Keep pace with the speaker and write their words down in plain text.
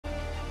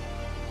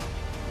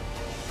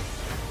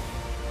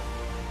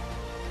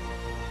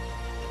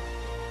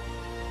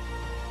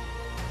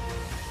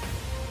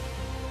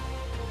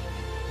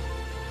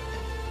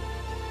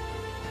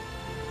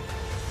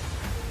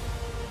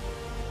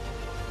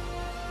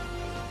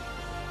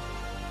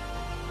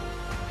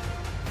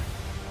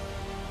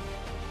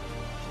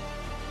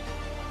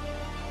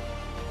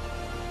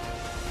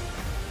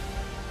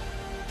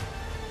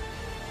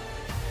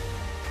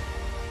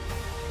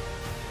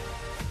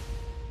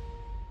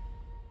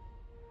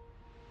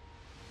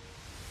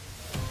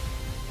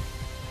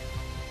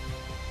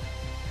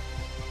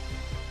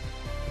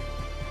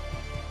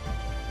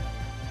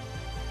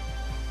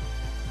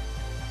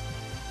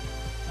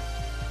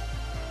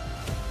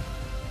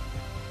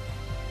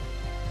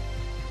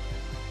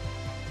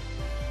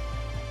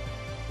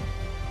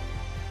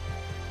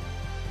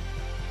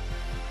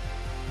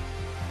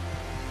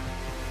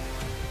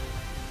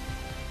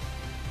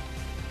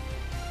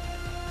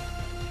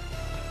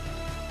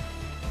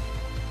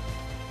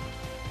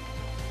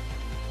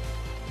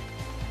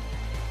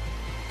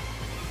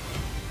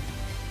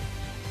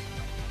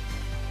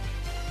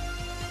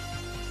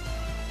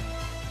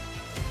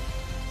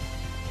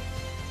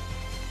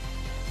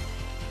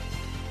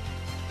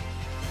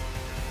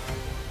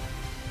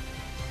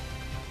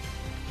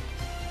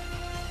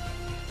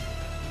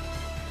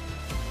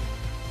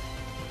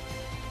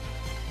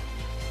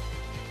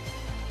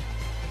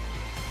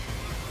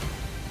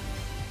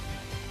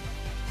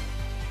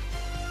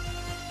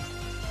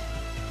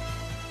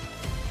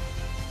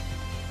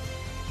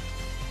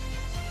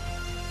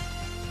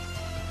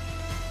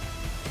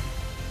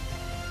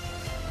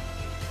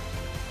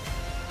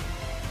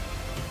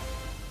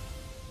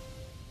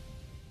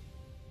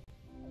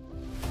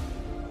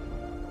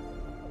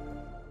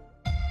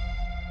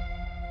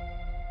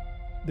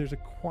There's a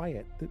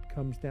quiet that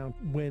comes down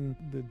when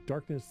the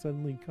darkness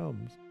suddenly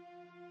comes.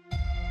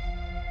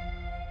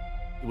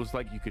 It was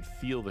like you could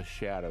feel the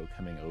shadow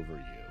coming over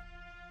you.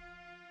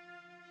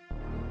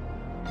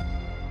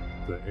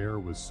 The air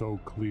was so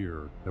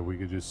clear that we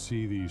could just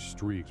see these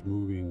streaks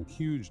moving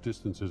huge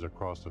distances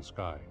across the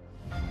sky.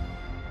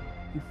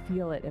 You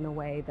feel it in a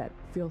way that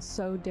feels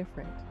so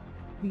different.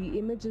 The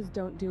images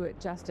don't do it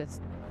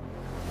justice.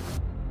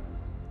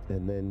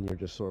 And then you're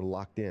just sort of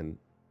locked in.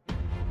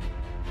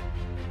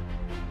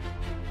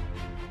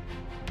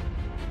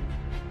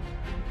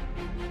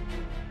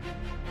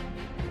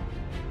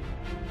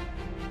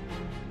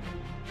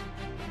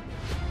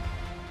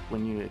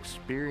 When you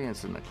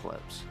experience an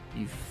eclipse,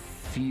 you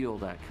feel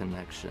that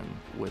connection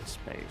with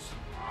space.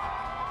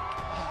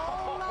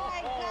 Oh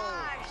my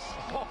gosh!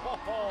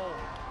 Oh,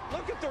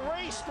 look at the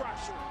ray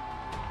structure.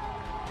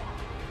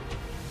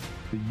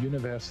 The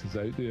universe is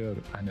out there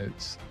and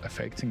it's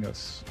affecting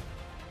us.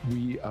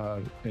 We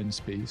are in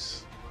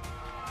space.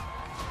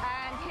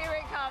 And here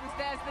it comes,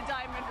 there's the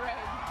diamond ring.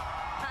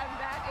 And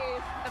that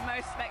is the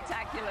most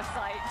spectacular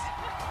sight.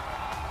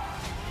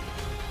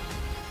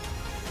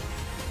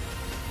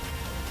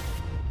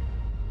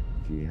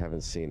 If you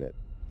haven't seen it,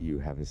 you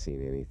haven't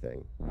seen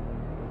anything.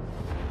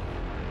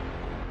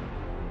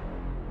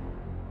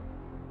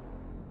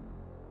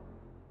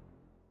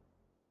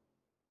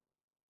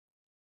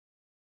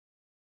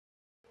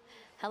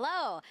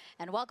 Hello,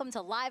 and welcome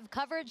to live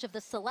coverage of the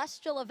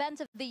celestial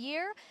event of the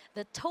year,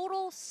 the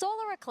total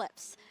solar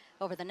eclipse.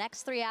 Over the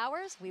next 3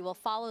 hours, we will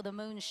follow the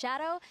moon's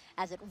shadow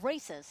as it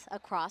races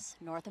across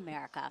North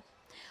America.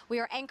 We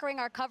are anchoring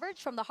our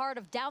coverage from the heart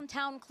of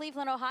downtown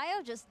Cleveland,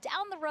 Ohio, just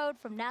down the road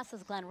from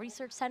NASA's Glenn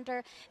Research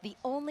Center, the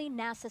only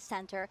NASA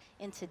center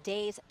in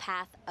today's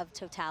path of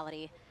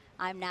totality.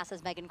 I'm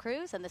NASA's Megan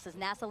Cruz, and this is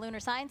NASA lunar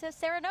scientist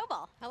Sarah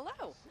Noble.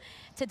 Hello.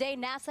 Today,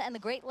 NASA and the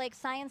Great Lakes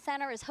Science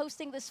Center is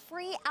hosting this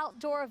free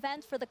outdoor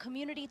event for the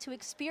community to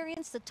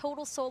experience the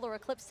total solar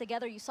eclipse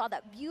together. You saw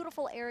that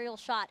beautiful aerial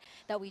shot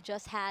that we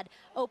just had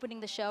opening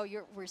the show.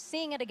 We're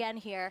seeing it again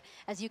here.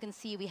 As you can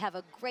see, we have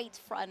a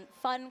great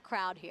fun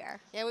crowd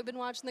here. Yeah, we've been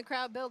watching the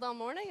crowd build all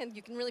morning, and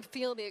you can really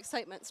feel the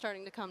excitement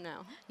starting to come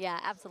now. Yeah,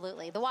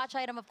 absolutely. The watch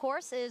item, of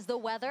course, is the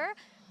weather.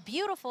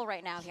 Beautiful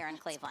right now here in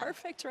Cleveland. It's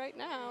perfect right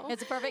now.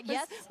 It's perfect,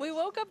 yes. We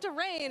woke up to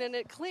rain and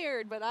it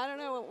cleared, but I don't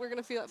know what we're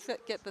going to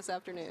get this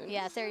afternoon.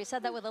 Yeah, Sarah, you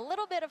said that with a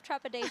little bit of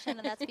trepidation,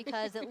 and that's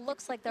because it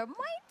looks like there might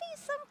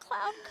be some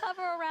cloud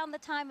cover around the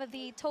time of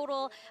the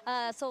total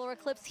solar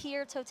eclipse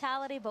here,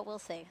 totality, but we'll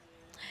see.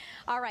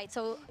 All right,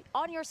 so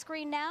on your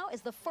screen now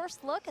is the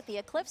first look at the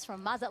eclipse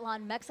from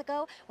Mazatlan,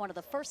 Mexico, one of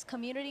the first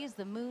communities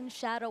the moon's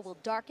shadow will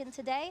darken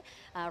today.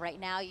 Right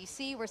now, you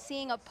see we're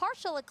seeing a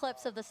partial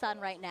eclipse of the sun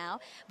right now,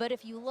 but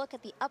if you look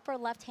at the upper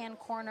left-hand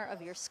corner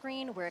of your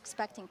screen, we're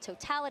expecting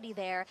totality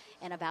there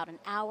in about an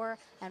hour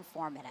and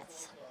 4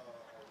 minutes.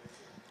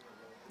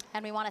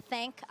 And we want to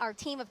thank our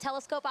team of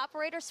telescope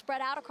operators spread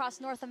out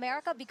across North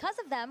America. Because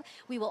of them,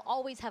 we will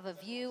always have a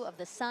view of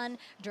the sun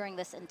during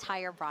this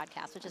entire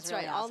broadcast, which is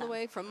really awesome. All the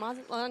way from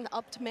Mazatlan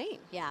up to Maine.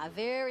 Yeah, a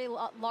very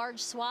large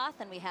swath,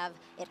 and we have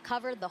it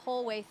covered the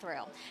whole way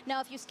through.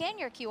 Now, if you scan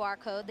your QR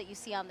code that you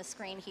see on the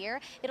screen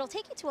here, it'll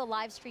take you to a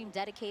live stream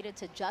dedicated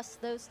to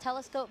just those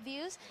telescope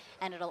views,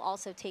 and it'll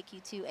also take you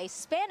to a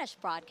Spanish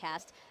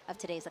broadcast of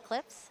today's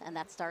eclipse, and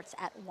that starts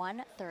at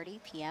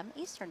 1:30 p.m.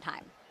 Eastern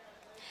Time.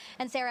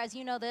 And Sarah, as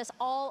you know this,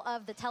 all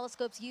of the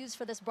telescopes used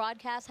for this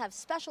broadcast have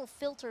special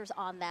filters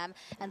on them,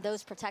 and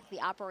those protect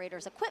the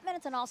operator's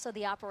equipment and also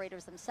the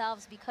operators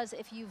themselves, because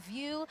if you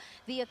view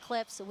the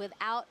eclipse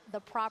without the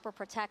proper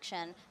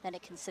protection, then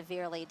it can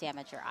severely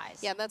damage your eyes.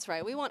 Yeah, that's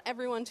right. We want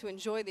everyone to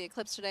enjoy the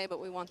eclipse today, but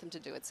we want them to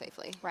do it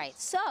safely. Right.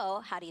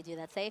 So how do you do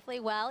that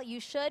safely? Well, you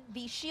should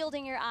be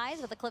shielding your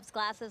eyes with eclipse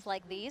glasses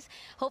like these.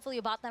 Hopefully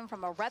you bought them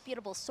from a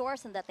reputable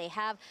source and that they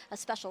have a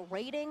special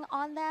rating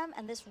on them,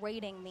 and this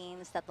rating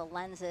means that the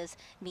lenses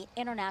meet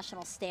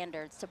international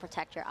standards to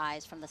protect your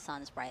eyes from the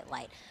sun's bright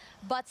light.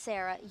 But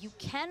Sarah, you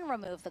can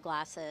remove the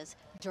glasses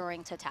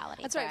during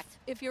totality. That's correct? Right.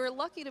 If you're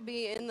lucky to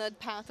be in the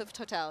path of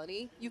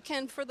totality, you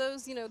can, for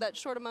those, that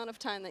short amount of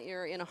time that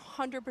you're in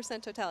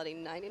 100% totality.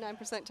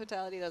 99%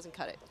 totality doesn't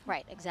cut it.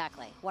 Right,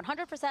 exactly.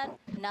 100%,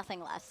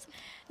 nothing less.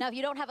 Now, if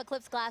you don't have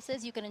eclipse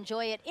glasses, you can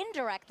enjoy it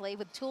indirectly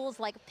with tools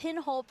like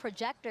pinhole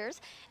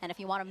projectors. And if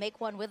you want to make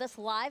one with us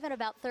live in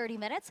about 30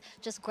 minutes,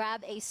 just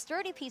grab a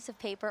sturdy piece of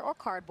paper or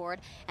cardboard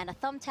and a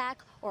thumbtack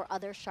or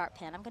other sharp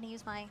pin. I'm going to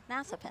use my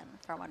NASA pin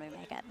for when we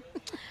make it.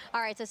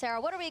 All right, so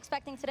Sarah, what are we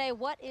expecting today?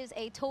 What is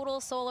a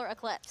total solar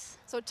eclipse?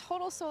 So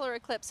total solar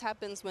eclipse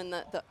happens when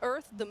the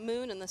Earth, the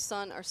moon, and the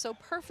sun are so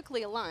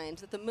perfectly aligned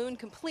that the moon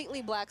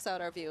completely blacks out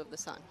our view of the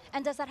sun.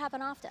 And does that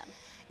happen often?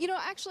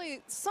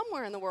 Actually,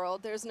 somewhere in the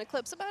world, there's an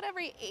eclipse about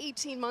every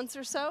 18 months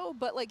or so,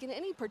 but like in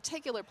any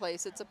particular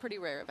place, it's a pretty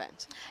rare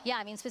event. Yeah,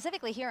 I mean,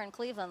 specifically here in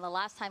Cleveland, the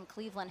last time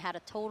Cleveland had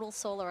a total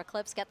solar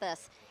eclipse, get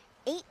this,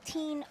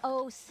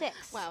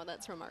 1806. Wow,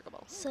 that's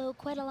remarkable. So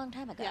quite a long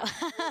time ago.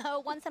 Yeah.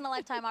 Once in a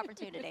lifetime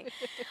opportunity.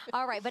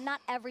 All right, but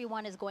not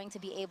everyone is going to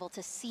be able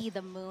to see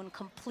the moon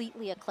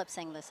completely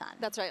eclipsing the sun.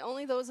 That's right.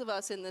 Only those of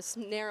us in this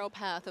narrow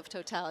path of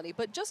totality.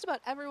 But just about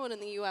everyone in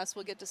the U.S.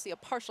 will get to see a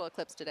partial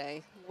eclipse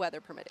today,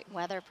 weather permitting.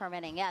 Weather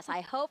permitting, yes.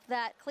 I hope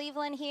that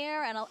Cleveland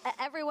here and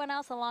everyone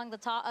else along the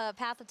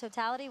path of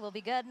totality will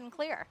be good and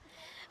clear.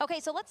 Okay,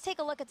 so let's take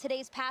a look at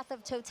today's path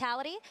of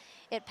totality.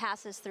 It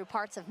passes through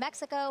parts of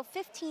Mexico,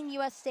 15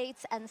 U.S.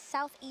 states, and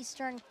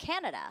southeastern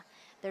Canada.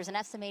 There's an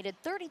estimated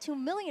 32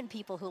 million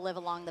people who live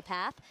along the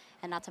path,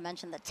 and not to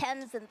mention the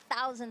tens and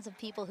thousands of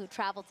people who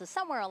travel to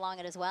somewhere along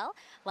it as well,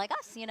 like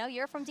us. You know,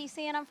 you're from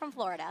D.C. and I'm from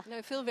Florida. And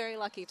I feel very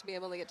lucky to be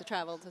able to get to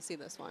travel to see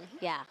this one.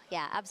 Yeah,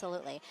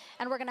 absolutely.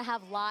 And we're going to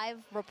have live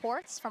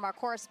reports from our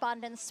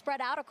correspondents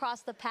spread out across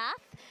the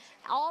path,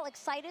 all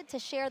excited to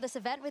share this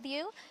event with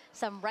you.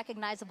 Some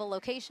recognizable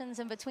locations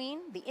in between: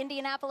 the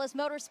Indianapolis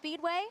Motor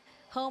Speedway,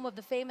 home of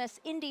the famous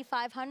Indy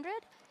 500,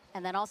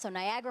 and then also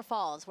Niagara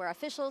Falls, where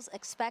officials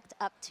expect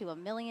up to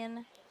 1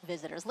 million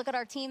visitors. Look at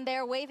our team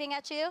there waving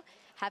at you.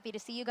 Happy to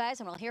see you guys,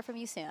 and we'll hear from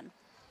you soon.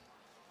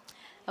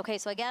 Okay,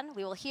 so again,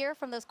 we will hear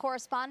from those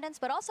correspondents,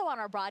 but also on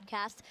our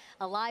broadcast,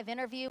 a live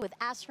interview with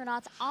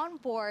astronauts on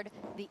board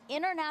the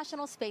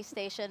International Space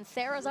Station.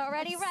 Sarah's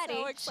already ready.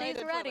 So excited.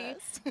 She's ready,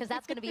 because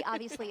that's going to be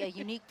obviously a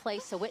unique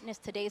place to witness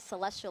today's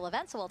celestial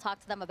event, so we'll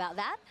talk to them about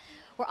that.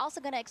 We're also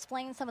going to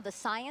explain some of the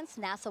science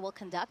NASA will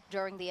conduct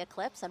during the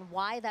eclipse and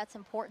why that's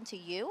important to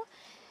you.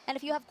 And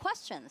if you have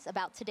questions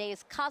about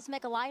today's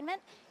cosmic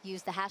alignment,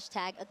 use the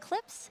hashtag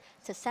Eclipse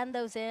to send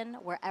those in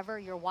wherever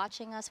you're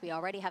watching us. We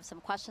already have some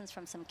questions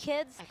from some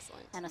kids.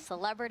 Excellent. And a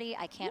celebrity.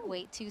 I can't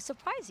wait to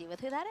surprise you with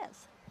who that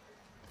is.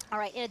 All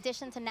right, in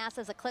addition to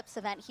NASA's Eclipse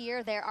event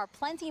here, there are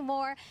plenty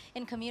more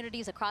in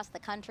communities across the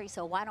country,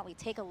 so why don't we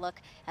take a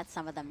look at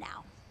some of them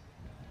now.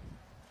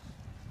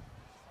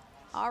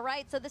 All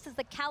right, so this is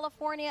the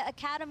California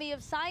Academy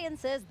of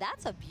Sciences.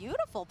 That's a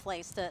beautiful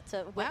place to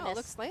witness. Wow,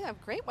 looks like they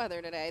have great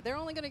weather today. They're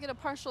only going to get a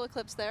partial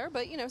eclipse there,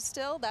 but you know,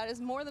 still, that is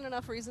more than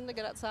enough reason to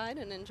get outside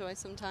and enjoy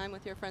some time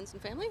with your friends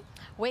and family.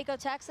 Waco,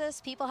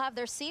 Texas, people have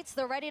their seats.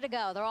 They're ready to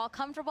go. They're all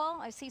comfortable.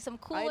 I see some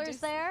coolers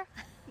there.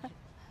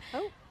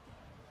 Oh.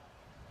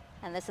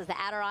 And this is the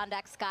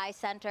Adirondack Sky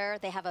Center.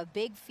 They have a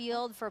big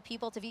field for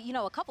people to view. You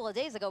know, a couple of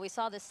days ago, we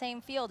saw the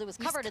same field. It was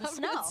covered in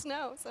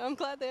snow. So I'm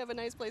glad they have a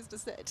nice place to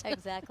sit.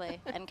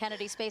 Exactly. And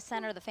Kennedy Space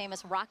Center, the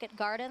famous rocket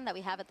garden that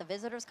we have at the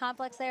visitors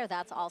complex there,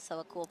 that's also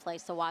a cool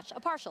place to watch a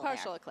partial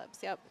eclipse,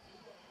 yep.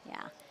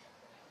 Yeah.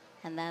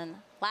 And then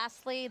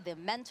lastly, the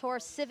Mentor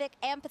Civic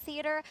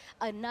Amphitheater,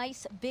 a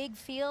nice big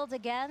field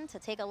again to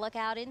take a look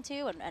out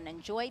into and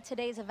enjoy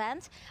today's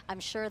event. I'm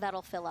sure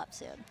that'll fill up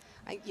soon.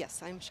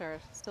 Yes, I'm sure.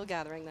 Still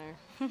gathering there.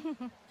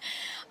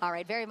 All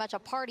right, very much a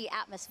party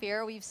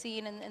atmosphere we've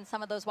seen in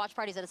some of those watch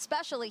parties, and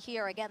especially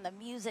here, again, the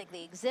music,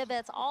 the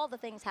exhibits, all the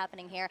things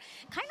happening here.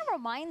 Kind of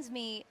reminds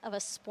me of a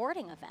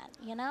sporting event,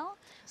 you know?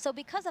 So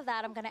because of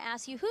that, I'm going to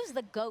ask you, who's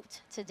the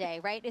GOAT today,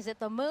 right? Is it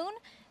the moon,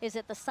 is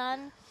it the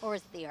sun, or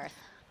is it the earth?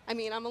 I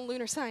mean, I'm a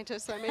lunar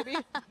scientist, so I may be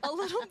a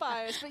little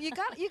biased, but you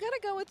got to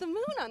go with the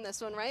moon on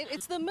this one, right?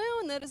 It's the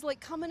moon that is like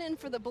coming in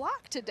for the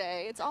block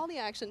today. It's all the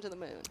action to the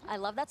moon. I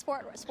love that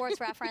sports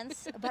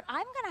reference, but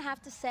I'm going to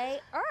have to say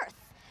Earth.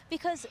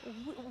 Because,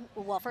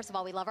 well, first of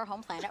all, we love our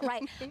home planet,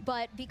 right?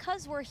 But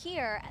because we're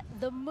here,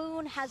 the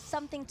moon has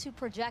something to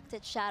project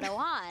its shadow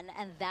on,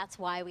 and that's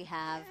why we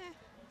have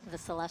the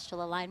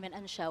celestial alignment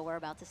and show we're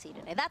about to see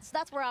today.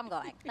 That's where I'm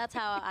going. That's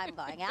how I'm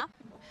going, yeah?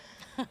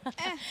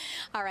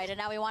 All right, and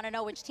now we want to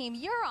know which team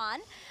you're on.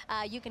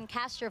 You can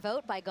cast your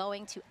vote by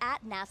going to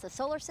 @NASA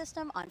Solar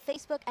System on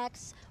Facebook,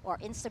 X, or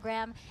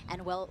Instagram,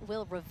 and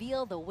we'll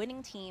reveal the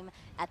winning team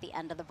at the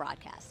end of the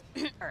broadcast.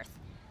 Earth.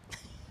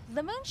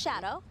 The moon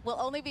shadow will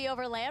only be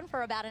over land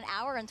for about an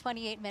hour and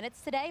 28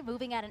 minutes today,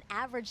 moving at an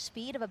average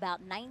speed of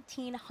about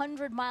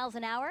 1,900 miles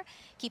an hour.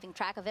 Keeping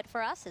track of it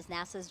for us is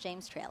NASA's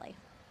James Traley.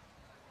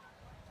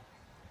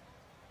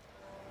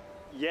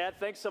 Yeah,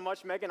 thanks so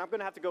much, Megan. I'm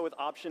going to have to go with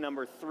option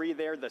number 3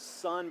 there, the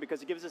sun,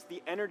 because it gives us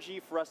the energy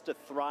for us to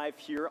thrive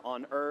here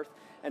on Earth.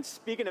 And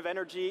speaking of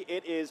energy,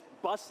 it is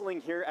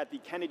bustling here at the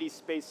Kennedy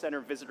Space Center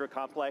Visitor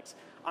Complex.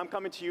 I'm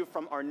coming to you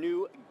from our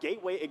new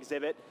Gateway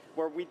exhibit,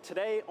 where we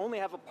today only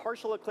have a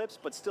partial eclipse,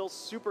 but still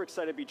super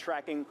excited to be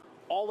tracking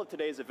all of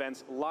today's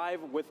events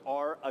live with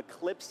our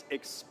Eclipse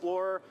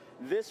Explorer.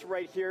 This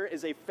right here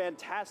is a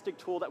fantastic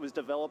tool that was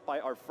developed by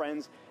our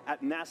friends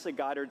at NASA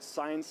Goddard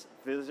Science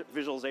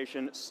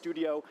Visualization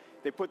Studio.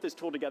 They put this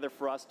tool together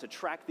for us to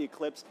track the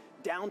eclipse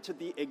down to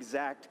the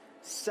exact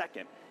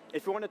second.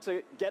 If you wanted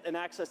to get an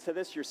access to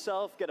this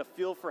yourself, get a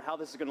feel for how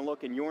this is going to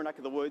look in your neck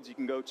of the woods, you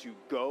can go to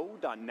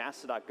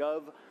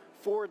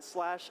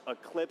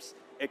go.nasa.gov/Eclipse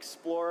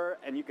Explorer,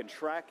 and you can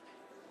track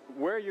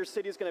where your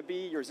city is going to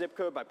be, your zip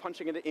code, by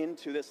punching it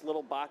into this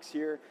little box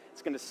here.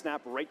 It's going to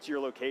snap right to your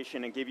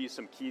location and give you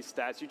some key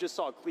stats. You just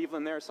saw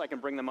Cleveland there, so I can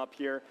bring them up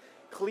here.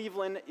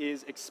 Cleveland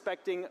is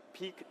expecting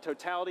peak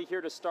totality here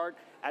to start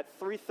at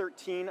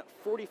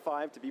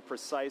 3:13:45 to be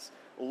precise,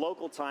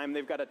 local time.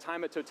 They've got a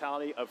time of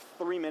totality of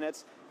 3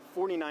 minutes,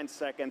 49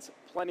 seconds,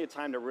 plenty of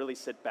time to really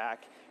sit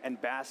back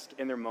and bask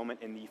in their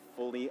moment in the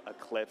fully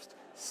eclipsed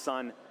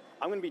sun.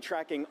 I'm going to be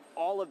tracking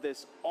all of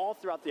this all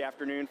throughout the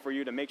afternoon for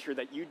you to make sure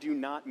that you do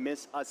not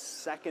miss a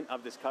second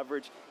of this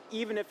coverage.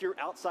 Even if you're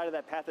outside of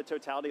that path of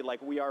totality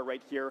like we are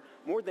right here,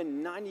 more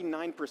than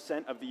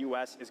 99% of the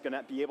U.S. is going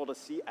to be able to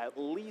see at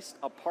least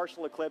a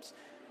partial eclipse.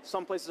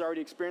 Some places are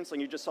already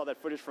experiencing, you just saw that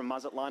footage from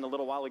Mazatlan a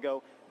little while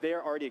ago, they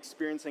are already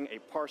experiencing a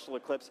partial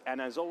eclipse. And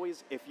as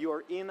always, if you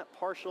are in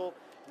partial,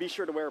 be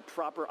sure to wear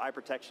proper eye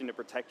protection to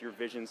protect your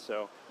vision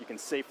so you can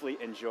safely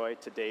enjoy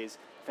today's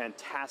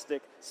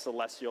fantastic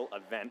celestial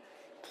event.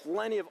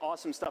 Plenty of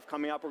awesome stuff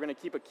coming up. We're going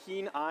to keep a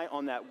keen eye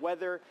on that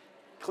weather.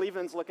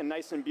 Cleveland's looking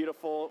nice and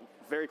beautiful,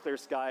 very clear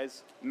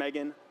skies.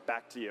 Megan,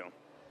 back to you.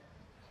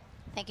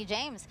 Thank you,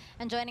 James.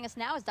 And joining us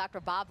now is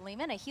Dr. Bob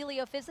Lehman, a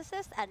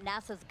heliophysicist at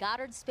NASA's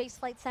Goddard Space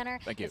Flight Center.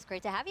 Thank you. It's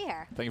great to have you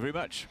here. Thank you very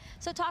much.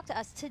 So talk to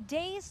us.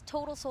 Today's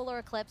total solar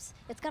eclipse,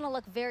 it's going to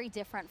look very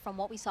different from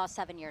what we saw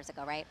 7 years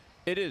ago, right?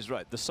 It is,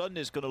 right. The sun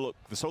is going to look,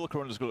 the solar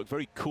corona is going to look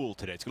very cool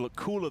today. It's going to look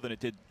cooler than it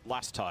did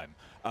last time.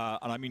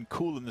 And I mean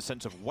cool in the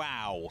sense of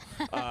wow.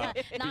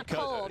 Not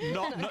cold.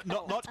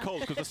 Not cold,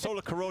 because the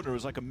solar corona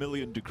is like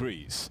 1,000,000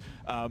 degrees.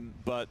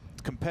 But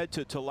compared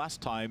to last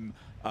time,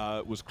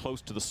 was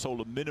close to the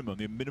solar minimum,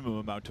 the minimum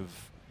amount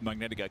of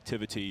magnetic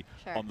activity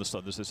on the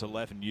sun. There's this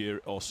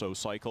 11-year or so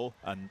cycle,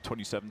 and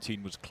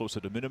 2017 was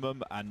closer to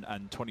minimum, and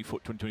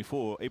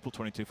 2024, April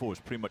 2024 was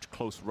pretty much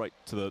close right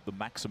to the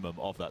maximum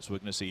of that. So we're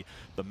going to see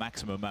the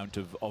maximum amount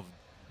of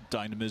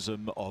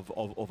dynamism,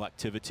 of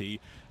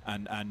activity,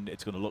 and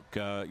it's going to look,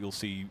 you'll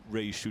see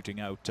rays shooting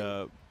out.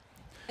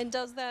 And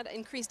does that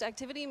increased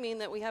activity mean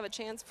that we have a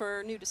chance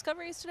for new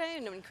discoveries today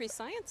and increased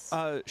science?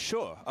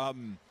 Sure.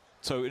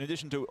 So in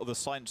addition to the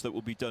science that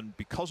will be done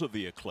because of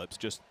the eclipse,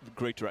 just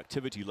greater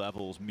activity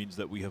levels means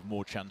that we have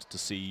more chance to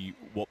see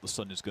what the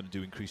sun is going to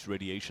do, increased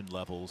radiation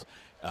levels,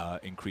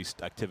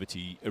 increased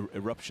activity,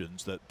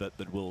 eruptions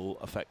that will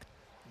affect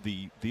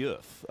the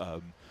Earth.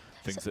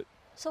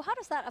 So how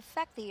does that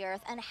affect the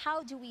Earth, and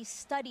how do we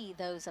study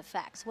those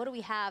effects? What do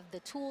we have, the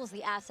tools,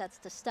 the assets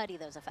to study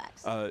those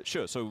effects?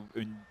 Sure. So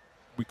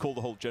we call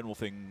the whole general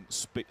thing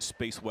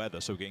space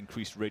weather, so we get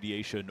increased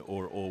radiation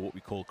or what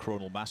we call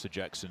coronal mass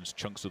ejections,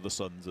 chunks of the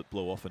suns that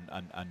blow off and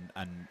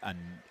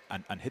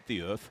hit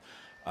the Earth,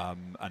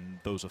 and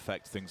those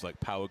affect things like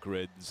power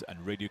grids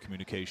and radio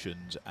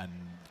communications and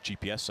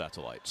GPS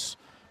satellites,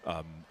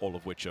 all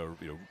of which are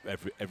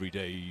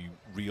everyday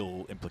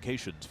real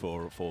implications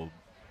for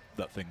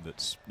that thing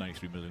that's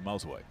 93 million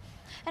miles away.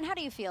 And how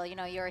do you feel? You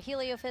know, you're a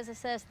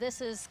heliophysicist. This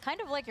is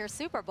kind of like your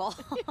Super Bowl.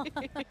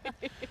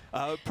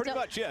 Pretty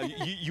much, yeah.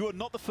 You are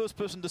not the first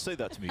person to say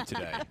that to me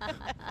today.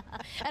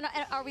 and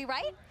are we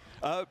right?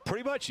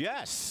 Pretty much,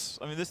 yes.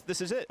 I mean,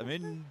 this is it. I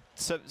mean,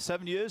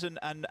 7 years, and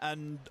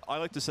I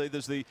like to say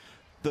there's the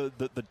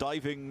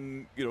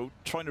diving,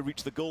 trying to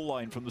reach the goal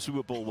line from the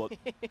Super Bowl, what,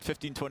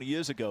 15, 20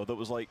 years ago, that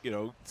was like,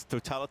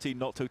 totality,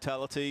 not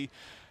totality,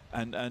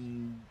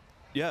 and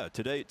yeah,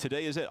 today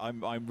is it.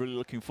 I'm really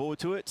looking forward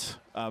to it.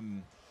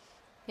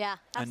 Yeah,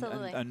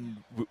 absolutely. And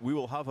we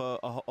will have a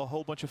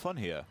whole bunch of fun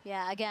here.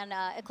 Yeah, again,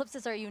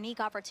 eclipses are a unique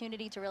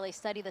opportunity to really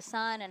study the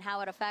sun and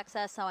how it affects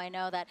us. So I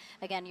know that,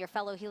 again, your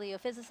fellow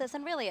heliophysicists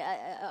and really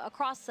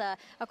across the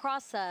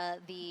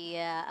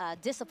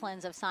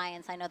disciplines of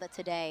science, I know that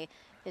today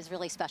is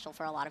really special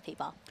for a lot of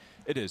people.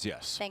 It is,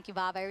 yes. Thank you,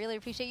 Bob. I really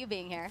appreciate you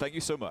being here. Thank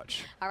you so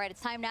much. All right, it's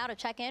time now to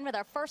check in with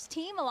our first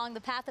team along the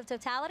path of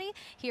totality.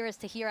 Here is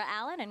Tahira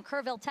Allen in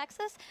Kerrville,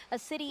 Texas, a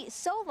city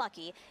so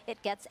lucky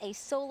it gets a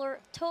solar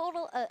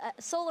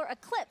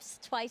eclipse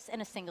twice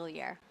in a single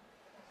year.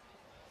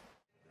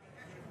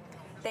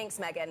 Thanks,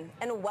 Megan,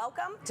 and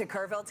welcome to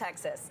Kerrville,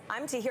 Texas.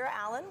 I'm Tahira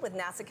Allen with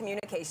NASA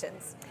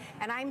Communications.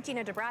 And I'm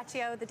Gina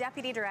DiBraccio, the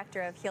Deputy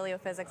Director of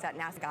Heliophysics at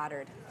NASA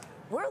Goddard.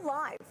 We're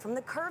live from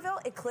the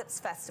Kerrville Eclipse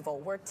Festival,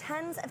 where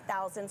tens of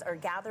thousands are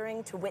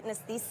gathering to witness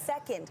the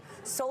second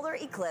solar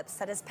eclipse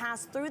that has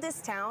passed through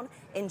this town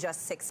in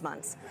just 6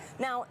 months.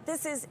 Now,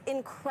 this is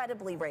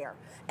incredibly rare,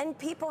 and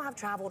people have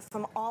traveled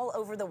from all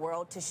over the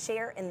world to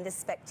share in this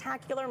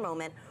spectacular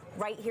moment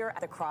right here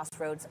at the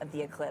crossroads of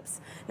the eclipse.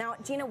 Now,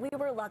 Gina, we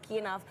were lucky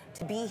enough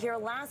to be here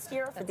last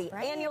year for the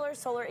annular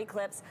solar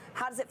eclipse.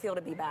 How does it feel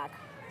to be back?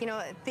 You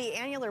know, the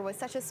annular was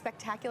such a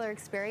spectacular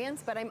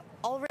experience, but I'm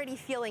already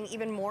feeling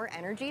even more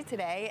energy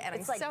today, and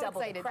it's I'm like so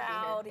double excited the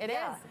crowd. to be here. It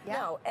is. Yeah.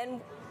 No, and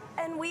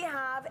And we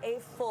have a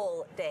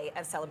full day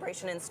of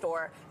celebration in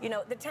store. You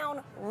know, the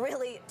town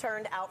really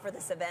turned out for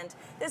this event.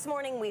 This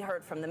morning we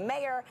heard from the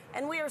mayor,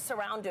 and we are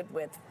surrounded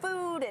with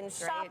food and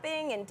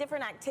shopping and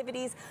different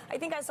activities. I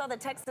think I saw the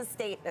Texas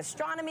State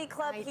Astronomy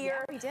Club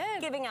here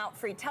giving out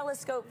free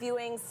telescope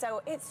viewings.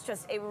 So it's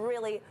just a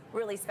really,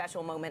 really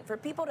special moment for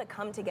people to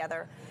come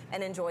together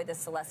and enjoy this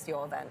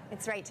celestial event.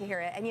 It's right to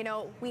hear it. And you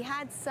know, we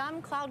had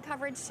some cloud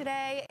coverage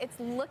today. It's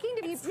looking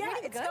to be pretty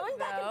good. It's going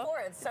back and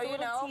forth. So, you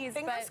know,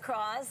 fingers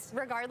crossed.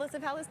 Regardless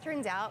of how this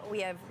turns out, we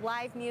have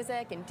live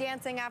music and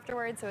dancing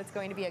afterwards, so it's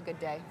going to be a good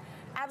day.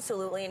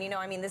 Absolutely, and you know,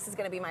 I mean, this is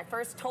going to be my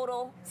first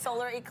total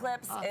solar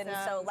eclipse, and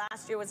so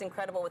last year was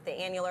incredible with the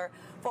annular.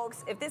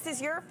 Folks, if this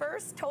is your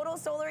first total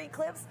solar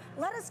eclipse,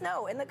 let us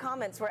know in the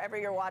comments wherever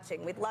you're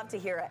watching. We'd love to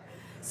hear it.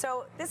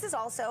 So this is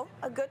also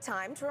a good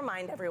time to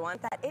remind everyone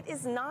that it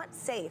is not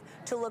safe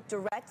to look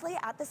directly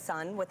at the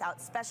sun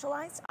without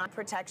specialized eye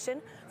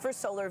protection for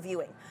solar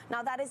viewing.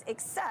 Now that is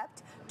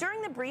except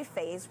during the brief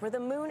phase where the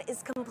moon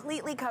is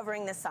completely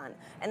covering the sun,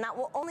 and that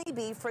will only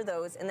be for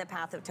those in the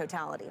path of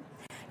totality.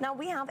 Now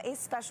we have a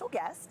special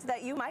guest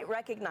that you might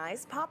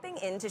recognize popping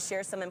in to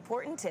share some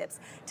important tips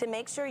to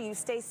make sure you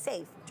stay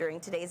safe during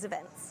today's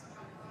events.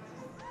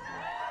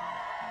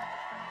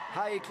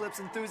 Hi Eclipse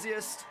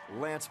enthusiasts,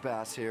 Lance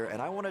Bass here, and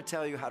I want to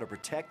tell you how to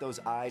protect those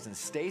eyes and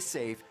stay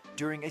safe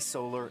during a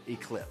solar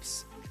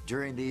eclipse.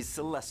 During these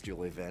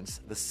celestial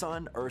events, the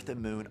sun, earth,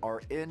 and moon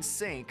are in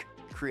sync,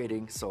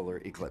 creating solar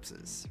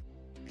eclipses.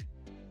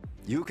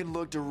 You can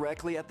look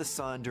directly at the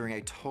sun during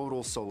a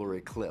total solar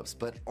eclipse,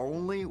 but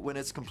only when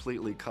it's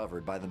completely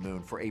covered by the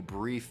moon for a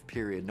brief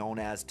period known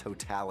as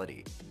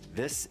totality.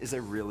 This is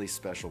a really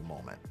special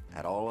moment.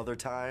 At all other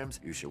times,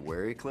 you should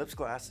wear eclipse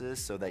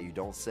glasses so that you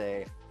don't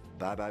say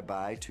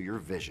bye-bye-bye to your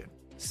vision.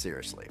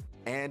 Seriously.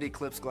 And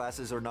eclipse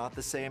glasses are not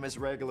the same as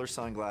regular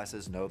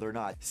sunglasses. No, they're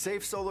not.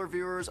 Safe solar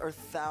viewers are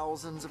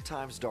thousands of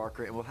times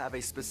darker and will have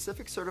a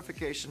specific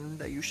certification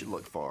that you should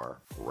look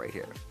for right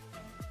here.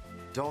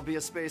 Don't be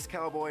a space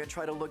cowboy and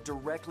try to look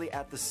directly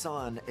at the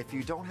sun. If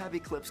you don't have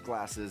eclipse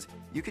glasses,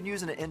 you can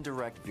use an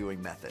indirect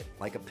viewing method,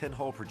 like a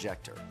pinhole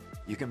projector.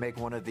 You can make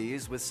one of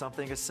these with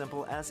something as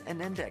simple as an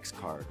index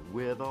card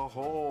with a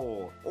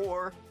hole,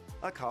 or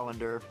a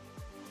colander,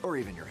 or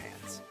even your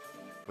hands.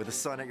 With the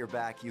sun at your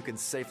back, you can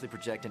safely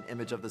project an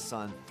image of the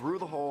sun through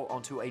the hole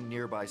onto a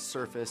nearby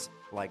surface,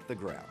 like the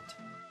ground.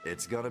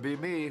 It's gonna be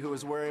me who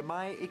is wearing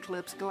my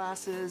eclipse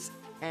glasses,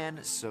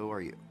 and so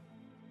are you.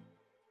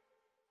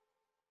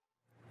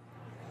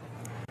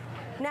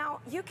 Now,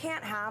 you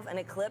can't have an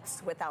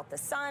eclipse without the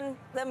sun,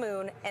 the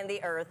moon, and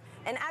the earth.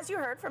 And as you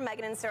heard from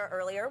Megan and Sarah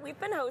earlier, we've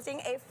been hosting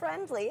a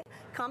friendly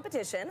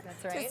competition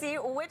to see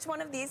which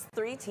one of these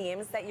three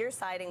teams that you're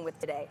siding with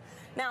today.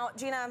 Now,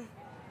 Gina,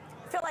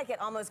 I feel like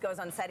it almost goes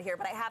unsaid here,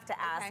 but I have to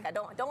ask. I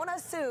don't want to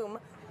assume.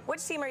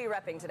 Which team are you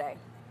repping today?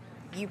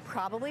 You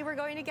probably were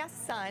going to guess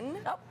sun.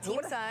 Oh,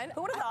 Team Sun.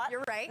 Who would have thought?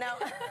 You're right. No.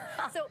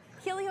 So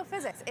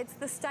heliophysics, it's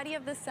the study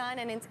of the sun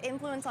and its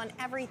influence on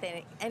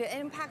everything. And it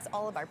impacts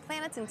all of our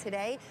planets. And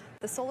today,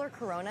 the solar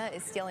corona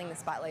is stealing the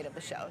spotlight of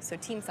the show. So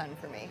Team Sun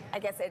for me. I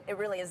guess it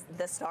really is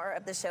the star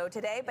of the show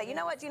today. But you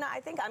know what, Gina? I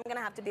think I'm going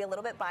to have to be a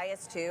little bit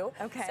biased too.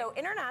 Okay. So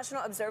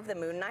International Observe the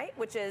Moon Night,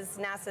 which is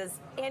NASA's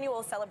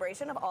annual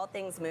celebration of all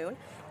things moon,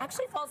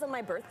 actually falls on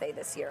my birthday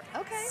this year.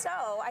 Okay. So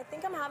I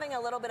think I'm having a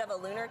little bit of a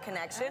lunar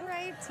connection. All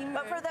right, Team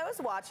But Moon. for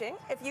those watching,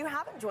 if you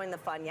haven't joined the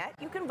fun yet,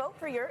 you can vote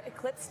for your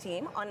eclipse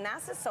team on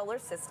NASA's Solar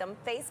System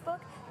Facebook,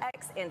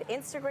 X, and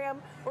Instagram.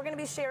 We're going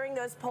to be sharing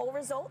those poll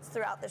results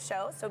throughout the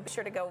show, so be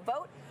sure to go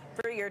vote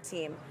for your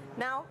team.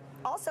 Now,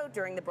 also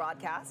during the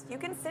broadcast, you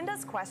can send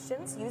us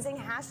questions using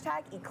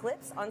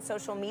 #Eclipse on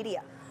social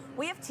media.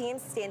 We have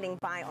teams standing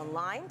by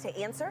online to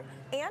answer,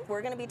 and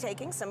we're going to be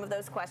taking some of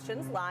those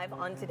questions live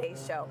on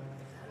today's show.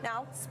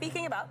 Now,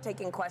 speaking about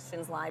taking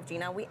questions live,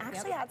 Gina, we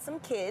actually had some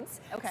kids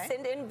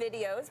send in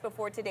videos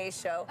before today's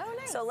show. Oh,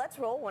 nice. So let's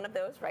roll one of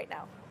those right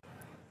now.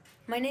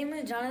 My name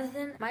is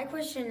Jonathan. My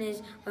question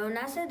is, will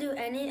NASA do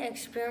any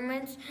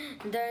experiments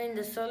during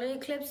the solar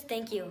eclipse?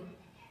 Thank you.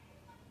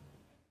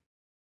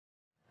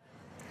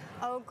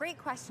 Oh, great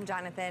question,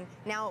 Jonathan.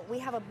 Now, we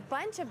have a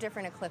bunch of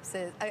different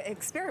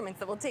experiments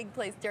that will take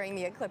place during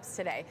the eclipse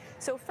today.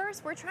 So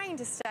first, we're trying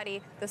to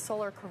study the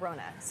solar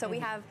corona. So we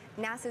have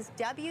NASA's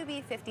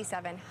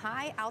WB-57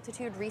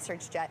 high-altitude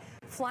research jet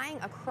flying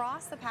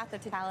across the path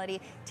of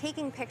totality,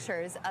 taking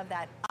pictures of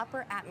that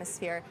upper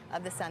atmosphere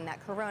of the sun,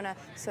 that corona,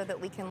 so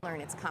that we can learn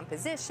its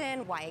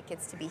composition, why it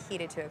gets to be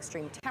heated to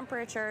extreme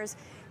temperatures.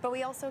 But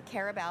we also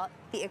care about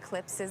the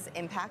eclipse's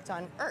impact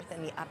on Earth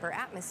and the upper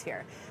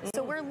atmosphere.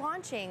 So we're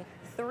launching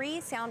 3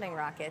 sounding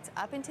rockets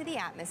up into the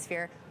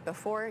atmosphere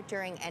before,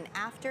 during, and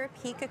after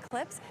peak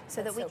eclipse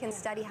so that we can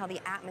study how the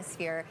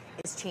atmosphere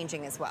is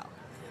changing as well.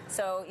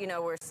 So, you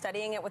know, we're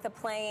studying it with a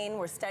plane,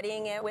 we're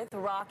studying it with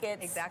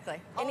rockets.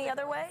 Exactly. Any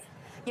other way?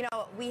 You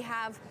know, we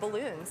have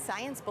balloons,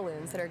 science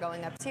balloons that are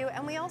going up too,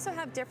 and we also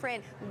have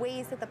different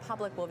ways that the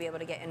public will be able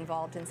to get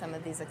involved in some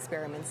of these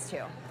experiments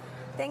too.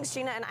 Thanks,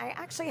 Gina. And I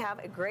actually have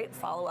a great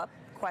follow-up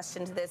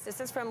question to this.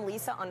 This is from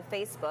Lisa on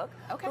Facebook,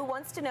 who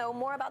wants to know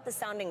more about the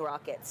sounding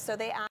rockets. So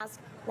they ask,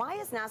 why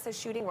is NASA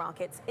shooting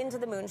rockets into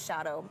the moon's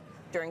shadow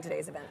during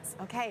today's events?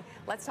 Okay,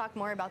 let's talk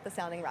more about the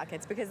sounding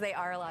rockets because they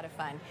are a lot of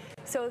fun.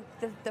 So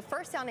the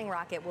first sounding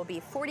rocket will be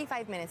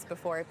 45 minutes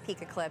before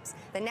peak eclipse,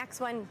 the next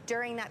one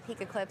during that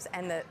peak eclipse,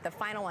 and the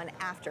final one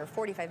after,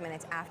 45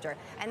 minutes after.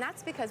 And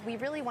that's because we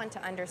really want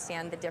to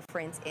understand the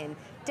difference in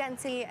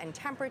density and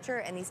temperature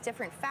and these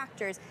different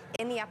factors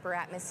in the upper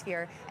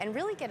atmosphere and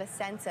really get a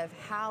sense of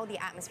how the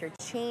atmosphere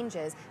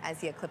changes as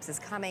the eclipse is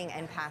coming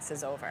and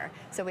passes over.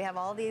 So we have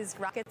all these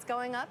rockets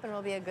going up and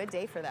it'll be a good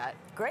day for that.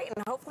 Great,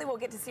 and hopefully we'll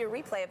get to see a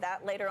replay of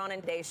that later on in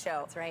today's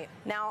show. That's right.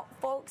 Now,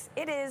 folks,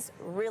 it is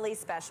really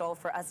special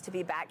for us to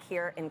be back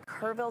here in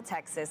Kerrville,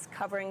 Texas,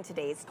 covering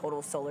today's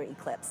total solar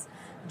eclipse.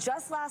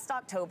 Just last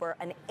October,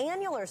 an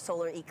annular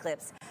solar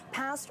eclipse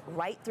passed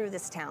right through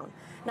this town.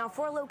 Now,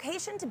 for a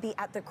location to be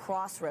at the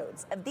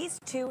crossroads of these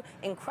two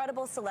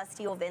incredible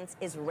celestial events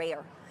is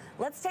rare.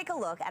 Let's take a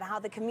look at how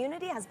the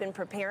community has been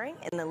preparing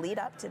in the lead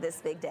up to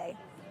this big day.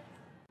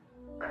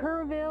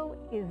 Kerrville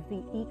is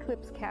the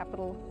eclipse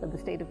capital of the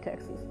state of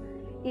Texas.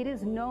 It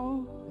is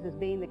known as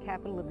being the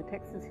capital of the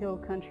Texas Hill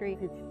Country.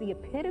 It's the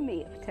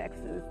epitome of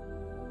Texas.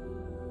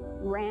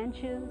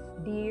 Ranches,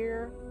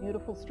 deer,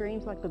 beautiful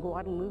streams like the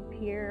Guadalupe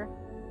here.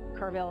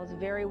 Kerrville is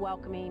very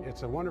welcoming.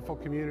 It's a wonderful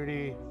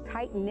community.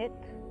 Tight-knit,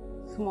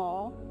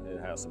 small.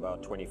 It has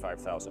about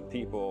 25,000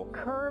 people.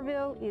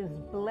 Kerrville is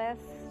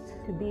blessed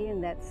to be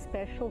in that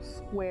special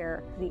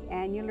square, the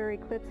annular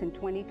eclipse in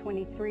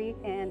 2023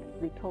 and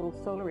the total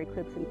solar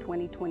eclipse in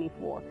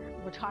 2024.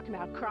 We're talking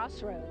about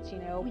crossroads, you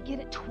know, we get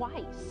it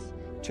twice.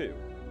 Two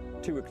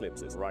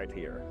eclipses right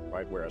here,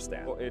 right where I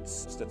stand. Well, it's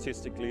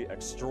statistically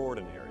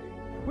extraordinary.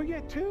 We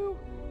get two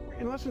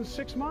in less than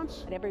 6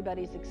 months.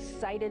 Everybody's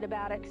excited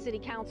about it. City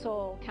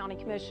council, county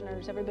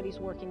commissioners, everybody's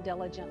working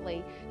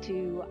diligently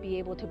to be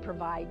able to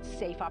provide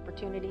safe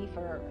opportunity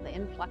for the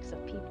influx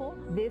of people.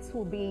 This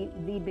will be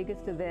the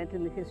biggest event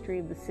in the history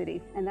of the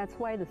city, and that's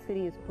why the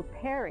city is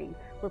preparing.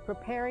 We're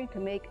preparing to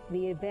make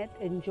the event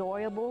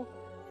enjoyable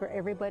for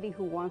everybody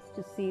who wants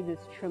to see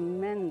this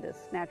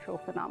tremendous natural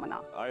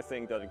phenomenon. I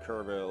think that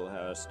Kerrville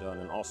has done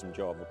an awesome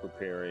job of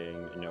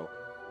preparing,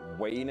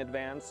 way in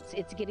advance.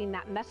 It's getting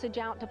that message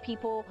out to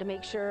people to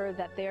make sure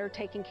that they're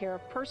taken care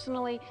of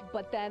personally,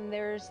 but then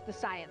there's the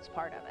science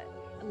part of it,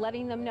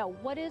 letting them know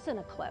what is an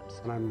eclipse.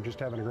 And I'm just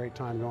having a great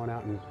time going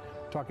out and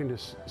talking to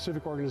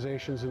civic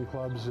organizations and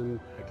clubs and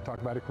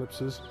talk about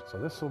eclipses. So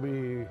this will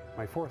be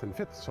my 4th and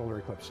 5th solar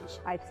eclipses.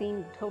 I've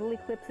seen total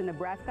eclipse in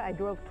Nebraska. I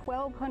drove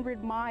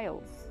 1,200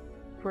 miles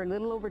for a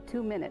little over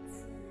 2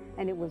 minutes,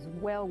 and it was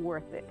well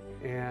worth it.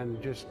 And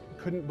just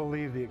couldn't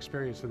believe the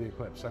experience of the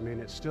eclipse. I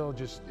mean, it's still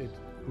just, it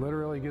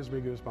literally gives me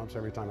goosebumps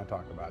every time I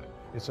talk about it.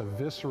 It's a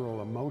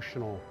visceral,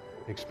 emotional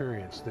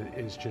experience that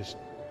is just,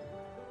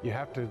 you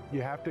have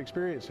to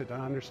experience it to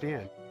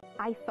understand.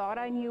 I thought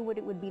I knew what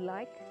it would be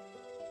like,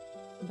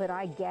 but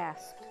I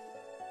gasped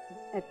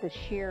at the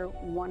sheer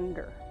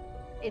wonder.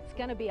 It's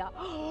going to be a,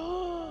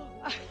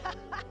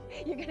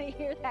 you're going to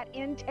hear that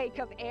intake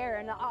of air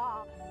and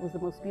awe. It was the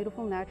most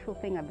beautiful natural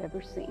thing I've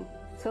ever seen.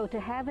 So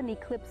to have an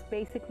eclipse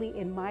basically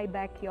in my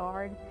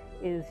backyard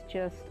is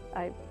just,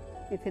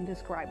 it's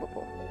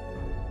indescribable.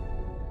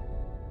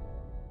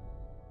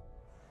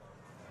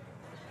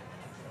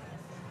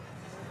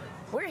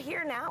 We're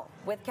here now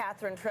with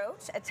Catherine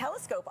Troach, a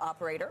telescope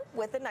operator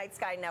with the Night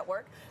Sky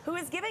Network, who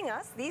is giving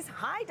us these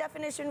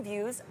high-definition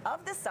views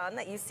of the sun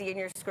that you see in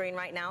your screen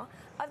right now,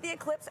 of the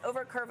eclipse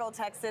over Kerrville,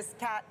 Texas.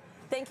 Kat,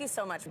 thank you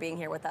so much for being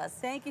here with us.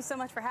 Thank you so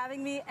much for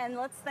having me, and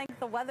let's thank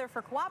the weather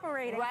for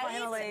cooperating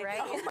finally. Right?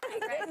 Oh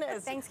my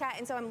goodness. Thanks, Kat.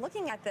 And so I'm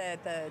looking at the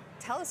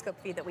telescope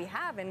feed that we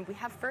have, and we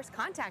have first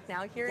contact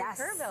now here in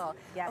Kerrville.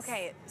 Yes.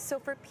 Okay, so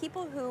for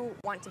people who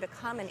want to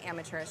become an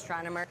amateur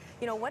astronomer,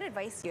 what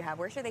advice do you have?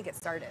 Where should they get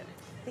started?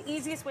 The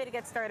easiest way to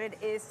get started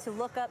is to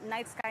look up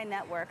Night Sky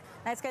Network.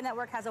 Night Sky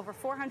Network has over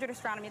 400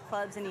 astronomy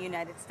clubs in the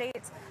United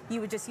States.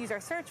 You would just use our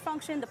search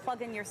function to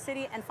plug in your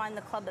city and find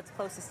the club that's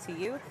closest to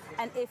you.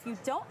 And if you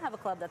don't have a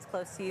club that's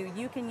close to you,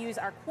 you can use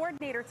our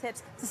coordinator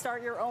tips to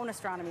start your own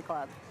astronomy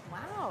club.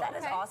 Wow, that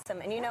is awesome.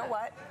 And you know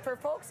what? For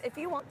folks, if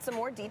you want some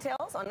more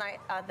details on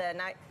the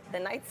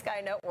Night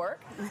Sky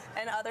Network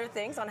and other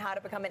things on how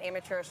to become an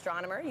amateur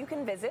astronomer, you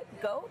can visit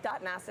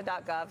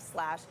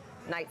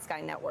go.nasa.gov/Night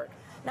Sky Network.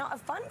 Now, a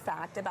fun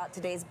fact about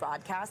today's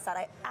broadcast that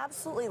I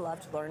absolutely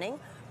loved learning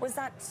was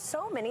that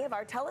so many of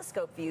our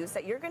telescope views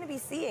that you're going to be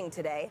seeing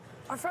today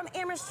are from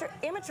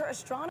amateur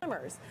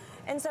astronomers.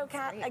 And so,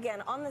 Kat,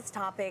 again, on this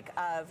topic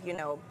of,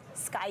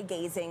 sky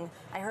gazing,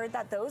 I heard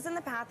that those in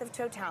the path of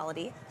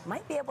totality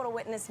might be able to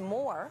witness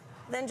more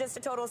than just a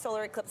total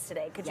solar eclipse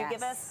today. Could you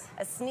give us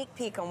a sneak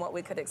peek on what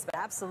we could expect?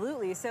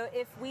 Absolutely. So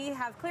if we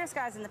have clear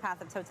skies in the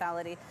path of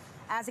totality,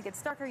 as it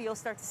gets darker, you'll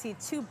start to see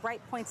 2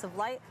 bright points of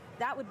light.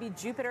 That would be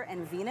Jupiter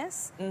and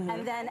Venus.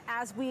 And then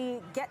as we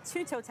get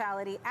to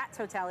totality,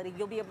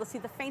 you'll be able to see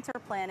the fainter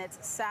planets,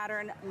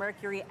 Saturn,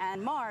 Mercury,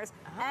 and Mars.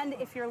 And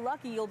if you're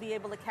lucky, you'll be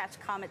able to catch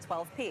Comet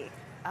 12P.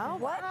 Oh,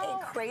 what a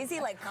crazy,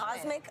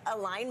 cosmic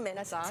alignment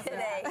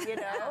today, you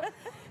know?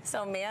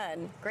 So,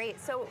 man. Great.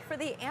 So, for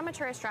the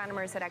amateur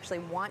astronomers that actually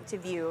want to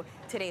view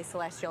today's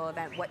celestial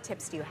event, what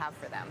tips do you have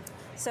for them?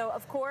 So,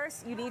 of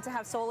course, you need to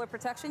have solar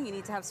protection, you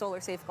need to have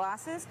solar-safe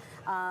glasses,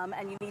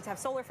 and you need to have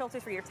solar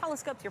filters for your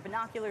telescopes, your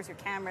binoculars, your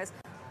cameras.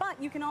 But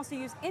you can also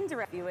use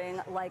indirect viewing,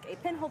 like a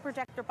pinhole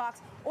projector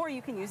box, or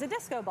you can use a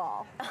disco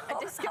ball. A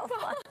disco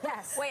ball?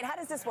 Yes. Wait, how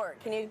does this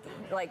work? Can you,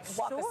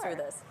 walk us through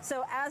this?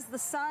 So as the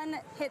sun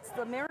hits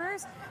the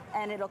mirrors,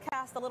 and it'll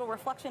cast a little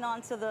reflection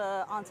onto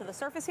the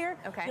surface here,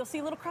 you'll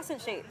see little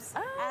crescent shapes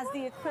as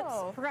the eclipse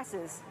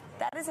progresses.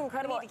 That is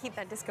incredible. We need to keep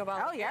that disco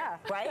ball. Oh, yeah.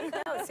 Right?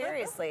 No,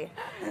 seriously.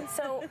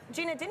 So,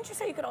 Gina, didn't you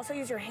say you could also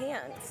use your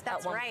hands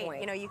That's at one right.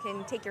 point? You know, you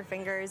can take your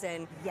fingers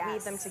and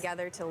weave them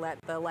together to let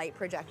the light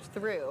project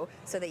through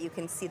so that you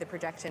can see the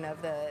projection of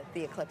the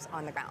eclipse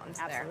on the ground.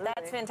 Absolutely. There.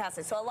 That's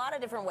fantastic. So a lot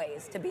of different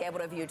ways to be able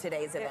to view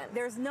today's event.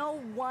 There's no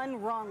one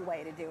wrong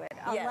way to do it,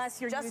 unless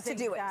you're just using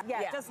to do it.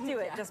 Just do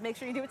it. Just make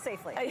sure you do it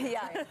safely.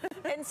 Yeah.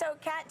 And so,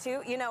 Kat,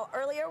 too, you know,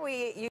 earlier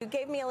you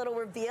gave me a little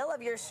reveal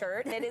of your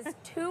shirt. It is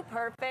too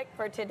perfect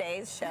for today's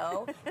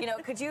show. You know,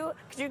 could you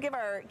give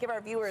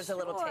our viewers a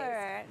little taste?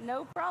 Sure,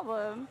 no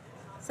problem.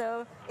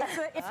 So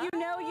if you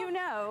know, you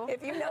know.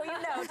 If you know, you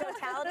know.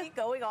 Totality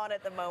going on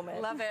at the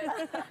moment. Love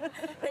it.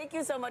 Thank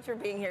you so much for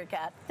being here,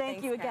 Kat.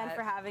 Thanks you again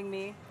for having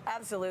me.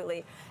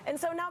 Absolutely. And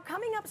so now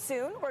coming up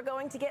soon, we're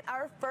going to get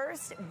our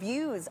first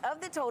views of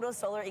the total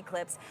solar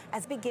eclipse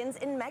as it begins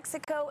in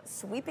Mexico,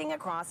 sweeping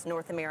across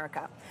North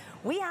America.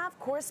 We have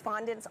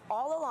correspondents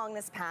all along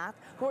this path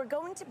who are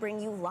going to bring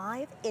you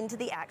live into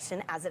the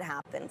action as it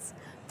happens.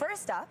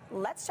 First up,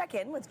 let's check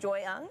in with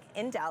Joy Ung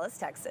in Dallas,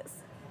 Texas.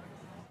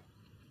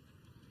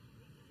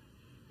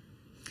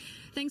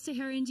 Thanks to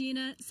Harry and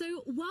Gina.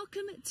 So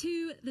welcome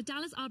to the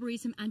Dallas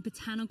Arboretum and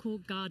Botanical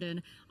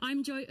Garden.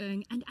 I'm Joy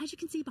Ung, and as you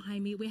can see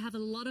behind me, we have a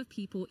lot of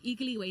people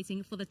eagerly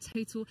waiting for the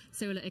total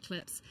solar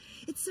eclipse.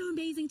 It's so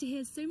amazing to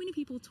hear so many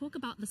people talk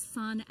about the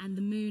sun and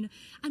the moon,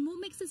 and what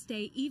makes this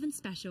day even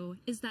special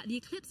is that the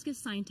eclipse gives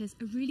scientists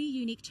a really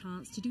unique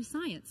chance to do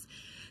science.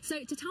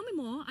 So to tell me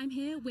more, I'm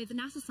here with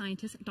NASA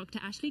scientist Dr.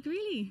 Ashley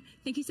Greeley.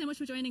 Thank you so much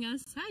for joining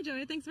us. Hi,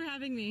 Joy. Thanks for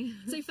having me.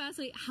 So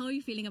firstly, how are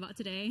you feeling about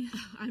today?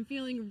 I'm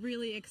feeling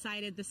really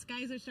excited. The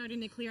skies are starting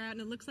to clear out,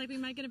 and it looks like we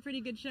might get a pretty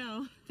good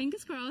show.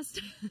 Fingers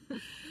crossed.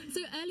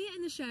 So earlier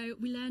in the show,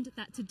 we learned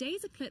that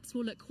today's eclipse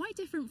will look quite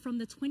different from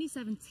the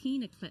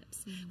 2017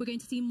 eclipse. We're going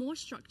to see more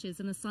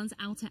structures in the sun's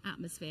outer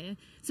atmosphere.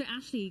 So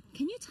Ashley,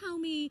 can you tell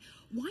me,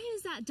 why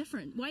is that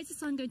different? Why is the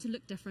sun going to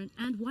look different,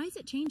 and why is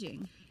it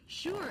changing?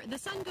 Sure. The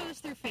sun goes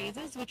through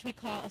phases, which we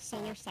call a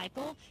solar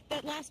cycle,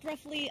 that last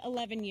roughly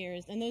 11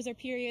 years. And those are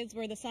periods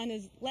where the sun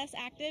is less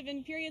active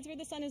and periods where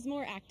the sun is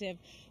more active.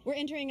 We're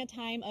entering a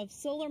time of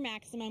solar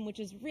maximum, which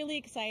is really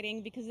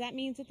exciting because that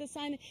means that the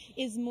sun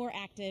is more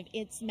active.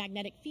 Its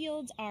magnetic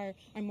fields are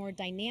more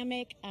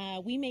dynamic.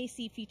 We may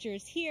see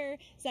features here,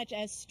 such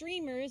as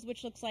streamers,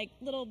 which looks like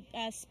little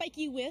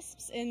spiky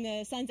wisps in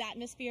the sun's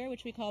atmosphere,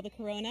 which we call the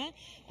corona,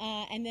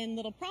 and then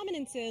little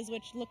prominences,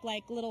 which look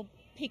like little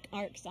peak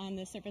arcs on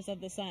the surface of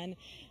the sun.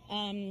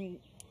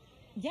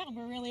 Yeah,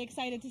 we're really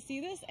excited to see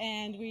this,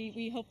 and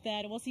we hope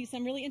that we'll see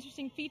some really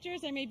interesting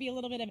features. There may be a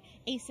little bit of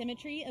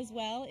asymmetry as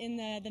well in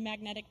the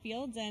magnetic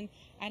fields, and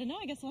I don't know,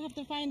 I guess we'll have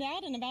to find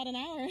out in about an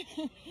hour.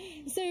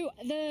 So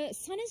the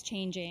sun is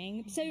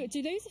changing. So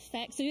do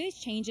those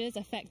changes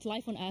affect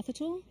life on Earth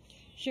at all?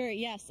 Sure,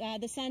 yes.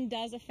 The sun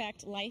does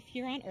affect life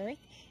here on Earth.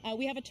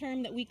 We have a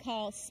term that we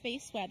call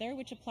space weather,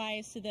 which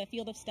applies to the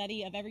field of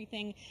study of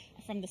everything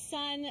from the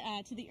sun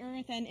to the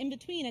Earth and in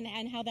between,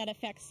 and how that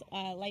affects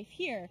life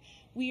here.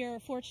 We are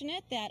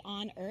fortunate that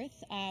on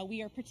Earth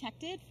we are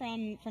protected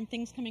from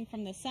things coming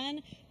from the sun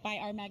by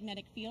our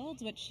magnetic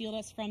fields, which shield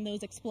us from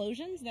those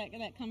explosions that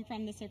come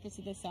from the surface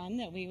of the sun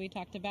that we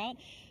talked about.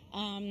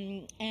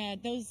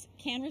 And those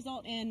can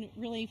result in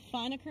really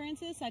fun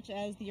occurrences, such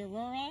as the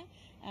aurora.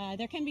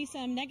 There can be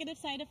some negative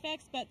side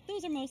effects, but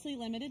those are mostly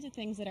limited to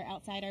things that are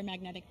outside our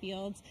magnetic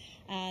fields.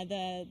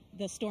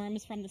 The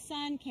storms from the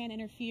sun can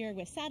interfere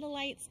with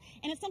satellites,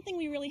 and it's something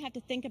we really have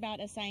to think about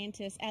as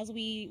scientists as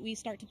we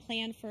start to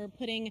plan for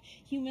putting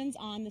humans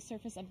on the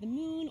surface of the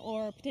moon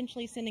or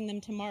potentially sending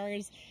them to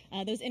Mars.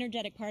 Those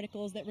energetic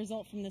particles that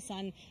result from the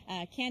sun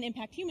can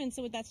impact humans,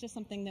 so that's just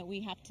something that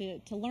we have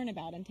to learn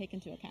about and take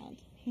into account.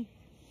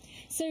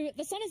 So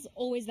the sun is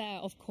always there,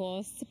 of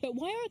course, but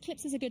why are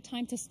eclipses a good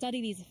time to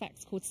study these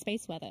effects called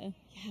space weather?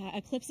 Yeah,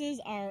 eclipses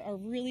are a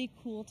really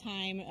cool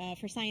time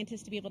for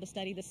scientists to be able to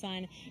study the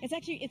sun.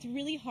 It's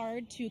really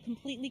hard to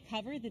completely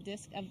cover the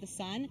disk of the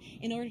sun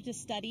in order to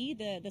study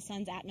the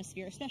sun's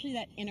atmosphere, especially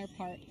that inner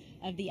part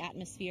of the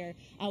atmosphere.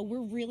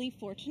 We're really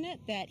fortunate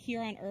that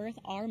here on Earth,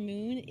 our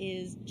moon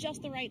is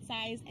just the right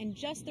size and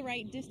just the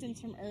right distance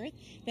from Earth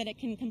that it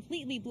can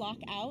completely block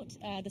out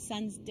the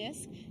sun's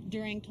disk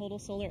during total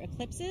solar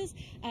eclipses.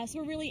 So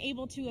we're really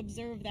able to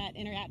observe that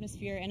inner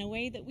atmosphere in a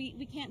way that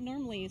we can't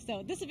normally.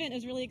 So this event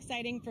is really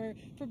exciting for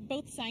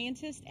both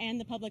scientists and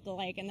the public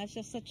alike, and that's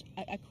just such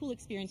a cool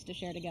experience to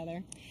share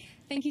together.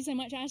 Thank you so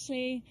much,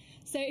 Ashley.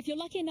 So if you're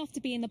lucky enough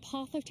to be in the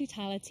path of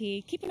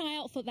totality, keep an eye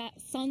out for that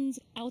sun's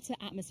outer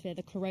atmosphere,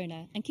 the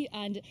corona,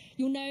 and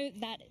you'll know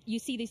that you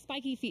see these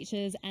spiky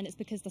features, and it's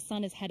because the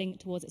sun is heading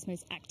towards its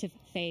most active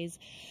phase.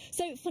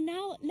 So for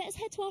now, let's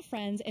head to our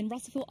friends in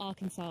Russellville,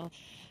 Arkansas.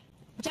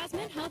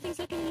 Jasmine, how are things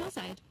looking on your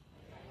side?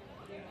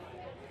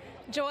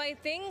 Joy,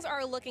 things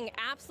are looking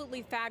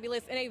absolutely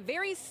fabulous in a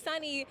very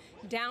sunny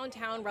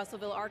downtown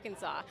Russellville,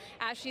 Arkansas.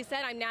 As she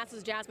said, I'm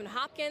NASA's Jasmine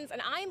Hopkins,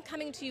 and I'm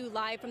coming to you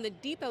live from the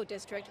Depot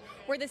District,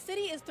 where the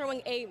city is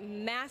throwing a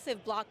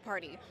massive block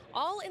party,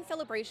 all in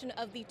celebration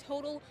of the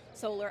total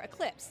solar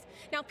eclipse.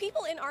 Now,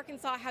 people in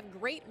Arkansas have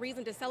great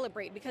reason to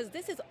celebrate because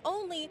this is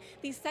only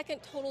the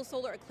second total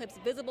solar eclipse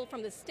visible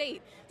from the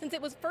state since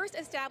it was first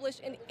established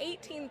in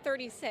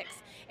 1836,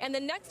 and the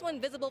next one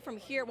visible from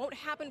here won't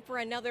happen for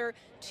another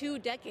 2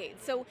 decades.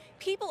 So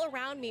people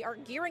around me are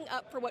gearing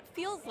up for what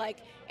feels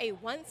like a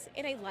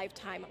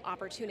once-in-a-lifetime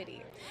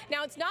opportunity.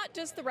 Now, it's not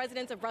just the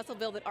residents of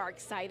Russellville that are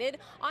excited.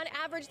 On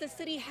average, the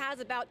city has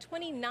about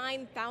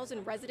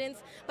 29,000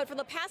 residents, but for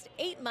the past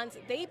 8 months,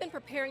 they've been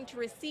preparing to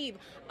receive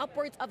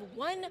upwards of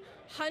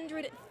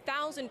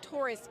 100,000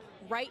 tourists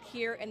right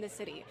here in the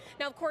city.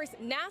 Now, of course,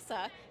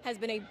 NASA has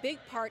been a big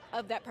part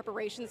of that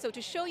preparation, so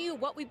to show you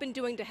what we've been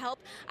doing to help,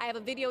 I have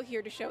a video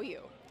here to show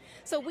you.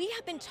 So we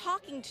have been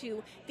talking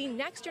to the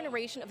next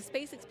generation of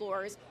space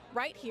explorers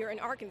right here in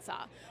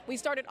Arkansas. We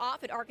started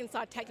off at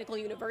Arkansas Technical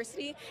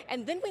University,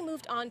 and then we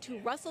moved on to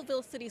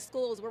Russellville City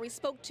Schools, where we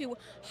spoke to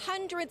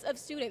hundreds of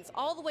students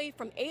all the way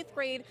from 8th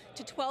grade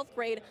to 12th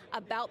grade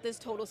about this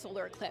total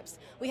solar eclipse.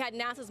 We had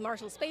NASA's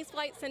Marshall Space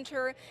Flight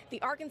Center,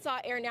 the Arkansas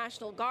Air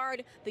National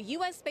Guard, the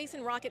U.S. Space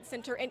and Rocket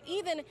Center, and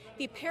even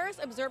the Paris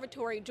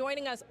Observatory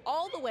joining us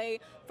all the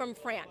way from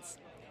France.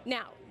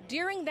 Now,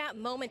 during that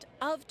moment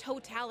of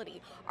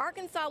totality,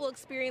 Arkansas will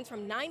experience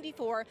from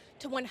 94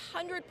 to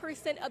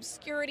 100%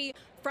 obscurity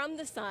from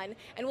the sun,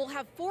 and we'll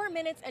have 4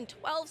 minutes and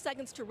 12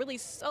 seconds to really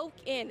soak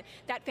in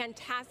that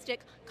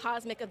fantastic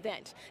cosmic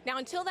event. Now,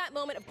 until that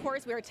moment, of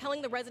course, we are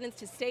telling the residents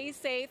to stay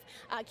safe,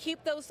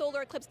 keep those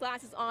solar eclipse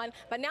glasses on.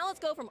 But now let's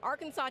go from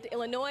Arkansas to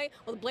Illinois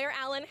with Blair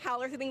Allen.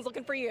 How are things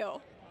looking for you?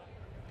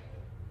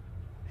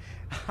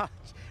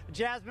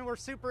 Jasmine, we're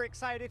super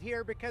excited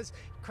here because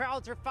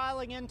crowds are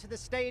filing into the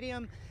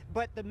stadium,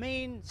 but the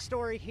main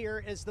story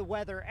here is the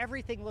weather.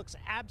 Everything looks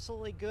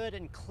absolutely good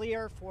and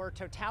clear for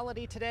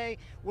totality today.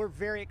 We're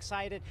very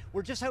excited.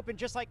 We're just hoping,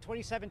 just like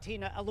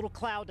 2017, a little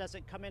cloud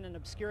doesn't come in and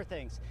obscure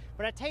things.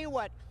 But I tell you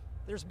what,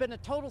 there's been a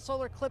total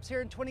solar eclipse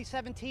here in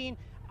 2017.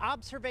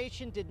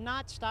 Observation did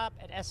not stop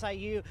at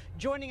SIU.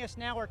 Joining us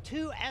now are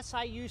 2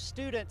 SIU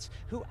students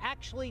who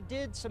actually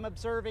did some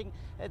observing.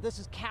 This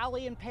is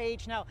Callie and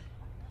Paige. Now,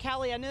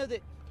 Callie, I know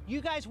that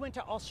you guys went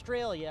to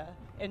Australia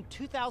in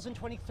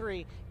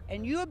 2023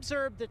 and you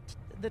observed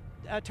the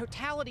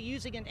totality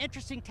using an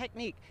interesting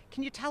technique.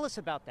 Can you tell us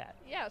about that?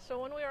 Yeah, so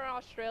when we were in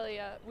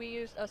Australia, we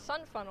used a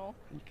sun funnel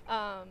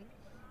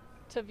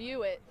to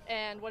view it,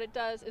 and what it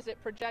does is it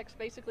projects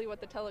basically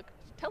what the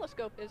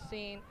telescope is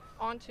seeing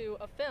onto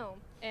a film.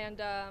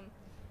 And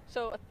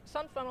so a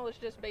sun funnel is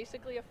just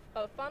basically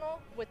a funnel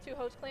with 2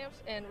 hose clamps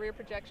and rear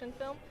projection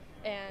film,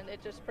 and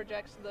it just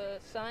projects the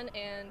sun,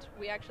 and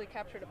we actually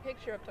captured a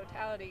picture of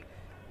totality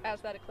as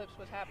that eclipse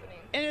was happening.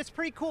 And it's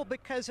pretty cool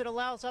because it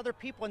allows other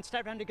people, instead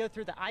of having to go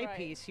through the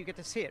eyepiece, you get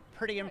to see it.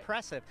 Pretty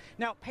impressive.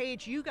 Now,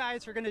 Paige, you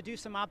guys are going to do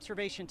some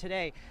observation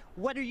today.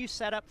 What are you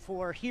set up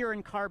for here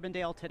in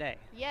Carbondale today?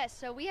 Yes,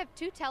 so we have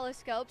 2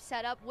 telescopes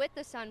set up with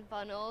the sun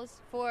funnels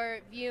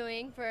for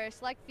viewing for a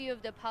select view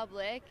of the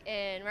public,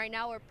 and right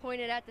now we're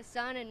pointed at the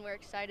sun and we're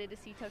excited to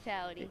see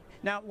totality.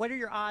 Now, what are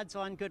your odds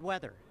on good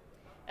weather?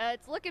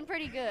 It's looking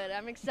pretty good.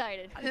 I'm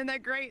excited. Isn't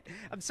that great?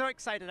 I'm so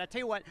excited. I tell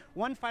you what,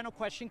 one final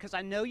question, because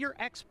I know you're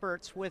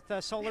experts with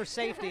solar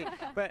safety,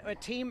 but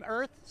Team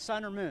Earth,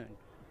 Sun, or Moon?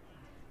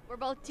 We're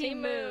both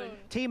Team Moon.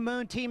 Team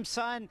Moon, Team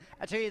Sun.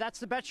 I tell you, that's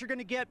the best you're going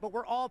to get, but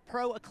we're all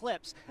pro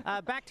eclipse.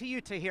 Back to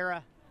you,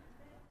 Tahira.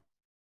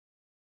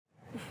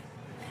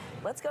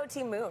 Let's go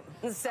Team Moon.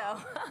 So,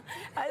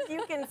 as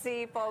you can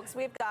see, folks,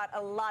 we've got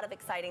a lot of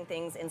exciting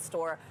things in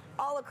store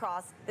all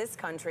across this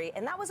country,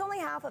 and that was only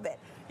half of it.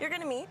 You're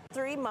going to meet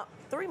three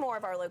more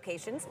of our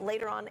locations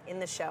later on in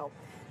the show.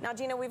 Now,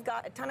 Gina, we've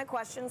got a ton of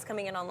questions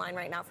coming in online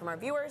right now from our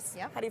viewers.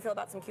 Yeah. How do you feel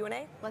about some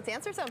Q&A? Let's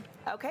answer some.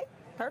 Okay,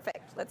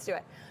 perfect. Let's do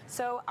it.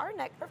 So our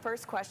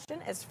first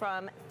question is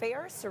from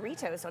Fair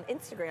Cerritos on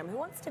Instagram, who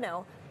wants to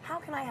know, how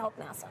can I help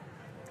NASA?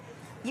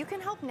 You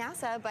can help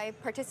NASA by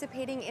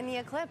participating in the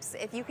eclipse.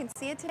 If you can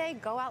see it today,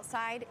 go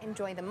outside,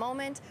 enjoy the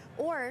moment,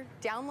 or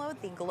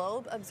download the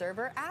Globe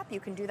Observer app.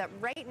 You can do that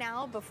right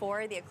now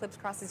before the eclipse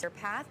crosses your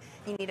path.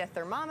 You need a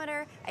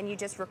thermometer, and you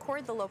just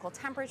record the local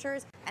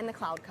temperatures and the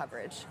cloud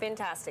coverage.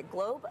 Fantastic.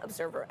 Globe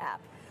Observer app.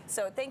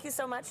 So thank you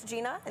so much,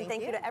 Gina, and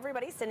thank you to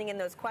everybody sending in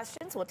those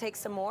questions. We'll take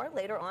some more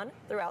later on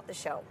throughout the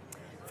show.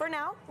 For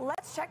now,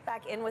 let's check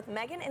back in with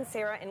Megan and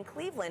Sarah in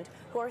Cleveland,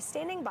 who are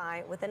standing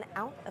by with an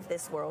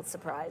out-of-this-world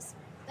surprise.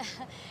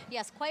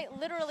 Yes, quite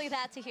literally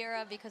that,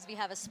 Tahira, because we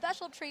have a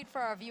special treat for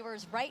our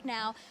viewers right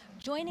now,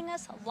 joining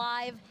us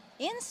live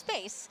in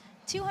space,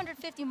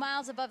 250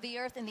 miles above the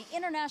Earth in the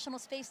International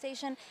Space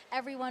Station.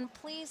 Everyone,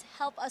 please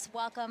help us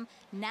welcome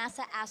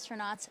NASA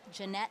astronauts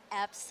Jeanette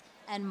Epps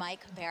and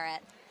Mike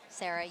Barrett.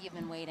 Sarah, you've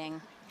been waiting.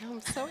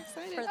 I'm so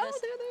excited. For this. Oh,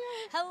 there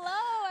they are.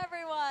 Hello,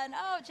 everyone.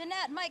 Oh,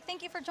 Jeanette, Mike,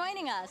 thank you for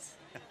joining us.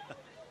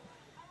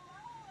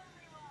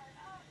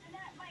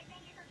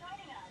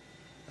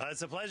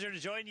 It's a pleasure to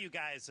join you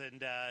guys,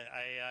 and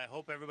I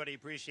hope everybody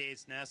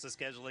appreciates NASA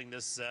scheduling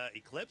this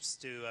eclipse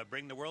to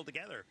bring the world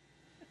together.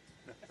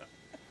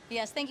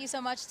 Yes, thank you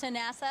so much to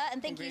NASA, and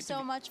thank you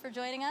so much for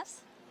joining us.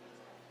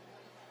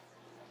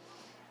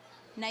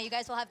 Now you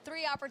guys will have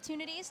 3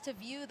 opportunities to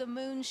view the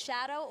moon's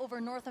shadow over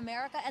North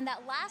America, and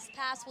that last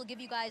pass will give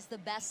you guys the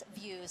best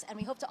views. And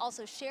we hope to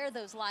also share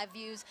those live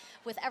views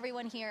with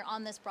everyone here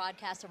on this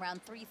broadcast around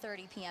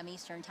 3:30 p.m.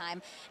 Eastern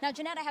Time. Now,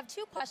 Jeanette, I have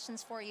 2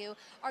 questions for you.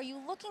 Are you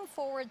looking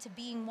forward to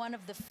being one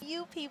of the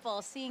few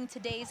people seeing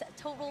today's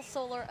total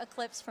solar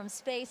eclipse from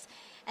space?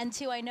 And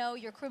 2, I know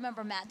your crew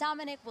member Matt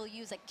Dominic will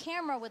use a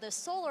camera with a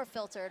solar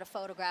filter to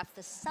photograph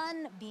the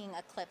sun being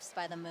eclipsed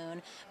by the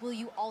moon. Will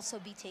you also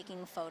be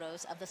taking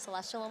photos of the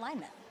celestial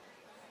alignment?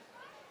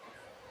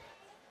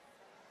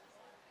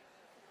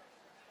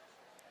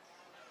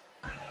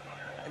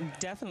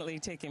 Definitely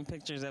taking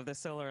pictures of the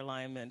solar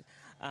alignment.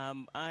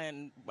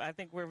 And I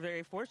think we're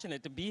very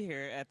fortunate to be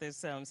here at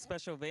this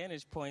special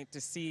vantage point to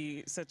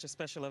see such a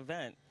special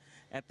event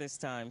at this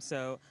time.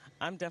 So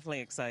I'm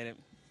definitely excited.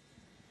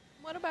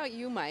 What about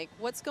you, Mike?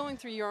 What's going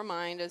through your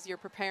mind as you're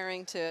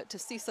preparing to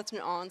see such an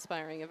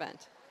awe-inspiring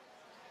event?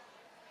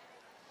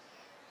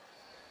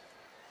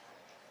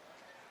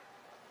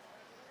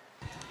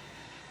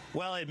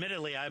 Well,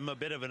 admittedly, I'm a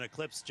bit of an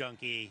eclipse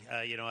junkie.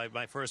 You know,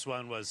 my first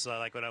one was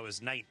like when I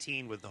was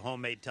 19 with the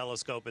homemade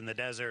telescope in the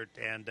desert,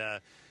 and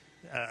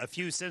a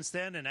few since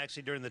then. And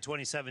actually, during the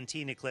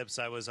 2017 eclipse,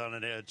 I was on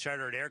a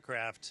chartered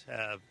aircraft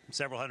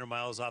several hundred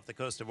miles off the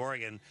coast of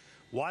Oregon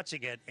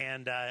watching it.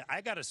 And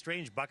I got a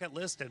strange bucket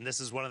list, and this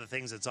is one of the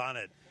things that's on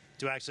it,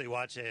 to actually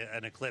watch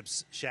an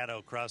eclipse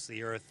shadow cross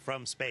the Earth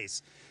from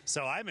space.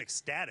 So I'm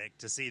ecstatic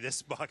to see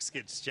this box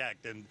gets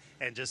checked and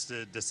just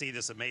to see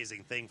this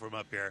amazing thing from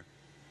up here.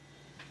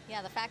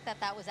 Yeah, the fact that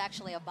that was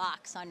actually a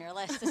box on your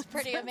list is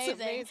pretty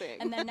amazing.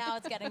 And then now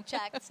it's getting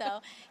checked.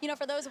 So, you know,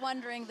 for those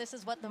wondering, this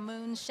is what the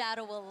moon's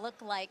shadow will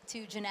look like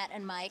to Jeanette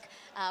and Mike.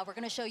 We're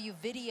going to show you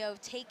video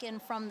taken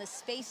from the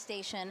space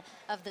station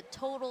of the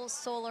total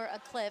solar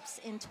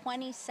eclipse in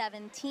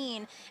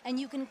 2017. And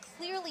you can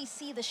clearly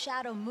see the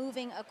shadow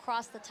moving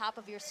across the top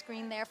of your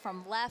screen there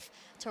from left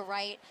to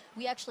right.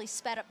 We actually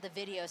sped up the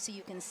video so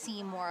you can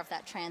see more of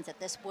that transit.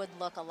 This would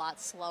look a lot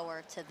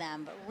slower to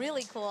them, but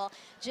really cool.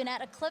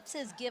 Jeanette,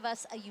 eclipses give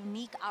us a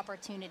unique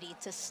opportunity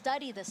to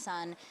study the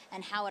sun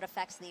and how it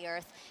affects the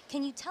Earth.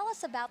 Can you tell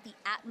us about the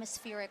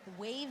atmospheric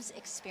waves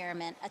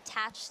experiment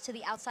attached to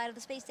the outside of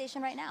the space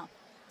station right now?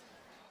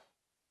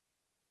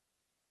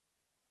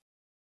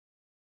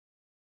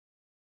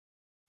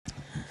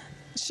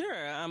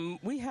 Sure.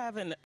 We have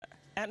an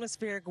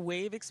atmospheric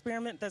wave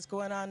experiment that's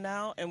going on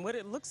now, and what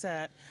it looks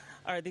at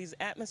are these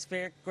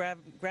atmospheric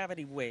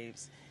gravity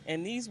waves.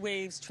 And these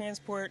waves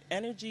transport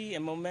energy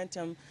and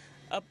momentum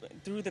up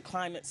through the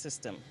climate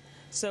system.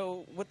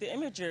 So with the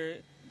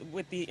imager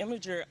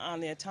on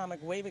the atomic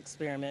wave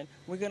experiment,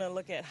 we're going to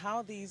look at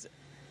how these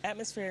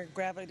atmospheric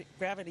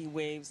gravity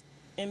waves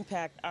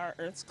impact our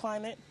Earth's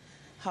climate,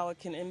 how it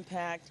can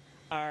impact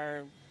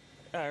our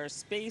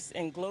space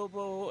and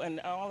global and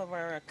all of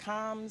our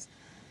comms,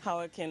 how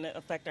it can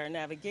affect our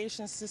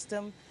navigation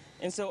system.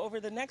 And so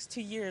over the next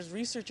 2 years,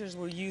 researchers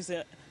will use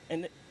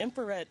an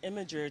infrared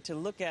imager to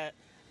look at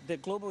the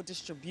global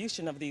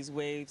distribution of these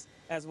waves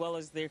as well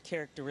as their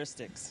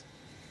characteristics.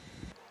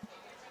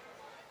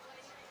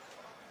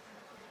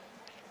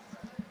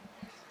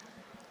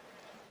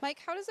 Mike,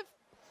 how does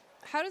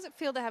it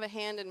feel to have a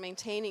hand in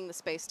maintaining the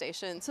space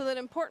station so that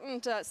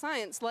important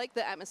science like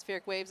the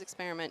atmospheric waves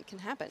experiment can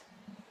happen?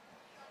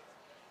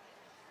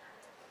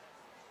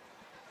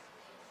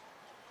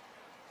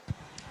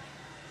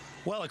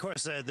 Well, of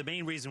course, the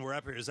main reason we're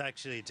up here is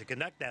actually to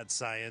conduct that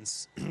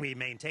science. We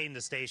maintain the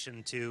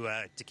station to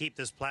keep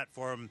this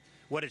platform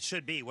what it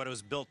should be, what it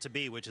was built to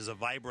be, which is a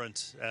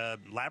vibrant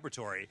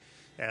laboratory,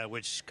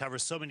 which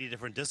covers so many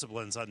different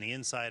disciplines on the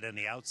inside and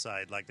the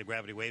outside, like the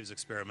gravity waves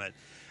experiment.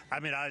 I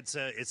mean,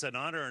 it's an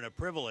honor and a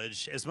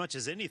privilege, as much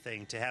as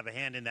anything, to have a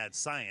hand in that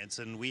science,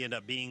 and we end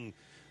up being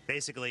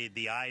basically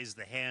the eyes,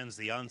 the hands,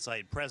 the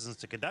on-site presence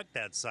to conduct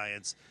that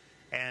science.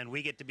 And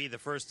we get to be the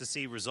first to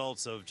see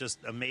results of just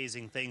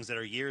amazing things that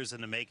are years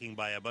in the making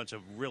by a bunch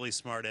of really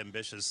smart,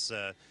 ambitious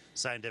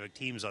scientific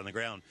teams on the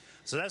ground.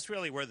 So that's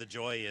really where the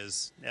joy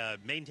is.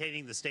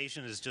 Maintaining the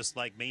station is just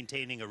like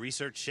maintaining a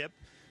research ship,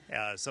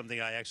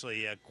 something I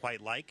actually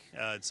quite like.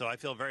 So I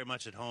feel very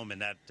much at home in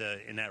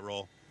that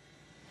role.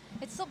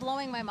 It's still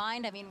blowing my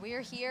mind. I mean,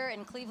 we're here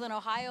in Cleveland,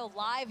 Ohio,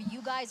 live.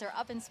 You guys are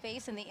up in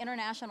space in the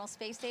International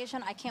Space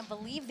Station. I can't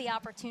believe the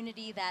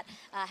opportunity that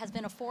has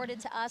been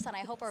afforded to us, and I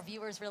hope our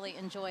viewers really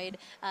enjoyed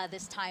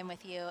this time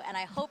with you. And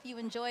I hope you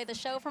enjoy the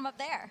show from up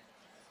there.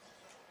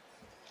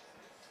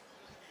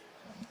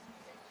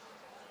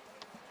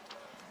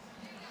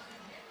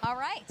 All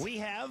right. We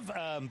have,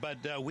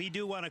 but we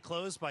do want to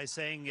close by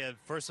saying,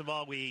 first of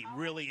all, we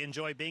really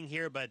enjoy being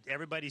here, but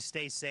everybody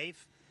stay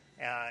safe.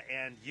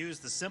 And use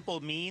the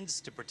simple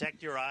means to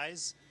protect your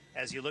eyes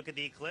as you look at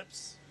the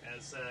eclipse,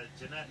 as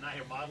Jeanette and I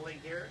are modeling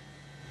here,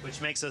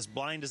 which makes us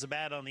blind as a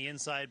bat on the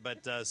inside,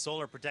 but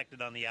solar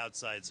protected on the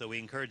outside. So we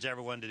encourage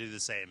everyone to do the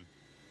same.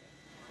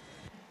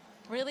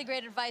 Really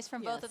great advice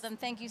from both of them.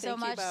 Thank you so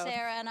much.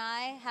 Sarah and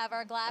I have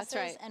our glasses,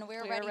 right. and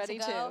we're We ready, are ready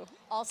to go. too.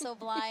 Also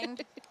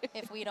blind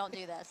if we don't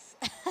do this.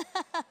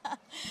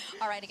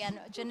 All right, again,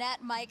 Jeanette,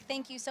 Mike,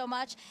 thank you so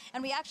much.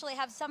 And we actually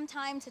have some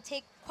time to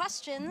take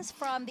questions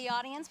from the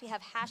audience. We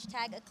have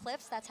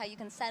 #Eclipse. That's how you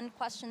can send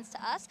questions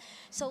to us.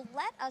 So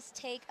let us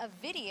take a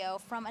video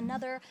from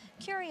another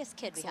curious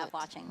kid we have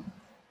watching.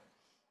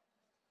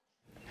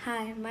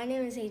 Hi, my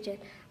name is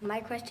Adrian. My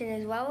question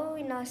is, why will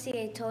we not see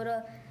a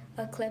total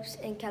eclipse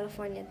in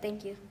California?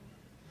 Thank you.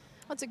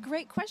 That's a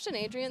great question,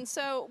 Adrian.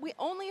 So we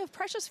only a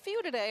precious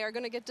few today are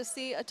going to get to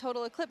see a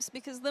total eclipse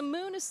because the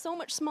moon is so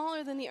much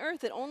smaller than the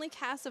Earth. It only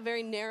casts a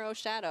very narrow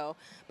shadow.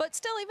 But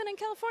still, even in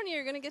California,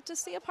 you're going to get to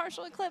see a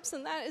partial eclipse,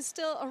 and that is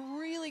still a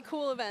really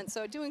cool event.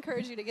 So I do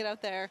encourage you to get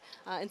out there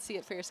and see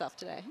it for yourself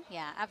today.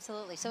 Yeah,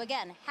 absolutely. So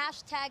again,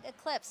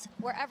 #Eclipse.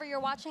 Wherever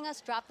you're watching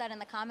us, drop that in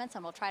the comments,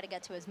 and we'll try to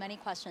get to as many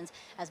questions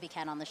as we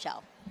can on the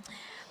show.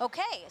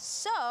 Okay,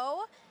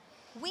 so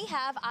we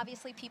have,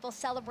 obviously, people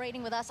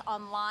celebrating with us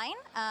online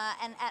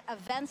and at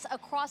events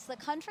across the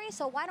country.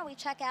 So why don't we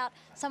check out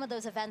some of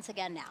those events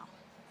again now?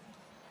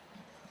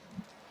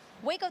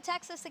 Waco,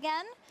 Texas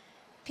again.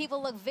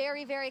 People look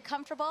very, very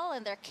comfortable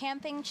in their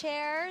camping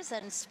chairs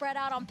and spread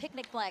out on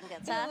picnic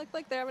blankets. They look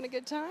like they're having a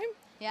good time.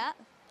 Yeah.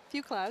 A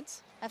few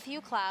clouds. A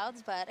few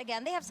clouds, but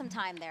again, they have some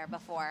time there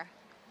before.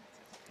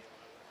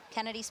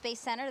 Kennedy Space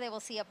Center, they will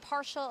see a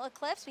partial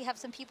eclipse. We have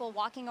some people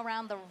walking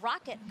around the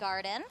Rocket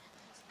Garden.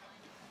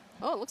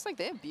 Oh, it looks like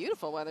they have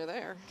beautiful weather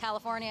there.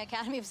 California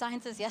Academy of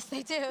Sciences, yes,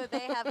 they do.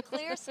 They have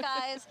clear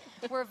skies.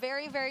 We're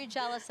very, very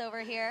jealous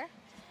over here.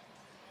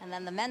 And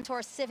then the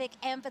Mentor Civic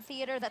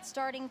Amphitheater that's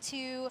starting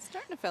to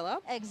fill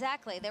up.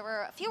 Exactly. There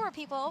were fewer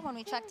people when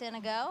we checked in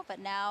ago, but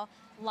now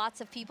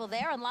lots of people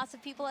there and lots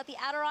of people at the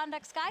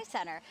Adirondack Sky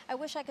Center. I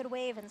wish I could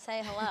wave and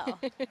say hello.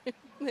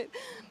 They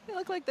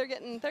look like they're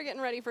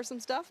getting ready for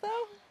some stuff,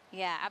 though.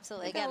 Yeah,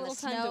 absolutely. Again, the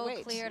snow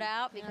cleared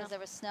out because there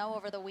was snow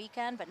over the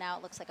weekend, but now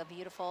it looks like a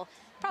beautiful,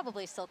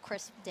 probably still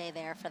crisp day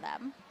there for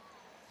them.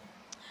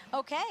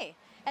 Okay,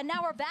 and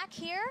now we're back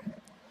here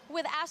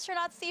with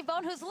astronaut Steve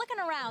Bone, who's looking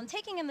around,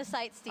 taking in the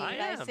sights, Steve.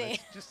 I see.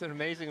 It's just an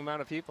amazing amount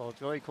of people.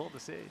 It's really cool to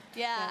see.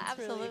 Yeah,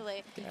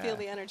 absolutely. You can feel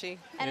the energy.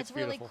 And it's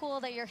really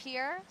cool that you're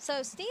here.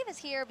 So Steve is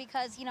here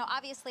because, you know,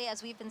 obviously,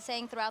 as we've been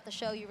saying throughout the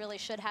show, you really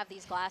should have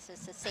these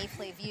glasses to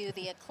safely view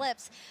the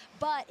eclipse.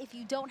 But if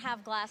you don't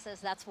have glasses,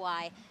 that's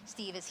why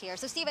Steve is here.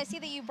 So Steve, I see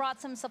that you brought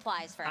some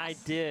supplies for us. I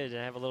did.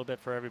 I have a little bit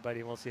for everybody,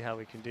 and we'll see how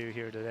we can do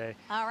here today.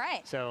 All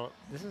right. So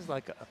this is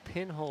like a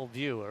pinhole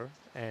viewer,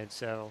 and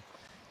so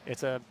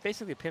it's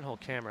basically a pinhole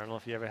camera. I don't know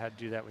if you ever had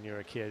to do that when you were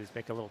a kid. Is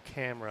make a little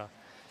camera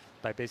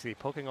by basically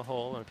poking a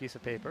hole in a piece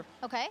of paper.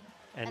 Okay.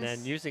 And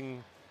then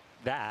using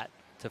that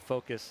to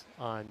focus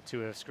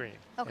onto a screen.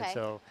 Okay. And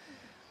so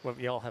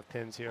we all have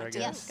pins here, I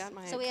guess. Yes.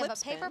 So we have a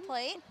paper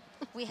plate,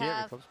 we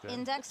have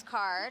index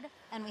card,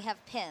 and we have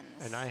pins.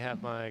 And I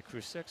have my Crew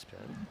 6 pin.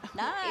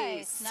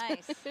 Nice,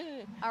 nice.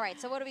 All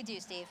right, so what do we do,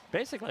 Steve?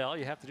 Basically, all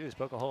you have to do is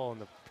poke a hole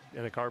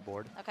in the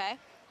cardboard. Okay.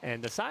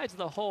 And the sides of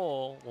the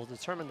hole will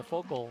determine the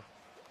focal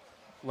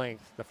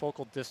length, the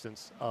focal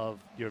distance of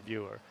your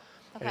viewer.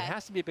 Okay. And it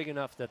has to be big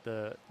enough that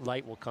the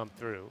light will come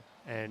through.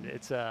 And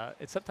it's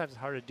sometimes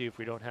hard to do if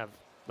we don't have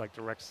like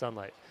direct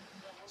sunlight.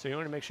 So you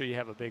want to make sure you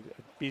have a big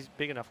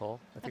enough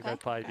hole. I think that'd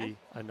probably be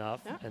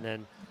enough. Yeah. And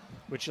then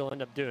what you'll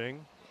end up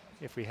doing,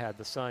 if we had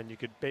the sun, you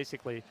could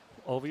basically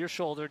over your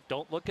shoulder,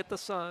 don't look at the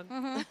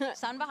sun.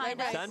 Sun behind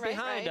us. Sun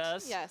behind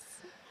us. Yes.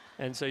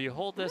 And so you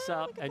hold this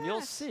up, and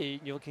you'll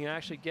see, you can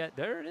actually get,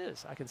 there it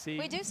is. I can see.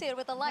 We do see it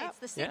with the lights,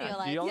 the studio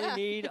lights. You only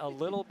need a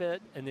little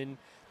bit, and then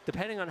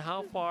depending on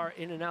how far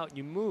in and out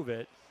you move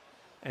it,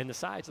 and the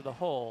size of the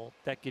hole,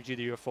 that gives you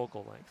your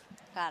focal length.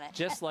 Got it.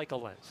 Just like a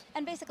lens.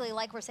 And basically,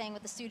 like we're saying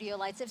with the studio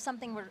lights, if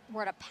something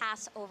were to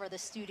pass over the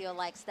studio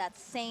lights, that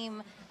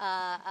same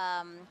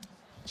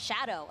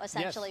shadow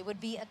essentially would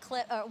be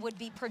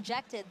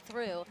projected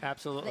through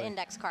Absolutely. the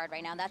index card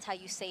right now. That's how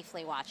you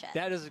safely watch it.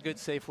 That is a good,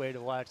 safe way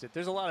to watch it.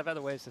 There's a lot of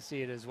other ways to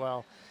see it as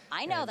well.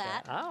 I know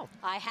that. Oh.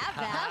 I have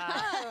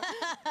that.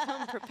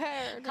 Come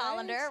prepared.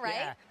 Colander, right?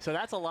 Yeah. So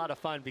that's a lot of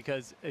fun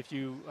because if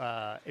you're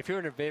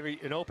in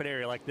an open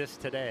area like this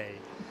today,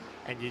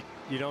 and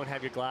you don't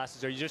have your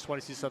glasses or you just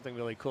want to see something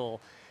really cool,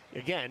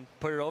 again,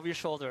 put it over your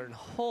shoulder and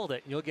hold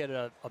it, and you'll get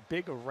a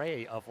big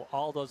array of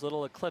all those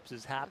little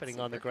eclipses happening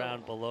on the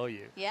ground below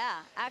you. Yeah,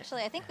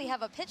 actually, I think we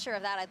have a picture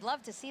of that. I'd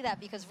love to see that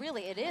because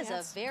really it is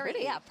a very,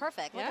 pretty.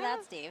 perfect. Look at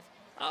that, Steve.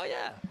 Oh,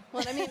 yeah.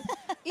 Well, I mean,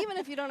 even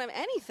if you don't have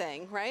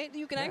anything, right,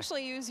 you can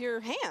actually use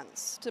your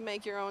hands to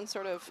make your own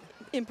sort of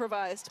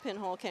improvised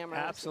pinhole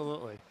cameras.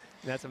 Absolutely.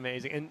 That's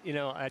amazing. And, you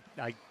know, I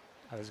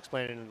was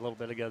explaining a little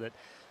bit ago that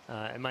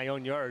in my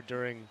own yard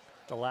during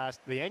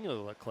the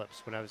annual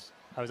eclipse, when I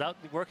was out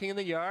working in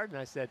the yard, and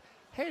I said,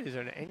 hey, there's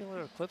an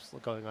annular eclipse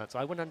going on. So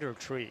I went under a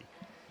tree,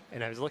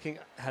 and I was looking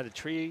at a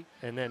tree,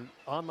 and then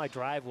on my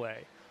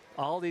driveway,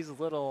 all these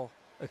little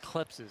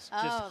eclipses,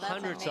 just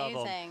hundreds of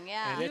them.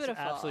 Yeah. And it's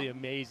absolutely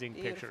amazing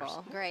pictures.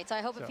 Great. So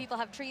I hope if people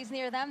have trees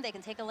near them, they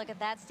can take a look at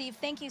that. Steve,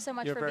 thank you so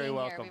much for being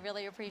here. We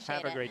really appreciate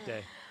it. Have a great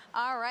day.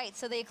 All right,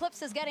 so the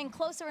eclipse is getting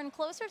closer and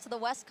closer to the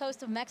west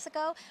coast of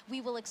Mexico. We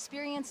will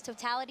experience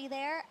totality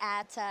there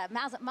at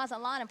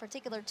Mazatlan, in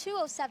particular,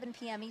 2:07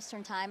 p.m.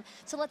 Eastern Time.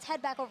 So let's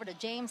head back over to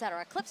James at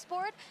our eclipse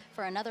board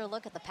for another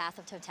look at the path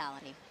of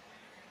totality.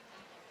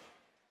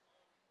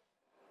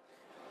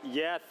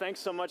 Yeah, thanks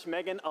so much,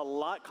 Megan. A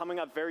lot coming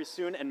up very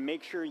soon, and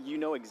make sure you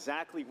know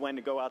exactly when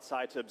to go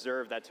outside to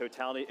observe that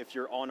totality if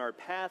you're on our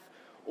path.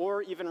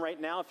 Or even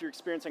right now, if you're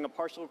experiencing a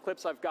partial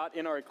eclipse, I've got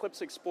in our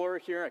Eclipse Explorer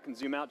here, I can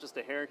zoom out just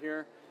a hair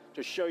here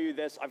to show you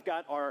this. I've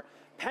got our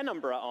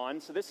penumbra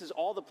on, so this is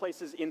all the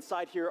places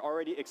inside here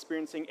already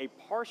experiencing a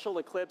partial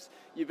eclipse.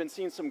 You've been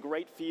seeing some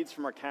great feeds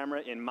from our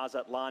camera in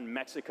Mazatlan,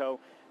 Mexico.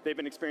 They've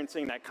been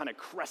experiencing that kind of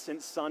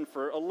crescent sun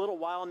for a little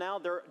while now.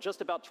 They're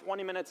just about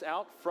 20 minutes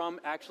out from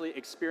actually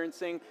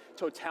experiencing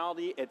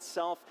totality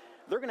itself.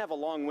 They're going to have a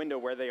long window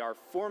where they are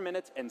 4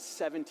 minutes and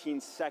 17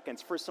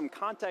 seconds. For some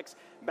context,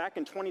 back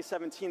in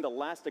 2017, the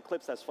last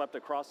eclipse that swept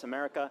across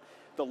America,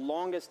 the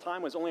longest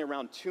time was only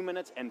around 2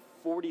 minutes and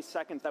 40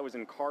 seconds. That was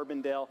in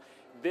Carbondale.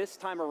 This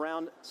time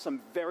around,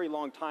 some very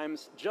long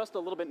times, just a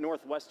little bit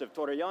northwest of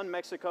Torreon,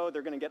 Mexico.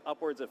 They're going to get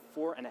upwards of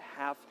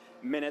 4.5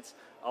 minutes.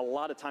 A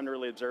lot of time to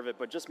really observe it,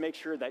 but just make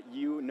sure that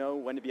you know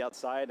when to be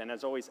outside. And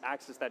as always,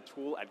 access that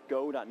tool at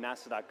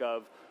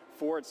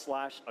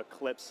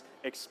go.nasa.gov/Eclipse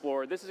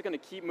Explorer. This is going to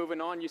keep moving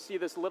on. You see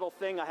this little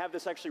thing. I have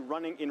this actually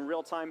running in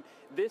real time.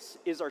 This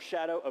is our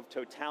shadow of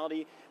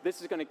totality. This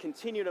is going to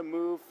continue to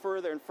move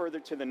further and further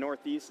to the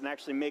northeast and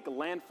actually make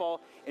landfall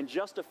in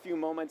just a few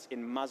moments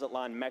in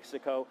Mazatlan,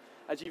 Mexico.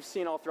 As you've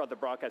seen all throughout the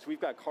broadcast, we've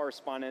got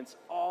correspondents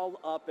all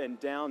up and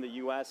down the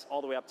U.S.,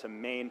 all the way up to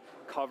Maine,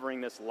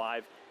 covering this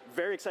live.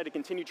 Very excited to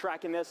continue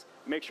tracking this.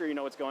 Make sure you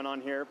know what's going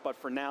on here. But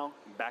for now,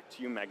 back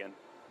to you, Megan.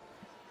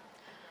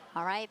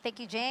 All right, thank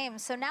you,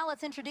 James. So now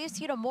let's introduce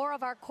you to more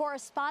of our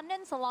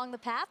correspondents along the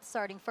path,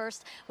 starting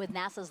first with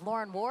NASA's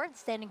Lauren Ward,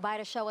 standing by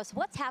to show us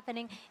what's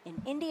happening in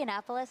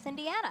Indianapolis,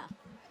 Indiana.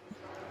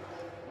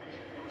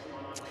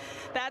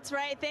 That's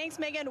right. Thanks,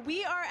 Megan.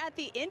 We are at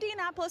the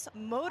Indianapolis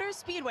Motor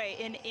Speedway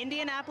in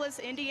Indianapolis,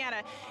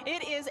 Indiana.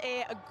 It is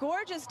a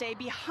gorgeous day.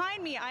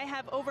 Behind me, I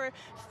have over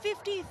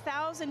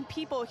 50,000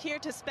 people here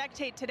to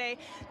spectate today.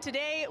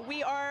 Today,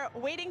 we are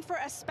waiting for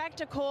a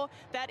spectacle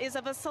that is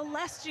of a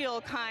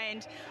celestial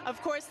kind. Of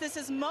course, this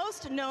is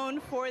most known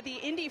for the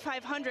Indy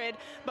 500,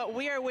 but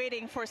we are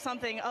waiting for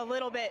something a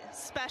little bit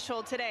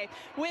special today.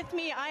 With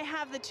me, I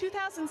have the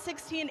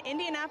 2016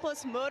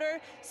 Indianapolis Motor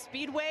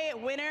Speedway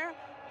winner,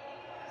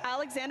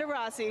 Alexander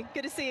Rossi.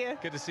 Good to see you.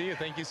 Good to see you.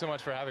 Thank you so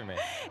much for having me.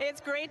 It's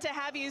great to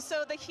have you.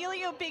 So the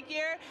Helio Big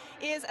Year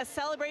is a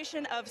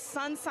celebration of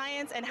sun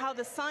science and how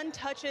the sun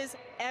touches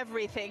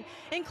everything,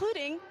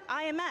 including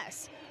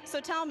IMS.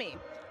 So tell me,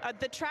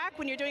 the track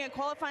when you're doing a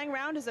qualifying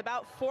round is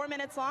about 4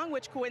 minutes long,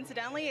 which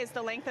coincidentally is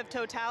the length of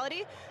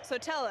totality. So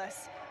tell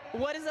us,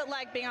 what is it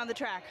like being on the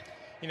track?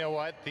 You know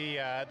what?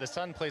 The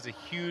sun plays a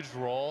huge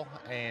role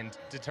in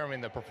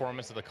determining the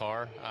performance of the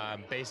car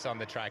based on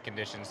the track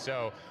conditions.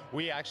 So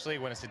we actually,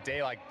 when it's a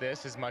day like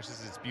this, as much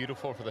as it's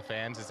beautiful for the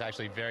fans, it's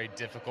actually very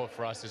difficult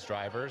for us as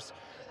drivers,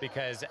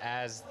 because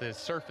as the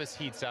surface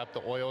heats up,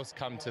 the oils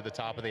come to the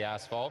top of the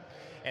asphalt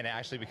and it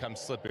actually becomes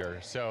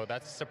slippier. So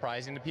that's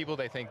surprising to people.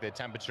 They think that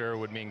temperature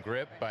would mean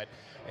grip, but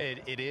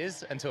it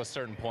is until a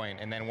certain point.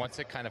 And then once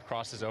it kind of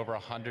crosses over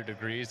 100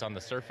 degrees on the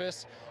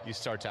surface, you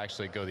start to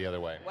actually go the other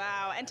way.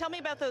 Wow. And tell me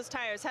about those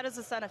tires. How does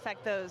the sun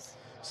affect those?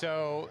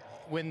 So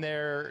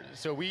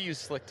we use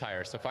slick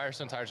tires. So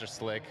Firestone tires are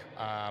slick.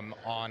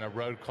 On a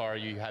road car,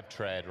 you have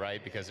tread,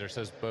 right? Because they're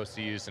supposed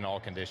to use in all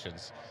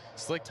conditions.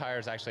 Slick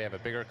tires actually have a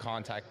bigger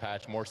contact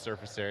patch, more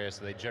surface area,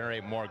 so they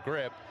generate more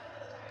grip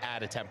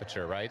at a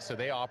temperature, right? So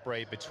they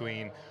operate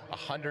between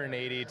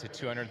 180 to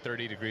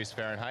 230 degrees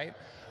Fahrenheit.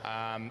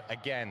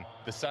 Again,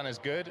 the sun is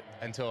good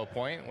until a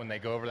point. When they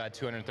go over that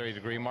 230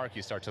 degree mark,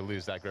 you start to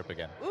lose that grip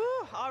again.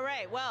 Ooh, all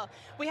right. Well,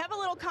 we have a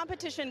little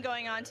competition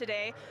going on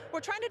today.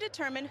 We're trying to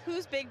determine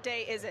whose big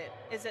day is it.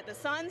 Is it the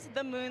sun's,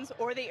 the moon's,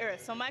 or the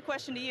Earth? So my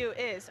question to you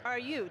is, are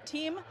you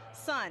Team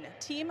Sun,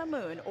 Team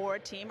Moon, or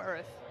Team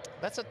Earth?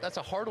 That's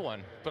a hard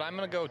one, but I'm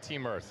going to go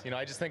Team Earth. You know,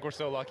 I just think we're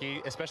so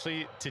lucky,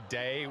 especially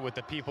today with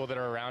the people that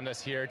are around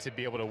us here to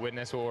be able to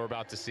witness what we're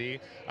about to see.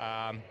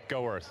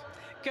 Go Earth.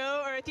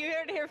 Go Earth. You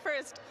heard it here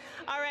first.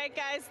 All right,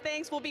 guys,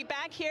 thanks. We'll be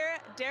back here.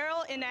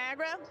 Daryl in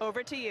Niagara,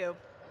 over to you.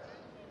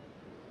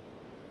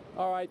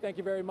 All right, thank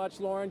you very much,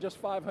 Lauren. Just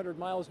 500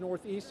 miles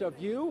northeast of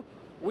you,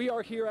 we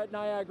are here at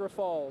Niagara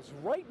Falls,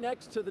 right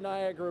next to the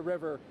Niagara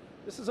River.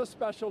 This is a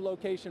special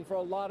location for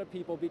a lot of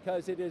people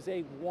because it is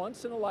a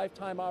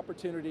once-in-a-lifetime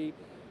opportunity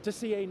to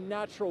see a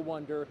natural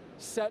wonder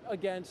set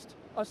against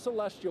a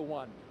celestial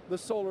one, the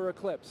solar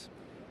eclipse.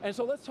 And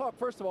so let's talk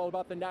first of all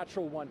about the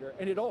natural wonder,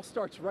 and it all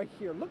starts right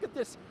here. Look at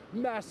this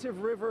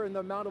massive river and the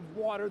amount of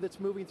water that's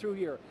moving through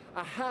here.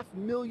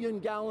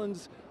 500,000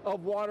 gallons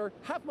of water,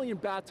 500,000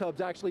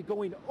 bathtubs actually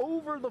going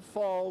over the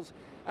falls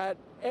at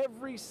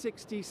every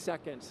 60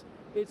 seconds.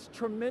 It's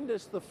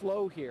tremendous, the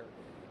flow here.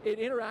 It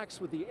interacts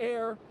with the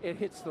air, it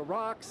hits the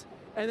rocks,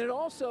 and it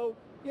also,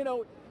 you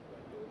know,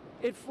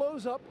 it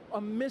flows up a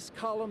mist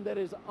column that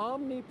is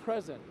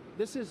omnipresent.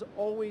 This is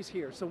always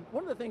here. So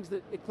one of the things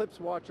that eclipse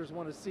watchers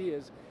want to see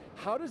is,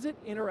 how does it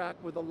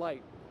interact with the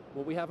light?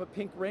 Will we have a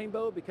pink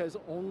rainbow because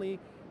only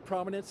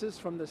prominences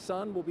from the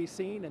sun will be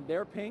seen and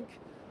they're pink?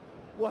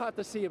 We'll have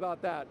to see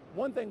about that.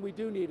 One thing we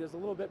do need is a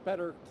little bit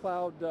better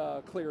cloud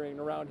clearing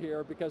around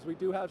here because we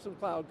do have some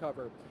cloud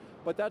cover.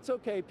 But that's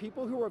okay.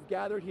 People who have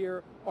gathered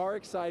here are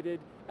excited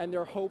and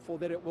they're hopeful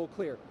that it will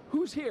clear.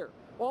 Who's here?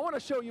 Well, I want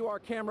to show you our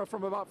camera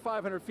from about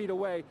 500 feet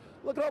away.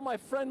 Look at all my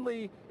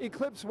friendly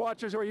eclipse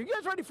watchers. Are you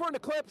guys ready for an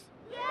eclipse?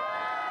 Yeah!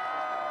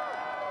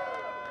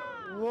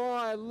 Whoa,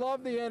 I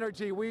love the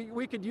energy.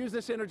 We could use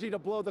this energy to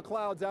blow the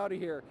clouds out of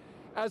here.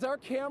 As our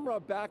camera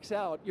backs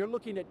out, you're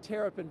looking at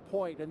Terrapin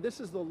Point, and this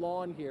is the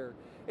lawn here.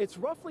 It's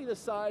roughly the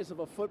size of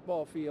a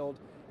football field,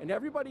 and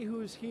everybody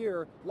who's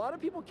here, a lot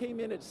of people came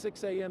in at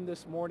 6 a.m.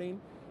 this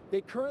morning.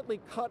 They currently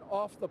cut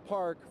off the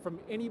park from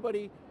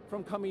anybody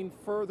from coming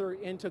further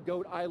into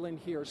Goat Island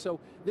here. So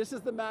this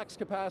is the max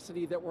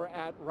capacity that we're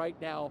at right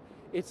now.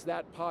 It's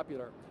that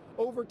popular.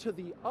 Over to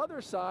the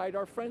other side,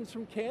 our friends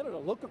from Canada.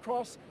 Look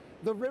across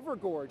the river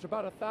gorge,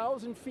 about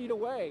 1,000 feet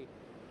away.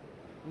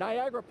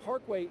 Niagara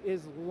Parkway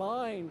is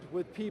lined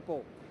with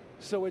people.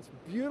 So it's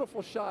a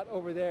beautiful shot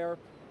over there,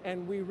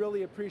 and we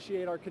really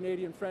appreciate our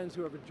Canadian friends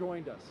who have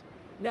joined us.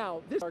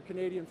 Now, this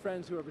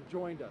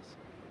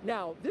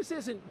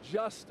isn't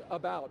just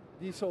about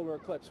the solar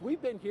eclipse.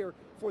 We've been here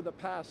for the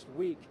past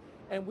week,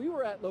 and we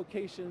were at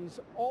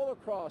locations all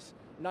across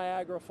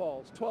Niagara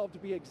Falls, 12 to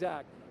be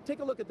exact. Take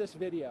a look at this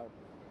video.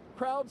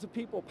 Crowds of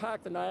people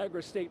packed the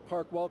Niagara State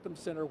Park Welcome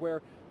Center,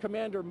 where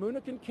Commander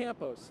Munikin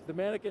Campos, the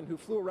mannequin who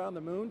flew around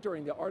the moon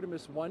during the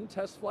Artemis 1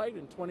 test flight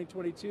in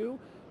 2022,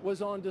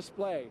 was on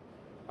display.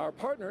 Our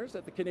partners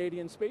at the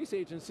Canadian Space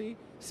Agency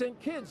sent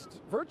kids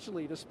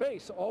virtually to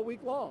space all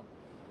week long.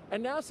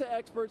 And NASA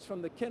experts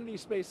from the Kennedy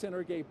Space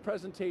Center gave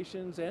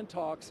presentations and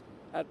talks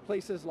at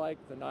places like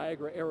the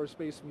Niagara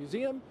Aerospace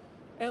Museum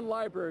and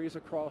libraries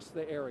across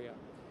the area.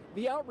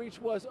 The outreach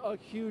was a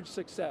huge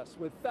success,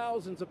 with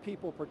thousands of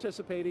people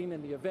participating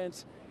in the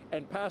events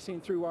and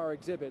passing through our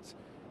exhibits.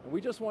 And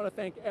we just want to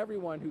thank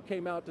everyone who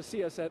came out to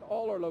see us at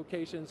all our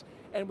locations,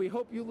 and we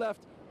hope you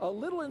left a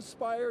little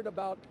inspired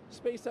about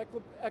space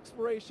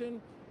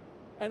exploration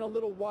and a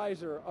little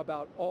wiser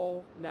about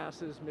all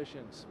NASA's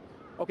missions.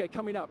 Okay,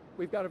 coming up,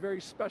 we've got a very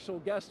special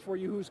guest for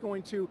you who's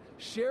going to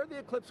share the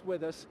eclipse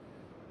with us,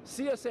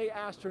 CSA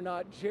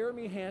astronaut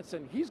Jeremy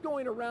Hansen. He's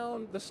going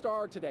around the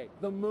star today,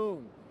 the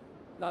moon.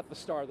 Not the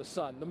star, the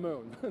sun, the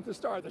moon. The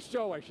star of the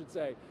show, I should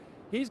say.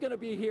 He's going to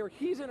be here.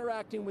 He's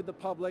interacting with the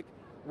public.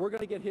 We're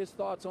going to get his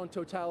thoughts on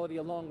totality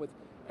along with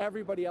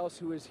everybody else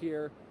who is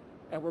here.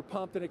 And we're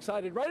pumped and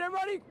excited. Right,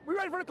 everybody? We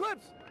ready for an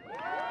eclipse? You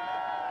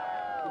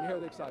can hear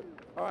the excitement.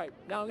 All right,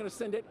 now I'm going to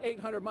send it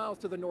 800 miles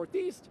to the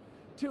northeast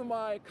to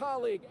my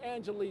colleague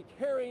Angelique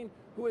Herring,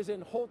 who is in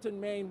Holton,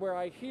 Maine, where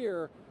I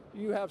hear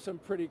you have some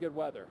pretty good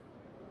weather.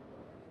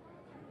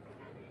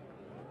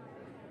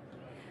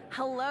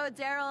 Hello,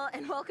 Daryl,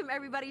 and welcome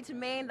everybody to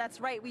Maine. That's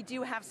right, we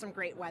do have some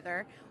great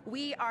weather.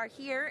 We are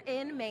here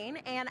in Maine,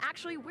 and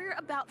actually we're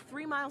about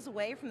 3 miles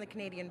away from the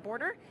Canadian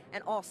border,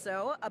 and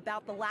also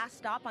about the last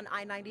stop on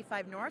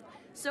I-95 North.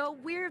 So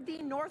we're the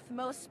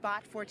northmost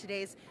spot for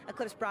today's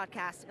eclipse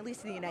broadcast, at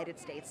least in the United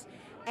States.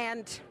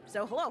 And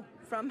so hello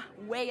from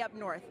way up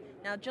north.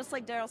 Now, just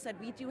like Daryl said,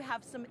 we do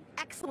have some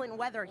excellent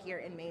weather here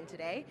in Maine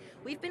today.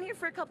 We've been here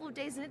for a couple of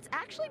days, and it's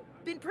actually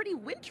been pretty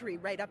wintry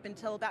right up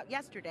until about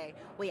yesterday.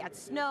 We had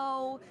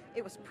snow,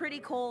 it was pretty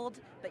cold,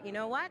 but you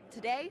know what?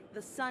 Today,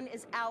 the sun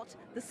is out,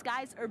 the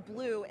skies are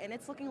blue, and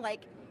it's looking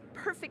like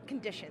perfect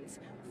conditions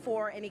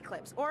for an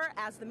eclipse, or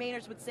as the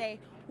Mainers would say,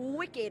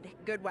 wicked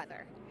good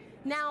weather.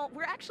 Now,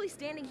 we're actually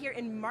standing here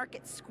in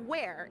Market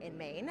Square in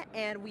Maine,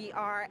 and we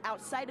are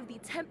outside of the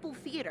Temple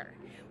Theater,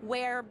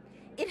 where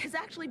it has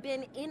actually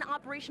been in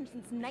operation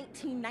since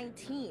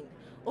 1919.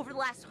 over the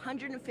last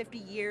 150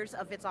 years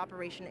of its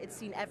operation, it's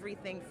seen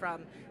everything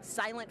from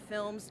silent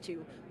films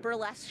to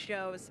burlesque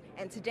shows,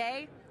 and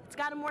today it's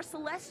got a more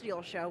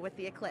celestial show with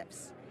the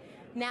eclipse.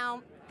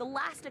 Now, the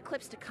last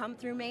eclipse to come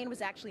through Maine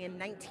was actually in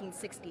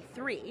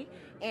 1963,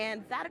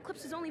 and that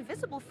eclipse was only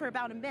visible for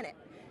about a minute.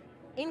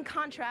 In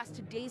contrast,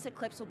 today's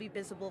eclipse will be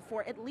visible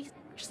for at least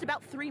just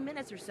about 3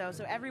 minutes or so,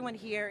 so everyone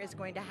here is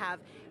going to have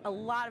a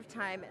lot of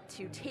time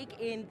to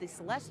take in the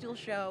celestial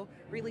show,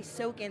 really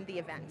soak in the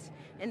event.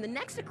 And the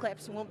next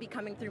eclipse won't be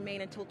coming through Maine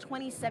until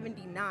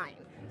 2079.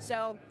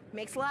 So it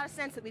makes a lot of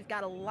sense that we've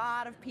got a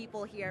lot of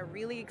people here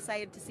really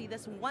excited to see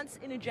this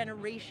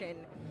once-in-a-generation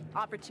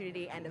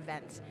opportunity and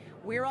event.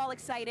 We're all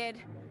excited.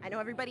 I know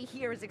everybody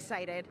here is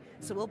excited.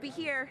 So we'll be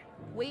here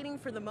waiting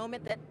for the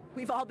moment that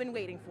we've all been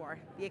waiting for,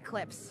 the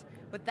eclipse.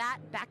 With that,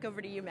 back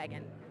over to you,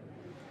 Megan.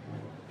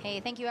 Hey,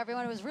 thank you,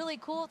 everyone. It was really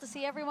cool to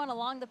see everyone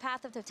along the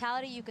path of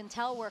totality. You can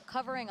tell we're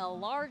covering a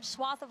large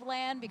swath of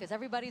land because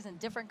everybody's in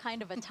different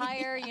kind of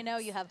attire. You know,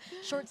 you have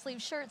short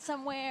sleeve shirts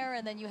somewhere,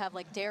 and then you have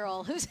like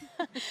Daryl,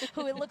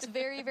 who it looks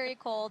very, very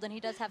cold, and he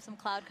does have some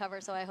cloud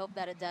cover, so I hope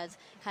that it does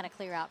kind of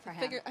clear out for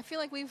him. I feel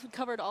like we've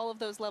covered all of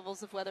those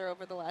levels of weather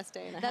over the last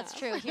day and a half. That's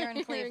true, here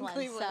in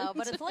Cleveland. So,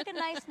 but it's looking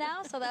nice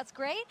now, so that's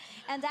great.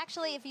 And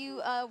actually, if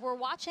you were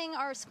watching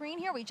our screen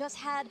here, we just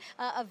had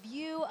a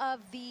view of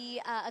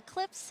the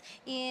eclipse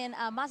in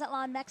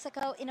Mazatlan,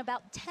 Mexico. In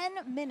about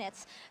 10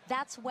 minutes,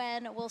 that's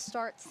when we'll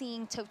start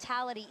seeing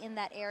totality in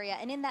that area.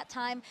 And in that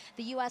time,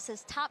 the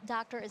U.S.'s top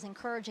doctor is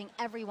encouraging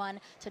everyone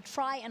to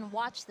try and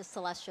watch this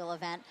celestial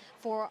event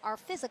for our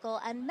physical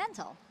and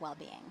mental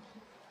well-being.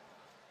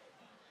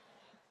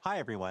 Hi,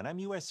 everyone. I'm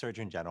U.S.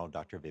 Surgeon General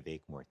Dr.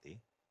 Vivek Murthy.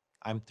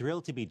 I'm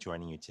thrilled to be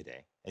joining you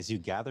today as you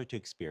gather to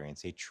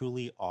experience a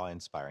truly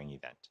awe-inspiring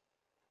event,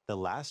 the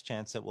last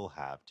chance that we'll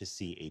have to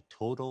see a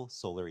total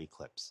solar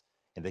eclipse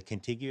in the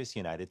contiguous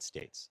United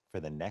States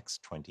for the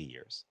next 20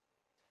 years.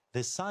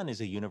 The sun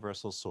is a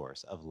universal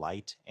source of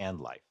light and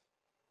life.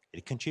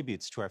 It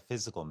contributes to our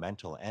physical,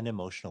 mental, and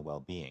emotional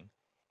well-being,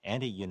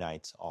 and it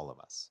unites all of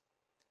us.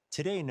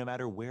 Today, no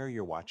matter where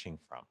you're watching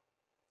from,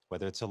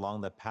 whether it's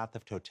along the path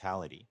of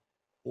totality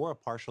or a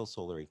partial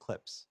solar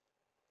eclipse,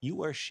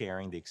 you are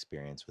sharing the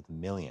experience with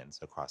millions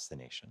across the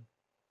nation.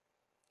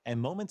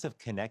 And moments of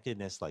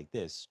connectedness like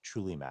this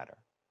truly matter.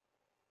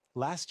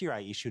 Last year,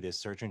 I issued a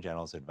Surgeon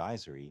General's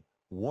advisory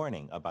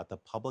warning about the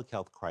public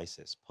health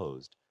crisis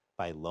posed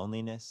by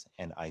loneliness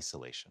and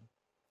isolation.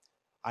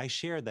 I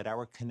shared that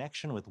our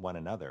connection with one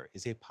another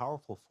is a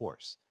powerful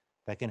force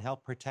that can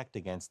help protect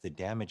against the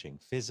damaging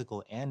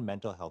physical and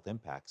mental health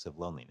impacts of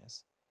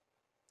loneliness.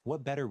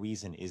 What better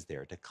reason is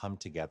there to come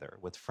together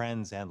with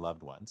friends and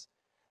loved ones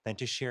than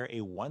to share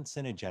a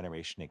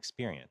once-in-a-generation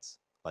experience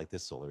like the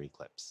solar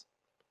eclipse?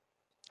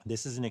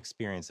 This is an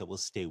experience that will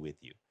stay with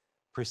you,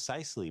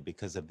 precisely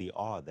because of the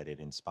awe that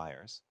it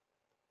inspires.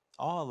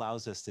 Awe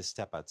allows us to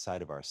step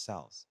outside of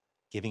ourselves,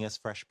 giving us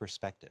fresh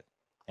perspective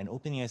and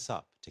opening us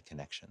up to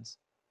connections.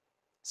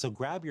 So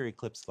grab your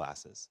eclipse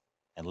glasses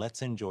and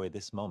let's enjoy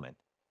this moment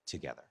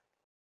together.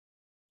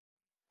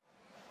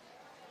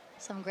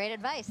 Some great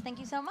advice. Thank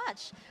you so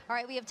much. All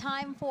right, we have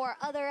time for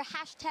other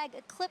hashtag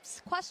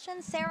eclipse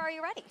questions. Sarah, are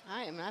you ready?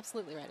 I am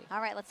absolutely ready.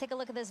 All right, let's take a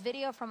look at this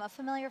video from a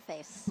familiar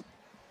face.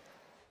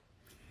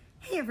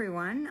 Hey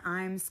everyone,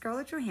 I'm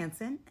Scarlett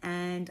Johansson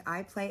and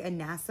I play a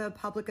NASA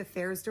Public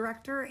Affairs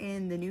Director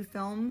in the new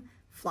film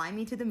Fly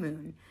Me to the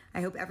Moon.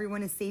 I hope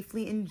everyone is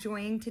safely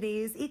enjoying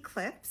today's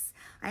eclipse.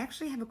 I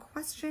actually have a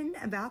question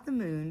about the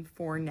moon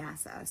for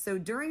NASA. So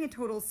during a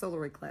total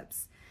solar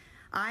eclipse,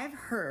 I've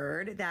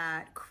heard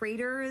that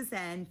craters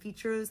and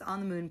features on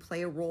the moon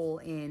play a role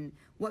in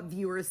what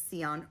viewers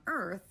see on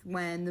Earth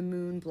when the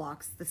moon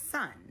blocks the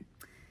sun.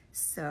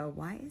 So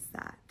why is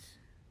that?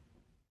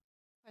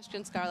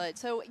 Question, Scarlett.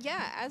 So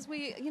yeah, as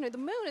we, the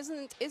moon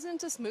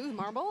isn't a smooth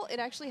marble. It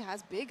actually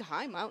has big,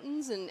 high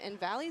mountains and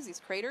valleys,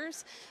 these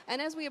craters.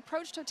 And as we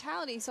approach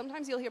totality,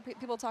 sometimes you'll hear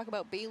people talk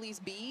about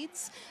Bailey's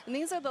beads, and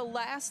these are the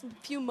last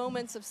few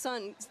moments of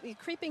sun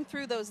creeping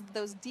through those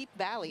deep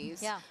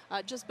valleys. Yeah.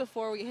 Just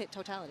before we hit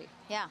totality.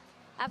 Yeah.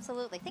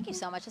 Absolutely. Thank you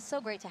so much. It's so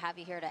great to have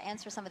you here to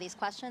answer some of these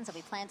questions, and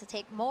we plan to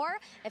take more.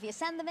 If you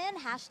send them in,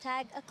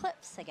 hashtag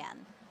eclipse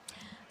again.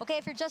 Okay,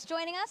 if you're just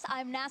joining us,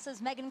 I'm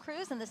NASA's Megan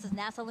Cruz, and this is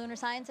NASA lunar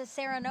scientist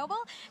Sarah Noble.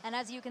 And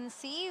as you can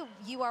see,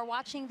 you are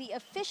watching the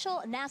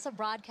official NASA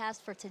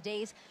broadcast for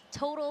today's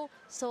total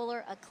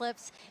solar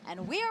eclipse.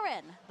 And we are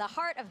in the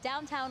heart of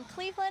downtown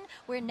Cleveland,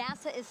 where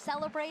NASA is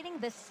celebrating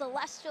this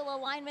celestial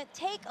alignment.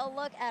 Take a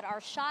look at our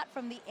shot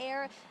from the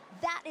air.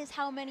 That is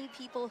how many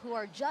people who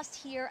are just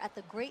here at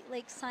the Great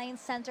Lakes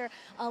Science Center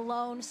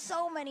alone.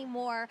 So many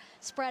more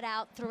spread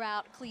out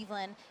throughout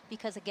Cleveland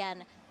because,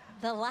 again,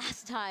 the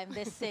last time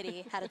this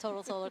city had a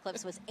total solar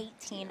eclipse was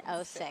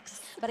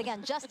 1806. But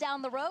again, just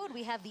down the road,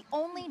 we have the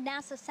only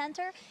NASA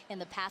center in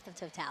the path of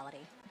totality.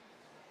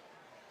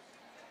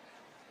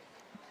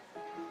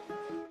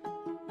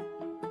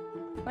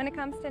 When it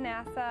comes to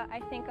NASA, I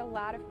think a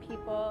lot of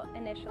people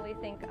initially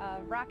think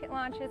of rocket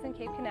launches in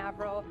Cape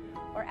Canaveral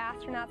or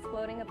astronauts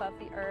floating above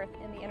the Earth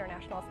in the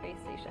International Space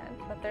Station.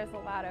 But there's a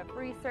lot of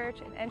research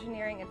and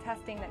engineering and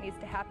testing that needs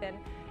to happen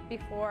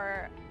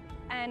before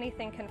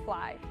anything can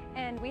fly.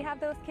 And we have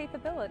those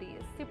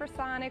capabilities: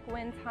 supersonic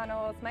wind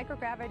tunnels,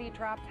 microgravity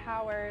drop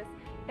towers,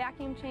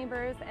 vacuum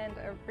chambers, and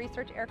a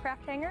research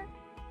aircraft hangar.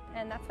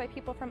 And that's why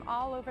people from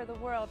all over the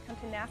world come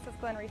to NASA's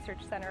Glenn Research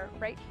Center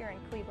right here in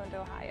Cleveland,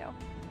 Ohio.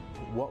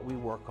 What we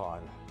work on,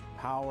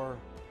 power,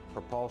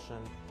 propulsion,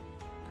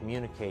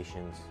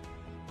 communications,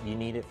 you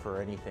need it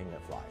for anything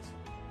that flies.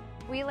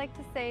 We like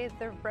to say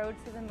the road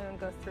to the moon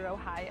goes through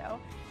Ohio,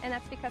 and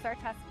that's because our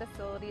test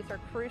facilities are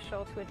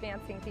crucial to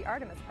advancing the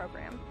Artemis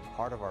program.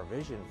 Part of our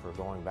vision for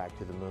going back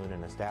to the moon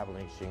and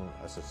establishing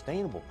a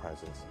sustainable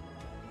presence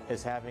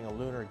is having a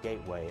lunar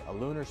gateway. A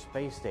lunar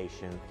space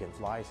station can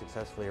fly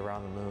successfully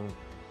around the moon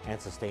and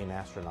sustain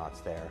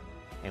astronauts there.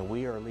 And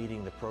we are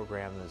leading the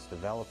program that's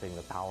developing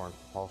the power and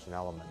propulsion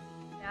element.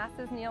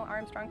 NASA's Neil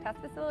Armstrong Test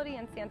Facility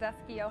in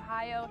Sandusky,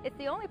 Ohio. It's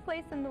the only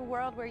place in the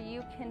world where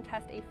you can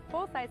test a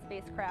full-size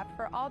spacecraft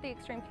for all the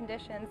extreme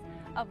conditions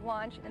of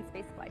launch and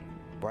spaceflight.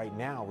 Right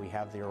now we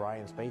have the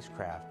Orion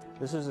spacecraft.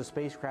 This is a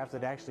spacecraft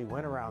that actually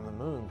went around the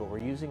moon, but we're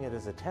using it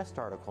as a test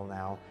article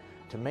now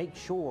to make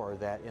sure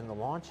that in the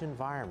launch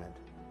environment,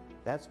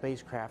 that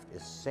spacecraft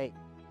is safe.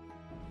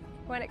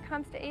 When it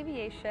comes to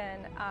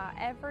aviation,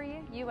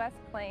 every U.S.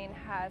 plane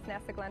has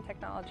NASA Glenn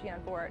technology on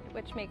board,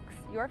 which makes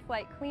your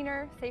flight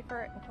cleaner,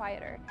 safer, and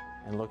quieter.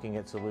 And looking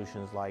at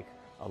solutions like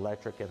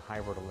electric and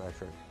hybrid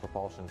electric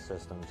propulsion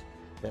systems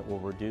that will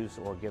reduce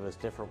or give us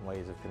different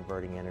ways of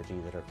converting energy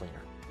that are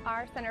cleaner.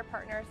 Our center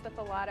partners with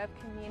a lot of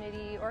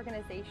community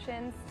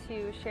organizations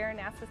to share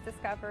NASA's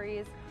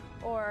discoveries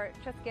or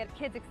just get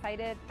kids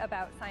excited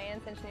about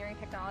science, engineering,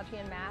 technology,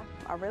 and math.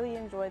 I really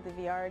enjoyed the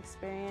VR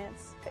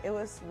experience. It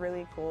was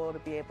really cool to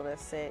be able to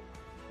sit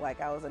like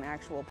I was an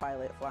actual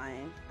pilot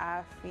flying.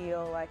 I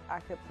feel like I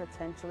could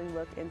potentially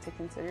look into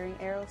considering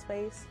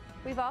aerospace.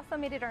 We've also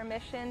made it our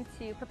mission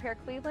to prepare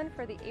Cleveland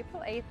for the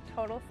April 8th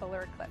total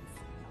solar eclipse.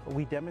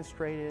 We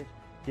demonstrated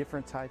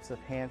different types of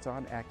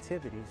hands-on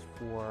activities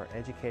for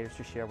educators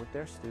to share with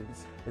their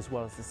students, as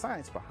well as the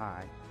science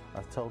behind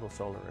a total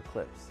solar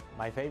eclipse.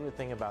 My favorite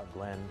thing about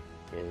Glenn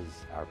is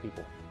our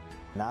people.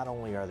 Not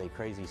only are they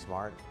crazy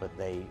smart, but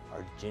they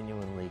are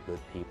genuinely good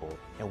people.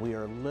 And we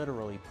are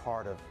literally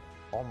part of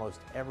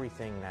almost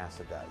everything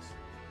NASA does.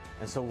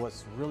 And so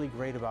what's really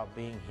great about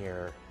being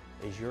here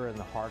is you're in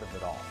the heart of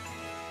it all.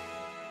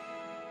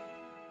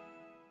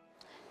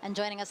 And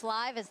joining us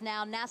live is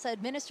now NASA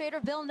Administrator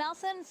Bill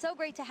Nelson. So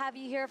great to have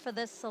you here for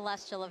this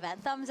celestial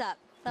event. Thumbs up.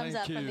 Thumbs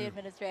up from the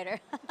Administrator.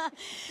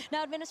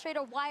 Now, Administrator,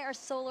 why are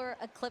solar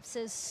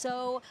eclipses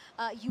so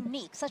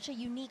unique, such a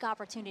unique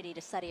opportunity to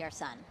study our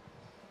sun?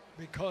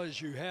 Because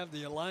you have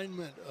the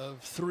alignment of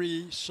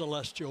 3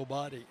 celestial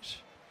bodies,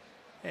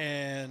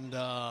 and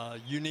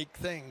unique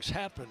things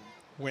happen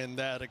when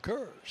that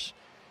occurs.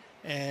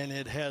 And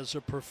it has a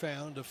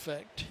profound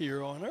effect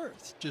here on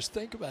Earth. Just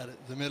think about it.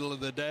 In the middle of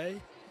the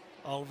day,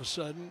 all of a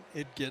sudden,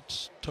 it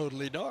gets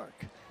totally dark.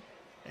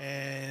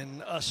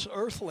 And us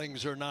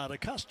earthlings are not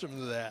accustomed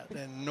to that,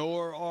 and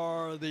nor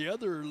are the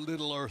other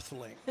little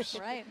earthlings.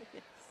 Right.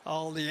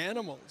 All the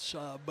animals.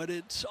 But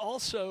it's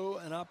also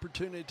an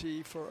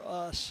opportunity for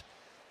us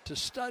to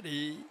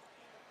study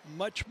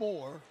much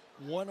more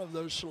one of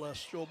those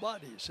celestial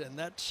bodies, and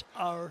that's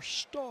our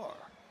star,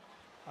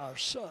 our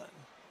sun,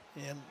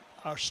 and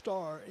our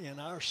star in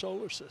our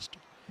solar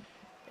system.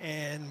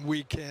 And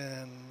we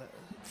can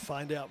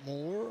find out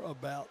more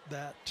about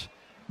that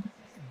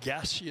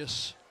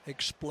gaseous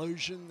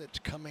explosion that's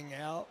coming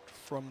out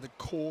from the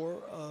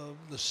core of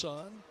the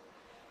sun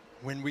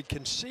when we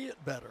can see it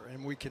better.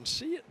 And we can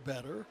see it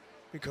better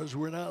because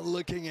we're not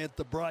looking at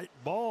the bright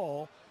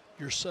ball.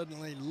 You're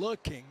suddenly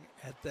looking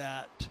at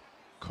that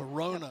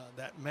corona,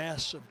 that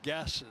mass of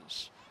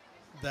gases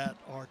that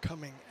are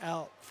coming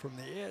out from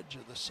the edge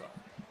of the sun.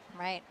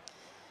 Right.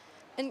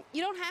 And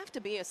you don't have to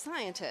be a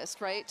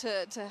scientist, right,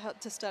 to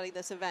study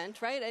this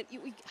event, right?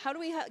 How do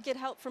we get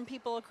help from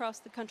people across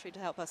the country to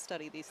help us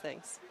study these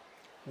things?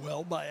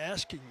 Well, by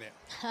asking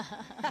them.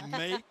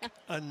 Make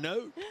a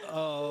note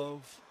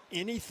of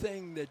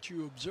anything that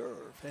you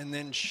observe and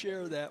then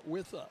share that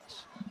with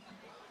us.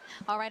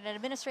 All right, and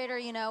Administrator,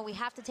 you know, we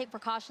have to take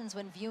precautions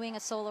when viewing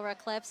a solar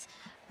eclipse.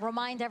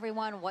 Remind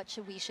everyone what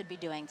we should be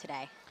doing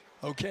today.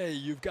 Okay,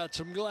 you've got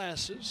some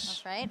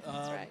glasses. That's right.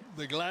 That's right.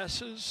 The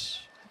glasses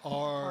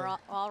are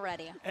all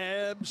ready.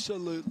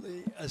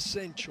 Absolutely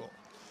essential.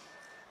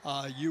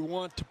 You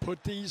want to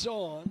put these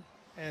on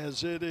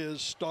as it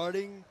is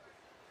starting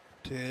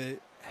to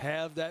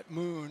have that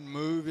moon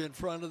move in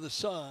front of the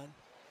sun,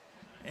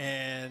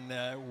 and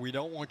we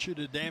don't want you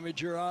to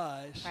damage your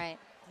eyes. Right.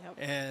 Yep.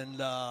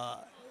 And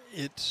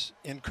it's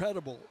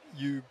incredible.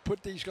 You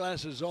put these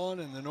glasses on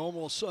in the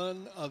normal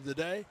sun of the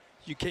day,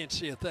 you can't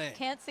see a thing.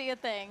 Can't see a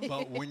thing.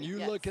 But when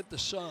you look at the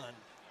sun,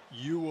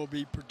 you will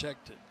be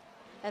protected.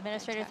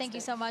 Administrator, thank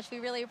you so much. We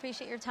really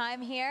appreciate your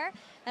time here.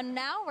 And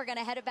now we're going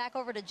to head it back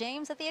over to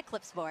James at the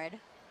Eclipse board.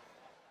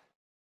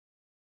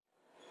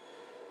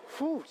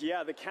 Whew,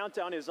 yeah, the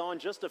countdown is on.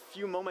 Just a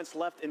few moments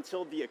left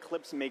until the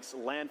eclipse makes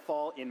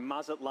landfall in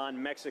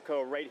Mazatlan,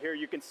 Mexico. Right here,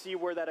 you can see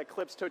where that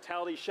eclipse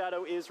totality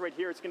shadow is right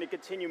here. It's going to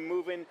continue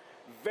moving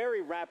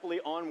very rapidly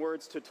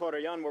onwards to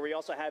Torreon, where we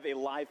also have a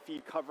live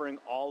feed covering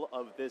all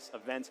of this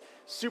event.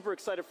 Super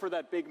excited for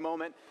that big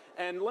moment.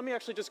 And let me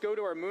actually just go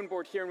to our moon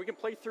board here, and we can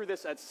play through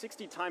this at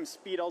 60 times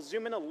speed. I'll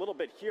zoom in a little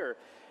bit here.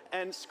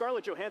 And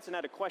Scarlett Johansson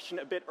had a question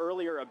a bit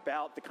earlier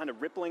about the kind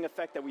of rippling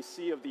effect that we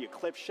see of the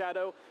eclipse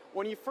shadow.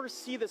 When you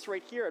first see this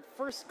right here, at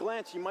first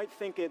glance, you might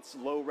think it's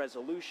low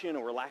resolution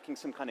or we're lacking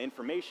some kind of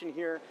information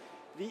here.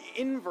 The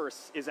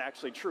inverse is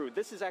actually true.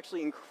 This is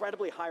actually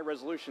incredibly high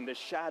resolution, this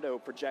shadow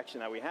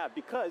projection that we have,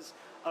 because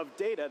of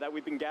data that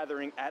we've been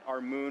gathering at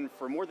our moon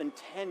for more than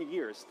 10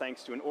 years,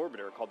 thanks to an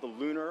orbiter called the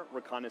Lunar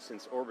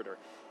Reconnaissance Orbiter.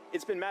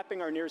 It's been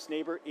mapping our nearest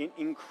neighbor in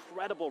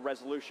incredible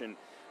resolution,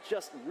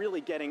 just really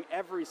getting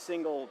every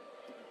single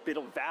bit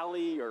of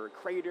valley or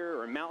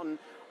crater or mountain.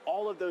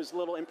 All of those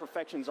little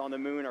imperfections on the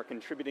moon are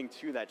contributing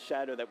to that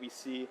shadow that we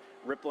see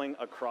rippling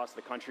across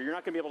the country. You're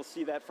not going to be able to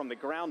see that from the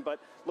ground, but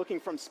looking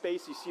from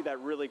space, you see that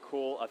really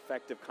cool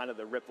effect of kind of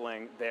the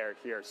rippling there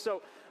here.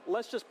 So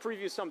let's just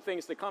preview some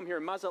things to come here.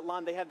 In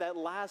Mazatlan, they have that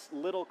last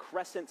little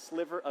crescent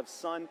sliver of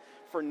sun.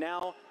 For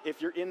now,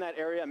 if you're in that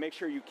area, make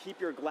sure you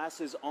keep your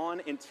glasses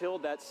on until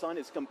that sun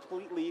is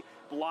completely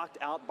blocked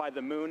out by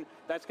the moon.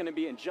 That's going to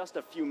be in just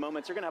a few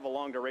moments. You're going to have a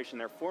long duration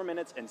there, 4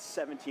 minutes and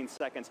 17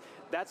 seconds.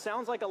 That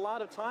sounds like a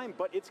lot of time,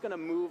 but it's going to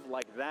move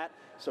like that.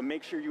 So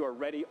make sure you are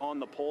ready on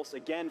the pulse.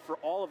 Again, for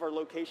all of our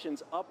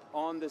locations up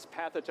on this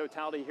path of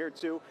totality here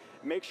too,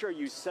 make sure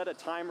you set a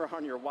timer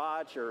on your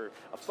watch or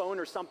a phone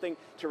or something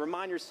to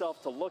remind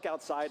yourself to look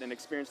outside and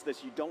experience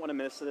this. You don't want to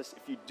miss this.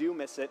 If you do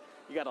miss it,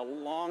 you got a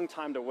long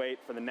time to wait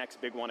for the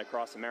next big one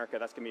across America.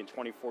 That's going to be in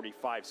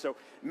 2045. So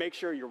make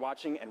sure you're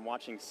watching and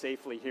watching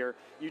safely here.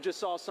 You just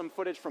saw some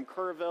footage from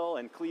Kerrville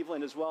and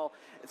Cleveland as well.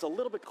 It's a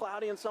little bit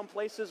cloudy in some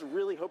places,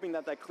 really hoping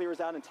that that clears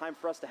out in time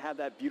for us to have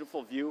that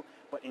beautiful view.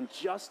 But in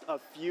just a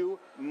few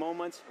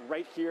moments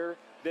right here,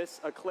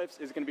 this eclipse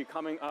is going to be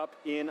coming up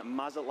in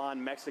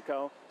Mazatlan,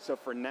 Mexico. So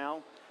for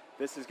now,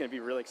 this is going to be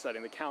really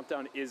exciting. The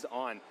countdown is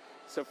on.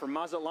 So for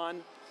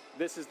Mazatlan,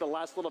 this is the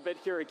last little bit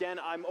here. Again,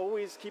 I'm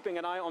always keeping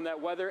an eye on that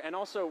weather. And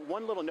also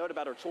one little note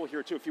about our tool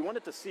here too. If you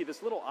wanted to see,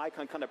 this little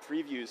icon kind of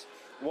previews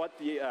what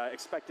the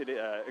expected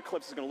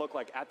eclipse is going to look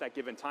like at that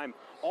given time.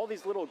 All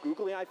these little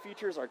googly eye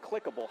features are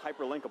clickable,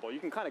 hyperlinkable. You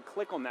can kind of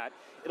click on that.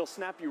 It'll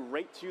snap you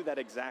right to that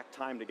exact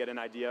time to get an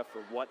idea for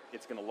what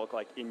it's going to look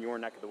like in your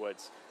neck of the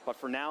woods. But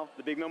for now,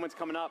 the big moment's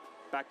coming up.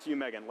 Back to you,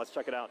 Megan. Let's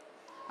check it out.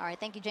 All right,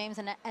 thank you, James.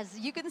 And as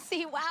you can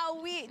see, wow,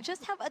 we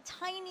just have a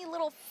tiny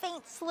little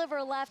faint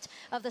sliver left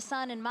of the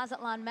sun in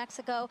Mazatlan,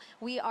 Mexico.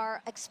 We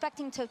are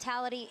expecting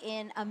totality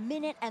in 1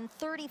 minute and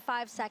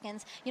 35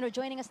 seconds. You know,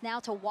 joining us now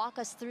to walk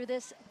us through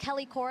this,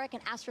 Kelly Korrick,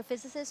 an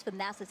astrophysicist with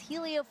NASA's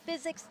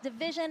Heliophysics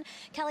Division.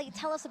 Kelly,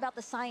 tell us about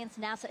the science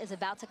NASA is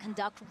about to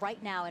conduct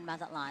right now in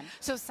Mazatlan.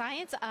 So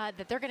science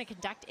that they're going to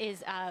conduct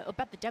is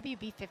about the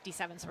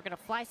WB-57. So we're going to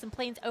fly some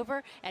planes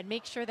over and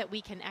make sure that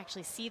we can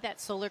actually see that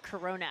solar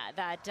corona,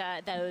 that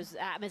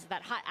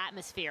that hot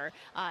atmosphere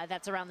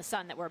that's around the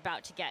sun that we're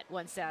about to get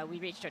once we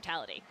reach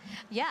totality.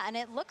 Yeah, and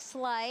it looks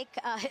like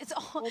it's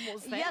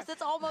almost there. Yes,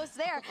 it's almost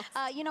there.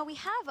 You know, we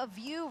have a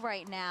view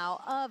right now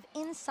of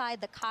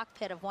inside the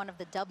cockpit of one of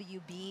the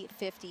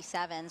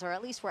WB-57s, or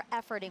at least we're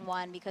efforting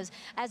one, because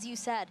as you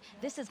said,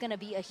 this is going to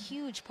be a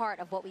huge part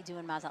of what we do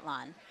in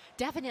Mazatlan.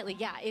 Definitely,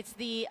 yeah. It's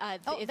the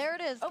there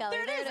it is, Kelly.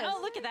 There it is. Oh,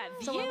 look at that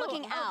view. So we're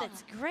looking out.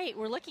 That's great.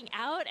 We're looking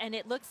out, and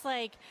it looks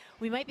like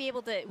we might be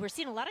able to, we're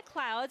seeing a lot of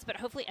clouds, but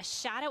hopefully a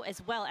shadow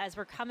as well as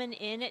we're coming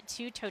in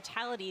to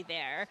totality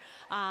there.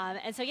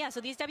 And so, yeah, so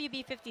these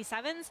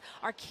WB-57s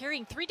are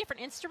carrying 3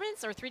 different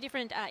instruments, or 3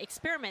 different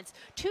experiments,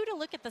 2 to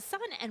look at the sun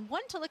and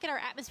 1 to look at our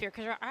atmosphere,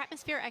 because our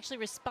atmosphere actually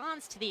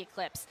responds to the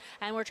eclipse.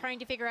 And we're trying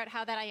to figure out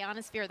how that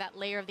ionosphere, that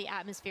layer of the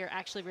atmosphere,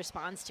 actually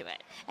responds to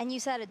it. And you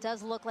said it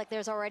does look like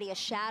there's already a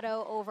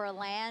shadow over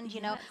land.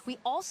 You know, we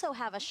also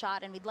have a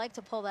shot, and we'd like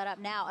to pull that up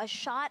now, a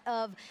shot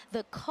of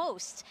the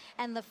coast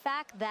and the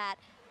fact that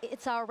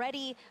it's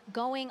already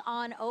going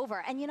on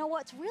over. And you know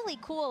what's really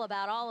cool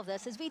about all of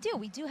this is we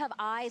do have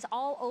eyes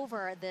all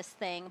over this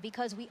thing,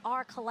 because we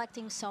are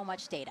collecting so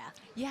much data.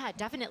 Yeah,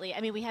 definitely.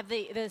 I mean, we have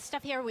the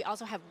stuff here. We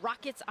also have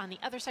rockets on the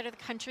other side of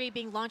the country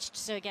being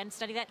launched to, again,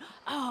 study that.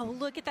 Oh,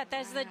 look at that.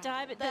 There's the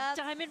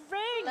diamond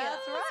ring.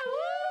 That's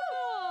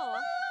right.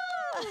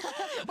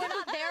 We're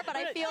not there, but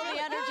I feel the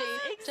energy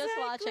just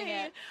watching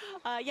it.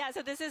 Yeah,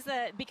 so this is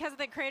because of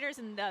the craters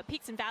and the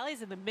peaks and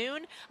valleys of the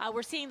moon,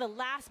 we're seeing the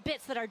last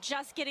bits that are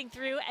just getting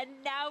through, and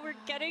now we're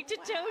getting to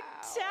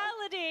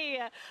totality.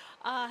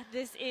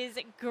 This is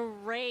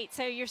great.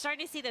 So you're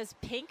starting to see those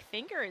pink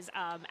fingers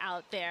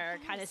out there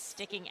kind of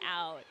sticking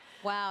out.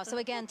 Wow. So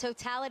again,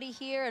 totality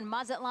here in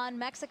Mazatlan,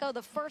 Mexico,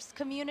 the first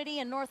community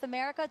in North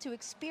America to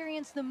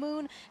experience the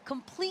moon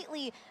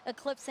completely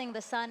eclipsing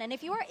the sun. And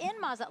if you are in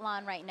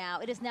Mazatlan right now,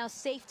 it is now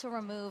safe to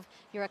remove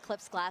your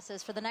eclipse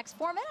glasses for the next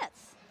 4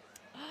 minutes.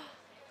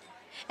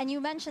 And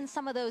you mentioned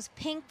some of those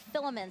pink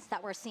filaments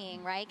that we're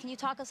seeing, right? Can you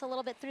talk us a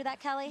little bit through that,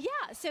 Kelly?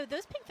 Yeah, so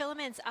those pink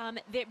filaments,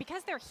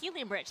 because they're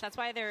helium-rich, that's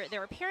why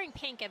they're appearing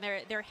pink and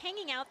they're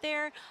hanging out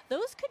there.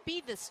 Those could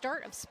be the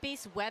start of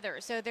space weather.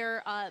 So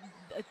there are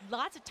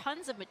lots of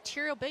tons of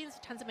material, billions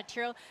of tons of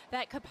material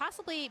that could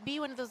possibly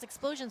be one of those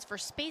explosions for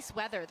space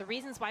weather, the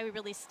reasons why we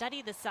really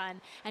study the sun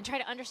and try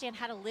to understand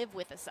how to live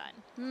with the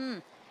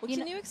sun. Well,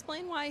 can you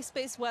explain why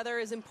space weather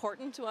is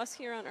important to us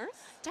here on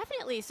Earth?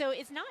 Definitely. So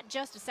it's not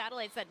just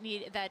satellites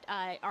that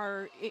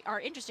are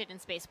interested in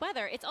space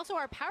weather. It's also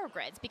our power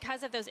grids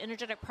because of those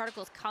energetic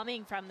particles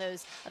coming from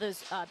those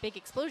big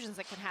explosions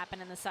that can happen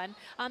in the sun.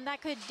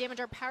 That could damage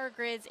our power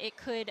grids. It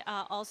could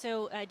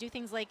also do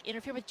things like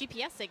interfere with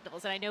GPS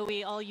signals. And I know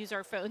we all use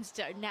our phones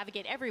to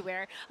navigate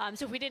everywhere.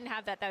 So if we didn't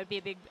have that, that would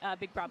be a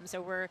big problem. So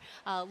we're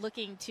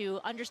looking to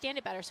understand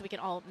it better so we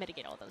can all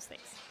mitigate all those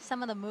things.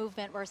 Some of the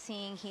movement we're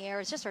seeing here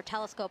is just our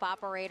telescope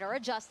operator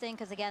adjusting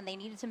because, again, they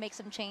needed to make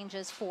some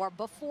changes for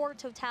before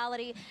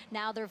totality.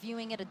 Now they're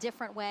viewing it a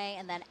different way,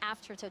 and then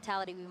after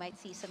totality, we might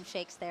see some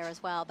shakes there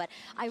as well. But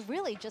I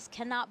really just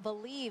cannot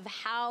believe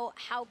how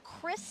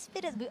crisp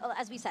it is.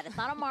 As we said, it's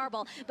not a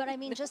marble, but I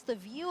mean, just the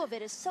view of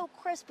it is so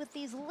crisp with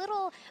these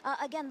little,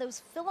 again,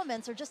 those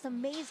filaments are just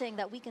amazing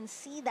that we can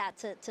see that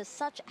to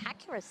such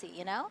accuracy,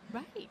 you know?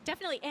 Right,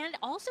 definitely. And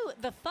also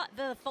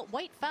the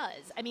white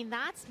fuzz. I mean,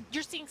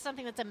 you're seeing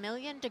something that's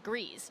 1,000,000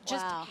 degrees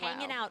just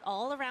hanging out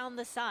all around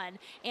the sun.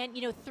 And,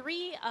 you know,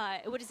 3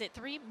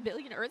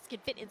 billion Earths can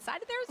fit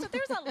inside of there. So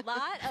there's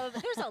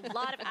a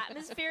lot of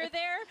atmosphere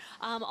there,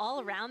 all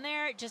around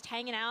there, just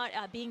hanging out,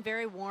 being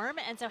very warm.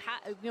 And so,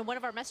 one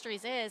of our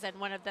mysteries is, and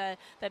one of the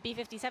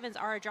B-57s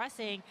are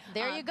addressing.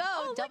 There you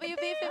go,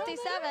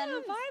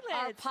 WB-57,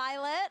 our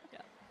pilot.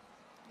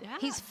 Yeah.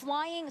 He's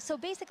flying. So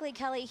basically,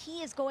 Kelly,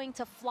 he is going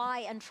to fly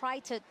and try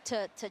to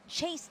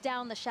chase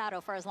down the shadow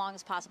for as long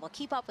as possible,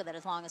 keep up with it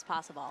as long as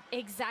possible.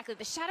 Exactly.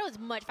 The shadow is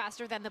much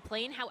faster than the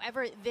plane.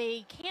 However,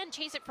 they can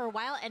chase it for a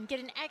while and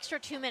get an extra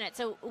 2 minutes.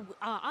 So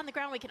on the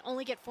ground, we can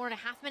only get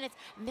 4.5 minutes,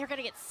 and they're going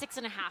to get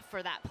 6.5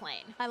 for that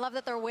plane. I love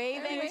that they're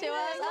waving to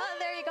us. Oh,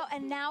 there you go.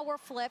 And now we're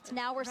flipped.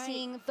 Now we're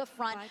seeing the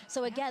front.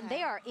 So again,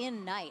 they are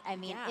in night. I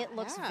mean, it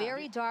looks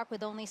very dark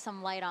with only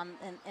some light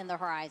in the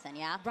horizon,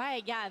 yeah?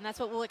 Right, yeah, and that's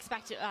what we'll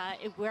expect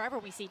wherever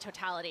we see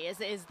totality is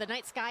the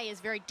night sky is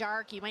very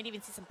dark. You might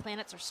even see some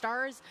planets or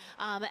stars,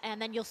 and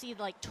then you'll see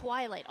like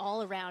twilight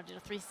all around in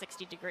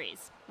 360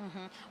 degrees.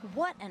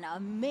 What an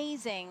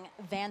amazing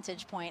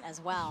vantage point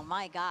as well.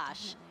 My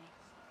gosh.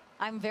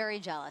 I'm very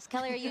jealous.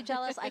 Kelly, are you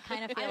jealous? I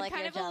kind of feel like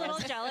you're jealous. I'm kind of a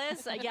little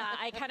jealous. Yeah,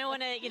 I kind of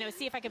want to,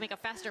 see if I can make a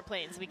faster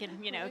plane so we can,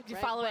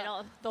 follow it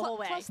the whole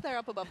way. Plus, they're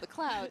up above the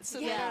clouds,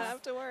 so they don't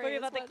have to worry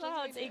about the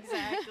clouds.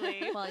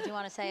 Exactly. Well, I do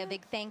want to say a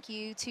big thank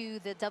you to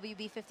the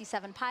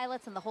WB-57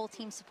 pilots and the whole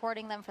team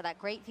supporting them for that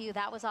great view.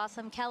 That was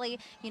awesome. Kelly,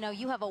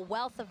 you have a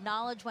wealth of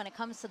knowledge when it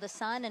comes to the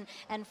sun.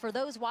 And for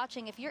those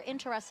watching, if you're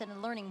interested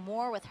in learning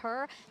more with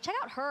her, check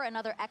out her and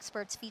other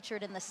experts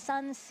featured in the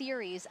Sun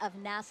series of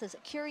NASA's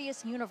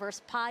Curious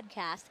Universe podcast.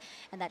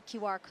 And that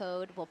QR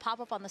code will pop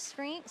up on the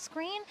screen,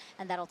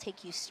 and that'll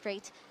take you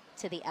straight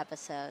to the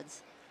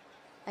episodes.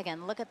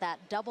 Again, look at that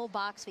double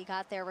box we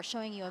got there. We're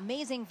showing you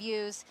amazing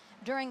views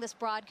during this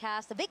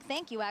broadcast. A big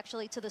thank you,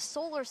 actually, to the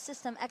Solar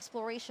System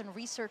Exploration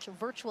Research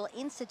Virtual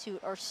Institute,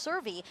 or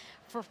SERVI,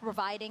 for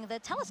providing the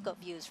telescope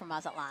views from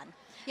Mazatlan.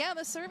 Yeah,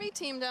 the SERVI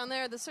team down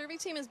there, the SERVI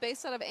team is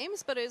based out of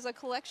Ames, but it is a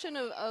collection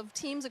of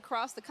teams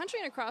across the country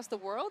and across the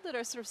world that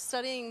are sort of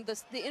studying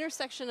the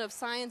intersection of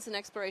science and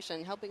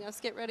exploration, helping us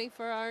get ready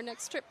for our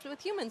next trip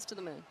with humans to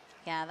the moon.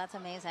 Yeah, that's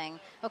amazing.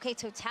 Okay,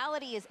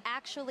 totality is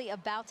actually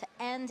about to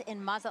end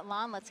in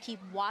Mazatlan. Let's keep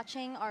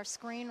watching our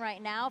screen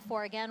right now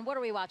for, again, what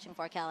are we watching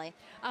for, Kelly?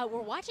 We're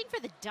watching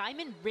for the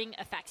diamond ring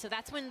effect. So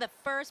that's when the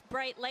first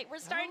bright light, we're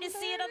starting to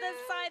see it on this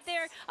side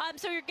there.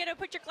 So you're going to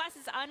put your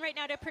glasses on right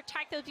now to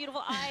protect those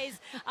beautiful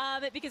eyes,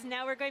 because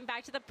now we're going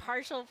back to the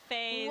partial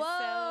phase.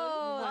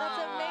 Whoa, that's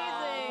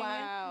amazing.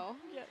 Wow.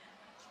 Yep.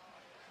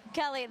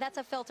 Kelly, that's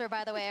a filter,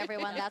 by the way,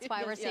 everyone. That's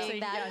why we're seeing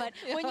that. But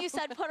when you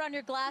said put on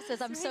your glasses,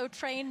 I'm so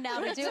trained now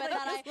to do it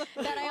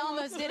that I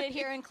almost did it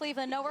here in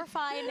Cleveland. No, we're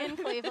fine in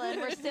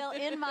Cleveland. We're still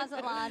in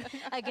Mazatlan.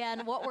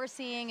 Again, what we're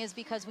seeing is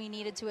because we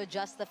needed to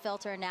adjust the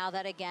filter now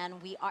that, again,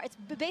 it's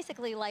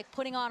basically like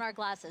putting on our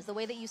glasses. The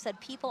way that you said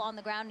people on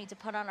the ground need to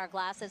put on our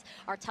glasses,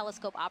 our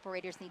telescope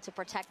operators need to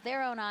protect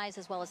their own eyes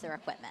as well as their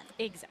equipment.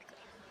 Exactly.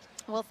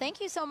 Well,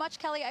 thank you so much,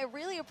 Kelly. I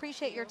really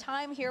appreciate your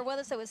time here with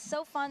us. It was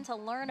so fun to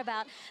learn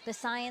about the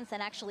science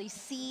and actually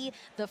see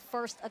the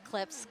first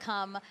eclipse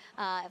come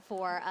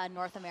for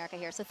North America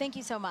here. So thank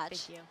you so much.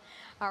 Thank you.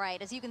 All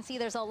right, as you can see,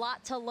 there's a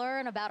lot to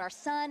learn about our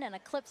sun and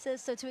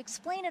eclipses. So to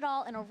explain it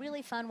all in a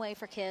really fun way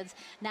for kids,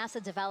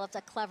 NASA developed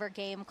a clever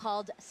game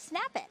called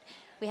Snap It.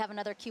 We have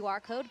another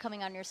QR code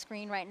coming on your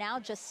screen right now.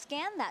 Just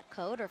scan that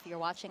code, or if you're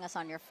watching us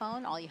on your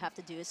phone, all you have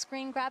to do is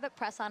screen grab it,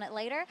 press on it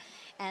later,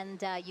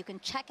 and you can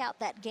check out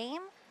that game.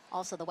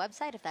 Also the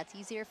website, if that's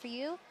easier for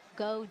you,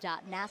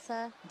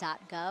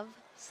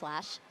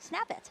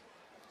 go.nasa.gov/snapit.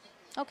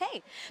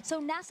 Okay, so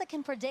NASA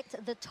can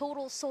predict the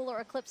total solar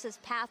eclipse's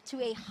path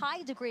to a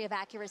high degree of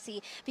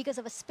accuracy because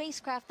of a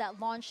spacecraft that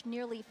launched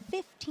nearly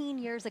 15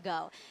 years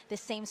ago.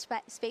 This same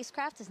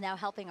spacecraft is now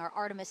helping our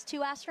Artemis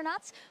II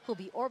astronauts who'll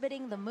be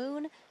orbiting the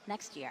moon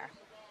next year.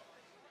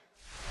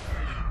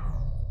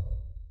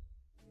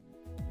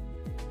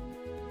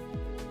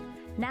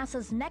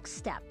 NASA's next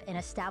step in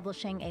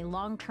establishing a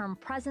long-term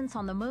presence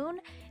on the moon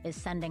is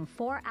sending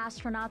 4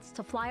 astronauts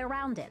to fly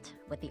around it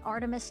with the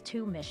Artemis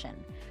II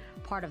mission.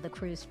 Part of the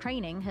crew's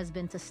training has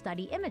been to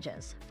study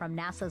images from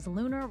NASA's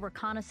Lunar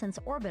Reconnaissance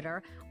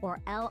Orbiter,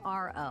 or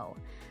LRO.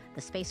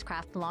 The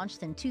spacecraft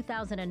launched in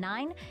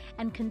 2009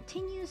 and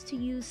continues to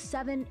use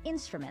 7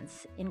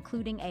 instruments,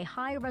 including a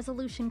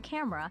high-resolution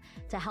camera,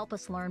 to help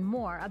us learn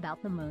more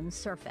about the moon's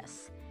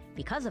surface.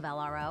 Because of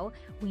LRO,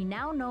 we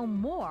now know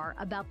more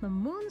about the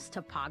moon's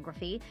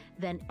topography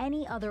than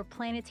any other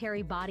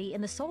planetary body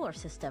in the solar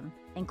system,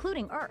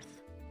 including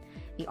Earth.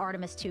 The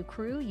Artemis II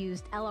crew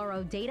used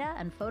LRO data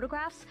and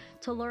photographs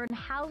to learn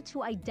how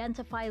to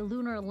identify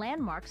lunar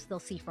landmarks they'll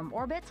see from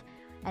orbit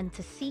and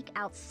to seek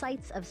out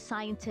sites of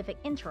scientific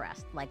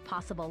interest, like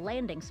possible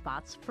landing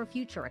spots for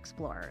future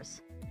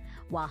explorers.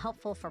 While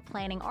helpful for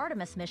planning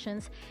Artemis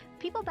missions,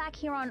 people back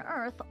here on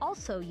Earth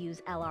also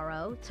use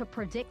LRO to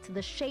predict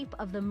the shape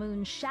of the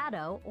moon's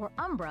shadow, or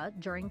umbra,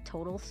 during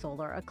total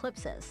solar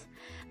eclipses.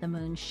 The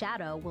moon's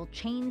shadow will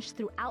change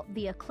throughout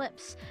the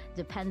eclipse,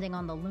 depending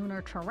on the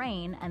lunar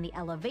terrain and the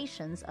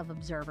elevations of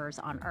observers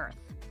on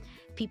Earth.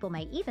 People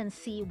may even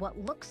see what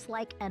looks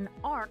like an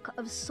arc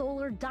of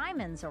solar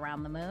diamonds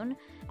around the moon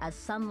as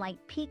sunlight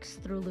peeks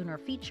through lunar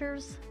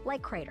features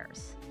like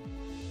craters.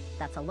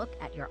 That's a look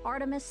at your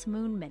Artemis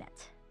Moon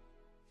Minute.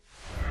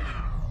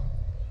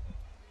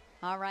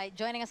 All right,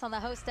 joining us on the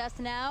host desk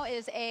now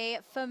is a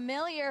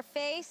familiar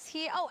face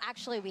here. Oh,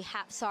 actually, we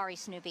have, sorry,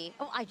 Snoopy.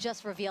 Oh, I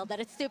just revealed that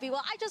it's Snoopy.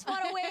 Well, I just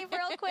want to wave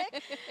real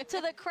quick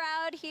to the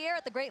crowd here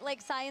at the Great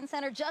Lakes Science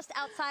Center, just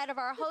outside of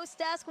our host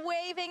desk,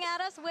 waving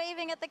at us,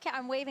 waving at the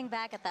I'm waving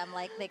back at them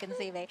like they can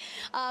see me.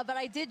 But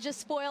I did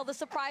just spoil the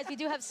surprise. We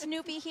do have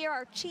Snoopy here,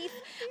 our Chief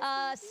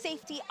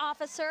Safety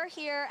Officer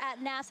here at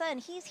NASA,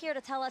 and he's here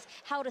to tell us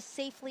how to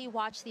safely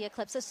watch the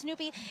eclipse. So,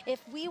 Snoopy,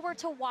 if we were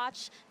to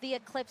watch the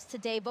eclipse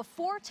today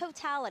before totality,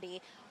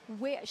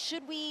 what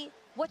should we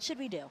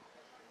do?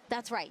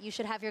 That's right. You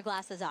should have your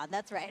glasses on.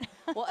 That's right.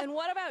 Well, and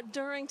what about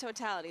during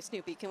totality,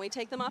 Snoopy? Can we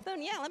take them off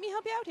then? Yeah, let me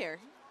help you out here.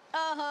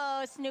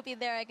 Oh, Snoopy,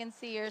 there I can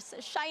see your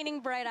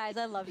shining bright eyes.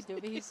 I love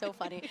Snoopy. He's so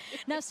funny.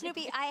 Now,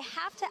 Snoopy, I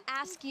have to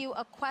ask you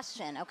a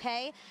question,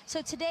 okay?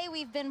 So today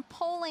we've been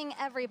polling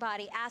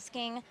everybody,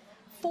 asking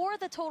for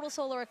the total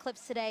solar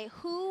eclipse today,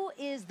 who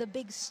is the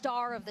big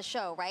star of the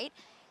show, right?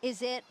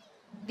 Is it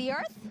the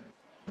Earth?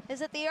 Is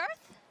it the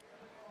Earth?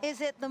 Is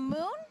it the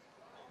moon?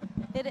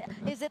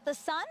 Is it the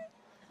sun?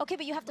 Okay,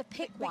 but you have to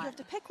pick one. You have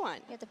to pick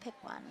one. You have to pick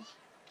one.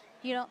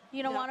 You don't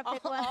want to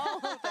pick one?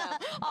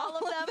 All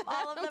of them.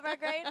 All of them are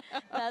great?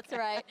 That's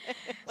right.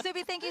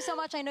 Snoopy, thank you so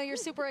much. I know you're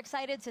super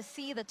excited to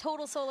see the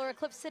total solar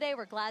eclipse today.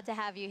 We're glad to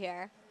have you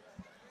here.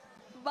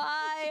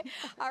 Bye.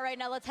 All right,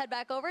 now let's head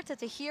back over to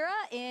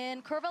Tahira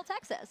in Kerrville,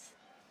 Texas.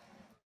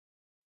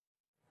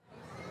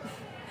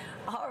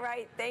 All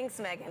right, thanks,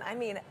 Megan. I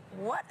mean,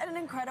 what an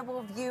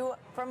incredible view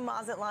from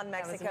Mazatlan,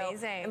 Mexico. That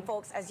was amazing. And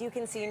folks, as you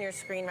can see in your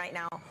screen right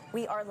now,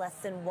 we are less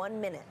than 1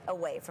 minute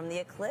away from the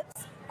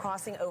eclipse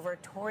crossing over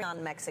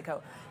Torreon,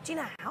 Mexico.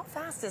 Gina, how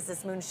fast is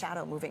this moon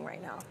shadow moving right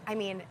now? I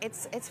mean,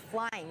 it's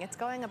flying. It's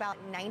going about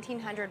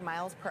 1,900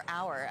 miles per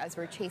hour as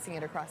we're chasing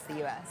it across the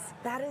U.S.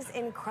 That is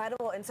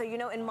incredible. And so, you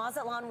know, in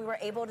Mazatlan, we were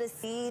able to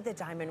see the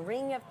diamond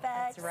ring effect.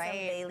 That's right.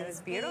 It was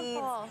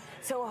beautiful. Beads.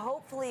 So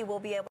hopefully we'll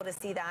be able to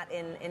see that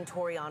in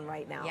Torreon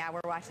right now. Yeah,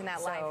 we're watching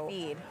that live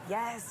feed.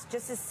 Yes,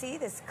 just to see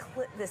this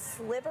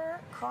sliver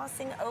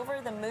crossing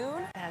over the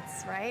moon.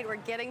 That's right. We're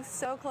getting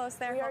so close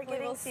there. Hopefully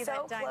we'll see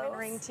that diamond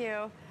ring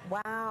too.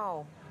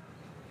 Wow.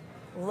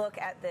 Look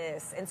at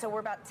this. And so we're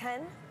about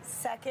 10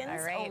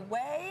 seconds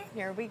away.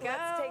 Here we go.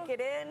 Let's take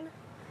it in.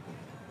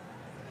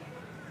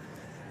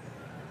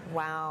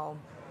 Wow.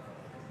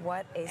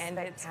 What a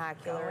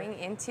spectacular. It's going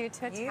into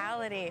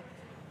totality.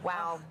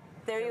 Wow.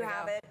 There you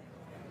have it.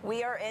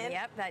 We are in.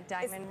 Yep, that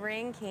diamond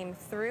ring came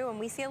through, and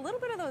we see a little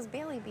bit of those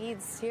Bailey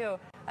beads too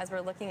as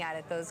we're looking at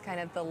it, those kind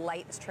of the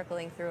lights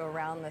trickling through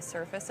around the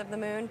surface of the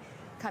moon,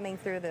 coming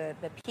through the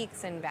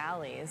peaks and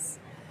valleys.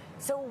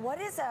 So what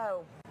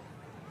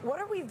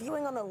are we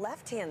viewing on the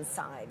left-hand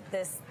side?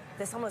 This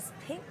this almost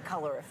pink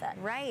color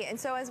effect. Right, and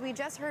so as we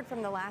just heard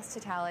from the last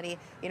totality,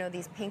 you know,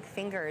 these pink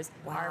fingers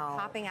are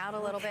popping out a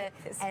little bit,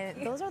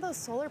 and those are those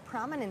solar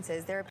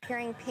prominences. They're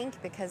appearing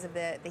pink because of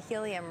the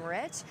helium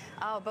rich,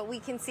 but we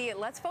can see it.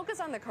 Let's focus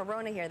on the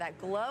corona here, that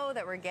glow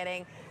that we're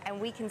getting, and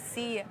we can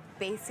see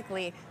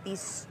basically these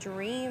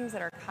streams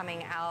that are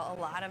coming out,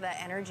 a lot of that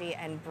energy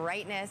and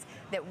brightness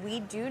that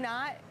we do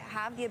not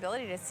have the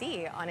ability to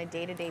see on a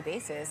day-to-day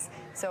basis.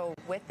 So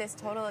with this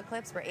total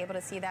eclipse, we're able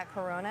to see that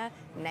corona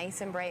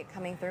nice and bright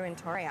coming through in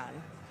Torion.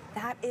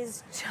 That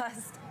is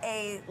just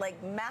a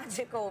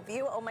magical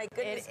view. Oh my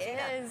goodness, It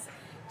is.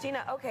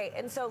 Gina, okay,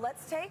 and so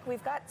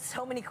we've got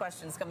so many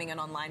questions coming in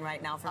online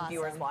right now from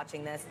viewers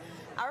watching this.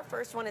 Our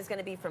first one is going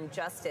to be from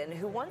Justin,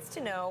 who wants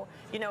to know,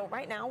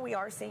 right now we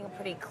are seeing a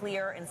pretty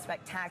clear and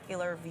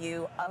spectacular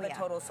view of a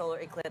total solar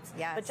eclipse.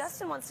 Yes. But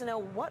Justin wants to know,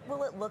 what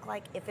will it look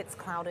like if it's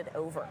clouded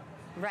over?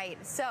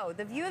 Right, so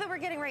the view that we're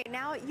getting right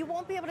now, you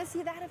won't be able to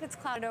see that if it's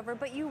clouded over,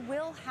 but you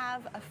will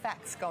have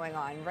effects going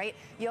on, right?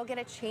 You'll get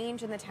a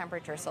change in the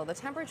temperature, so the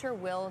temperature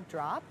will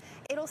drop.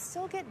 It'll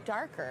still get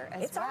darker as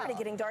well. It's already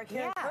getting dark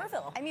here in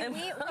Kerrville. I mean,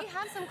 we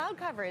have some cloud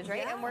coverage, right?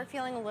 Yeah. And we're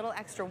feeling a little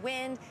extra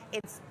wind.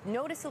 It's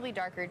noticeably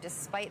darker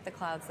despite the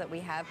clouds that we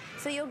have.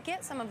 So you'll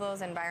get some of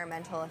those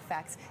environmental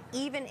effects,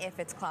 even if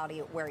it's cloudy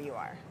where you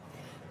are.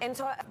 And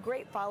so a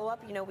great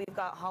follow-up, we've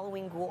got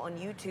Halloween Ghoul on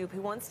YouTube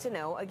who wants to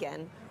know,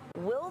 again,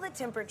 will the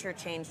temperature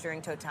change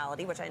during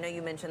totality, which I know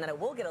you mentioned that it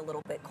will get a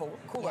little bit cooler.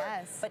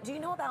 Yes. But do you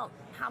know about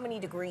how many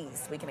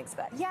degrees we can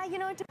expect? Yeah,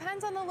 it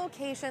depends on the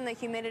location, the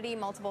humidity,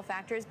 multiple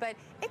factors, but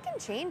it can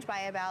change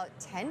by about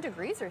 10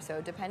 degrees or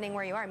so, depending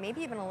where you are, maybe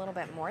even a little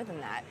bit more than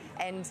that.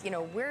 And,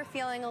 we're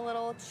feeling a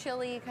little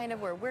chilly kind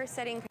of where we're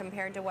sitting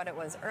compared to what it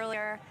was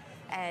earlier.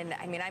 And,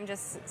 I mean, I'm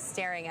just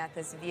staring at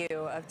this view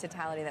of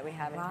totality that we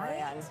have in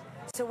Torion.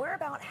 So we're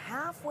about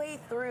halfway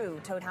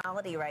through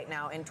totality right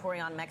now in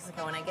Torion,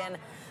 Mexico. And again,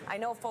 I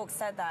know folks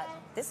said that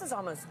this is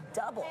almost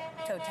double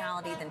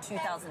totality than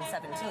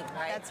 2017,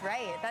 right?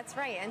 That's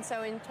right. And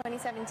so in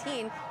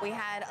 2017, we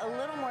had a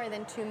little more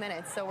than 2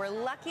 minutes. So we're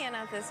lucky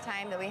enough this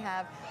time that we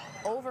have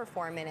over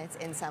 4 minutes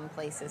in some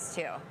places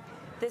too.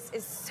 This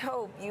is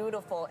so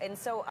beautiful. And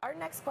so our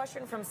next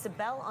question from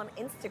Sibel on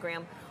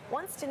Instagram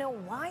wants to know,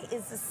 why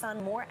is the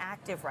sun more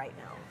active right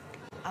now?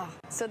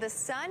 So the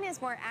sun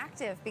is more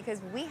active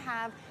because we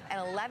have an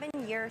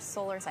 11-year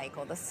solar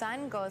cycle. The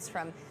sun goes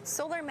from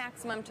solar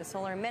maximum to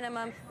solar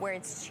minimum, where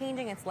it's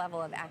changing its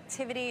level of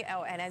activity.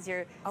 Oh, and as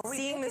you're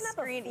seeing the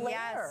screen,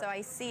 so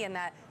I see in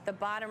the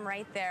bottom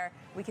right there,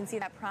 we can see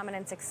that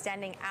prominence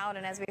extending out.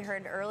 And as we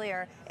heard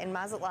earlier in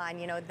Mazatlan,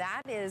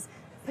 that is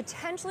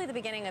potentially the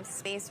beginning of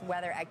space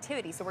weather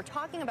activity. So we're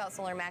talking about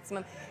solar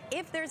maximum.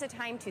 If there's a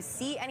time to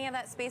see any of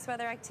that space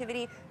weather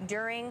activity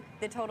during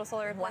the total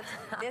solar eclipse,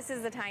 this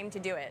is the time to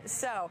do it.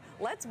 So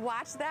let's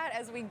watch that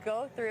as we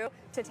go through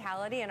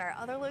totality in our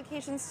other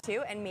locations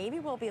too, and maybe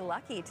we'll be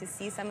lucky to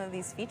see some of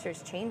these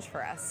features change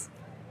for us.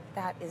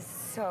 That is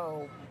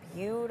so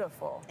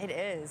beautiful. It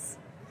is.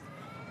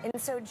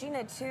 And so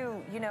Gina,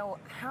 too,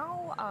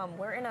 how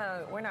we're in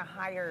a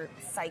higher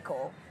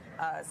cycle.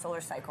 Solar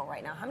cycle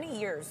right now. How many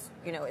years,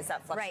 is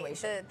that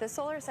fluctuation? Right. The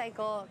solar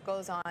cycle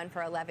goes on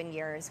for 11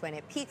 years when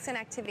it peaks in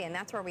activity, and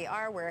that's where we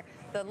are, where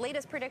the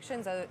latest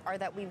predictions are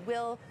that we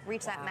will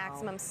reach that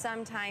maximum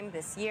sometime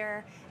this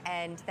year,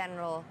 and then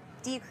it'll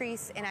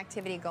decrease in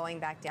activity going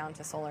back down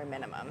to solar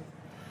minimum.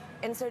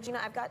 And so, Gina,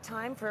 I've got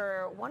time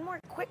for one more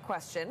quick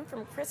question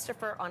from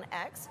Christopher on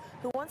X,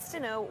 who wants to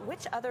know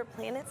which other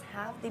planets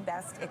have the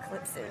best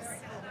eclipses.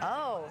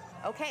 Oh,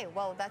 okay.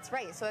 Well, that's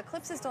right. So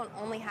eclipses don't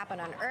only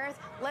happen on Earth.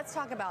 Let's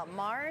talk about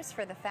Mars,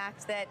 for the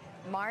fact that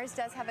Mars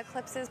does have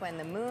eclipses when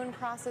the moon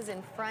crosses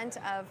in front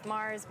of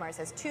Mars. Mars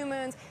has 2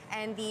 moons,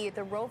 and the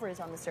rovers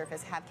on the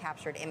surface have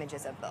captured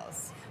images of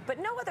those. But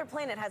no other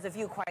planet has a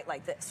view quite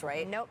like this,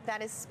 right? Nope,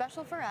 that is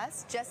special for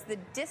us. Just the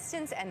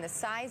distance and the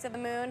size of the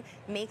moon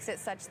makes it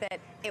such that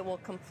it will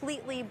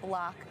completely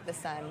block the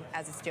sun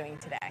as it's doing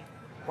today.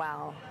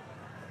 Wow.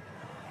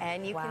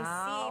 And you can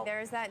see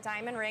there's that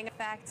diamond ring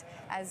effect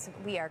as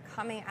we are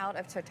coming out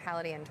of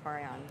totality in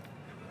Torion.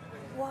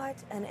 What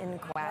an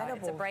incredible Wow,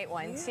 it's a bright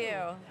one too.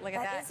 Look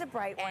at that. That is a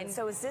bright one.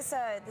 So is this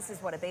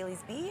what, a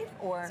Bailey's bead,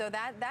 or? So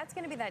that's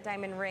going to be that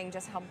diamond ring,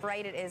 just how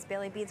bright it is.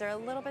 Bailey beads are a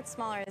little bit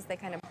smaller as they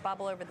kind of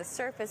bubble over the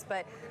surface,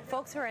 but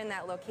folks who are in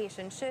that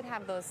location should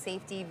have those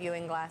safety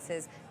viewing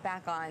glasses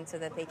back on so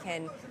that they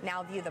can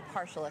now view the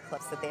partial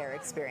eclipse that they are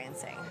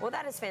experiencing. Well,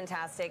 that is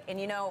fantastic. And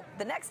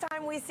the next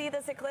time we see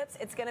this eclipse,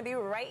 it's going to be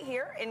right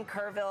here in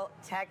Kerrville,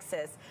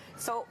 Texas.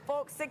 So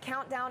folks, the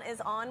countdown is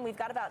on. We've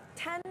got about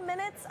 10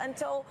 minutes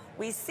until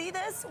we see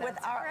this with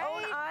our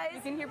own eyes.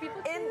 You can hear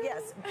people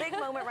Yes, big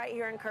moment right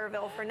here in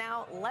Kerrville. For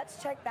now,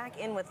 let's check back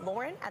in with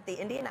Lauren at the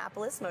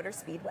Indianapolis Motor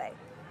Speedway.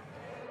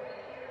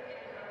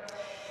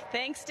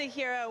 Thanks to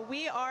Hira.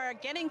 We are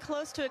getting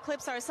close to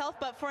eclipse ourselves,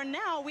 but for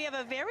now, we have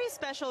a very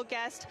special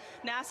guest,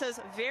 NASA's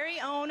very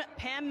own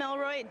Pam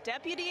Melroy,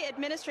 Deputy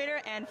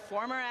Administrator and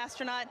former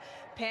astronaut.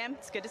 Pam,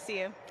 it's good to see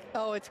you.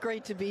 Oh, it's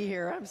great to be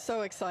here. I'm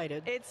so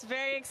excited. It's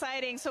very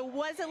exciting. So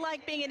what's it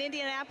like being in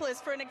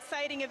Indianapolis for an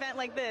exciting event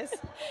like this?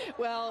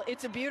 Well,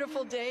 it's a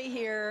beautiful day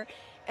here.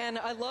 And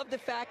I love the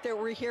fact that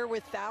we're here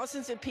with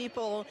thousands of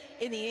people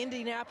in the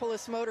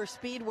Indianapolis Motor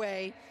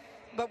Speedway.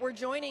 But we're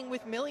joining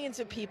with millions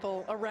of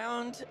people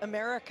around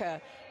America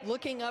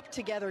looking up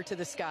together to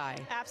the sky.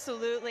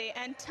 Absolutely.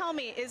 And tell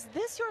me, is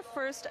this your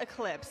first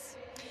eclipse?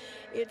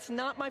 It's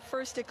not my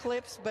first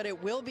eclipse, but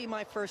it will be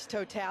my first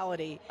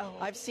totality. Oh.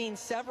 I've seen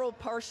several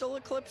partial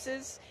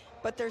eclipses,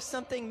 but there's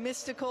something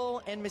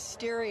mystical and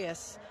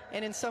mysterious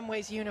and in some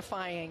ways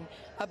unifying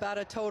about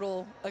a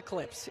total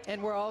eclipse,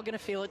 and we're all going to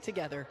feel it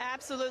together.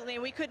 Absolutely.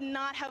 We could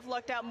not have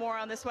lucked out more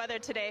on this weather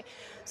today.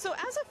 So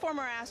as a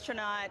former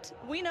astronaut,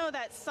 we know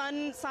that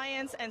sun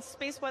science and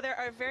space weather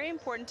are very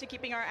important to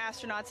keeping our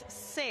astronauts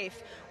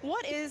safe.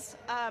 What is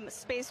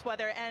space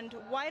weather, and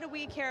why do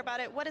we care about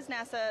it? What is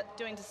NASA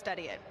doing to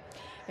study it?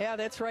 Yeah,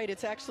 that's right.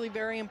 It's actually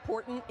very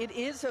important. It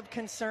is of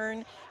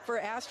concern for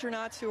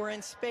astronauts who are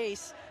in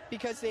space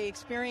because they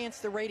experience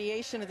the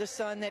radiation of the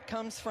sun that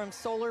comes from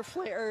solar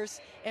flares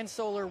and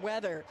solar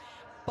weather.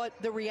 But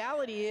the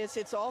reality is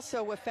it's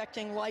also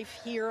affecting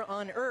life here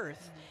on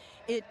Earth.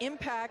 It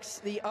impacts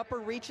the upper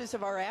reaches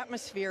of our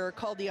atmosphere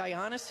called the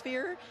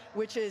ionosphere,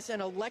 which is an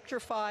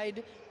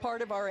electrified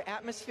part of our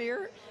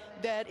atmosphere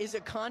that is a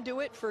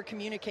conduit for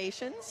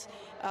communications.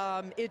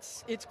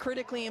 It's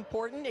critically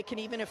important. It can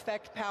even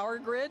affect power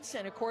grids.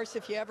 And of course,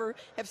 if you ever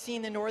have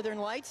seen the Northern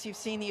Lights, you've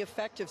seen the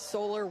effect of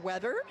solar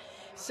weather.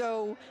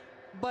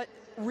 But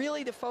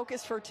really the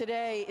focus for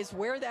today is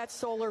where that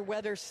solar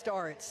weather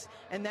starts,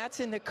 and that's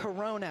in the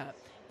corona,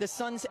 the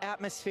sun's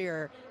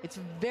atmosphere. It's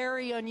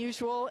very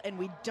unusual, and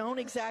we don't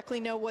exactly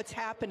know what's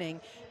happening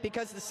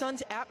because the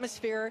sun's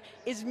atmosphere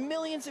is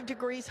millions of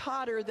degrees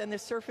hotter than the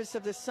surface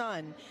of the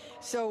sun.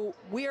 So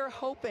we are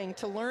hoping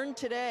to learn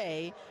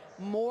today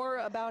more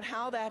about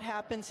how that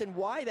happens and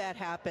why that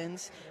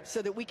happens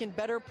so that we can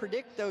better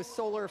predict those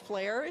solar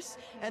flares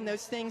and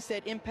those things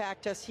that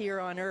impact us here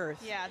on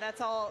Earth. Yeah, that's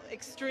all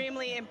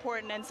extremely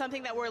important and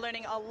something that we're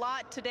learning a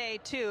lot today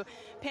too.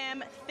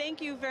 Pam,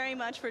 thank you very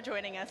much for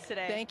joining us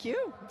today. Thank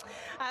you.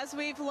 As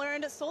we've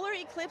learned, solar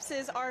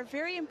eclipses are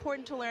very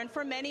important to learn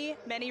for many,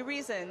 many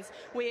reasons.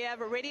 We have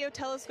radio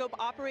telescope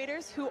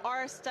operators who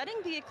are studying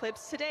the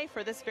eclipse today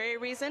for this very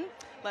reason.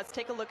 Let's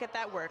take a look at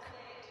that work.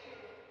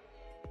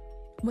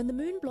 When the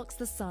moon blocks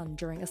the sun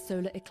during a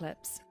solar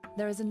eclipse,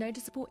 there is a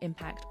noticeable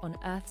impact on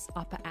Earth's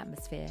upper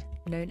atmosphere,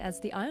 known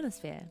as the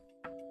ionosphere.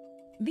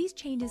 These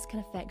changes can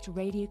affect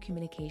radio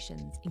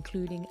communications,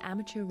 including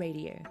amateur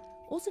radio,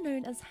 also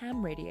known as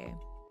ham radio.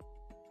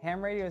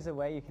 Ham radio is a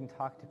way you can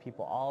talk to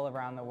people all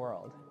around the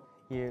world.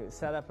 You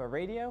set up a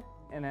radio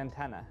and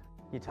antenna.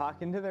 You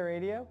talk into the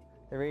radio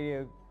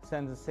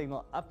sends a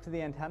signal up to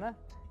the antenna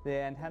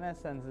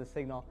sends the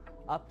signal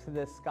up to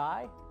the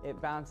sky.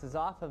 It bounces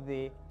off of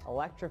the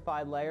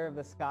electrified layer of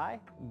the sky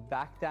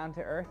back down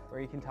to Earth,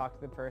 where you can talk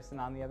to the person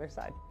on the other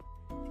side.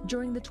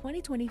 During the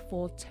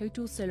 2024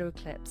 total solar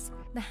eclipse,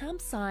 the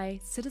HAM-SCI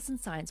Citizen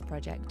Science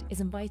Project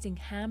is inviting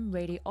ham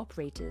radio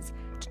operators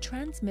to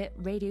transmit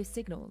radio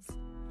signals.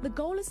 The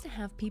goal is to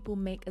have people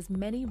make as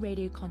many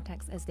radio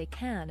contacts as they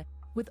can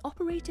with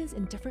operators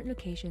in different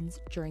locations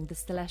during the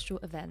celestial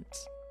event.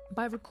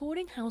 By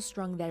recording how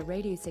strong their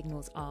radio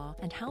signals are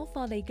and how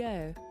far they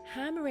go,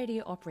 ham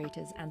radio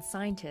operators and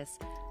scientists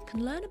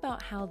can learn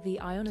about how the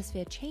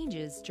ionosphere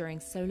changes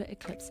during solar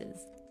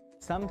eclipses.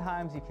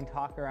 Sometimes you can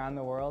talk around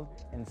the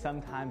world and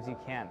sometimes you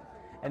can't.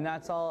 And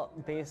that's all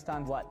based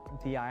on what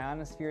the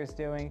ionosphere is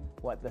doing,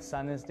 what the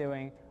sun is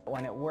doing.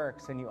 When it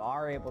works and you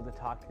are able to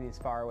talk to these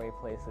faraway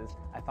places,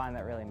 I find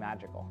that really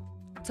magical.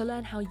 To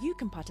learn how you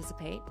can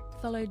participate,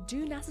 follow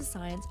Do NASA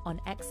Science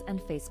on X and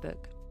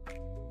Facebook.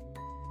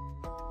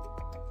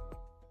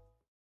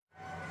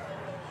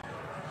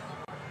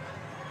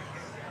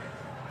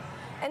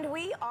 And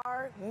we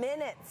are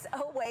minutes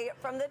away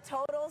from the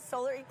total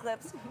solar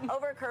eclipse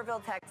over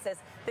Kerrville, Texas.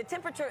 The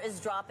temperature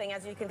is dropping.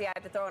 As you can see, I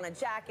have to throw on a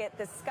jacket.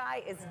 The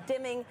sky is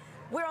dimming.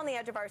 We're on the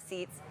edge of our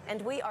seats, and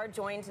we are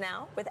joined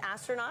now with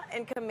astronaut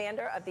and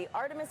commander of the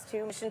Artemis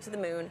II mission to the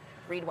moon,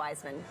 Reed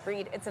Wiseman.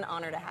 Reed, it's an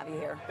honor to have you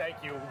here. Thank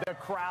you. The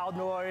crowd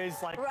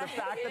noise, the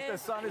fact that the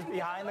sun is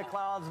behind the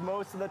clouds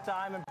most of the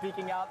time and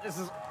peeking out, it's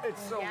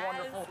so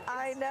wonderful.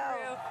 I know.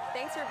 True.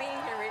 Thanks for being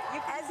here, Reed.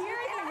 As you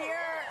can hear,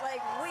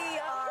 we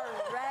are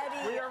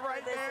ready. We are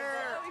right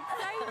there. So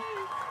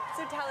exciting.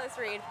 So tell us,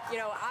 Reed, you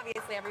know,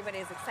 obviously everybody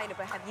is excited,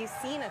 but have you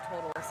seen a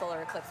total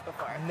solar eclipse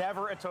before?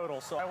 Never a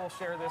total, so I will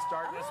share this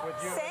darkness with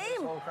you and this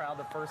whole crowd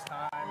the first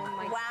time. Oh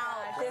my Wow,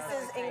 gosh, this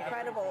is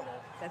incredible.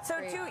 That's so,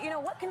 great. too, you know,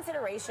 what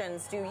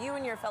considerations do you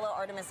and your fellow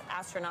Artemis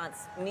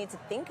astronauts need to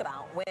think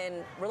about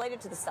when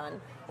related to the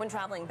sun when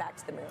traveling back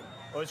to the moon?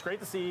 Well, it's great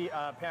to see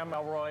Pam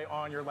Melroy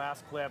on your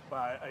last clip,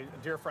 a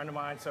dear friend of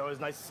mine, so it was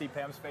nice to see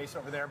Pam's face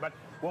over there. But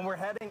when we're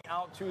heading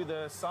out to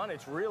the sun,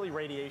 it's really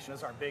radiation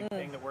is our big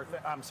thing that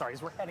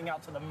as we're heading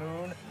out to the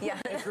moon. Yeah.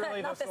 It's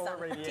really the Not the solar sun.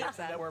 radiation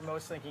that we're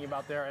most thinking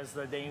about there as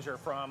the danger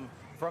from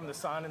the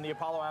sun, and the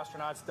Apollo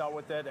astronauts dealt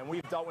with it, and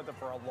we've dealt with it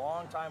for a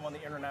long time on the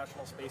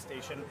International Space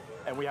Station,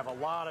 and we have a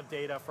lot of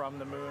data from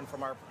the moon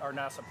from our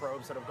NASA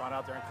probes that have gone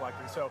out there and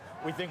collected, so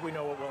we think we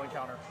know what we'll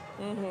encounter.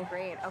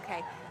 Great,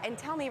 okay. And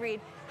tell me, Reed,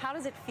 how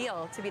does it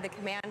feel to be the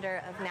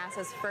commander of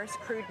NASA's first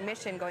crewed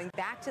mission going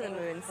back to the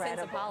moon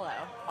since Apollo?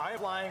 I am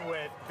flying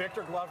with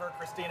Victor Glover,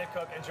 Christina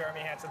Cook, and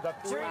Jeremy Hansen, the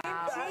three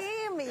best.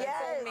 Team, That's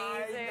yes.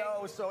 I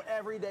know, so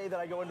every day that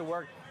I go into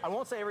work, I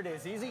won't say every day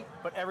is easy,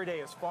 but every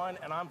day is fun,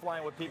 and I'm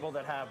flying with people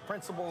that have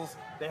principles,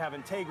 they have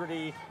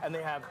integrity, and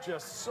they have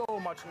just so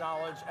much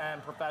knowledge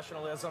and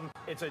professionalism.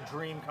 It's a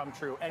dream come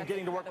true. And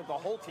getting to work with the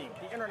whole team,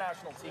 the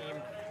international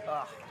team,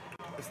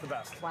 it's the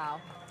best. Wow.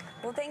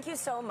 Well, thank you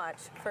so much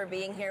for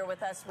being here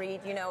with us,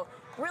 Reed. You know,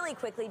 really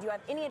quickly, do you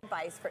have any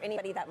advice for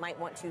anybody that might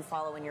want to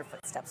follow in your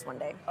footsteps one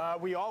day?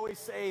 We always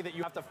say that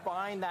you have to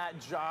find that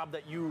job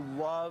that you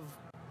love,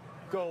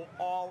 go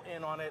all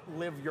in on it,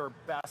 live your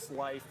best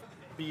life,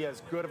 be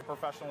as good of a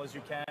professional as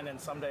you can, and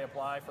someday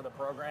apply for the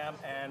program.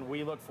 And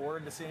we look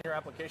forward to seeing your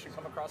application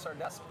come across our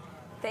desk.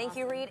 Thank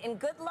you, Reed, and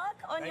good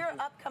luck on your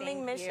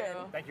upcoming mission.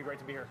 Thank you. Great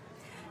to be here.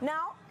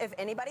 Now, if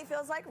anybody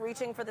feels like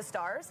reaching for the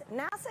stars,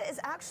 NASA is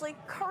actually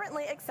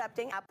currently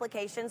accepting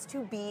applications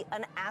to be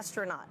an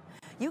astronaut.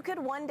 You could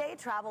one day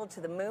travel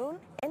to the moon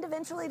and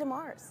eventually to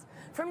Mars.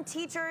 From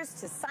teachers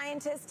to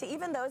scientists to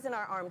even those in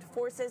our armed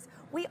forces,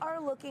 we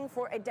are looking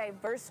for a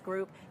diverse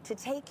group to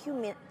take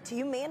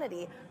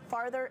humanity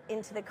farther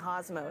into the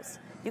cosmos.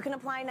 You can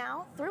apply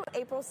now through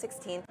April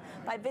 16th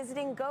by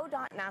visiting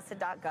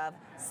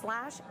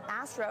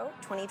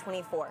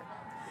go.nasa.gov/astro2024.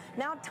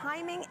 Now,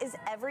 timing is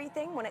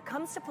everything when it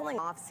comes to pulling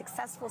off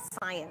successful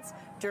science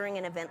during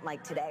an event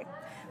like today.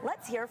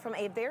 Let's hear from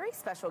a very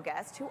special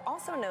guest who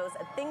also knows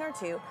a thing or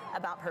two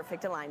about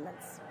perfect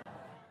alignments.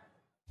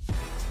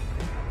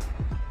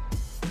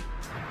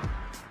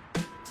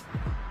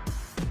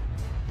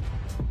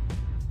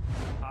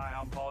 Hi,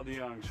 I'm Paul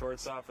DeYoung,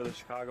 shortstop for the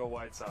Chicago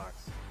White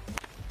Sox.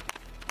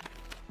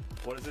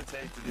 What does it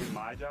take to do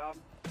my job?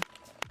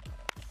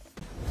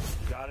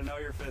 You gotta know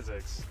your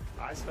physics.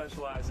 I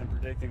specialize in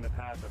predicting the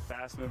path of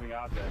fast-moving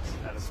objects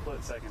at a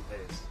split-second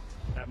pace.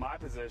 At my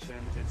position,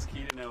 it's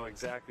key to know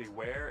exactly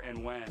where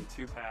and when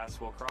two paths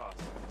will cross.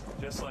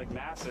 Just like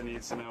NASA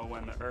needs to know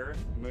when the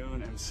Earth,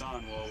 Moon, and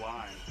Sun will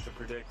align to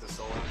predict the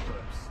solar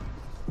eclipse.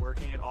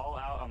 Working it all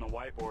out on the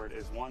whiteboard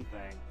is one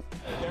thing.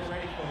 They're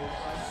ready for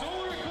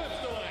solar eclipse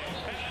delay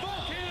at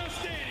Volcano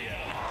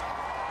Stadium.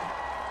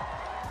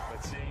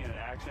 But seeing it in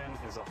action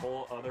is a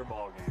whole other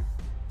ballgame.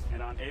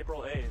 And on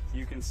April 8th,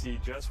 you can see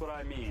just what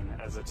I mean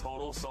as a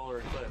total solar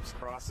eclipse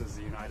crosses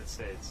the United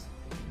States.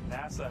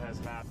 NASA has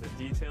mapped the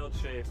detailed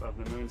shape of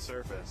the moon's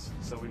surface,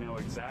 so we know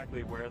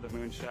exactly where the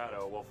moon's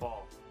shadow will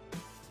fall.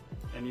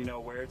 And you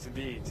know where to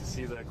be to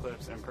see the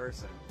eclipse in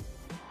person,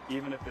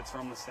 even if it's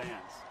from the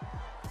stands.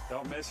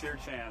 Don't miss your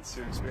chance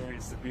to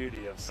experience the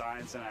beauty of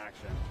science in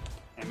action,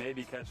 and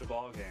maybe catch a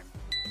ball game.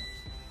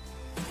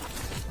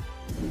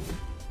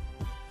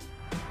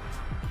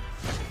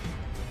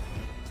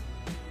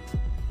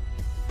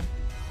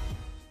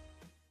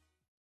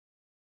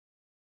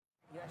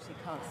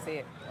 Can't see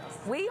it.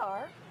 We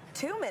are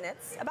 2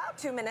 minutes,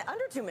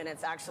 under 2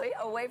 minutes actually,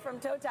 away from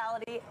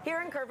totality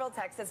here in Kerrville,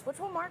 Texas, which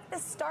will mark the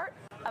start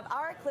of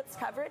our eclipse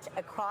coverage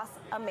across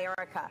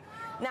America.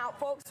 Now,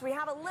 folks, we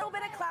have a little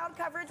bit of cloud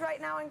coverage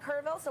right now in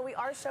Kerrville, so we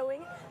are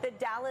showing the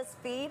Dallas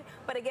feed.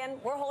 But again,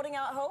 we're holding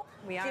out hope.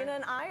 We are. Gina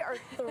and I are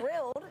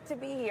thrilled to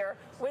be here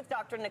with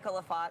Dr.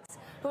 Nicola Fox,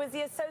 who is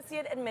the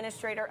Associate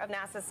Administrator of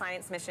NASA's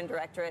Science Mission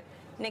Directorate.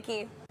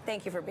 Nikki,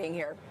 thank you for being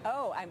here.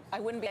 Oh, I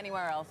wouldn't be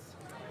anywhere else.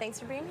 Thanks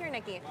for being here,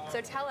 Nikki.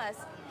 So tell us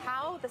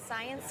how the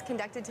science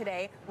conducted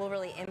today will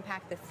really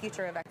impact the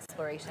future of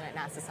exploration at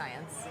NASA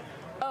Science.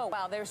 Oh,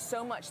 wow, there's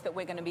so much that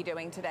we're going to be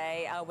doing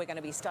today. We're going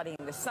to be studying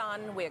the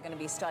sun. We're going to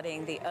be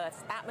studying the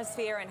Earth's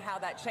atmosphere and how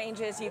that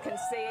changes. You can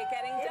see it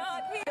getting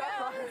dark here.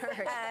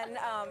 And,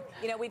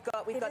 you know, we've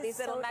got these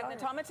little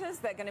magnetometers.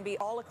 They're going to be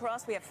all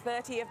across. We have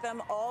 30 of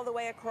them all the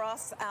way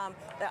across. I'm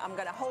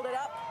going to hold it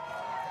up.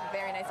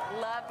 Very nice.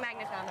 Love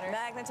magnetometers.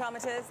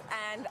 Magnetometers,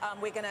 and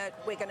we're gonna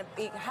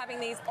be having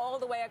these all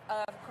the way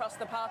across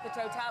the path of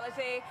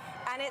totality.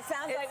 And it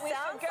sounds like we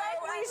should go.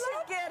 We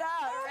should get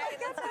up. Oh my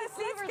goodness!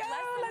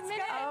 Let's go!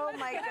 Oh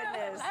my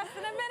goodness! Less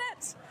than a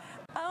minute.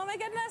 Oh my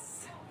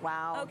goodness!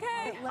 Wow.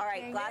 Okay. All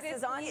right.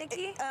 Glasses on,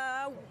 Nikki.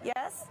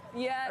 Yes.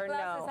 Yeah. Or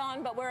Glasses no?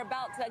 on, but we're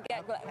about to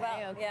get.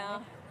 Okay. Yeah.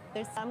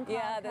 There's some cloud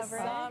yeah, there's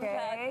coverage. some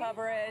cloud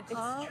coverage.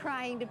 It's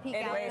trying to peek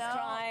out. It is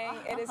trying.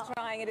 It is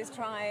trying. It is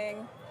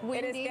trying.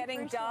 Windy, it is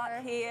getting for dark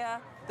sure. here.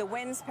 The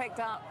wind's picked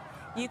up.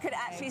 You could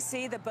actually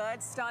see the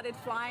birds started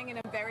flying in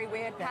a very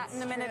weird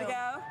pattern a minute true.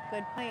 ago.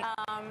 Good point.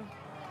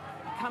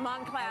 Come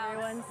on, clouds.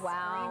 Everyone's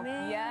wow.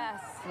 screaming.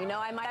 Yes. You know,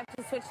 I might have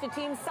to switch to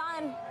Team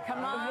Sun.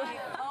 Come on.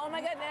 Oh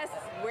my goodness.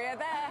 We're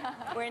there.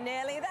 We're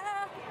nearly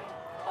there.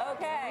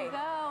 Okay. There we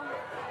go.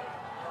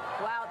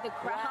 Wow, the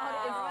crowd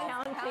is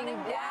counting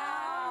down.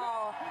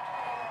 Wow.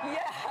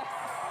 Yes.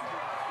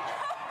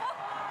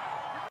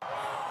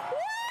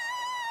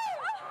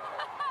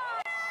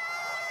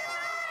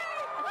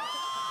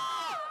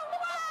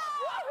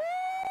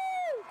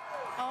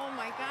 Oh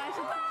my gosh,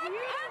 it's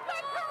beautiful.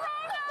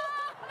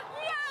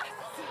 Yes.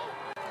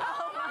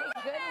 Oh my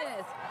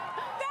goodness.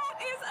 That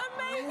is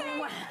amazing.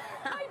 Wow.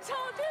 I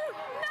told you.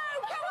 No,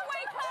 go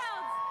away,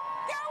 clouds.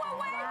 Go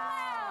away,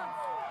 clouds.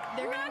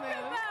 They're Look gonna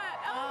at move. that.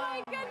 Oh my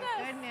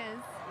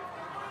goodness.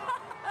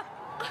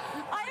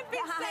 I have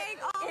been saying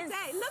all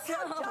day. Look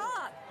how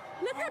dark.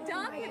 Look how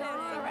dark it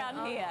is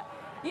around here.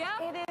 Yeah.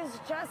 It is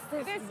just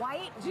this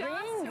white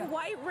ring.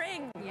 White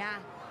ring. Yeah,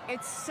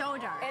 it's so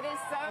dark. It is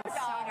so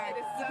dark. It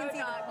is You so can see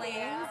the dark planes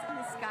here. and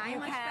the sky You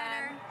much can.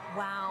 better.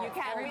 Wow. You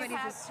can. Everybody's We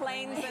have just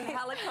planes and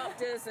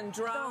helicopters and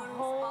drones. The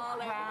whole all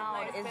over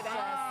crowd the place is today.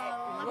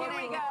 just look Here at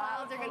we the go.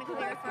 clouds are gonna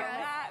clear Look for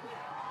at us. that.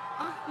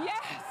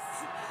 Yes.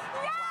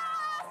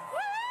 Yes.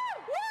 Woo!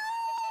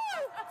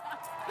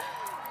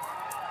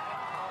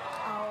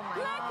 Oh my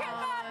Look at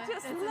that.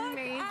 Just That's look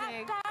amazing.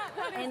 at that.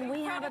 That is And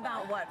we have incredible.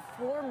 about, what,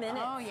 4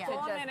 minutes Oh, yeah. to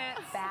 4 just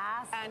minutes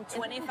bask. and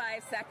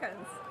 25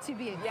 seconds. To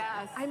be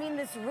Yes. I mean,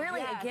 this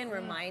really, Yes. again,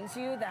 reminds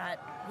you that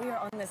we are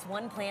on this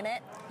one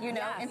planet, you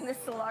know, Yes. in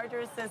this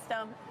larger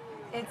system.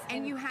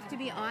 And you have to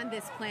be on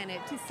this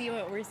planet to see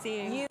what we're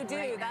seeing. You do.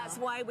 right That's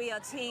now. why we are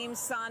Team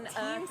Sun,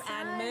 Earth,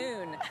 Sun. and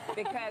Moon.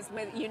 Because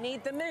you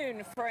need the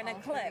moon for an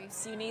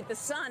eclipse. You need the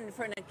sun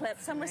for an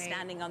eclipse. And we're Right.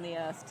 standing on the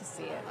Earth to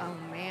see it. Oh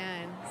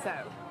man. So,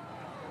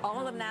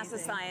 all of NASA Amazing.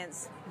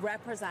 science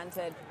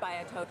represented by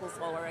a total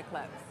solar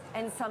eclipse.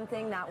 And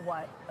something that,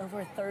 what,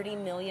 over 30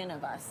 million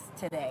of us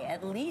today,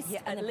 at least in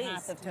At the least,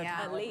 path of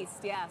totality. at least,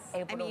 yes.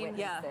 Able to witness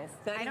Yeah, this.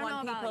 I don't know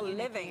 31 about people you,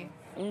 living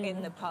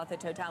in the path of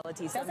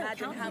totality. So Doesn't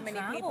imagine count how the many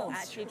people travels.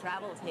 actually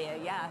traveled here.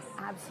 Yes.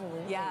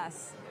 Absolutely.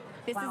 Yes.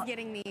 This Wow. is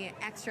getting me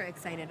extra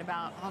excited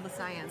about all the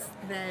science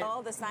that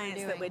All the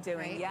science that we're doing.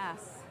 right?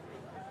 Yes.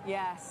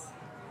 Yes.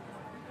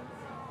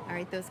 All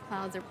right, those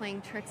clouds are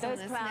playing tricks Those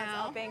on us clouds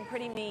now. are being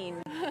pretty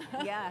mean.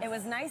 Yes. It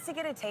was nice to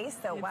get a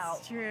taste, though. It's Wow.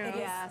 true. It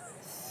is Yes.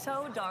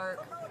 so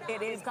dark.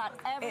 It is. We've got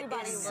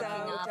everybody is looking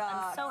so up. dark.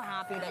 I'm so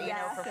happy that, you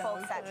know, for Yes.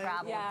 folks that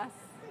travel, Yes.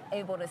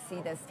 able to see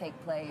this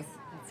take place.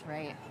 That's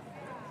right.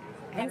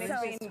 And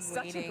so- it's been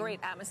such a great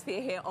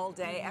atmosphere here all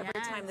day. Every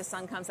time the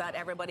sun comes out,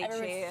 everybody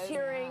Everyone's cheers.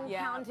 cheering,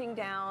 Yeah. counting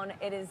down.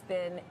 It has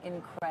been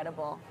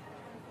incredible.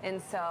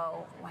 And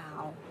so,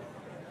 wow.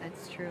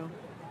 That's true.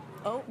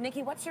 Oh,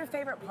 Nikki, what's your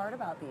favorite part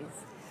about these?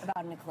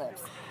 About an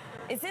eclipse?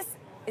 Is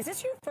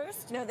this your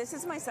first? No, this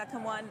is my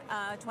second one.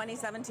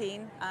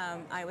 2017.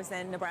 I was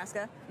in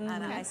Nebraska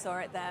and I saw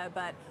it there.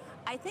 But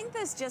I think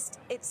there's just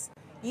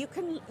you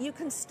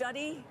can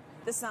study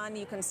the sun,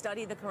 you can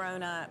study the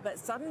corona, but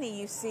suddenly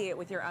you see it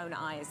with your own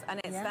eyes, and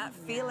it's that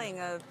feeling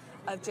of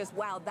just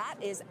wow, that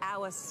is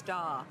our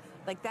star.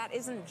 Like that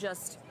isn't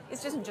just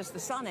the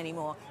sun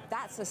anymore.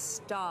 That's a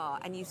star,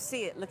 and you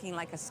see it looking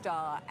like a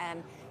star.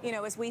 And you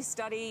know, as we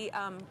study.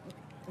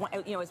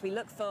 You know, as we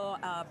look for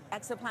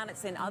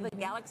exoplanets in other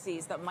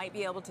galaxies that might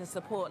be able to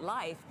support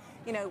life,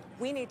 you know,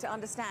 we need to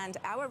understand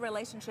our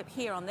relationship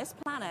here on this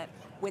planet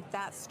with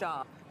that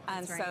star.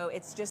 And That's so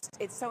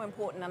it's so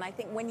important. And I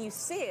think when you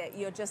see it,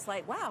 you're just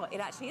like, wow,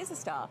 it actually is a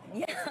star.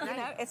 Yeah. You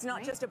know, it's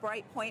not just a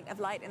bright point of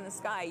light in the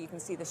sky. You can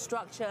see the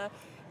structure.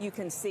 You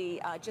can see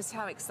just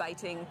how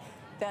exciting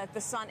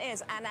the sun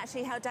is and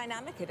actually how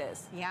dynamic it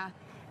is. Yeah.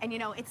 And you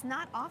know, it's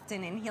not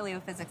often in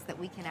heliophysics that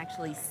we can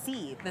actually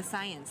see the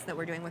science that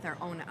we're doing with our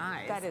own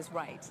eyes. That is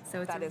right.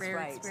 So it's That a is rare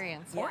right.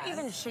 experience. Or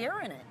even share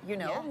in it, you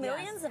know? Yeah.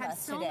 Millions of Have us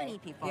so today. many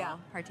people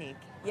partake.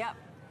 Yep.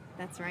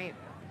 That's right.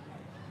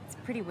 It's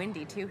pretty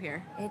windy too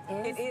here.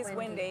 It is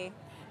windy.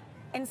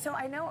 And so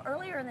I know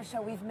earlier in the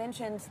show we've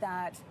mentioned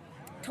that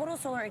total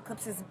solar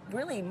eclipses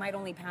really might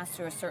only pass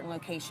through a certain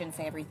location,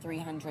 say every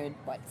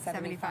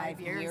 375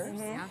 years. years.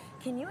 Yeah.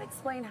 Can you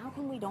explain how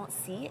come we don't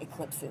see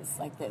eclipses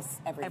like this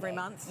every day?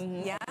 month?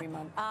 Yeah. Every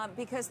month.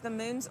 Because the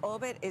moon's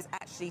orbit is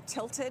actually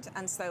tilted,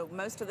 and so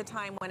most of the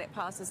time when it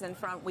passes in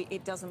front,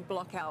 it doesn't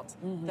block out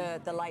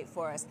the light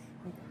for us.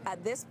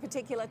 At this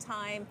particular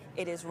time,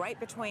 it is right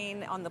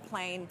on the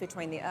plane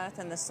between the Earth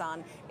and the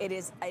Sun. It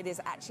is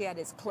actually at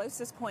its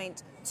closest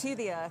point to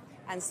the Earth,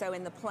 and so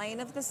in the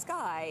plane of the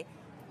sky,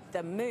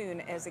 the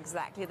moon is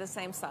exactly the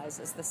same size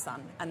as the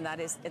sun, and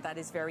that is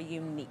very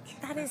unique.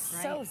 That is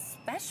so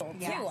special, too.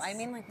 Yes. I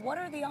mean, like, what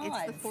are the odds?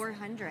 It's the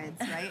 400s,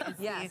 right? It's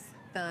Yes.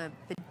 The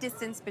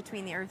distance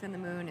between the Earth and the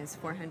Moon is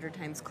 400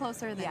 times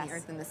closer than the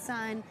Earth and the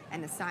Sun,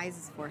 and the size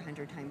is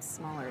 400 times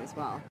smaller as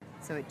well.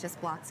 So it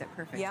just blocks it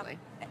perfectly. Yep.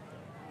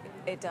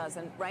 It does,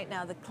 and right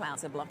now the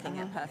clouds are blocking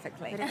it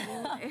perfectly.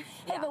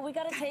 Hey, but we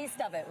got a taste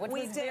of it, which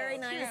was very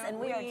nice, and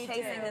we are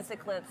chasing this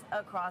eclipse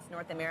across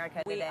North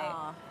America today. We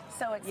are.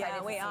 So excited Yeah,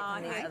 to we see it are.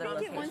 from these I other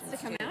think it locations, wants to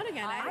come too. out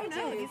again. I don't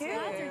know. These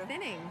clouds are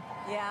thinning.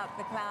 Yeah,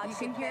 the clouds. You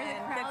can hear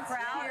the crowds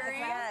cheering.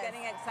 The crowd's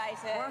getting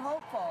excited. We're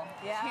hopeful.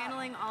 Yeah.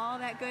 Channeling all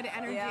that good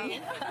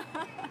energy.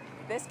 Yeah.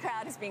 This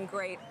crowd has been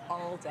great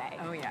all day.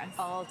 Oh, yes.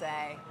 All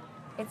day.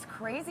 It's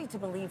crazy to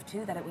believe,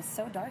 too, that it was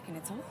so dark and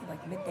it's only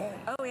like midday.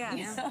 Oh,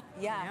 yes.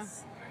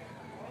 Yes.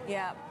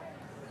 Yeah.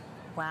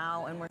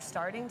 Wow, and we're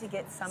starting to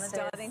get some of this.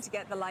 Starting to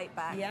get the light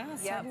back. Yeah,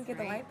 starting to get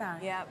the light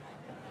back. Yep.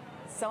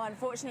 So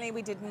unfortunately,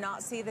 we did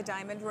not see the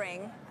diamond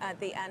ring at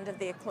the end of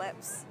the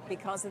eclipse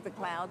because of the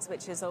clouds,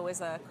 which is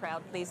always a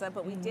crowd pleaser.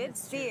 But we did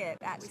see it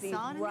actually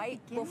right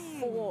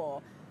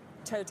before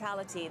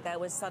totality. There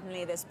was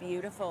suddenly this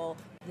beautiful,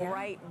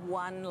 bright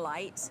one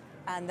light,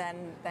 and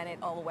then it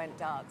all went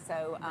dark.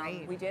 So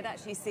we did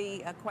actually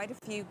see quite a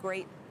few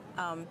great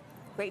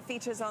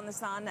features on the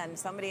sun, and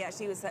somebody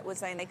actually was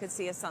saying they could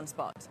see a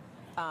sunspot.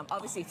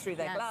 Obviously through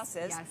their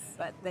glasses,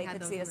 but they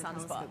could see a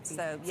sunspot.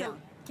 So yeah.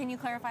 Can you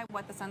clarify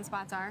what the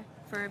sunspots are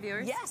for our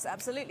viewers? Yes,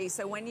 absolutely.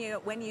 So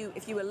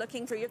if you were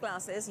looking through your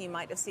glasses, you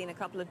might have seen a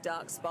couple of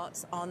dark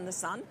spots on the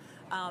sun.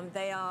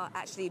 They are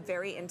actually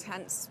very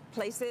intense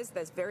places.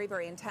 There's very,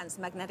 very intense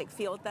magnetic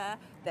field there.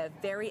 They're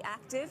very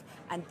active,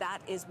 and that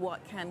is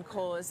what can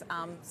cause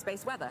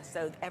space weather.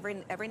 So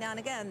every now and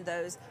again,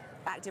 those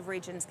active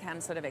regions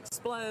can sort of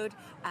explode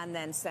and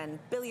then send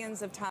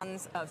billions of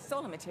tons of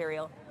solar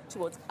material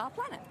towards our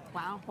planet.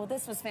 Wow. Well,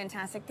 this was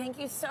fantastic. Thank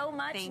you so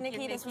much,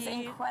 Nikki. This was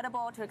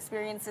incredible to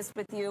experience this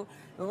with you.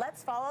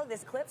 Let's follow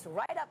this eclipse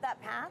right up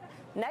that path.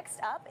 Next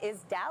up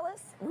is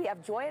Dallas. We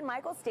have Joy and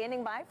Michael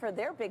standing by for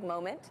their big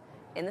moment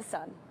in the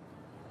sun.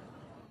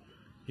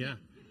 Yeah,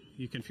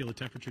 you can feel the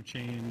temperature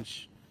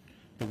change.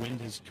 The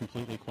wind is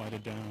completely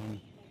quieted down.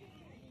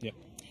 Yep.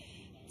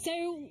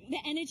 So the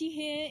energy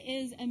here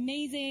is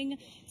amazing.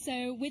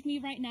 So with me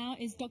right now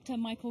is Dr.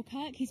 Michael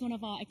Kirk. He's one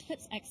of our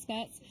eclipse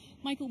experts.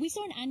 Michael, we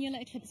saw an annular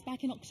eclipse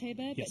back in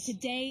October, but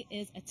today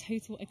is a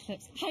total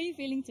eclipse. How are you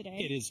feeling today?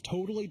 It is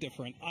totally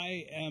different.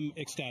 I am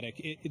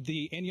ecstatic.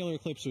 The annular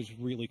eclipse was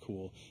really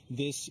cool.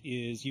 This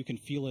is, you can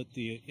feel it,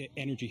 the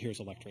energy here is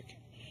electric.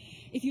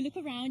 If you look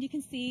around, you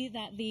can see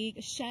that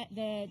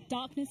the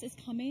darkness is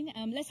coming.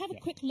 Let's have a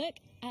quick look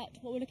at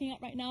what we're looking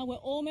at right now. We're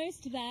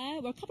almost there.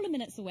 We're a couple of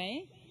minutes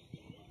away.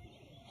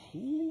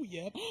 Ooh,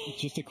 yep.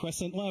 Just a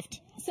crescent left.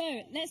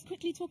 So let's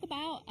quickly talk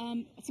about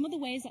some of the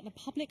ways that the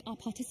public are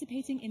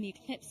participating in the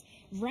eclipse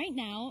right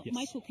now. Yes.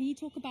 Michael, can you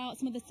talk about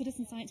some of the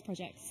citizen science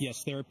projects?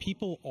 Yes, there are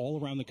people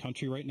all around the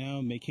country right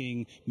now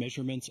making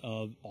measurements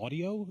of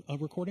audio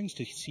recordings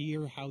to see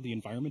how the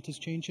environment is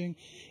changing.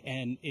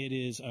 And it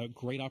is a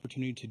great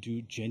opportunity to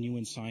do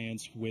genuine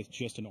science with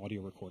just an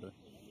audio recorder.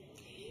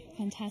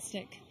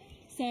 Fantastic.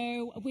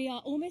 So we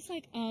are almost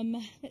like,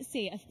 let's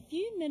see, a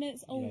few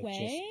minutes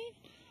away.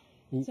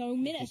 So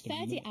minute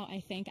 30 out,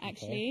 I think,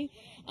 actually.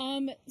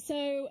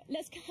 So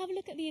let's have a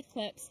look at the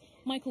eclipse.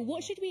 Michael,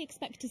 what should we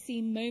expect to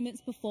see moments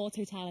before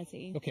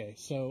totality? Okay,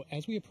 so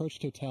as we approach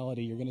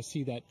totality, you're going to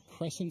see that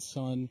crescent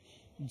sun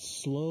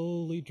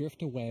slowly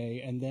drift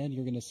away, and then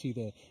you're going to see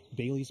the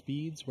Bailey's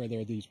beads, where there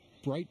are these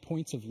bright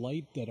points of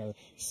light that are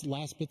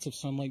last bits of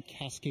sunlight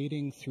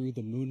cascading through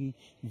the moon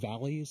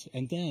valleys,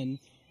 and then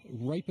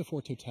right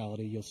before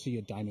totality, you'll see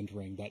a diamond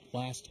ring, that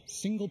last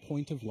single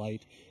point of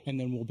light, and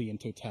then we'll be in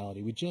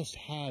totality. We just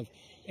have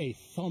a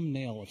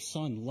thumbnail of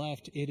sun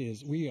left.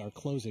 We are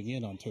closing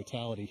in on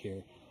totality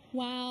here.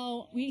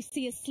 Wow, we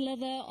see a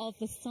slither of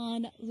the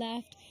sun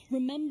left.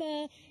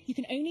 Remember, you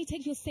can only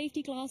take your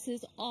safety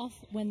glasses off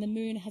when the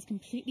moon has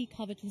completely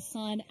covered the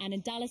sun. And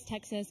in Dallas,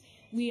 Texas,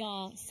 we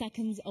are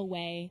seconds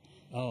away.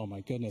 Oh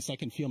my goodness, I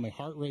can feel my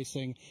heart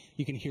racing.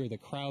 You can hear the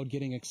crowd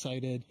getting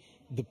excited.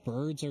 The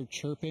birds are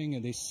chirping,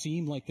 and they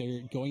seem like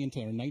they're going into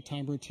their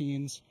nighttime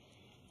routines.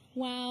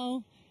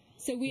 Wow.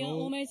 So we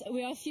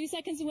are a few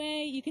seconds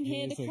away. You can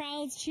hear the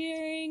crowds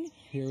cheering.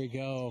 Here we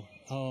go.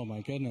 Oh my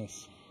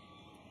goodness.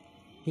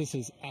 This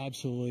is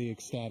absolutely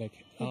ecstatic.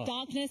 The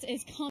darkness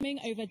is coming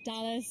over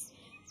Dallas.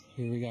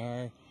 Here we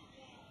are.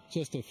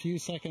 Just a few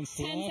seconds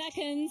left. 10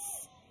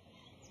 seconds.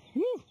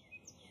 Woo!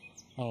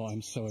 Oh,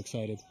 I'm so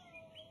excited.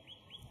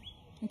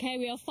 Okay,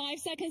 we are 5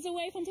 seconds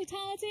away from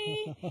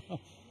totality.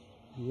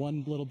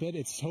 One little bit.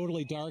 It's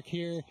totally dark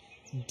here.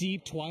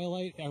 Deep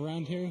twilight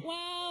around here.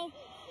 Wow.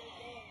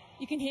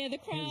 You can hear the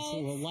crowd.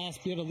 Here's the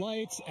last bit of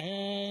lights,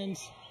 and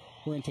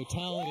we're in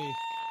totality.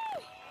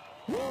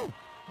 Woo!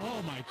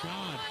 Oh my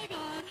God. Oh my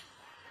God.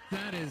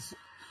 That is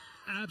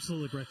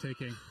absolutely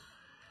breathtaking.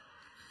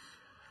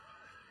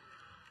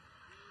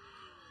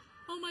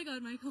 Oh my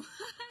God, Michael.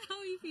 How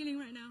are you feeling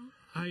right now?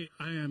 I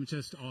am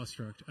just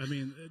awestruck. I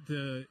mean,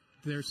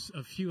 there's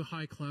a few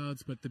high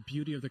clouds, but the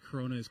beauty of the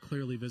corona is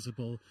clearly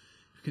visible.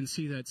 You can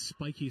see that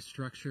spiky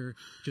structure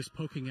just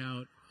poking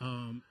out.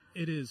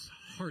 It is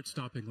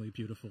heart-stoppingly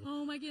beautiful.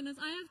 Oh my goodness,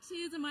 I have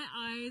tears in my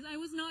eyes. I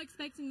was not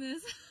expecting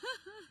this.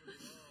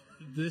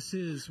 this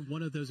is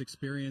one of those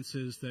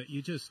experiences that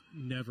you just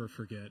never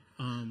forget.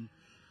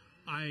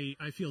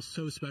 I feel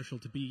so special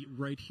to be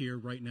right here,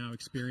 right now,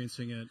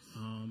 experiencing it,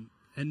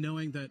 and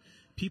knowing that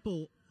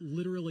people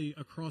literally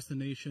across the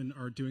nation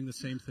are doing the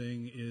same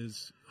thing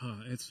is,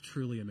 it's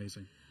truly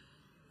amazing.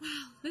 Wow,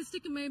 let's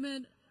take a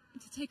moment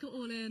to take it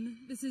all in.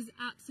 This is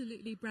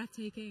absolutely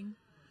breathtaking.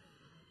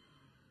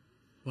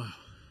 Wow.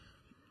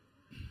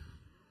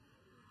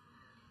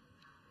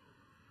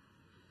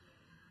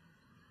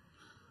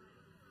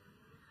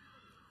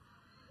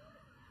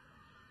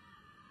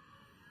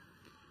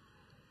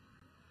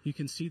 You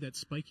can see that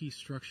spiky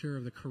structure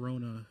of the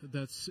corona.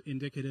 That's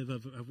indicative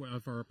of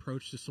our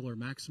approach to solar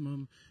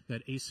maximum.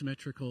 That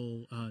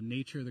asymmetrical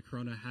nature of the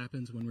corona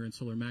happens when we're in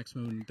solar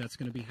maximum, and that's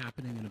going to be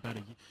happening in about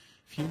a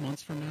few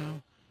months from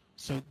now.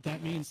 So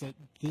that means that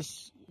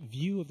this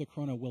view of the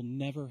corona will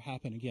never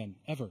happen again,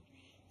 ever.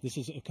 This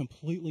is a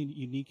completely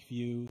unique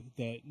view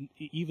that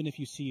even if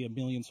you see a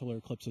million solar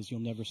eclipses,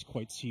 you'll never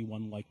quite see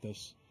one like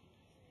this.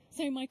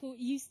 So, Michael,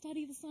 you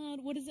study the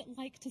sun. What is it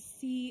like to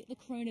see the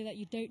corona that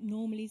you don't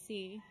normally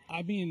see?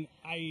 I mean,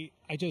 I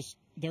just,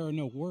 there are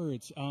no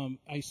words.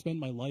 I spend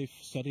my life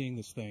studying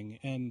this thing,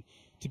 and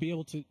to be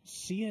able to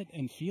see it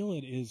and feel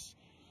it is,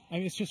 I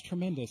mean, it's just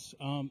tremendous.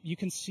 You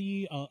can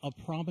see a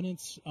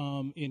prominence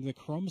in the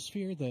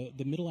chromosphere,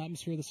 the middle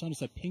atmosphere of the sun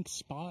is a pink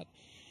spot.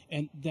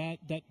 And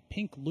that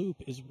pink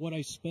loop is what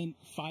I spent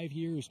 5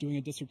 years doing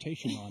a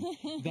dissertation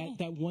on.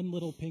 that one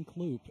little pink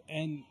loop.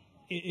 And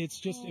it's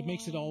just, it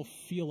makes it all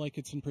feel like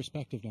it's in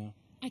perspective now.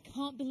 I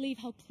can't believe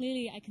how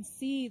clearly I can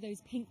see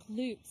those pink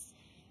loops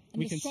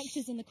and the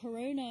structures in the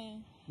corona.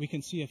 We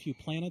can see a few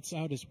planets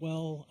out as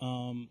well.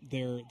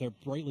 They're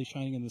brightly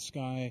shining in the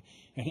sky.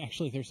 And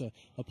actually there's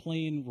a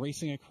plane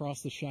racing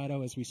across the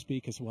shadow as we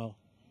speak as well.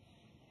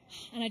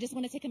 And I just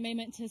want to take a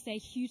moment to say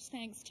huge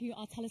thanks to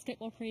our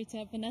telescope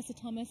operator, Vanessa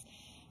Thomas,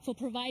 for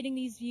providing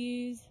these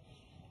views.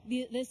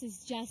 This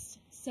is just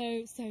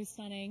so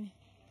stunning.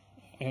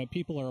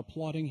 People are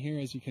applauding here,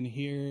 as you can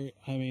hear.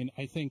 I mean,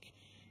 I think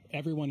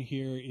everyone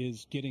here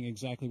is getting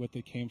exactly what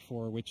they came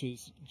for, which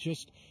is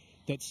just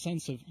that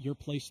sense of your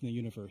place in the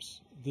universe.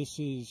 This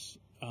is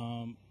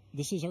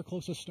our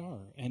closest star,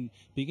 and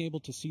being able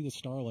to see the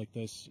star like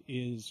this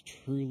is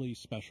truly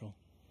special.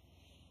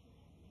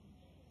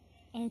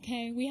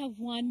 Okay, we have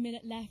 1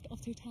 minute left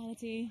of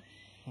totality.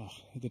 Oh,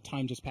 the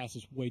time just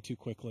passes way too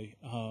quickly.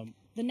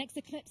 The next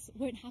eclipse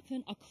won't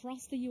happen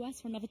across the U.S.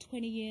 for another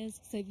 20 years,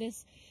 so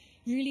this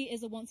really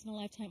is a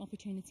once-in-a-lifetime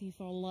opportunity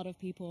for a lot of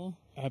people.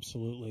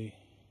 Absolutely.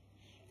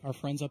 Our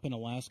friends up in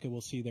Alaska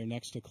will see their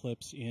next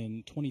eclipse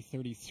in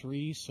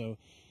 2033, so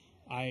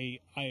I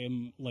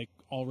am like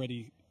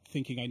already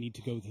thinking I need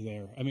to go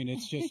there. I mean,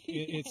 it's just,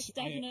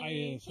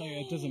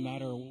 it doesn't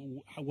matter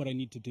what I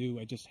need to do.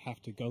 I just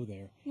have to go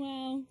there.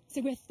 Wow.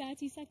 So we're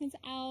 30 seconds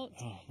out.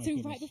 Oh, so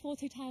goodness. Right before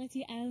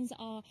totality ends,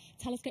 our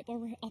telescope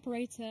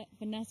operator,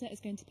 Vanessa,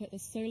 is going to put the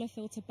solar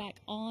filter back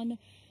on.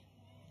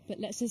 But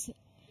let's just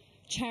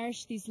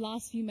cherish these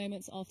last few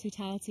moments of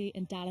totality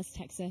in Dallas,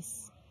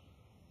 Texas.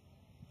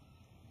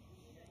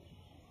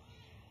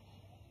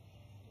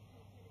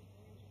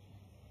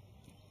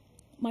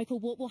 Michael,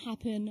 what will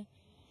happen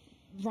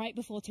right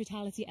before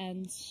totality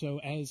ends? So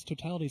as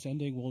totality's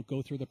ending, we'll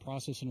go through the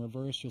process in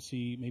reverse. You'll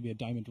see maybe a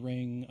diamond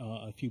ring,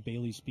 a few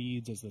Bailey's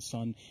beads as the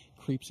sun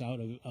creeps out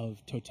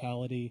of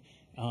totality.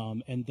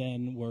 And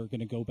then we're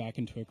going to go back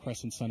into a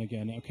crescent sun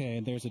again. Okay,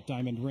 and there's a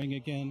diamond ring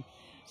again.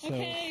 So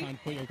time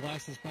to put your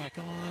glasses back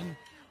on.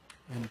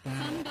 And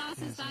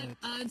sunglasses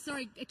back,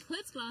 sorry,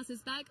 eclipse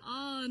glasses back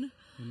on.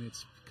 And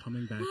it's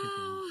coming back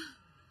again.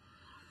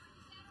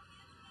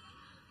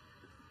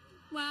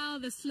 Wow,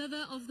 the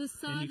slither of the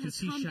sun. And you can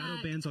see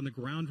shadow bands on the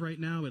ground right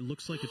now. It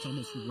looks like it's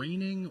almost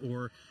raining,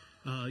 or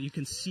you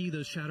can see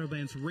those shadow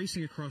bands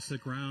racing across the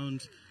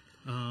ground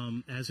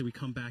as we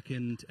come back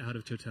in out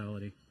of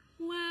totality.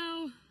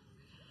 Wow.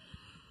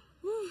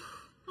 Whew.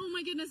 Oh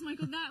my goodness,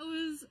 Michael, that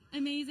was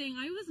amazing.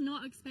 I was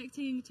not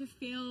expecting to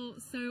feel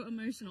so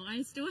emotional.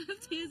 I still have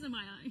tears in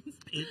my eyes.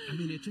 I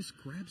mean, it just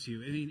grabs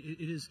you. I mean,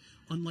 it is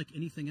unlike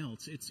anything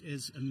else. It's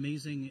as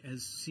amazing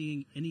as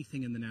seeing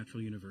anything in the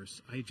natural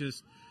universe.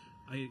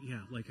 Yeah,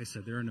 like I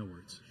said, there are no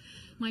words.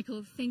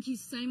 Michael, thank you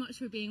so much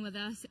for being with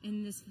us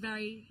in this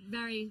very,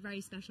 very,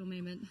 very special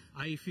moment.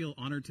 I feel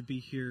honored to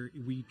be here.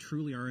 We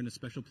truly are in a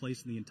special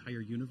place in the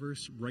entire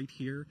universe right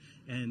here,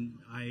 and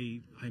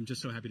I'm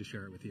just so happy to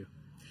share it with you.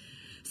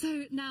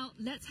 So now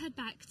let's head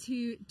back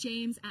to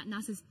James at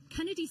NASA's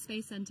Kennedy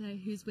Space Center,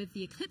 who's with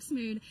the eclipse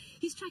moon.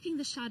 He's tracking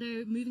the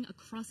shadow moving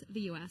across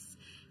the U.S.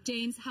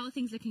 James, how are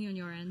things looking on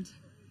your end?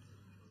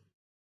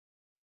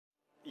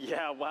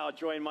 Yeah, wow,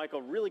 Joy and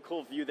Michael, really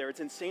cool view there.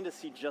 It's insane to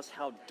see just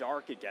how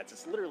dark it gets.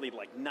 It's literally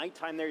like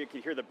nighttime there. You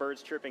can hear the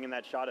birds chirping in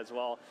that shot as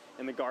well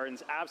in the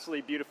gardens.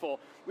 Absolutely beautiful.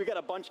 We got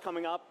a bunch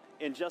coming up,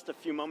 in just a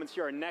few moments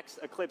here. Our next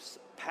eclipse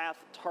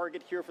path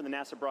target here for the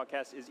NASA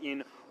broadcast is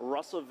in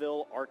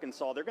Russellville,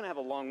 Arkansas. They're going to have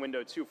a long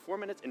window too, 4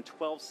 minutes and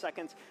 12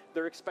 seconds.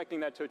 They're expecting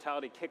that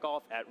totality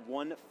kickoff at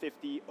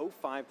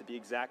 1:50:05 to be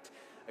exact.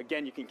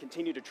 Again, you can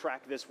continue to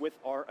track this with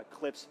our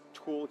eclipse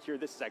tool here.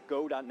 This is at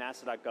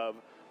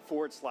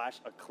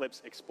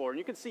go.nasa.gov/eclipse explorer. And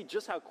you can see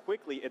just how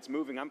quickly it's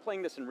moving. I'm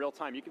playing this in real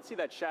time. You can see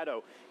that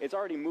shadow. It's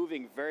already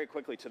moving very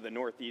quickly to the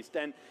northeast.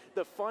 And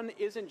the fun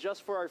isn't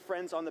just for our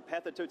friends on the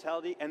path of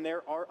totality, and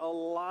there are a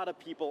lot of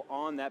people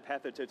on that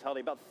path of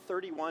totality. About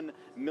 31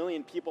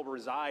 million people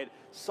reside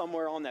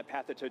somewhere on that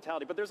path of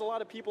totality. But there's a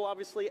lot of people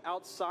obviously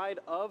outside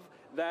of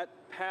that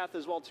path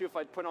as well too. If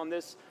I put on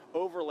this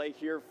overlay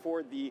here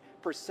for the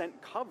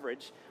percent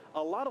coverage,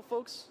 a lot of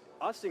folks,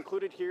 us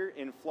included here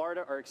in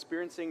Florida, are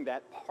experiencing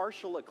that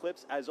partial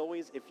eclipse. As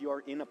always, if you are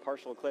in a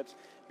partial eclipse,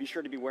 be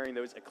sure to be wearing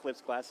those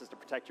eclipse glasses to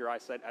protect your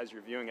eyesight as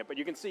you're viewing it. But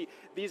you can see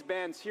these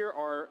bands here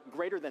are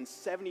greater than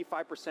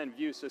 75%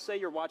 view. So say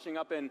you're watching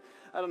up in,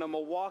 I don't know,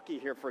 Milwaukee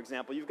here, for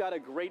example. You've got a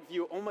great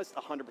view, almost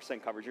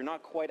 100% coverage. You're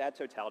not quite at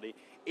totality.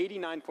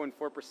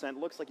 89.4%.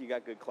 Looks like you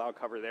got good cloud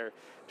cover there.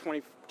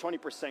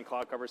 20%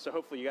 cloud cover. So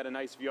hopefully you got a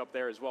nice view up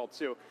there as well,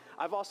 too.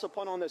 I've also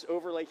put on this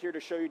overlay here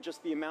to show you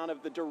just the amount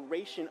of the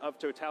duration of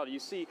totality. You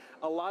see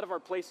a lot of our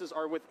places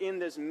are within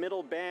this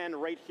middle band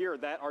right here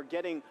that are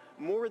getting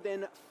more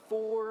than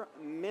 4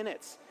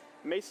 minutes.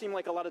 It may seem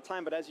like a lot of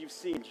time, but as you've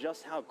seen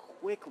just how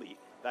quickly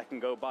that can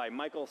go by.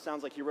 Michael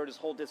sounds like he wrote his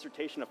whole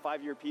dissertation, a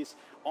 5-year piece,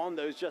 on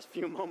those just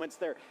few moments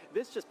there.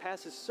 This just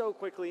passes so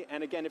quickly.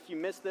 And again, if you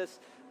miss this,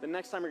 the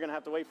next time you're going to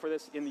have to wait for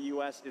this in the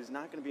U.S. is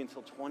not going to be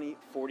until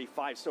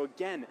 2045. So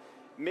again,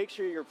 make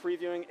sure you're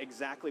previewing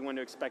exactly when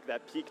to expect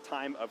that peak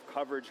time of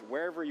coverage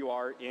wherever you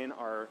are in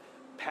our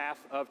path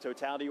of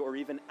totality or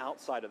even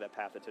outside of that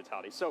path of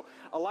totality. So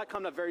a lot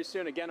coming up very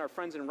soon. Again, our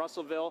friends in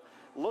Russellville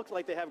look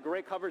like they have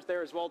great coverage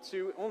there as well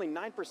too. Only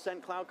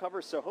 9% cloud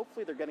cover, so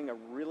hopefully they're getting a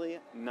really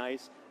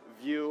nice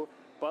view.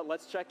 But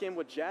let's check in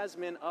with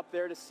Jasmine up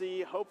there to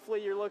see.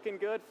 Hopefully you're looking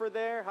good for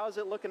there. How's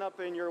it looking up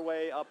in your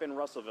way up in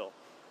Russellville?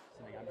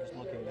 I'm just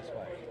looking this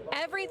way.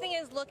 Everything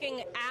is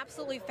looking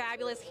absolutely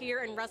fabulous here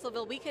in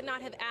Russellville. We could not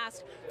have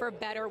asked for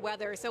better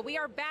weather. So we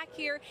are back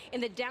here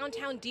in the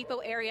downtown depot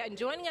area, and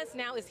joining us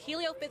now is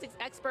heliophysics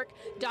expert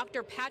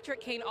Dr. Patrick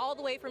Kane, all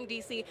the way from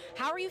DC.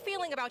 How are you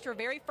feeling about your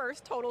very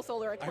first total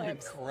solar eclipse? I'm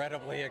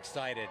incredibly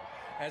excited.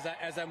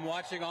 As I'm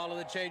watching all of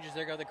the changes,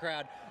 there go the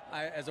crowd.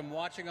 As I'm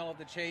watching all of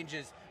the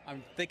changes,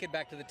 I'm thinking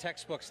back to the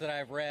textbooks that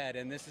I've read,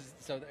 and this is,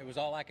 so it was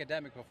all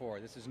academic before.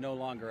 This is no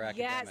longer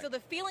academic. Yeah, so the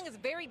feeling is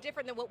very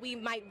different than what we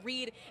might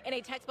read in a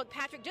textbook.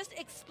 Patrick, just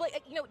explain,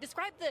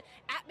 describe the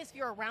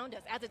atmosphere around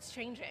us as it's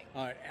changing.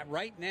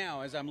 Right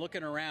now, as I'm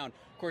looking around,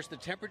 of course, the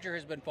temperature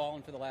has been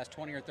falling for the last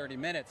 20 or 30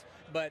 minutes,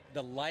 but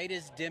the light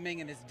is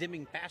dimming, and it's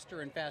dimming faster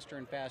and faster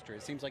and faster.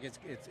 It seems like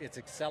it's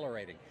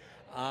accelerating.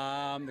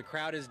 The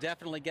crowd is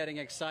definitely getting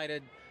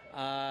excited.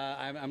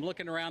 I'm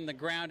looking around the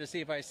ground to see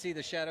if I see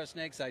the shadow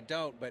snakes. I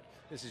don't, but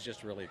this is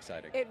just really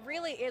exciting. It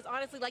really is.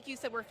 Honestly, like you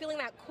said, we're feeling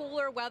that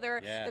cooler weather.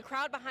 Yeah. The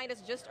crowd behind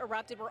us just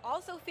erupted. We're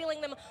also feeling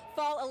them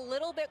fall a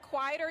little bit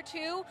quieter,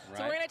 too. Right.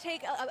 So we're going to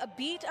take a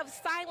beat of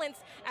silence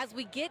as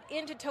we get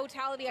into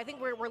totality. I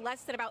think we're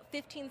less than about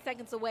 15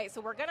 seconds away.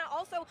 So we're going to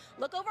also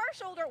look over our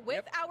shoulder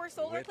with our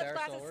solar eclipse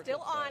glasses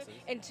still on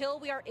until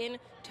we are in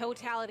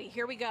totality.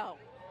 Here we go.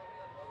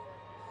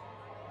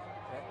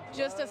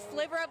 Just a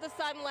sliver of the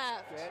sun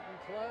left. Getting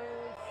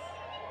close.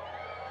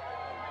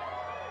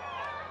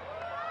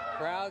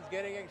 Crowd's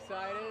getting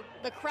excited.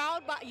 The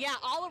crowd, yeah,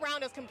 all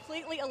around us,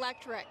 completely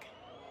electric.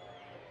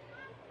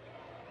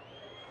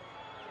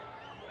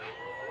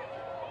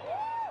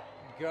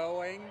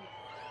 Going.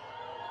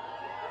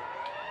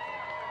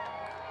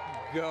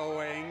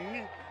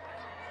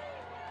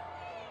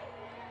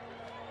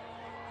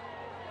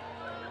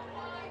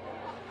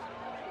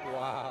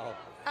 Wow.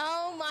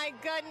 Oh my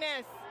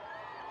goodness.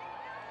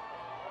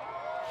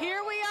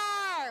 Here we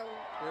are.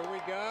 Here we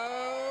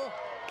go.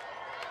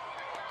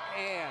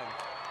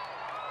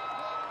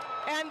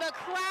 And the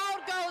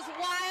crowd goes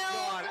wild.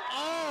 God.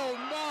 Oh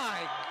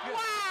my.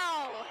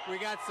 Wow. We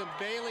got some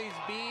Bailey's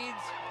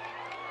beads.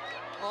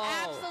 Oh,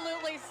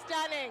 absolutely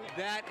stunning.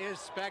 That is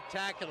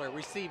spectacular.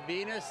 We see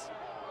Venus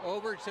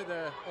over to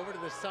the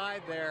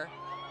side there.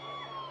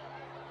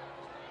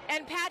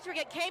 And Patrick,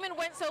 it came and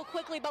went so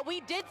quickly, but we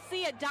did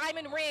see a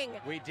diamond ring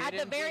at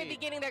the very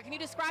beginning there. Can you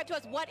describe to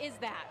us what is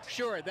that?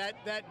 Sure,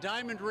 that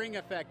diamond ring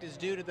effect is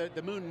due to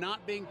the moon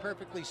not being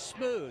perfectly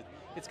smooth.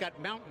 It's got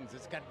mountains,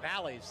 it's got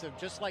valleys. So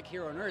just like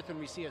here on Earth, when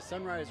we see a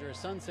sunrise or a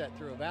sunset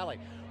through a valley,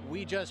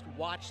 we just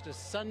watched a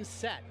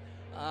sunset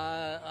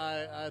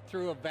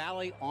through a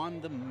valley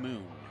on the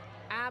moon.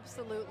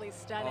 Absolutely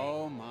stunning.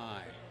 Oh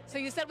my. So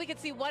you said we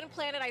could see one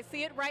planet. I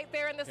see it right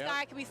there in the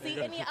sky. Can we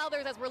see any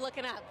others as we're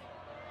looking up?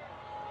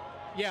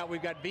 Yeah,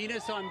 we've got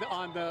Venus on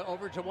the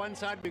over to one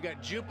side. We've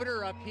got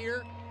Jupiter up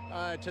here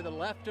to the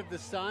left of the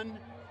sun.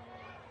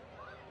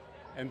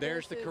 And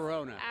there's the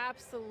corona.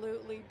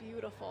 Absolutely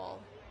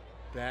beautiful.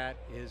 That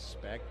is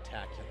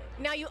spectacular.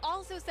 Now, you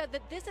also said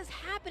that this is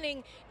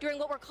happening during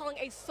what we're calling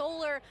a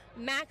solar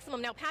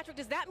maximum. Now, Patrick,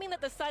 does that mean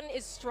that the sun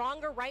is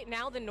stronger right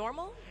now than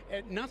normal?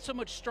 Not so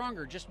much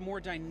stronger, just more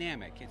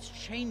dynamic. It's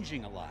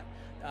changing a lot.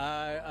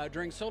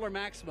 During solar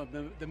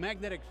maximum, the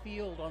magnetic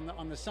field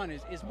on the sun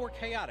is more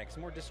chaotic, it's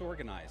more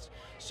disorganized.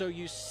 So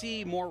you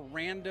see more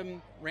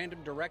random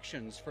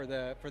directions for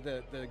the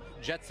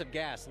jets of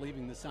gas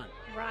leaving the sun.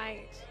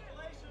 Right.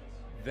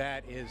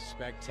 That is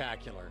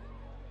spectacular.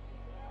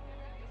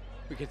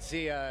 We could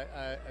see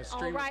a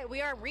stream. All right,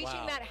 we are reaching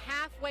Wow. that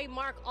halfway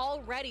mark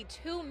already,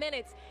 2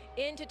 minutes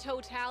into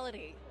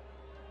totality.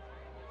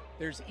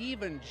 There's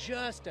even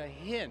just a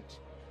hint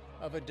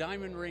of a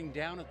diamond ring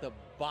down at the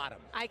bottom.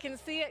 I can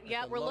see it.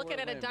 Yeah, the we're looking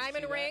lower at a limb. diamond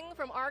See that? ring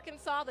from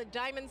Arkansas, the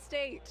Diamond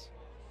State.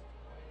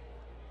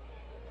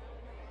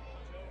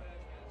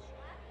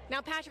 Now,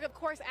 Patrick, of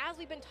course, as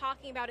we've been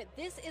talking about it,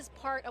 this is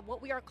part of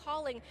what we are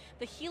calling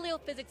the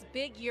heliophysics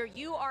big year.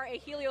 You are a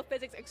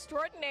heliophysics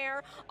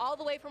extraordinaire all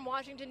the way from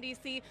Washington,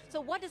 D.C.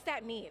 So what does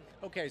that mean?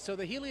 Okay, so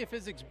the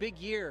heliophysics big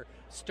year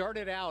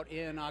started out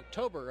in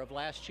October of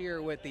last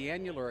year with the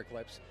annular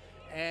eclipse.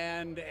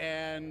 And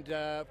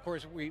of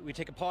course, we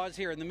take a pause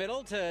here in the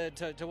middle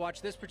to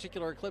watch this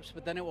particular eclipse,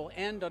 but then it will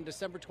end on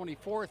December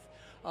 24th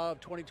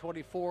of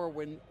 2024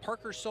 when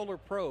Parker Solar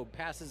Probe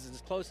passes as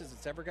close as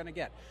it's ever going to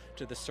get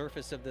to the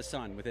surface of the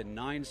sun within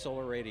 9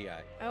 solar radii.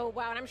 Oh,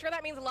 wow. And I'm sure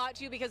that means a lot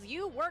to you because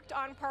you worked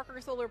on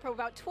Parker Solar Probe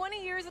about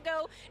 20 years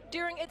ago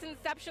during its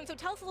inception. So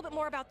tell us a little bit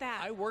more about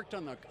that. I worked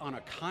on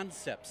a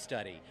concept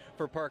study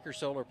for Parker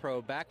Solar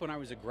Probe back when I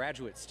was a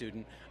graduate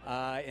student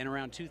in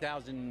around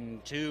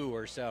 2002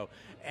 or so.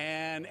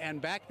 And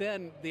back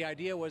then, the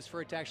idea was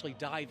for it to actually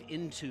dive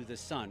into the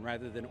sun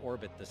rather than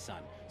orbit the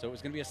sun. So it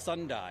was going to be a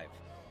sun dive.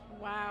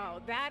 Wow,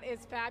 that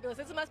is fabulous.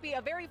 This must be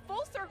a very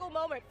full circle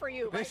moment for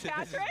you, right,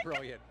 Patrick? This is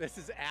brilliant. This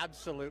is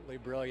absolutely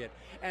brilliant.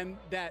 And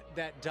that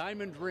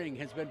diamond ring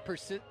has been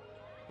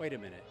Wait a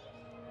minute.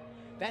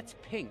 That's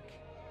pink.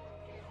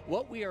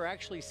 What we are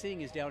actually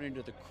seeing is down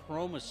into the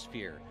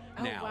chromosphere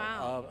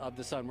now of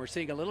the sun. We're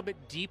seeing a little bit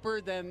deeper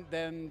than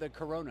the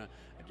corona.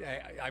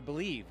 I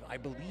believe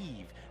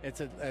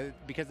it's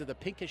because of the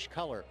pinkish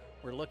color.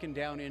 We're looking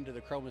down into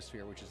the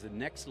chromosphere, which is the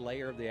next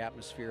layer of the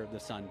atmosphere of the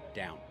sun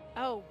down.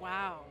 Oh,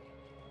 wow.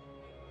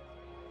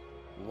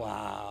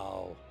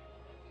 Wow.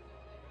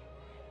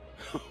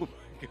 Oh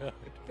my God.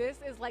 This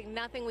is like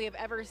nothing we have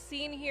ever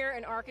seen here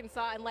in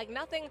Arkansas and like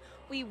nothing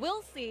we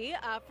will see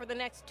for the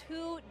next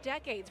 2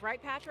 decades,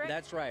 right, Patrick?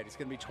 That's right. It's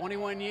going to be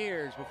 21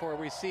 years before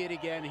we see it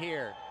again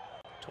here.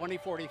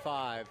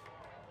 2045.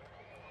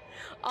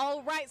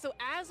 All right, so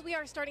as we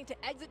are starting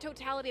to exit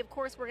totality, of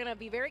course, we're going to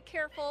be very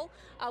careful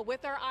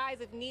with our eyes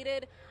if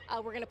needed.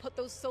 We're going to put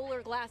those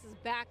solar glasses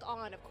back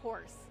on, of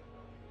course.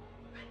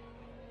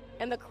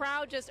 And the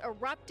crowd just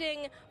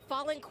erupting,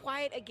 falling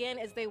quiet again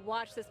as they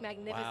watch this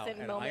magnificent moment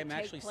take place. I am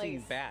actually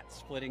seeing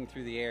bats flitting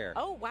through the air.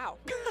 Oh, wow.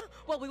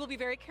 Well, we will be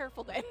very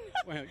careful then.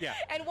 Well, yeah.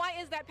 And why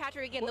is that,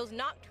 Patrick? Again, those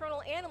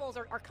nocturnal animals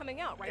are coming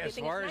out, right? As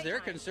far as they're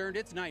concerned,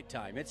 it's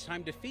nighttime. It's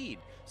time to feed.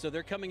 So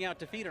they're coming out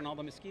to feed on all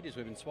the mosquitoes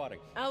we've been swatting.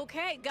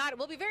 Okay, got it.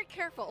 We'll be very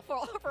careful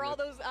for all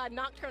those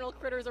nocturnal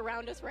critters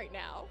around us right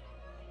now.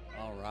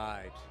 All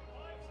right.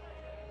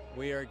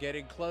 We are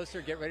getting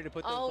closer. Get ready to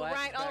put those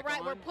glasses back on. All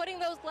right. We're putting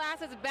those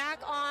glasses back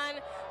on.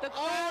 The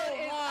crowd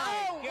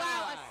is,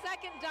 wow, a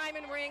second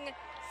diamond ring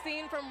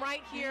seen from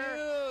right here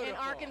in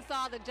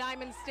Arkansas, the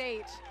Diamond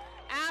State.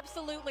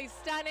 Absolutely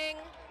stunning.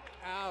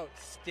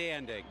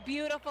 Outstanding.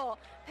 Beautiful.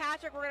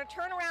 Patrick, we're going to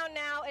turn around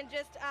now and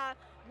just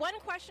one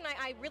question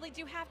I really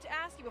do have to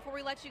ask you before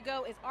we let you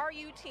go is, are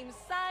you Team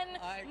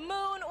Sun,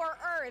 Moon, or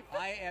Earth?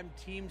 I am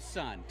Team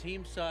Sun.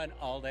 Team Sun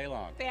all day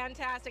long.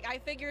 Fantastic. I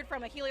figured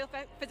from a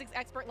heliophysics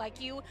expert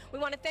like you. We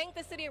want to thank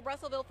the city of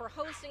Russellville for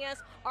hosting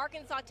us,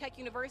 Arkansas Tech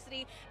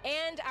University,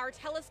 and our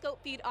telescope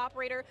feed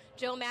operator,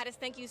 Joe Mattis.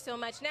 Thank you so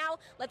much. Now,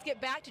 let's get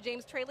back to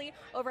James Traley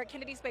over at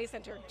Kennedy Space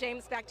Center.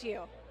 James, back to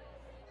you.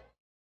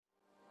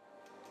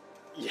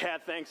 Yeah,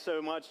 thanks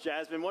so much,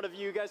 Jasmine. What have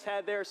you guys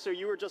had there? So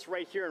you were just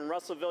right here in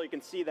Russellville. You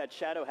can see that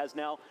shadow has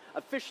now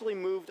officially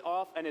moved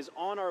off and is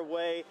on our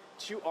way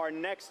to our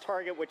next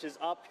target, which is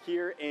up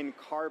here in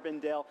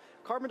Carbondale.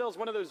 Carbondale is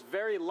one of those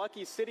very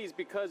lucky cities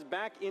because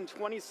back in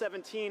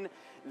 2017,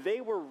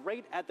 they were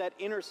right at that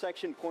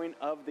intersection point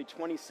of the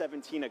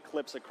 2017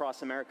 eclipse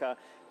across America.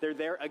 They're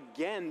there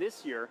again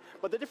this year,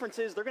 but the difference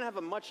is they're going to have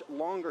a much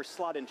longer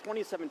slot. In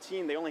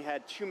 2017, they only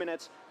had 2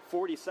 minutes,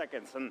 40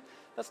 seconds, and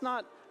that's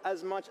not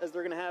as much as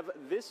they're going to have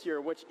this year,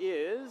 which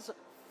is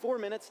 4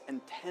 minutes and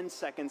 10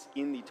 seconds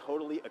in the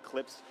totally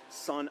eclipsed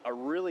sun. A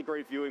really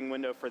great viewing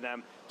window for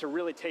them to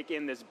really take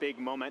in this big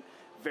moment.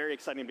 very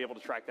exciting to be able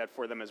to track that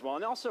for them as well.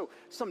 And also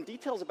some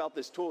details about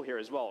this tool here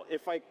as well.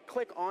 If I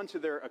click onto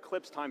their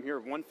eclipse time here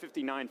of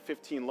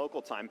 1:59:15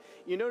 local time,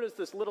 you notice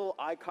this little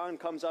icon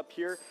comes up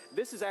here.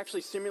 This is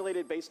actually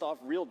simulated based off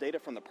real data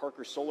from the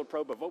Parker Solar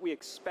Probe of what we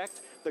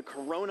expect the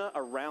corona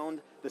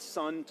around the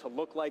sun to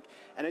look like.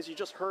 And as you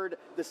just heard,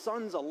 the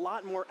sun's a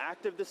lot more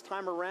active this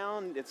time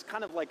around. It's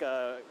kind of like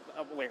a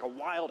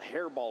wild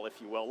hairball, if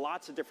you will.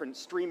 Lots of different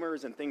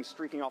streamers and things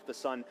streaking off the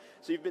sun.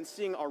 So you've been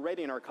seeing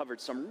already in our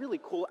coverage some really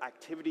cool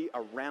activity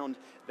around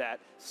that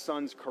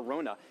sun's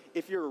corona.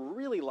 If you're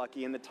really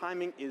lucky and the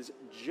timing is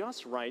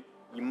just right,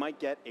 you might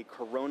get a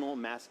coronal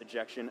mass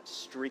ejection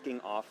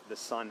streaking off the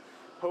sun.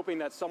 Hoping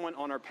that someone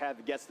on our path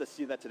gets to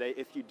see that today.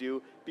 If you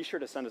do, be sure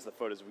to send us the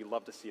photos. We'd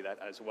love to see that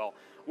as well.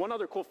 One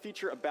other cool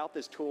feature about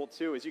this tool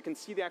too is you can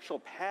see the actual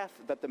path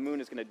that the moon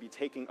is going to be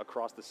taking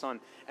across the sun.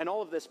 And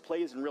all of this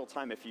plays in real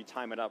time if you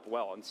time it up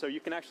well. And so you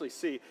can actually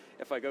see,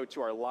 if I go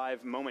to our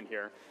live moment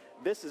here,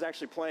 this is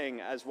actually playing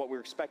as what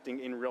we're expecting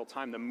in real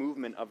time, the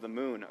movement of the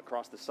moon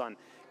across the sun.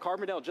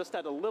 Carbondale just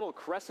had a little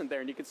crescent there,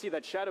 and you can see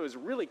that shadow is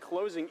really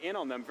closing in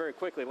on them very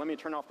quickly. Let me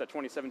turn off that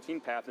 2017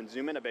 path and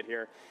zoom in a bit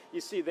here.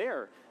 You see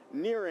there,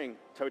 nearing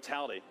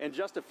totality in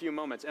just a few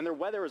moments, and their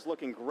weather is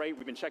looking great.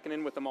 We've been checking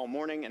in with them all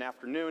morning and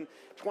afternoon.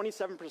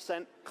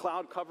 27%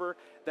 cloud cover.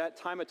 That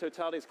time of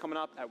totality is coming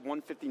up at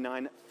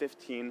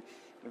 1:59:15.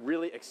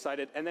 Really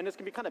excited. And then it's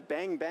going to be kind of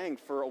bang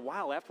for a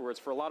while afterwards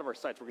for a lot of our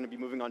sites. We're going to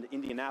be moving on to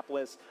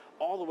Indianapolis,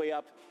 all the way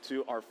up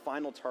to our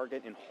final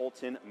target in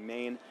Holton,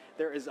 Maine.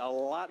 There is a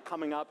lot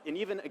coming up. And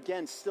even,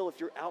 again, still, if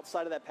you're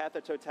outside of that path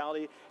of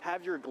totality,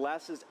 have your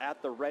glasses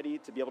at the ready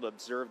to be able to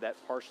observe that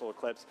partial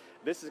eclipse.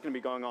 This is going to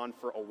be going on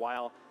for a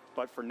while.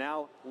 But for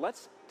now,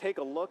 let's take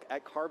a look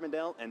at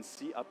Carbondale and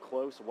see up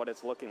close what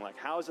it's looking like.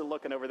 How is it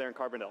looking over there in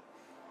Carbondale?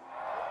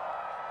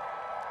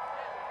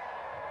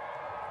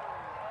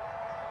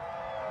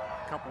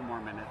 Couple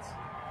more minutes.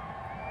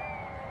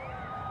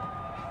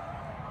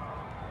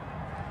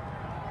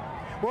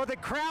 Well, the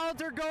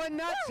crowds are going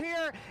nuts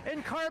here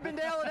in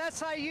Carbondale at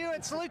SIU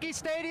at Saluki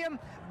Stadium.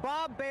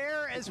 Bob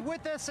Baer is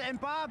with us,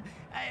 and Bob,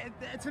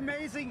 it's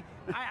amazing.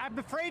 I'm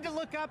afraid to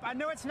look up. I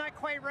know it's not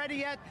quite ready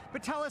yet,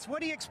 but tell us,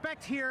 what do you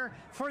expect here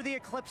for the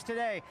eclipse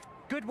today?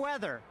 Good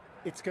weather.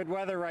 It's good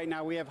weather right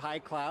now. We have high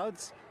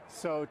clouds,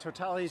 so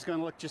totality is going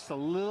to look just a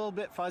little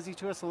bit fuzzy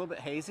to us, a little bit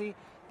hazy.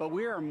 But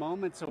we are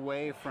moments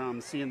away from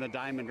seeing the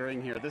diamond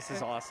ring here. This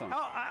is awesome.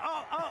 Oh,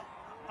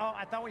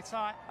 I thought we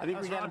saw it. I think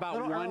we got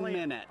about 1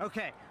 minute.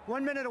 Okay,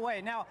 1 minute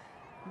away. Now,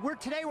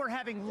 today we're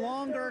having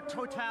longer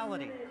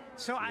totality.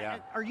 So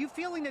are you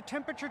feeling the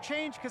temperature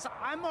change? Because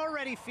I'm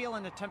already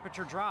feeling the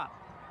temperature drop.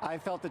 I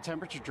felt the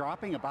temperature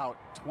dropping about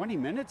 20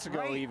 minutes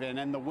ago even,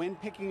 and the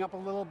wind picking up a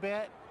little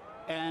bit.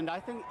 And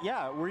I think,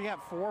 we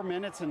have 4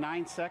 minutes and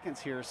 9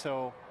 seconds here,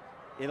 so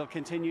it'll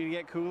continue to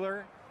get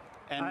cooler.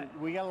 And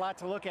we got a lot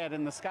to look at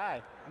in the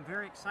sky. I'm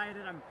very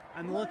excited.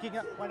 I'm looking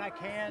up when I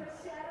can.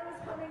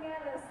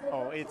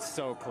 Oh, it's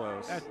so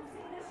close.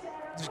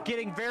 It's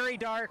getting very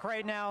dark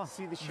right now.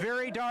 See the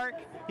very dark.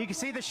 You can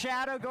see the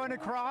shadow going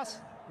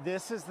across.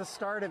 This is the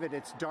start of it.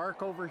 It's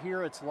dark over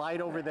here. It's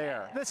light over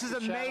there. This is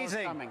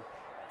amazing.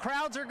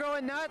 Crowds are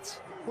going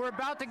nuts. We're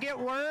about to get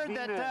word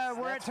that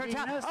we're at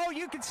totality. Oh,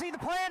 you can see the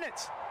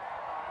planets.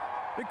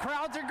 The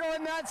crowds are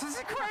going nuts. This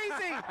is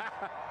crazy.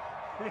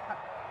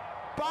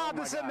 Bob,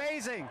 this is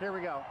amazing. Here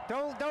we go.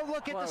 Don't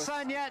look at the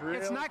sun yet.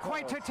 It's not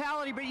quite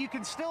totality, but you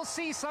can still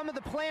see some of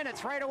the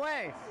planets right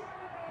away.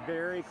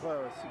 Very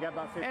close. You got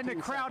about 15 And the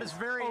crowd is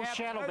very happy.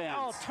 shadow bands.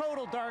 Oh,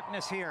 total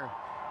darkness here.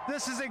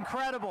 This is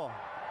incredible.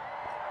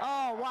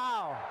 Oh,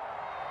 wow.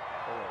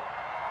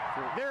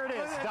 There it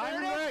is.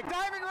 Diamond ring.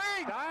 Diamond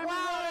ring.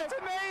 Wow, that's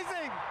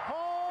amazing.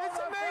 It's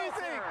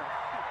amazing.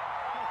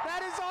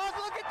 That is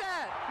awesome. Look at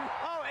that.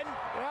 Oh, and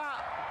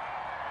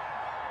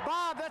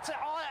Bob, that's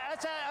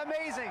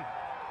amazing.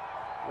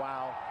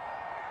 Wow.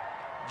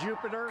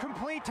 Jupiter.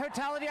 Complete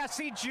totality. I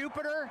see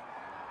Jupiter.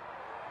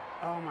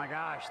 Oh my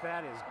gosh,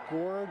 that is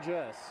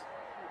gorgeous.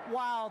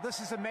 Wow, this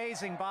is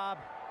amazing, Bob.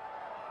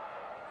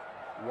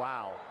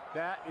 Wow,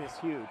 that is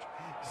huge.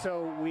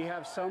 So we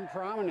have some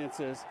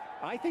prominences.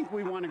 I think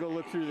we want to go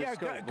look through the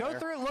scope.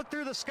 Look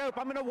through the scope.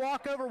 I'm going to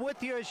walk over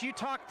with you as you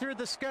talk through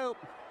the scope.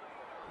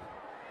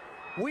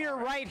 We are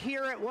right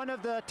here at one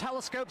of the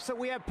telescopes that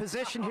we have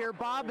positioned here.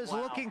 Bob is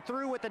looking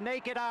through with the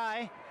naked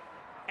eye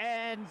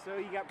and so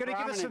going to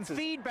give us some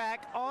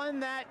feedback on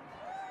that.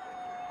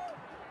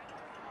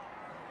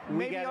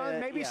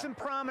 Maybe some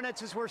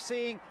prominences we're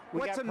seeing.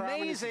 What's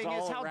amazing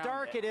is how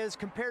dark it is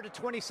compared to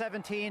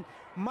 2017.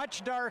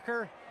 Much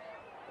darker,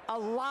 a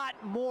lot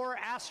more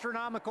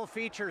astronomical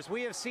features.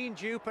 We have seen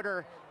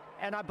Jupiter,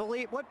 and I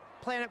believe what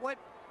planet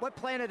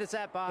is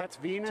that, Bob? That's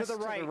Venus to the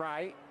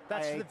right.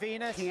 That's the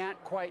Venus.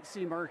 Can't quite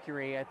see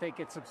Mercury. I think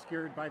it's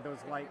obscured by those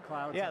light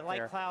clouds. Yeah,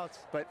 light clouds.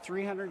 But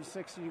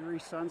 360-degree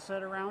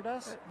sunset around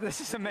us. This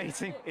is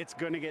amazing. It's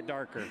going to get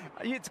darker.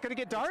 It's going to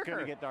get darker. It's going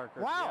to get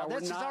darker. Wow,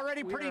 this is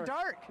already pretty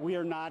dark. We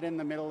are not in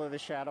the middle of the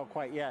shadow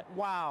quite yet.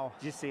 Wow.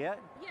 Did you see it?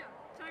 Yeah,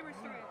 timer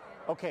started.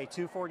 Okay,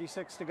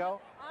 2:46 to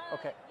go.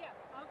 Okay. Yeah,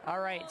 I'll All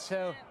right,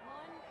 so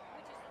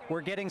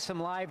we're getting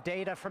some live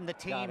data from the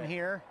team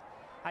here.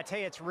 I tell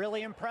you, it's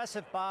really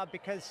impressive, Bob,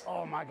 because...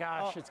 Oh, my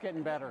gosh, it's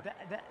getting better.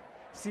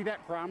 See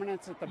that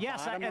prominence at the bottom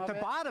Yes, at the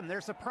bottom,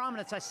 there's a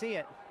prominence. I see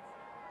it.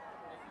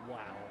 Wow.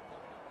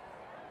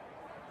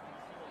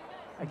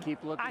 I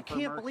keep looking I for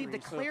can't believe the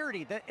Mercury,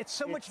 clarity. It's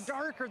so much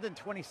darker than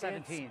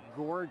 2017. It's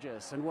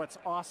gorgeous. And what's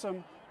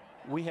awesome,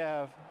 we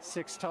have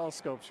 6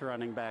 telescopes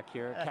running back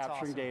here,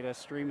 capturing data,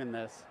 streaming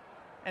this.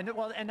 And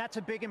that's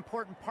a big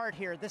important part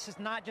here. This is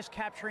not just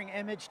capturing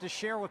image to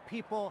share with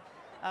people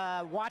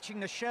watching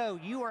the show.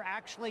 You are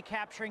actually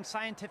capturing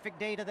scientific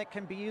data that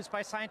can be used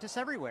by scientists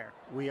everywhere.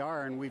 We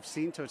are, and we've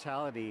seen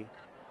totality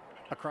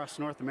across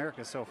North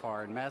America so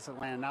far in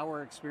Mazatlan. Now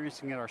we're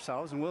experiencing it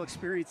ourselves, and we'll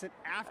experience it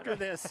after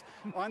this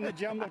on the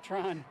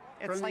Jumbotron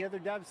from the other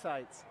dev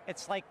sites.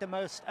 It's like the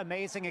most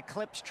amazing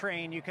eclipse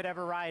train you could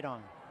ever ride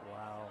on.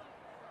 Wow.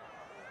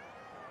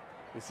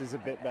 This is a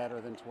bit better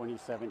than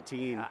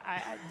 2017.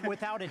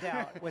 Without a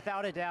doubt,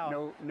 without a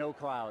doubt. No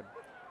cloud.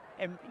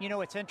 And you know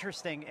what's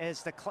interesting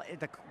is the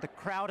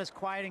crowd is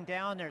quieting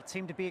down. They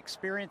seem to be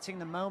experiencing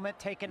the moment,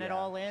 taking it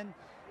all in.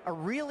 A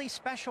really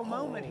special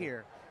moment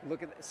here.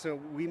 Look at that. So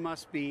we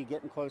must be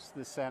getting close to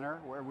the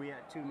center. Where are we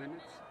at? 2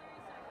 minutes?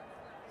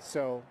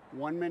 So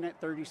 1 minute,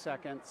 30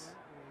 seconds.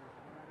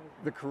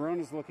 The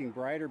corona's looking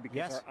brighter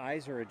because our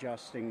eyes are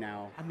adjusting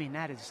now. I mean,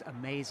 that is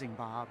amazing,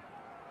 Bob.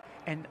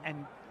 And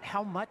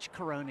how much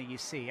corona you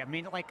see. I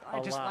mean, like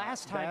just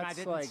last time I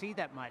didn't see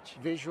that much.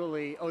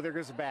 Visually, oh, there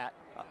goes a bat.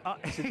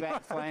 See a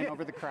bat flying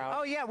over the crowd.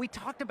 Oh yeah, we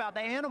talked about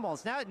the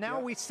animals. Now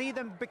we see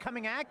them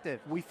becoming active.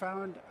 We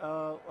found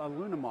a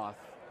Luna moth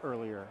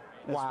earlier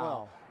as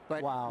well.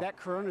 But that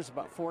corona is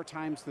about 4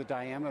 times the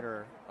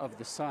diameter of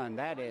the sun.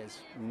 That is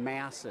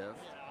massive.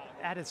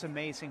 That is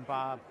amazing,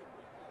 Bob.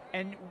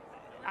 And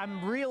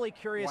I'm really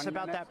curious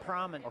about that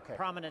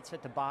prominence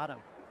at the bottom.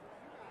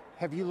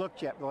 Have you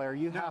looked yet, Blair?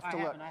 You have to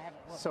look. I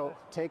haven't looked. So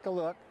take a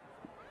look.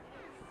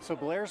 So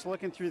Blair's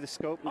looking through the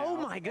scope now. Oh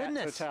my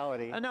goodness!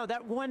 Totality. No,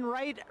 that one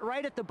right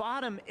at the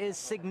bottom is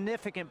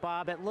significant,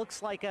 Bob. It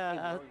looks like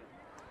a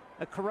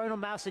coronal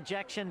mass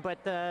ejection,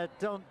 but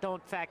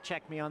don't fact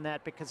check me on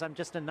that because I'm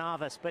just a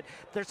novice. But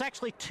there's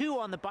actually 2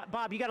 on the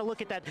Bob. You got to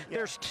look at that. Yeah.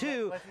 There's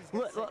 2.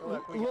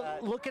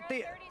 Look at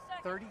the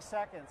 30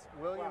 seconds.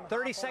 William.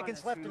 30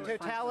 seconds left in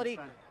totality.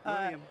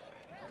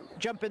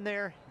 Jump in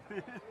there.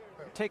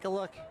 Take a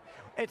look.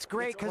 It's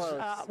great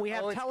because we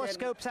have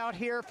telescopes out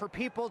here for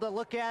people to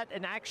look at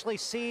and actually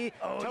see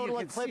total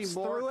eclipse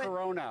through it.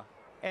 Corona.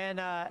 And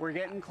we're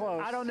getting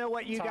close. I don't know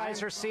what you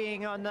guys are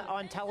seeing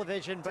on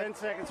television, but 10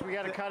 seconds. We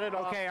got to cut it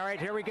off. Okay, all right,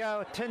 here we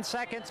go. 10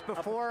 seconds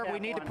before we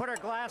need to put our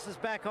glasses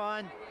back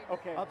on.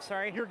 Okay. Oh,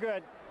 sorry. You're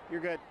good.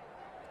 You're good.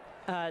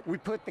 We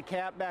put the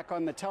cap back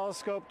on the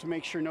telescope to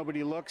make sure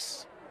nobody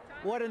looks.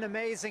 What an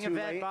amazing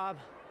event, Bob.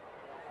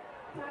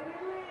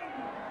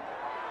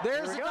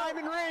 There's the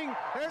diamond ring.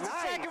 There's the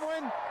second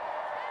one.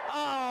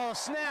 Oh,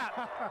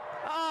 snap.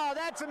 Oh,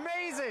 that's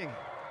amazing.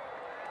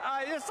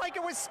 It's like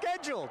it was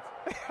scheduled.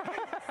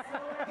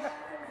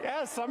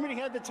 Yeah, somebody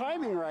had the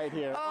timing right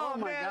here. Oh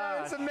my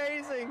gosh. That's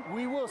amazing.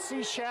 We will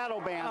see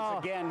shadow bands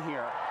again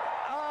here.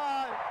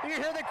 You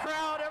hear the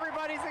crowd.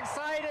 Everybody's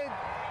excited.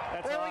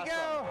 There we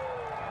go.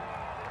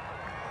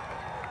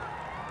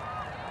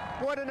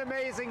 What an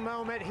amazing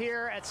moment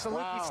here at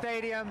Saluki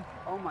Stadium.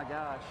 Oh my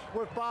gosh.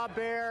 With Bob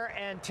Baer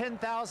and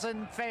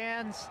 10,000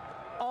 fans,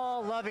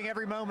 all loving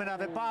every moment of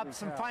it. Bob,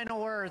 some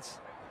final words.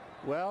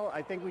 Well,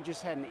 I think we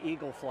just had an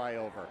eagle fly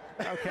over.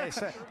 Okay,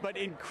 so but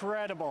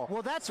incredible.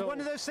 Well, that's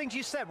one of those things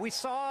you said. We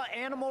saw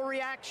animal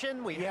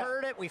reaction, we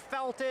heard it, we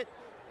felt it.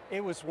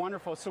 It was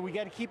wonderful. So we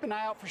got to keep an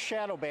eye out for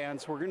shadow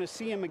bands. We're going to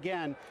see them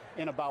again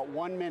in about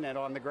 1 minute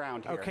on the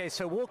ground here. Okay,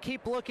 so we'll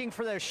keep looking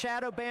for those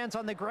shadow bands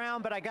on the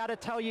ground, but I got to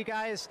tell you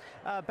guys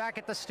back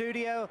at the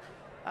studio,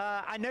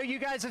 I know you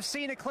guys have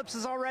seen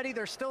eclipses already.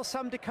 There's still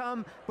some to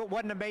come, but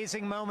what an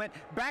amazing moment.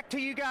 Back to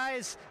you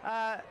guys.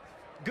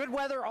 Good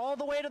weather all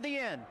the way to the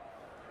end.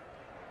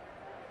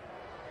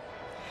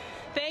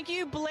 Thank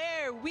you,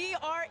 Blair. We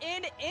are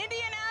in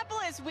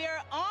Indianapolis. We are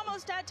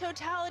almost at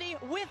totality.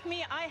 With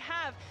me, I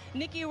have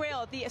Nikki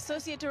Rail, the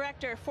Associate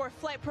Director for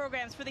Flight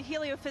Programs for the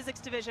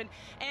Heliophysics Division,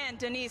 and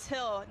Denise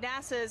Hill,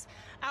 NASA's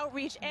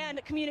Outreach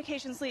and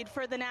Communications Lead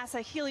for the NASA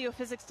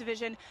Heliophysics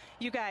Division.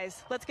 You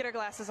guys, let's get our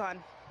glasses on.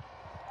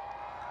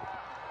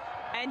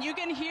 And you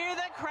can hear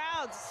the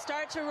crowds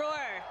start to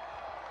roar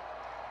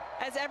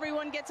as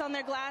everyone gets on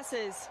their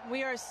glasses.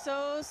 We are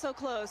so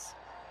close.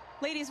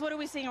 Ladies, what are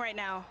we seeing right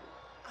now?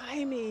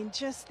 I mean,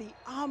 just the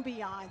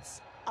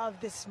ambiance of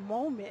this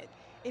moment.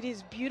 It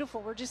is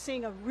beautiful. We're just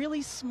seeing a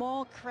really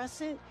small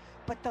crescent,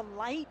 but the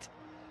light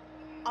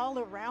all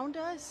around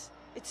us,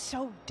 it's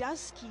so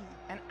dusky.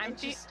 And I'm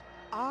just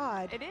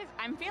odd. It is.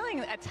 I'm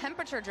feeling a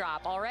temperature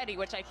drop already,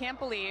 which I can't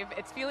believe.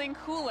 It's feeling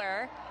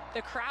cooler.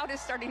 The crowd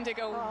is starting to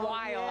go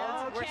wild.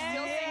 Yeah, okay. We're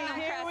still seeing them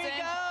Here we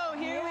go.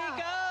 Here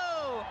we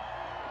go.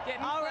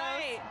 Getting all close.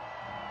 right.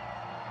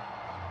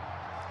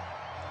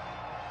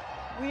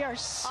 We are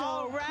so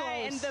All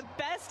right, close. and the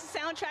best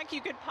soundtrack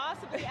you could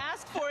possibly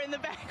ask for in the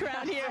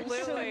background here.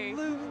 Absolutely.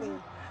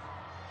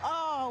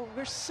 Oh,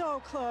 we're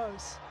so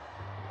close.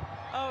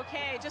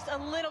 Okay, just a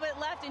little bit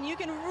left, and you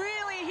can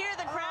really hear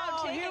the crowd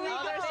taking here we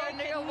over. go. They Starting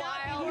to go cannot be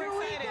wild. more Here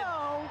we excited.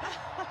 go.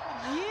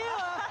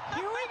 Yeah,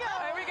 here we go.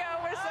 There we go.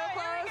 We're so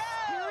close.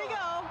 Here we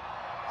go.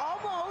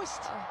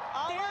 Almost.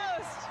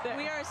 Almost.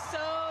 We are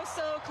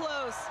so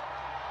close.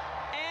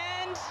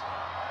 And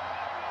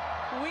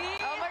we.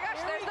 Oh my gosh,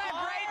 there's that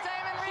bright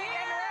diamond ring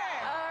in red.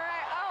 All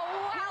right.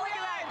 Oh wow, look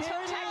at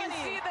that. I can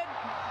see the.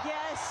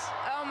 Yes.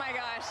 Oh my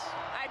gosh,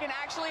 I can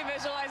actually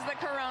visualize the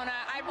corona.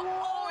 I've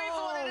always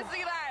wanted to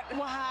see that.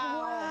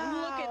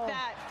 Wow. Look at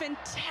that.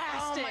 Fantastic.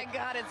 Oh my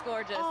God, it's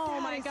gorgeous. Oh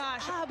my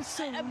gosh.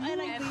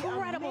 Absolutely An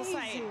incredible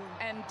sight. amazing.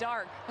 And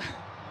dark.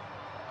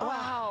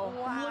 Wow.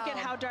 Wow. Look at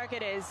how dark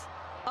it is.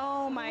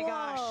 Oh my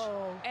gosh.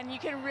 And you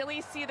can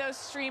really see those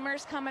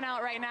streamers coming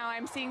out right now.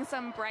 I'm seeing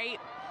some bright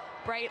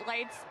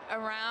lights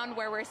around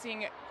where we're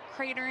seeing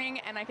cratering,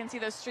 and I can see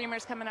those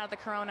streamers coming out of the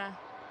corona.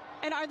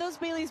 And are those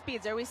Bailey's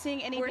beads? Are we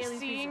seeing any Bailey's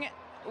beads?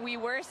 We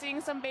were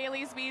seeing some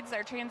Bailey's beads.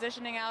 They're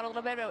transitioning out a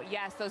little bit, but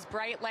yes, those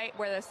bright light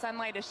where the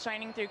sunlight is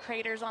shining through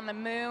craters on the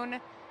moon,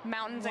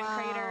 mountains and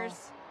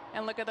craters.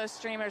 And look at those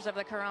streamers of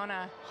the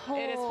corona.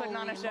 It is putting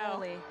on a show.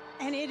 Moly.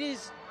 And it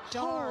is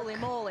dark. Holy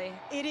moly.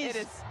 It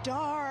is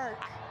dark.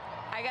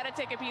 I gotta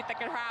take a peek at the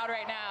crowd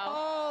right now.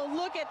 Oh,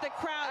 look at the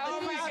crowd. Oh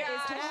The my crowd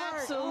gosh.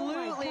 is Oh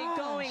absolutely my gosh.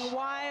 going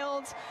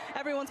wild.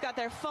 Everyone's got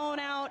their phone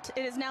out.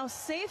 It is now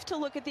safe to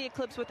look at the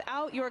eclipse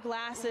without your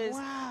glasses.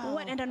 Wow.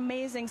 What an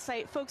amazing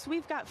sight. Folks,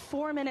 we've got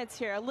 4 minutes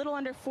here, a little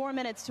under 4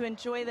 minutes to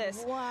enjoy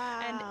this. Wow.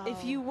 And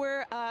if you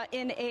were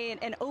in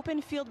an open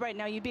field right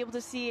now, you'd be able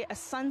to see a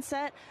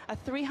sunset, a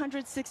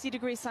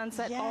 360-degree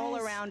sunset all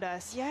Yes. around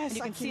us. Yes, And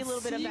you I can see a can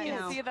little bit of see that it. You now.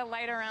 can see the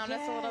light around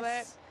us a little bit.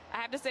 Yes. I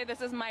have to say,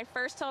 this is my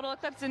first total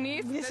eclipse,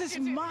 Denise. This is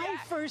my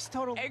first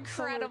total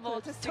Incredible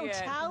solar to eclipse. see it.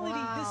 Totality.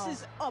 Wow. This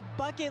is a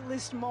bucket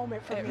list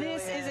moment for me.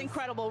 This is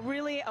incredible.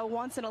 Really a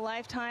once in a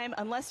lifetime,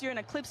 unless you're an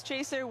eclipse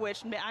chaser,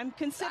 which I'm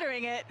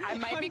considering it. I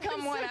might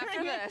become one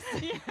after this.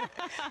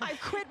 I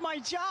quit my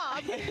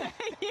job.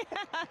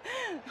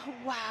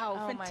 Wow,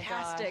 Oh my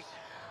fantastic.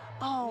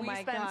 gosh. Oh We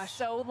my spent gosh.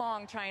 so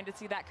long trying to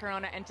see that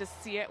corona, and to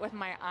see it with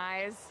my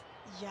eyes.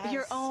 Yes.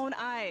 Your own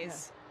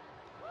eyes.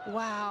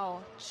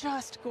 Wow,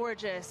 just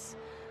gorgeous.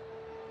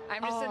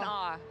 I'm just in Oh,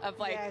 awe of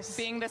yes.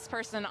 being this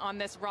person on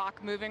this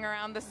rock moving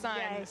around the sun.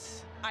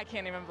 Yes. I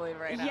can't even believe it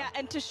right now. Yeah,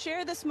 and to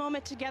share this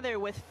moment together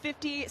with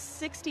 50,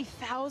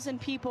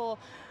 60,000 people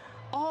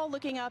all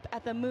looking up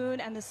at the moon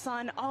and the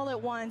sun all at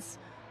once.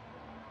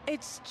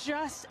 It's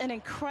just an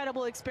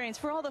incredible experience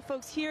for all the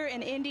folks here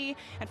in Indy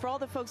and for all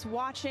the folks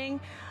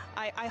watching.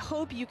 I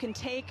hope you can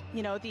take,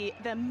 the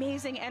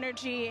amazing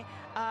energy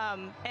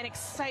and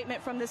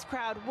excitement from this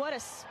crowd. What a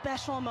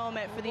special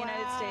moment for the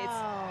United States.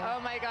 Oh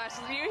my gosh,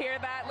 do you hear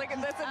that? Look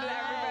at this and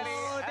everybody.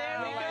 Oh, there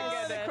we my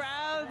go, the goodness.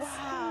 crowds.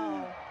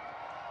 Wow.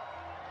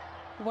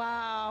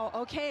 Wow.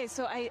 Okay,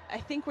 so I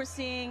think we're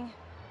seeing.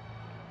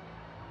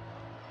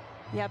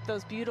 Yep,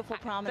 those beautiful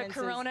The prominences.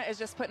 corona is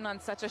just putting on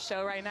such a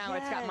show right now.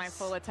 It's got my Yes.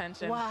 full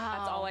attention. Wow.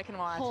 That's all I can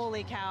watch.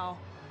 Holy cow.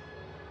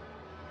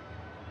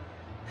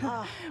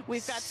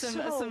 We've got some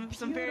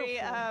very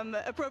beautiful.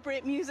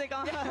 appropriate music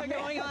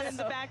going on in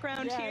the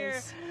background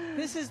Yes. here.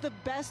 This is the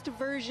best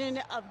version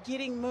of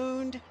getting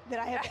mooned that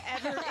I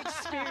have ever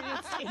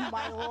experienced in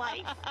my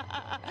life.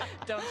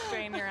 Don't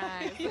strain your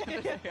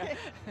eyes.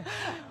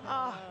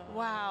 Oh,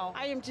 Wow.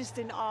 I am just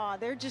in awe.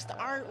 There just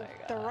aren't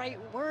the right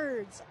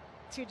words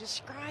to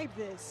describe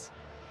this.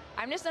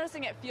 I'm just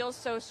noticing it feels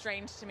so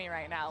strange to me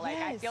right now. Like,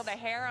 I Yes. feel the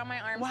hair on my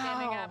arm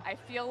standing Wow. up. I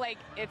feel like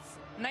it's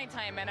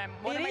nighttime and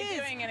what am I is.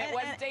 doing? And it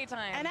was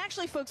daytime. And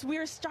actually, folks,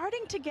 we're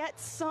starting to get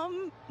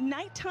some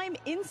nighttime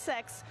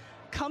insects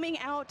coming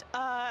out.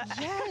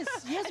 Yes,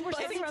 we're buzzing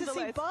starting around to the see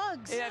lights.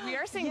 bugs. Yeah, we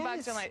are seeing bugs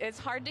Yes. in light. It's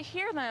hard to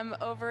hear them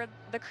over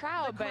the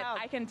crowd, but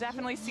I can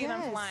definitely see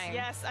them Yes. flying.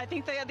 Yes, I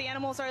think the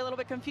animals are a little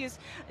bit confused.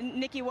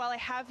 Nikki, while I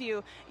have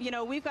you,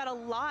 we've got a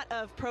lot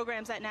of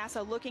programs at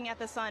NASA looking at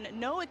the sun.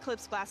 No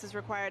eclipse glasses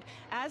required.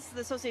 As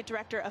the Associate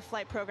Director of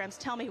Flight Programs,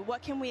 tell me,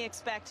 what can we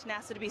expect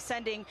NASA to be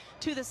sending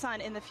to the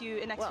sun in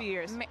the next few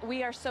years?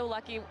 We are so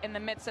lucky in the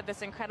midst of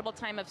this incredible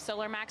time of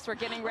solar max. We're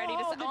getting ready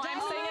to. the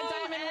I'm seeing a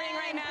diamond ring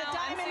right now. The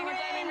I'm diamond seeing a ring.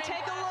 diamond ring.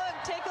 Take a look.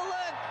 Take a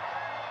look.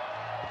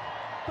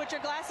 Put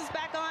your glasses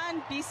back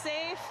on. Be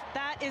safe.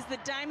 That is the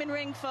diamond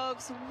ring,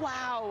 folks.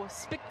 Wow,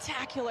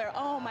 spectacular.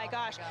 Oh my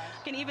gosh. You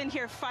can even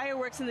hear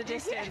fireworks in the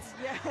distance.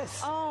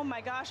 Yes. Oh my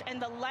gosh.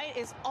 And the light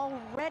is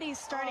already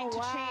starting to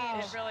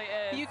change. It really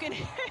is. You can.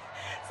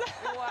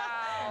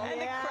 Wow. And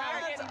Yeah. the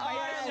crowds Getting are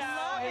my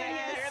show. loving You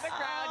can it. hear the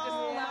crowd just Oh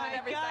loving my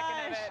every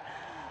second of gosh. it.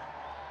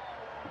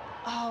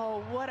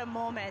 Oh, what a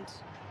moment.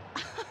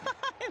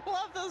 I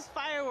love those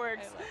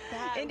fireworks.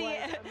 That was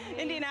amazing.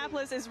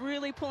 Indianapolis is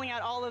really pulling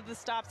out all of the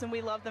stops, and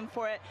we love them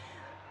for it.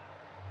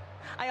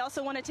 I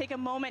also want to take a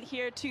moment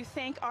here to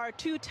thank our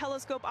 2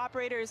 telescope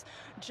operators,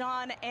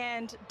 John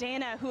and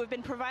Dana, who have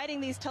been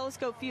providing these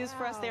telescope views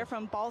for us there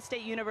from Ball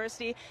State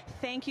University.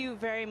 Thank you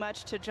very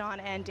much to John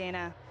and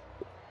Dana.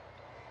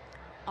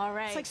 All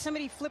right. It's like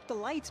somebody flipped the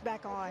lights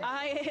back on.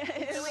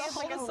 It really is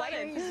like a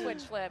sudden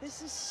switch flip.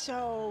 This is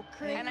so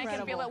crazy. And I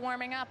can feel it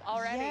warming up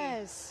already.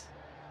 Yes.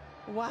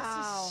 Wow.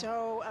 This is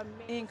so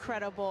amazing.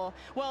 Incredible.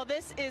 Well,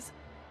 this is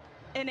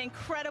an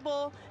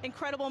incredible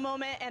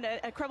moment and an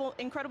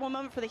incredible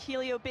moment for the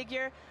Helio Big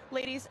Year.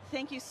 Ladies,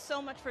 thank you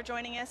so much for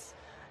joining us.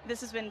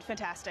 This has been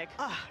fantastic.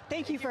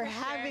 Thank you for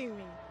having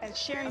me and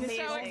sharing I'm this.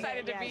 so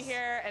excited to be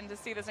here and to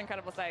see this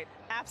incredible sight.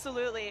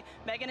 Absolutely.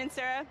 Megan and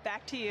Sarah,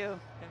 back to you.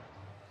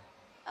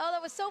 Oh,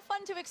 that was so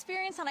fun to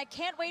experience, and I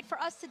can't wait for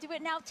us to do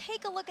it now.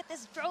 Take a look at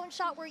this drone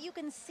shot where you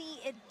can see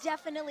it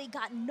definitely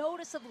got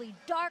noticeably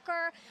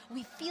darker.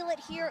 We feel it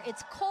here.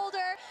 It's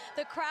colder.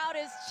 The crowd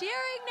is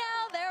cheering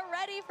now. They're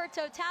ready for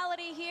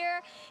totality here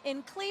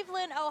in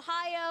Cleveland,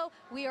 Ohio.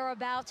 We are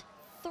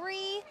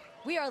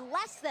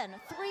less than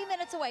 3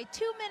 minutes away,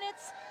 2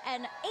 minutes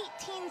and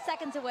 18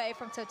 seconds away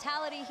from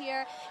totality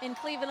here in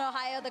Cleveland,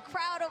 Ohio. The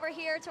crowd over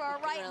here to our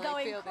right really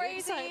going feel the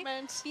crazy,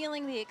 excitement.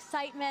 feeling the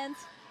excitement.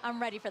 I'm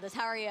ready for this.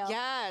 How are you?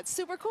 Yeah, it's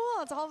super cool.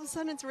 It's all of a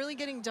sudden it's really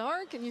getting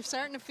dark and you're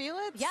starting to feel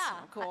it. Yeah,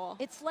 so cool.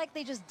 It's like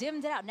they just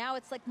dimmed it out. Now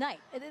it's like night.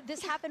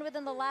 This happened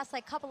within the last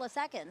couple of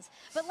seconds.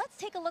 But let's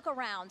take a look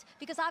around,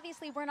 because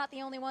obviously we're not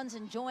the only ones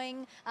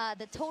enjoying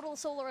the total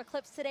solar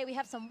eclipse today. We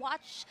have some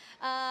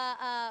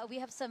we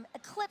have some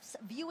eclipse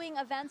viewing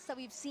events that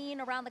we've seen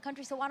around the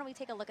country. So why don't we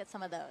take a look at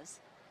some of those?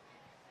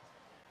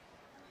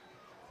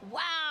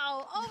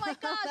 Wow, oh my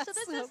gosh, so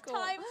this is cool.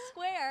 Times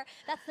Square.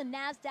 That's the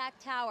NASDAQ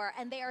tower,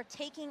 and they are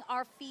taking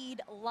our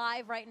feed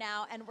live right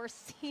now, and we're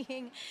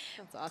seeing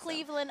awesome.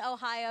 Cleveland,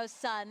 Ohio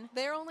sun.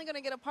 They're only going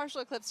to get a partial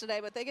eclipse today,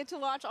 but they get to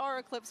watch our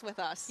eclipse with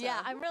us. So.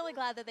 Yeah, I'm really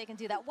glad that they can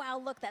do that. Wow,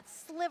 look, that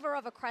sliver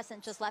of a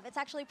crescent just left. It's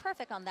actually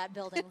perfect on that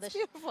building. It's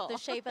beautiful. The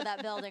shape of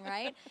that building,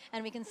 right?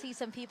 And we can see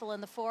some people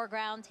in the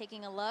foreground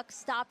taking a look,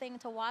 stopping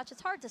to watch.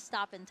 It's hard to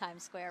stop in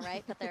Times Square,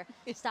 right? But they're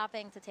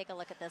stopping to take a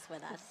look at this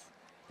with us.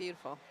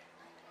 Beautiful.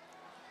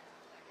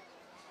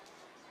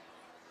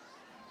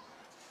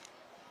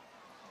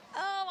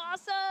 Oh,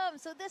 awesome.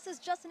 So this is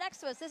just next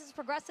to us. This is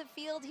Progressive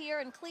Field here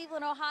in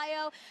Cleveland,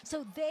 Ohio.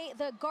 So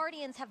the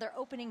Guardians have their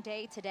opening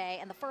day today,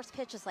 and the first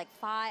pitch is like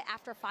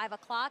after 5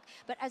 o'clock.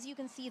 But as you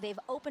can see, they've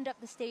opened up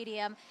the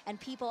stadium, and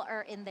people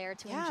are in there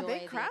to enjoy the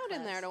big crowd eclipse.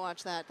 in there to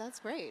watch that. That's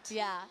great.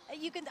 Yeah,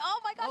 you can,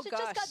 oh my gosh, it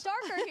just got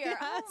darker here.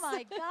 Yes. Oh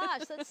my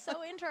gosh, that's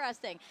so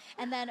interesting.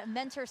 And then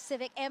Mentor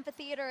Civic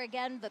Amphitheater,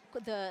 again,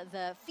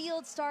 the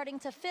field starting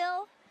to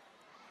fill,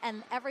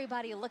 and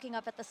everybody looking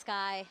up at the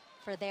sky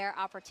for their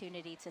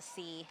opportunity to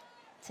see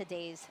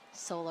today's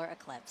solar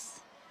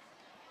eclipse.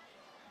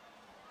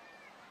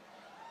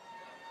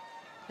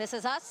 This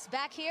is us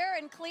back here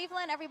in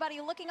Cleveland.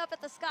 Everybody looking up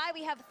at the sky.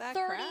 We have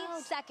 30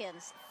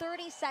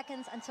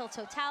 seconds until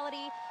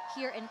totality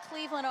here in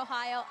Cleveland,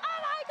 Ohio. Oh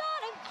my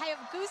God, I have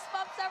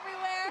goosebumps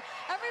everywhere.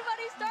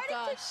 Everybody's starting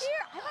to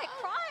cheer. I might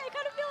cry. I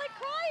kind of feel like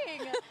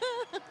crying.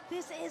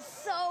 This is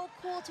so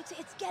cool to see.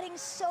 It's getting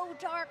so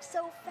dark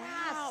so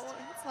fast. Wow,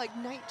 it's like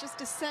night just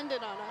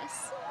descended on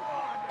us.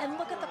 And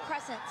look at the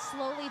crescent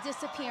slowly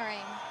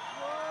disappearing.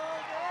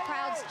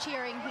 Crowds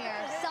cheering here.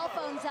 Cell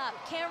phones up,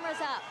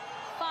 cameras up.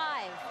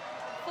 5,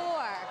 4,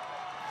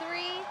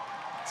 3,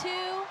 2,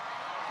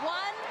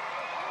 1,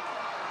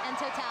 and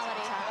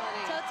totality.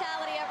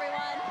 Totality,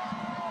 everyone.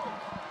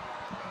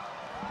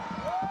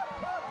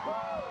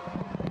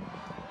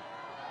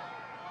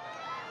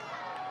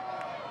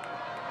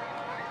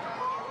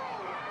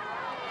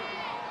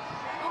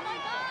 Oh my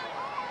God.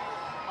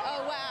 Oh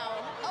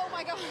wow. Oh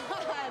my God.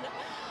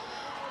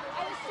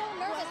 I was so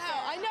nervous.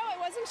 Wow. I know, I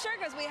wasn't sure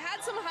because we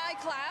had some high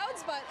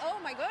clouds, but oh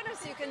my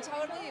goodness, you can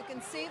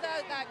see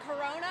that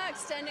corona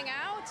extending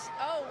out.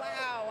 Oh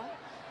wow.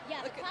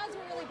 Yeah, the clouds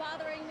were really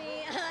bothering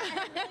me and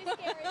really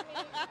scaring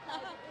me.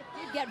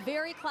 It get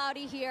very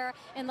cloudy here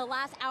in the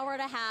last hour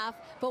and a half,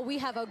 but we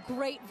have a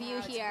great view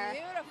here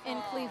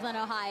in Cleveland,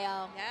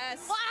 Ohio.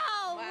 Yes.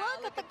 Wow,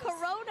 look at the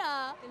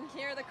corona. You can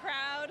hear the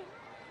crowd.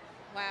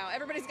 Wow,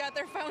 everybody's got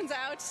their phones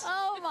out.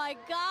 Oh my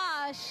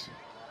gosh.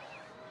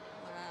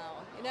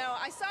 Wow. You know,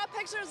 I saw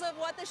pictures of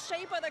what the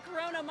shape of the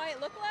corona might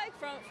look like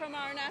from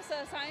our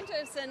NASA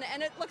scientists, and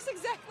it looks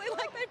exactly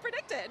like they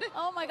predicted.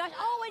 Oh my gosh.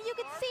 Oh, and you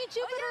can see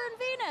Jupiter and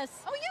Venus.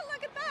 Oh yeah,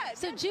 look at that.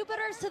 So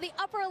Jupiter's to the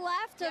upper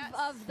left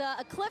of the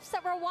eclipse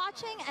that we're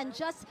watching, and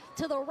just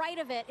to the right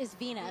of it is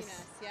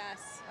Venus.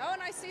 Yes. Oh,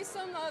 and I see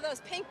some of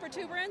those pink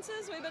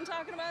protuberances we've been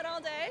talking about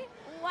all day.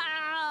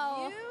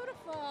 Wow.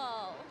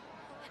 Beautiful.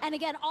 And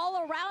again,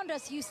 all around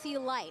us you see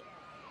light,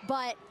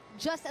 but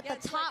just at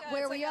the top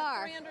where we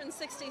are.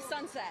 360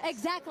 sunset.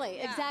 Exactly,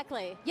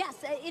 exactly. Yes,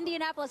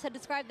 Indianapolis had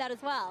described that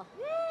as well.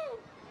 Woo!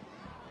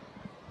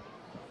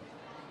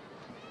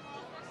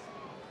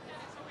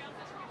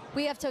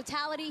 We have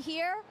totality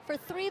here for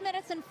 3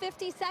 minutes and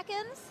 50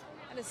 seconds.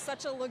 That is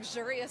such a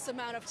luxurious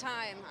amount of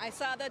time. I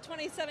saw the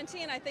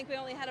 2017, I think we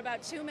only had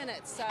about 2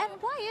 minutes. So. And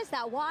why is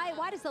that?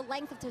 Why does the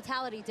length of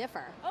totality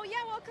differ? Oh yeah,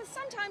 well, because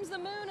sometimes the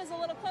moon is a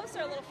little closer,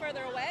 a little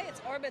further away. Its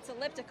orbit's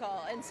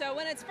elliptical. And so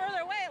when it's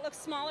further away, it looks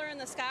smaller in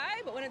the sky,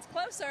 but when it's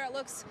closer, it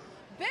looks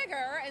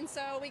bigger, and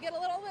so we get a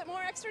little bit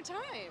more extra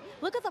time.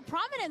 Look at the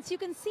prominence. You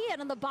can see it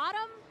on the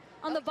bottom.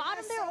 On the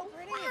bottom there. So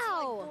pretty. Wow.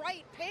 It's like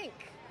bright pink.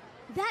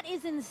 That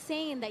is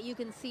insane that you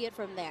can see it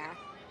from there.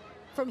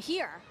 From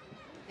here.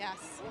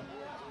 Yes.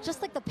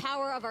 Just like the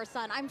power of our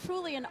sun. I'm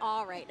truly in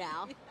awe right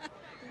now.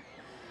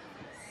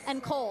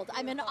 And cold.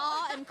 I'm in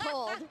awe and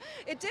cold.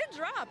 It did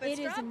drop. It's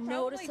it is dropped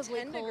noticeably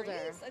 10 colder.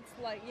 degrees. It's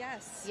like,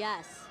 yes.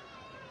 Yes.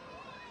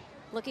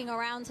 Looking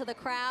around to the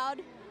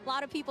crowd. A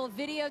lot of people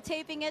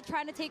videotaping it,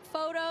 trying to take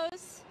photos.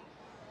 It's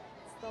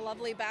the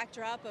lovely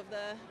backdrop of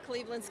the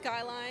Cleveland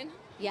skyline.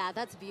 Yeah,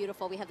 that's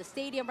beautiful. We have the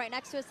stadium right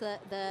next to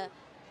us.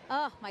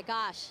 Oh my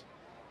gosh.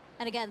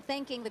 And again,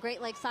 thanking the Great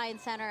Lakes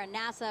Science Center and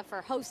NASA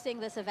for hosting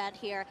this event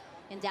here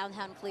in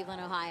downtown Cleveland,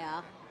 Ohio.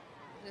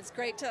 And it's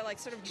great to like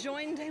sort of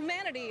join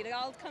humanity to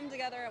all come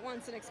together at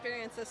once and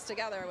experience this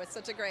together with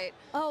such a great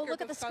Oh, group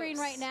look at the of screen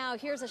folks. right now.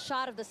 Here's a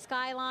shot of the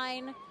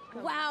skyline.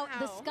 Oh, wow,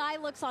 the sky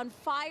looks on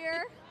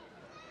fire.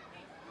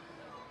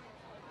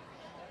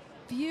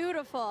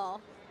 Beautiful.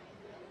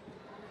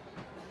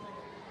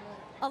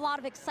 A lot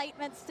of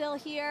excitement still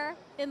here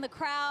in the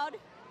crowd.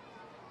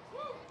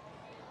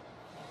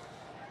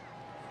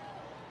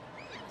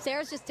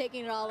 Sarah's just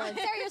taking it all in.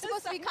 Sarah, you're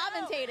supposed to be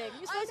commentating.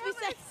 You're supposed to be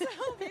saying. It's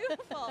so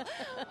beautiful.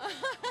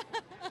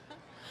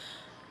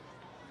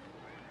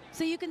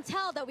 So you can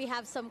tell that we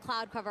have some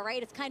cloud cover,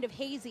 right? It's kind of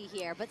hazy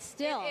here, but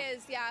still. It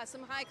is, yeah,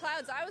 some high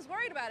clouds. I was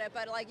worried about it,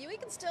 but like we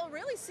can still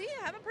really see,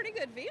 have a pretty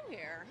good view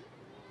here.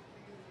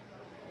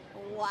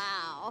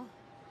 Wow.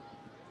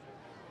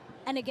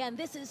 And again,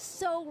 this is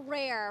so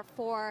rare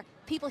for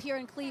people here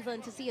in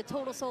Cleveland to see a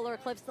total solar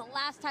eclipse. The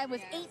last time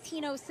was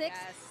 1806.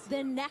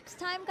 The next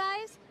time,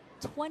 guys,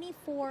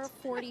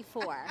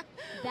 2444.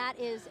 That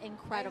is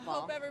incredible. I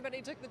hope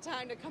everybody took the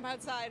time to come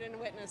outside and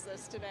witness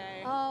this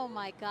today. Oh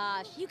my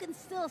gosh. You can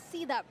still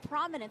see that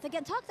prominence.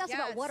 Again, talk to us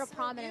about what a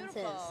prominence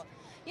is.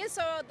 Yeah,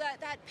 so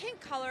that pink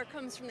color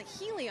comes from the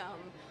helium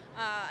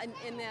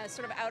in the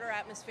sort of outer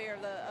atmosphere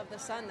of the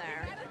sun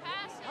there.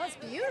 Oh, it's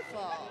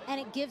beautiful.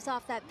 And it gives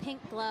off that pink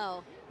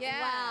glow.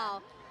 Yeah.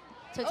 Wow.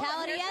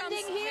 Totality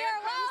ending here.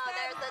 Wow,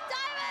 there's the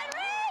diamond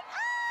ring.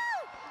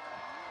 Oh!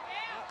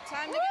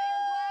 Time to get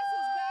your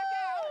glasses back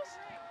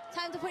out.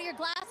 Time to put your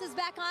glasses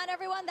back on,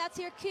 everyone. That's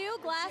your cue.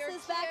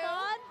 Glasses back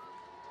on.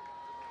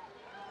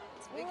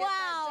 We get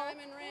that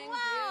diamond ring.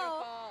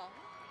 Beautiful.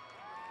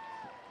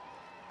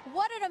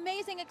 What an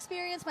amazing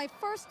experience. My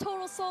first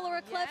total solar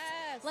eclipse.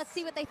 Yes. Let's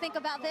see what they think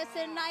about this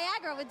in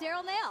Niagara with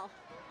Daryl Nail.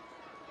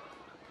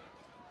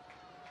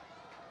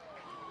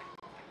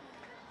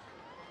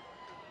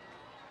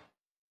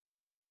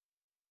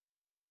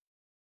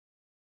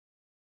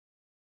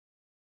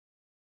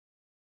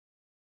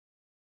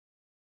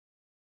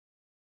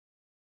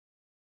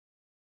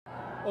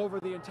 Over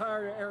the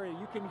entire area.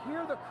 You can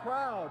hear the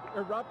crowd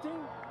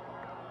erupting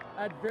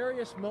at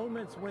various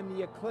moments when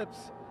the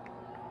eclipse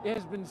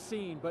has been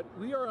seen, but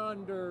we are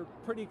under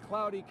pretty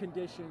cloudy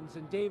conditions,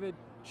 and David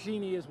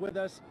Sheeny is with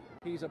us.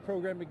 He's a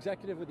program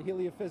executive with the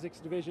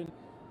Heliophysics Division.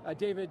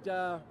 David,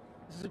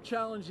 this is a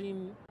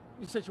challenging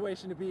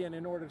situation to be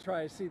in order to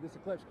try to see this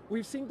eclipse.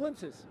 We've seen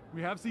glimpses.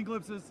 We have seen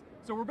glimpses,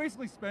 so we're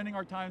basically spending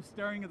our time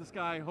staring at the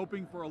sky,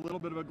 hoping for a little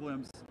bit of a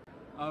glimpse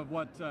of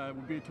what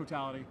would be a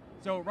totality.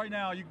 So right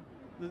now,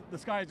 the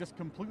sky has just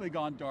completely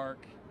gone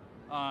dark.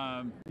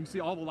 You can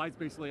see all the lights,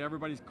 basically.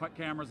 Everybody's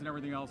cameras and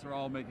everything else are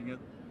all making it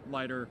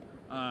lighter.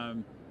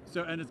 And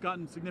it's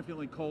gotten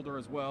significantly colder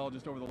as well,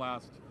 just over the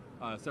last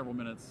several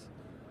minutes.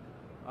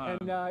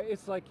 And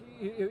it's like,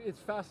 it's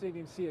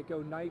fascinating to see it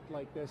go night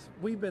like this.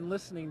 We've been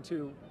listening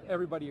to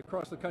everybody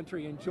across the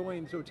country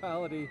enjoying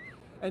totality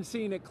and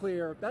seeing it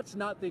clear. That's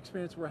not the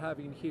experience we're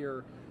having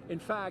here. In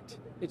fact,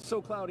 it's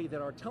so cloudy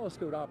that our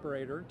telescope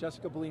operator,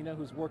 Jessica Bellina,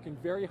 who's working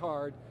very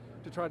hard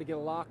to try to get a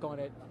lock on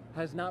it,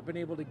 has not been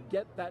able to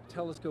get that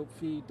telescope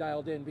feed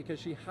dialed in because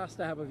she has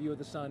to have a view of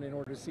the sun in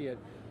order to see it.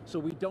 So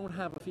we don't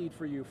have a feed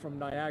for you from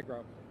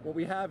Niagara. What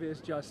we have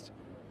is just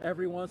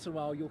every once in a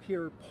while you'll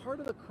hear part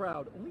of the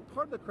crowd, only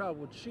part of the crowd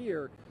will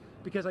cheer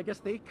because I guess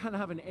they kind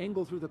of have an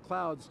angle through the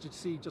clouds to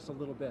see just a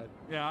little bit.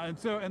 Yeah,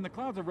 and the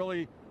clouds have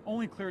really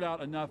only cleared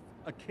out enough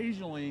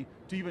occasionally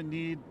to even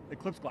need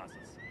eclipse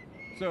glasses.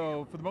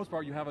 So for the most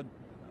part, you have a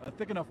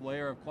thick enough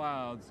layer of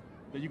clouds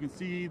that you can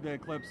see the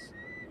eclipse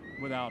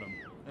without them,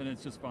 and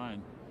it's just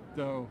fine.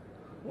 So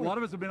a lot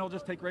of us have been able to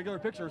just take regular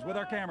pictures with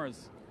our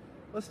cameras.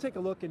 Let's take a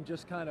look and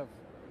just kind of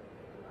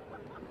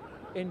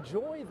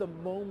enjoy the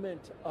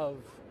moment of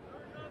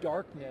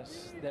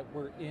darkness that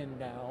we're in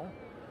now.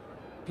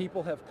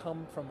 People have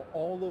come from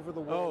all over the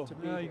world to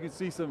be here. You can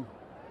see some.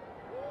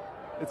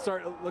 It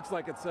looks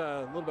like it's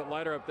a little bit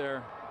lighter up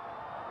there.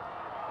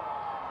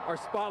 Our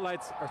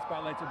spotlights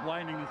are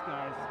blinding these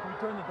guys. Can we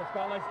turn the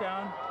spotlights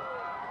down?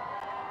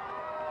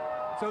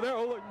 So there,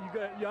 oh look,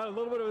 you got a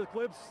little bit of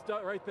eclipse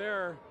right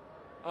there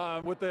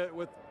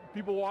with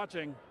people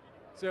watching.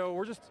 So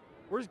we're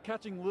just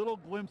catching little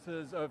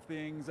glimpses of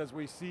things as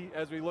we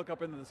look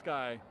up into the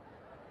sky.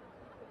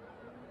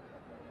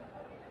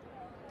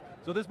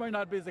 So this might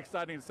not be as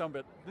exciting as some,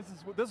 but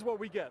this is what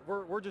we get.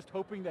 We're just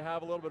hoping to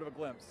have a little bit of a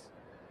glimpse.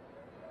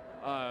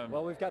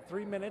 Well, we've got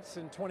 3 minutes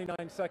and 29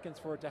 seconds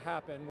for it to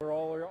happen. We're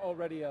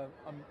already a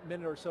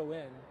minute or so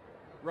in.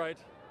 Right.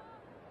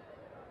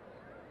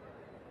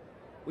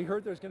 We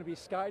heard there's going to be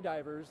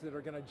skydivers that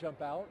are going to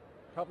jump out.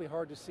 Probably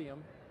hard to see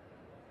them.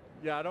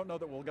 Yeah, I don't know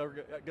that we'll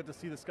get to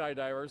see the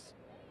skydivers.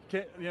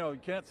 You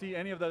can't see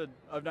any of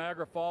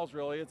Niagara Falls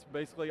really. It's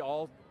basically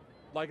all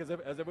like as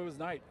if it was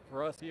night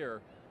for us here.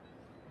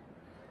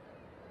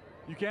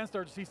 You can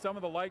start to see some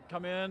of the light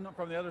come in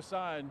from the other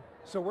side.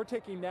 So we're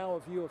taking now a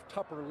view of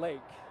Tupper Lake,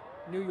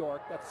 New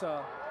York. That's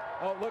oh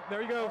look,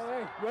 there he goes.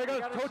 Oh, hey, we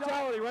got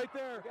totality right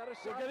there.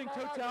 We're getting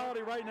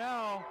totality right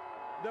now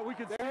that we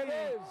can see. There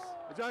it is.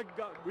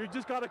 We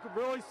just got a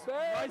really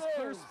nice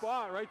clear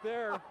spot right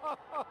there.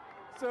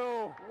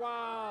 So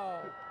wow,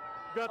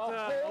 got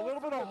a little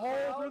bit of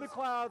hole through the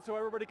clouds so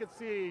everybody could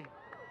see.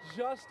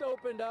 Just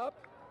opened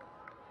up.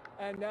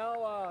 And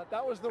now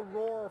that was the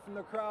roar from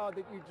the crowd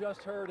that you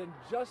just heard, and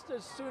just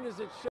as soon as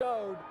it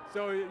showed.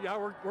 So yeah,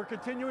 we're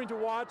continuing to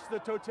watch the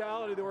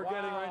totality that we're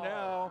getting right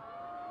now.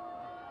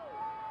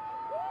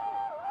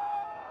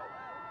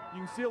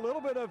 You can see a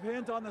little bit of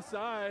hint on the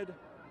side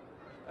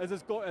as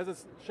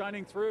it's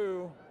shining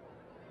through.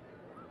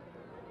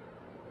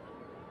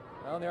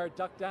 Well, there,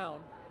 duck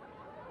down.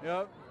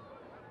 Yep.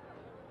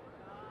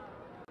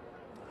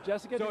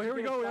 Jessica, so here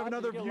we go. We have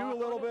another view, a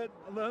little bit,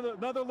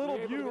 another little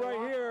view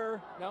right here.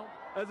 No.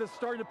 As it's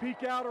starting to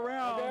peek out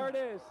around. Oh, there it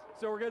is.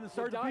 So we're getting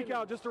starting to peek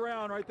out just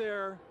around right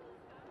there.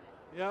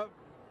 Yep.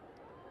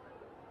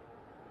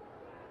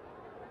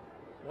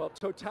 Well,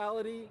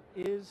 totality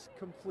is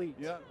complete.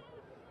 Yep.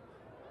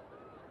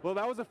 Well,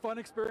 that was a fun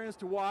experience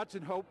to watch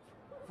and hope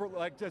for,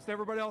 like just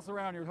everybody else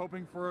around here,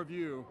 hoping for a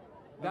view.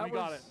 And we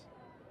got it.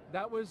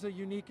 That was a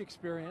unique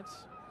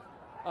experience.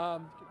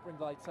 Bring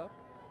the lights up.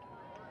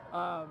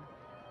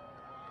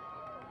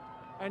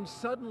 And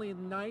suddenly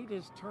night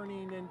is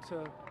turning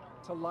into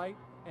light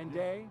and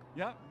day.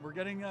 Yeah, we're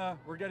getting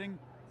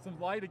some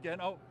light again.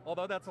 Oh,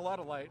 although that's a lot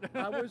of light.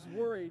 I was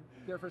worried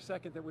there for a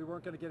second that we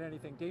weren't going to get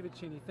anything. David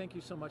Cheney, thank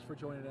you so much for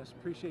joining us.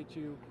 Appreciate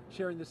you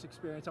sharing this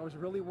experience. I was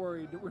really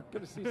worried that we were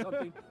going to see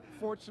something.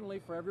 Fortunately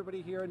for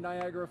everybody here in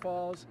Niagara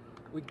Falls,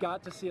 we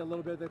got to see a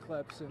little bit of the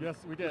eclipse. And yes,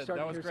 we did. We're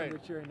starting that was to hear great. some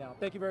of the cheering now.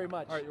 Thank you very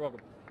much. All right, you're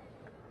welcome.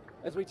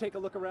 As we take a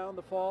look around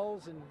the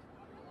falls, and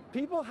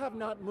people have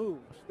not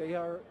moved. They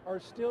are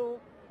still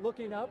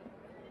looking up,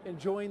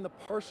 enjoying the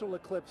partial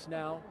eclipse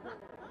now.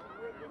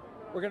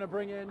 We're going to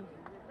bring in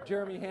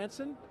Jeremy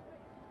Hansen.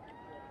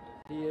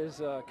 He is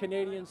a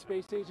Canadian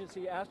Space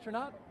Agency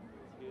astronaut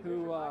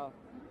who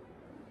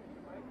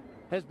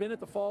has been at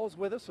the falls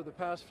with us for the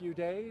past few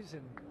days.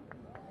 And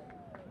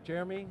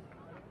Jeremy,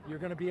 you're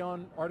going to be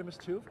on Artemis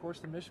 2, of course,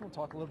 the mission. We'll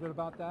talk a little bit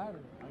about that.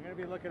 I'm going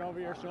to be looking over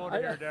your shoulder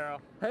here, Daryl.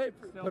 Hey,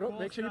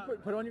 make sure you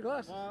put on your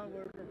glasses. Well,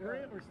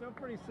 we're still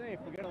pretty safe.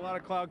 We got a lot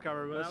of cloud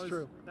cover, but that's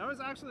true. That was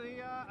actually,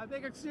 I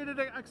think, exceeded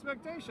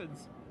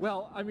expectations.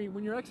 Well, I mean,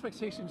 when your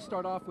expectations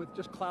start off with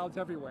just clouds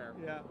everywhere.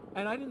 Yeah.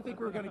 And I didn't think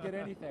we were going to get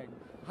anything.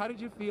 How did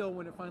you feel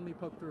when it finally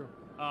poked through?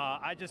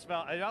 I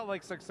felt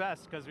like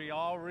success because we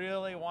all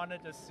really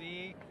wanted to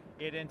see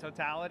it in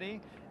totality,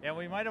 and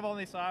we might have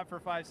only saw it for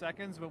 5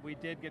 seconds, but we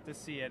did get to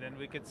see it, and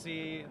we could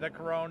see the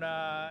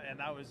corona, and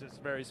that was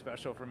just very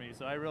special for me.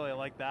 So I really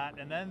like that.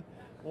 And then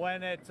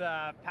when it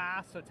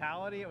passed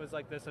totality, it was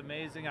like this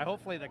amazing,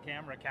 hopefully the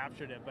camera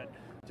captured it, but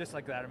just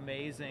like that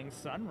amazing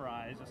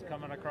sunrise just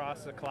coming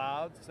across the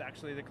clouds.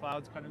 Actually, the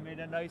clouds kind of made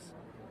a nice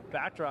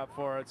backdrop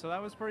for it, so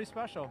that was pretty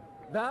special.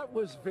 That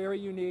was very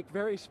unique,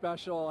 very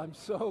special. I'm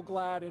so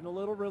glad and a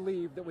little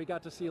relieved that we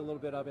got to see a little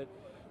bit of it.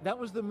 That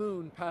was the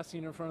moon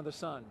passing in front of the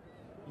sun.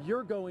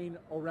 You're going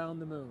around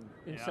the moon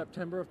in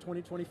September of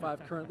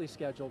 2025, currently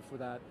scheduled for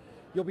that.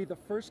 You'll be the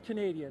first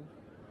Canadian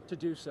to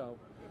do so.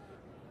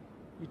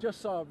 You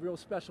just saw a real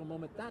special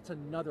moment. That's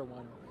another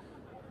one.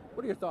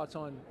 What are your thoughts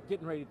on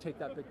getting ready to take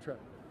that big trip?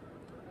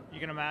 You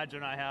can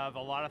imagine I have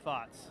a lot of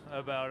thoughts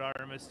about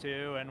Artemis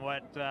 2 and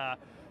what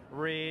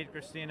Reed,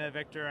 Christina,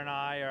 Victor, and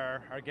I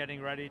are getting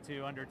ready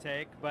to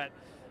undertake. But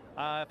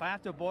if I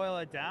have to boil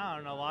it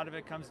down, a lot of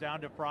it comes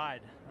down to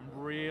pride. I'm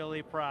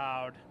really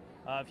proud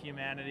of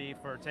humanity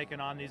for taking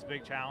on these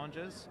big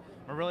challenges.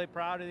 I'm really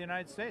proud of the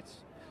United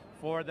States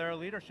for their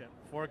leadership,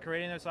 for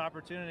creating this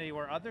opportunity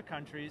where other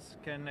countries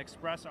can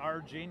express our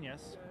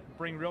genius,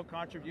 bring real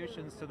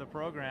contributions to the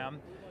program.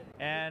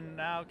 And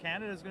now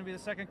Canada is going to be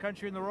the second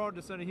country in the world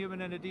to send a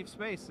human into deep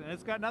space. And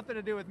it's got nothing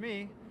to do with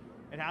me.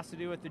 It has to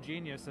do with the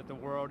genius that the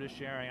world is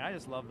sharing. I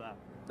just love that.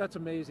 That's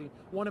amazing.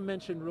 Want to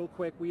mention real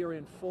quick, we are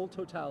in full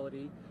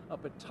totality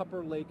up at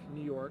Tupper Lake,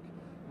 New York,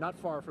 not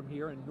far from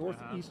here in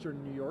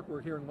northeastern New York.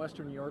 We're here in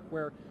western New York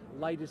where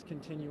light is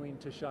continuing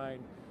to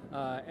shine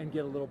and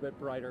get a little bit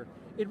brighter.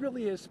 It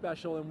really is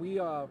special, and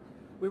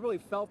we really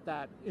felt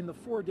that in the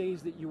 4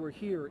 days that you were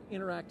here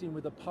interacting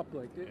with the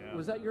public. Yeah.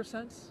 Was that your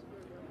sense?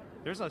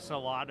 There's a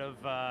lot of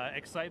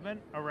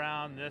excitement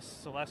around this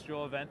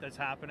celestial event that's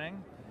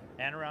happening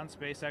and around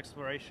space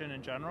exploration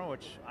in general,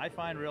 which I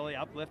find really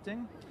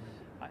uplifting.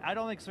 I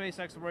don't think space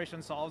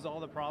exploration solves all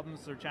the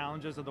problems or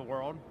challenges of the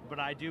world, but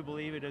I do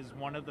believe it is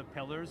one of the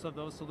pillars of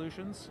those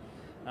solutions.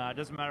 It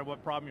doesn't matter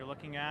what problem you're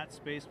looking at,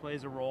 space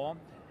plays a role.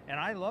 And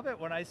I love it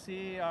when I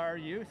see our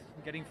youth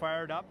getting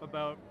fired up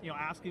about,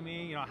 asking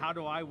me, how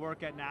do I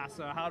work at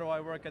NASA? How do I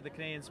work at the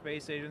Canadian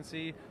Space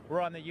Agency? We're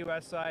on the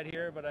US side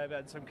here, but I've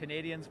had some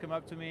Canadians come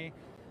up to me.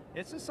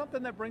 It's just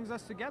something that brings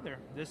us together.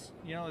 This,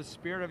 the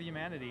spirit of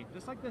humanity.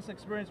 Just like this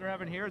experience we're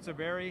having here, it's a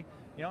very,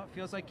 it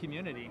feels like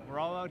community. We're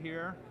all out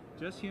here,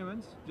 just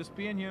humans, just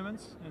being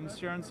humans and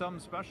sharing something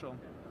special.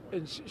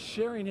 And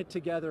sharing it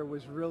together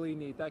was really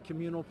neat, that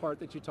communal part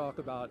that you talk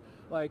about.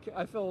 Like,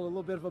 I felt a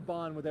little bit of a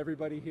bond with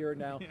everybody here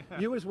now. Yeah.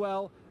 You as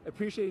well.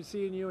 Appreciated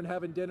seeing you and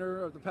having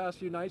dinner the past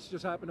few nights.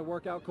 Just happened to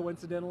work out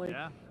coincidentally.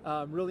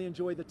 Yeah. Really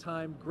enjoyed the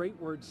time. Great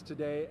words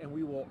today, and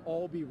we will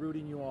all be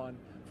rooting you on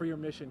for your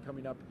mission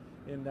coming up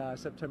in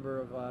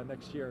September of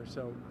next year.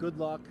 So good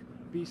luck.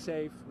 Be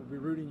safe. We'll be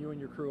rooting you and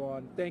your crew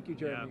on. Thank you,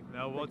 Jeremy. Yeah,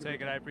 no, we'll take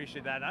it. I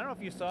appreciate that. And I don't know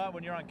if you saw it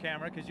when you're on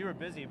camera because you were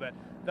busy, but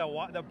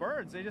the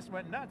birds, they just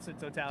went nuts in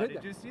totality.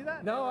 Did you see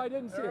that? No, I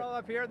didn't see it. They're all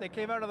up here. They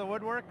came out of the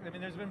woodwork. I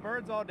mean, there's been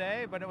birds all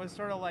day, but it was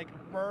sort of like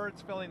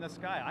birds filling the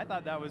sky. I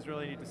thought that was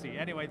really neat to see.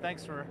 Anyway,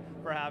 thanks for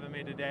having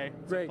me today.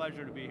 It's a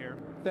pleasure to be here.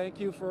 Thank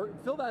you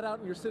fill that out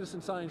in your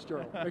Citizen Science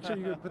Journal. Make sure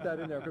you put that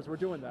in there because we're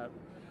doing that.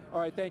 All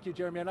right, thank you,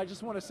 Jeremy. And I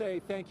just want to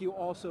say thank you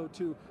also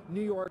to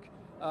New York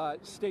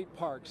State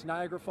Parks,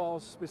 Niagara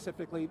Falls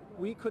specifically.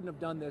 We couldn't have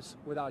done this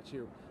without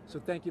you. So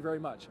thank you very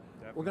much.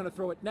 Definitely. We're going to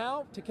throw it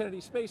now to Kennedy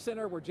Space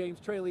Center where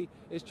James Traley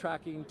is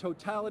tracking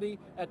totality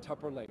at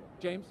Tupper Lake.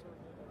 James?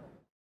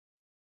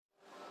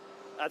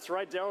 That's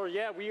right, Daryl.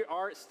 Yeah, we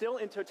are still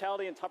in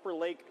totality in Tupper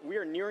Lake. We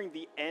are nearing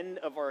the end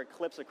of our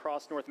eclipse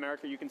across North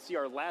America. You can see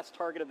our last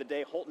target of the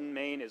day, Holton,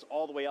 Maine, is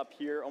all the way up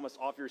here, almost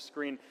off your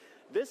screen.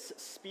 This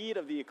speed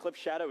of the eclipse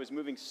shadow is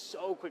moving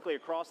so quickly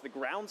across. The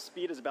ground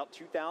speed is about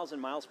 2,000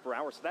 miles per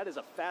hour, so that is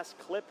a fast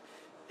clip.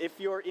 If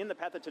you're in the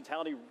path of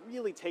totality,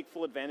 really take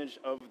full advantage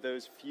of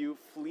those few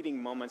fleeting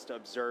moments to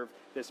observe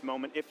this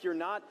moment. If you're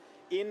not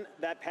in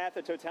that path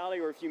of totality,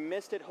 or if you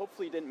missed it,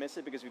 hopefully you didn't miss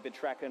it because we've been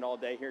tracking it all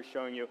day here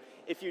showing you.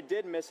 If you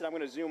did miss it, I'm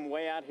going to zoom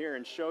way out here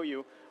and show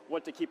you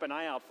what to keep an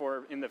eye out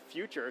for in the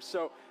future.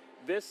 So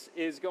this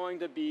is going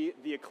to be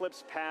the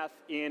eclipse path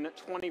in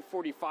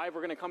 2045.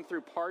 We're going to come through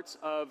parts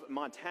of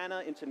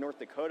Montana into North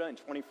Dakota in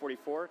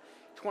 2044.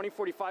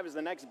 2045 is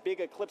the next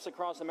big eclipse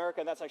across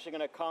America. That's actually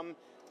going to come,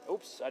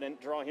 oops, I didn't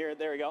draw here.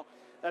 There we go.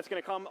 That's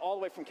going to come all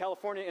the way from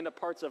California into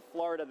parts of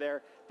Florida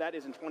there. That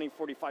is in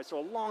 2045, so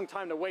a long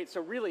time to wait. So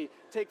really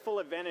take full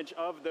advantage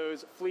of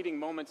those fleeting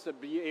moments to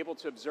be able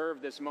to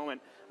observe this moment.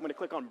 I'm going to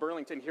click on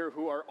Burlington here,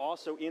 who are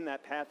also in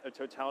that path of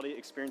totality,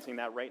 experiencing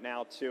that right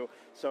now too.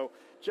 So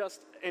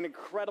just an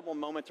incredible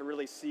moment to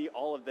really see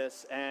all of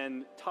this.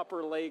 And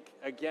Tupper Lake,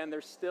 again,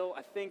 they're still,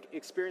 I think,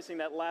 experiencing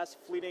that last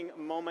fleeting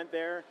moment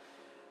there.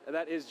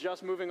 That is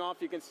just moving off.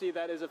 You can see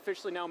that is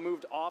officially now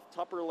moved off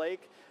Tupper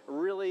Lake.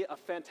 Really a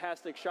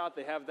fantastic shot.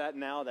 They have that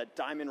now, that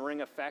diamond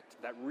ring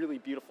effect, that really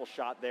beautiful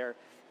shot there.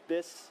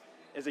 This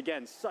is,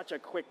 again, such a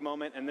quick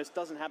moment, and this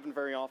doesn't happen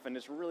very often.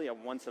 It's really a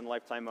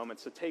once-in-a-lifetime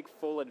moment, so take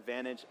full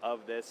advantage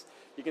of this.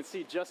 You can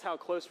see just how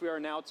close we are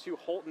now to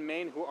Holton,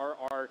 Maine, who are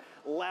our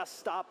last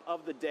stop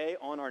of the day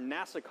on our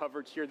NASA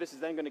coverage here. This is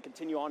then going to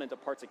continue on into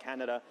parts of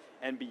Canada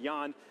and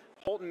beyond.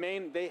 Holton,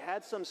 Maine, they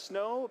had some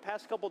snow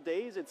past couple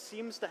days. It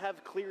seems to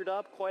have cleared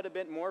up quite a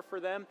bit more for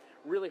them.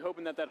 Really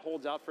hoping that that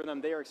holds out for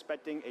them. They are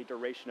expecting a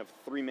duration of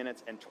 3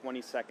 minutes and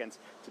 20 seconds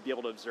to be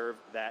able to observe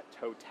that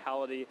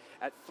totality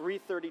at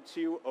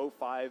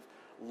 3:32:05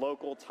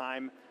 local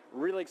time.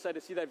 Really excited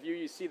to see that view.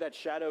 You see that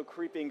shadow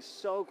creeping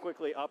so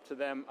quickly up to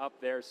them up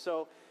there.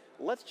 So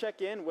let's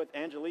check in with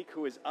Angelique,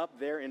 who is up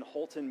there in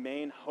Holton,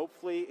 Maine.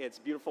 Hopefully it's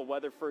beautiful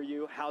weather for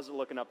you. How's it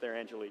looking up there,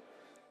 Angelique?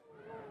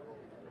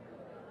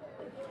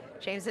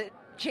 James,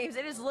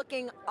 it is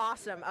looking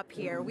awesome up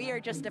here. We are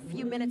just a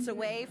few minutes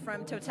away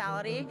from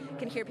totality.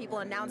 Can hear people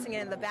announcing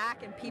it in the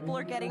back, and people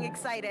are getting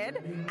excited,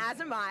 as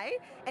am I.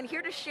 And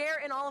here to share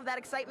in all of that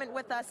excitement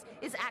with us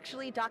is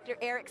actually Dr.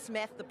 Eric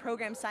Smith, the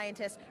program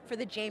scientist for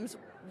the James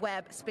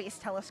Webb Space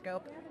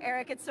Telescope.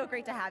 Eric, it's so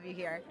great to have you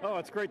here. Oh,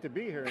 it's great to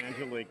be here,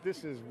 Angelique.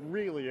 This is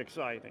really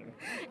exciting.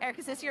 Eric,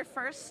 is this your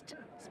first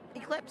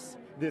eclipse?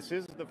 This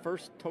is the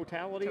first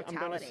totality I'm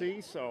going to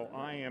see, so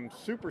I am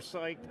super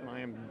psyched, and I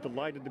am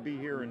delighted to be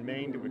here in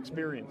Maine to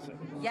experience it.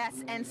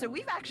 Yes, and so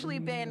we've actually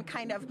been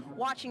kind of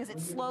watching as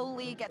it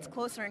slowly gets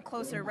closer and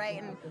closer,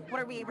 right? And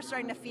what are we're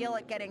starting to feel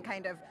it getting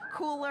kind of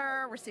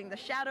cooler. We're seeing the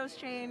shadows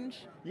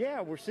change.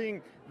 Yeah, we're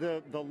seeing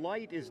the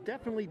light is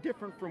definitely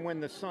different from when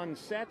the sun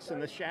sets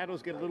and the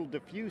shadows get a little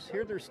diffuse.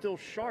 Here they're still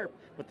sharp,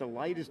 but the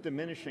light is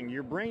diminishing.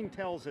 Your brain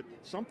tells it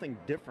something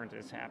different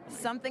is happening.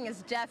 Something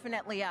is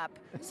definitely up.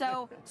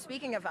 So,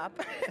 speaking of up,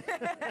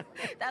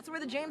 that's where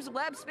the James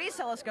Webb Space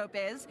Telescope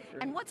is.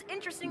 And what's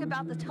interesting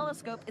about the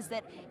telescope is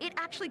that it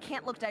actually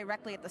can't look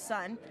directly at the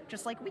sun,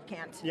 just like we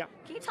can't. Yeah.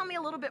 Can you tell me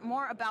a little bit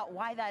more about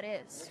why that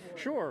is?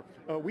 Sure.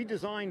 We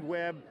designed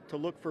Webb to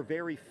look for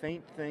very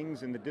faint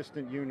things in the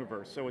distant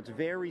universe, so it's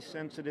very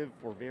sensitive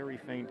for very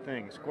faint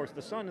things. Of course,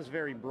 the sun is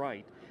very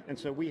bright, and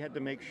so we had to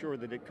make sure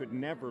that it could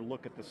never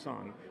look at the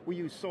sun. We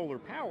use solar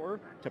power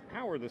to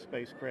power the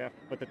spacecraft,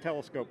 but the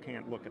telescope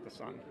can't look at the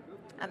sun.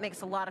 That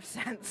makes a lot of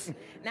sense.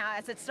 Now,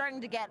 as it's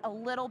starting to get a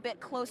little bit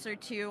closer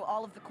to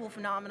all of the cool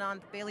phenomenon,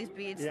 the Bailey's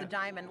beads, the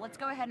diamond, let's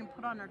go ahead and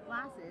put on our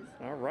glasses.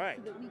 All right.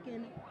 So that we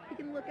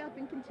can look up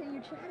and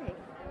continue chatting.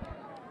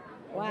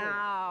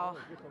 Wow.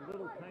 Just a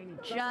little tiny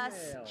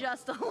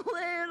Just a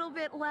little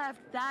bit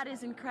left. That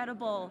is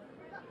incredible.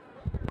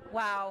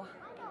 Wow.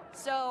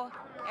 So,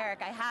 Eric,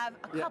 I have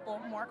a couple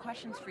more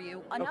questions for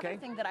you. Another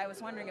thing that I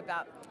was wondering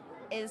about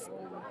is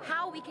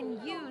how we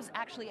can use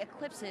actually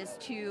eclipses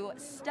to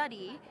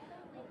study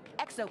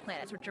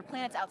exoplanets, which are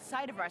planets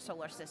outside of our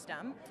solar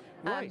system,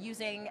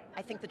 using,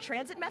 I think, the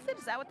transit method.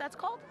 Is that what that's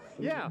called?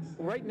 Yeah.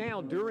 Right now,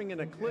 during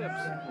an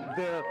eclipse,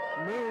 the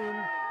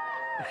moon...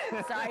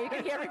 Sorry, you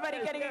can hear everybody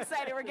getting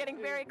excited. We're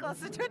getting very close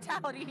to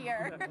totality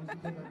here.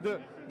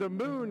 The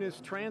moon is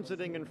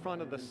transiting in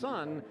front of the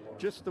sun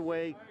just the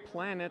way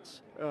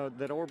planets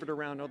that orbit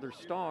around other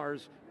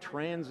stars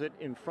transit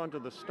in front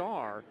of the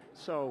star.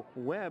 So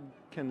Webb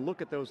can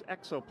look at those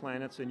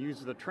exoplanets and use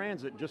the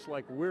transit just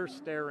like we're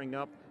staring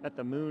up at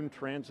the moon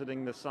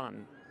transiting the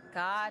sun.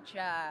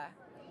 Gotcha.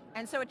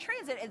 And so a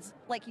transit is,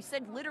 like you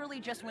said, literally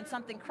just when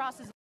something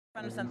crosses in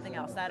front of something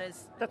else.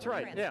 That's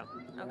right, transit.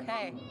 yeah.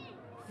 Okay.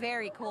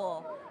 Very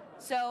cool.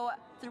 So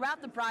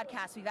throughout the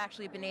broadcast, we've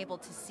actually been able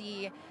to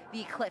see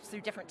the eclipse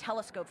through different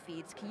telescope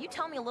feeds. Can you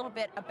tell me a little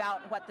bit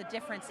about what the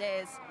difference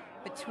is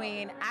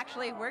between,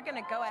 actually, we're going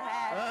to go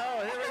ahead.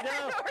 Oh, here we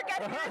go. We're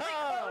getting really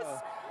close.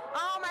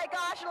 Oh my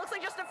gosh, it looks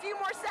like just a few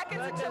more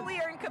seconds until we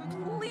are in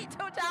complete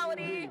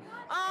totality.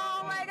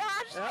 Oh my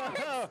gosh.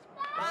 Oh.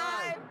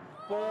 5,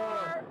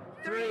 4,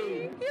 3,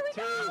 here we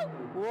 2, go.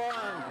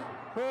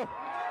 1.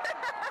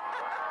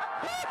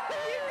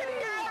 You can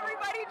hear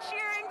everybody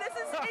cheering. This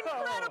is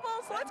incredible.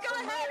 So let's go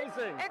ahead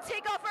and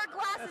take off our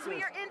glasses.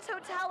 We are in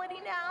totality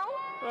now.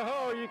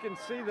 Oh, you can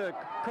see the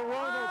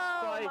coronal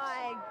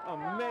spikes.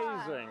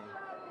 Amazing.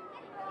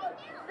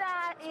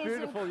 That is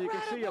beautiful. incredible. You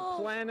can see a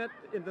planet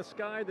in the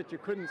sky that you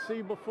couldn't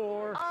see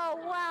before. Oh,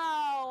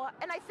 wow.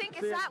 And I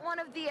think, is that one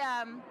of the,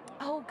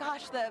 oh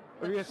gosh, the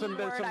there's some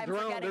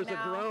drone. There's a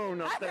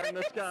drone up there in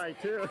the sky,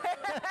 too.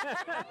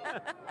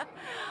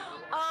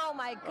 Oh,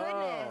 my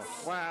goodness.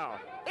 Oh, wow.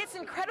 It's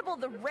incredible.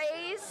 The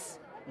rays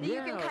that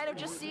you can kind of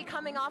just see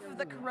coming off of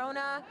the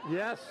corona.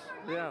 Yes,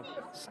 yeah.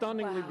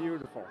 Stunningly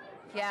beautiful.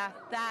 Yeah,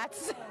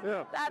 that's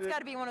got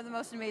to be one of the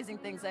most amazing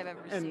things I've ever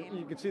seen. And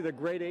you can see the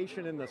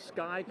gradation in the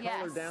sky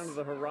color down to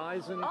the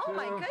horizon, Oh, too.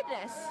 my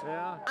goodness.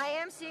 Yeah. I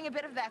am seeing a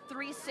bit of that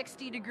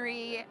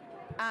 360-degree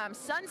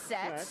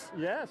sunset.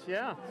 Yes,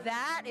 yeah.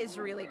 That is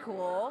really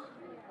cool.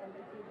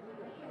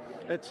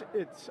 It's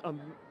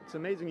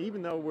amazing.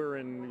 Even though we're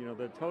in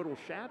the total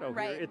shadow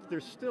here,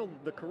 there's still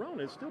the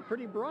corona is still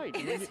pretty bright.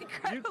 It is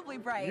incredibly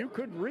bright. You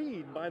could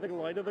read by the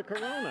light of the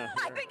corona.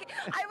 I think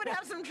I would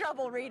have some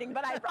trouble reading,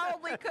 but I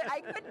probably could. I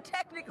could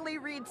technically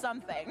read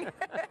something.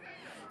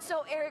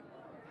 So, Eric.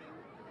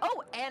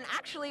 Oh, and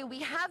actually, we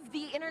have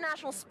the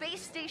International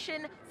Space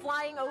Station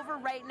flying over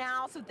right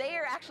now, so they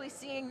are actually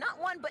seeing not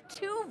one, but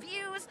two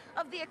views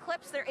of the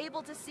eclipse. They're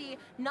able to see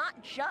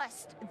not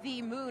just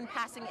the moon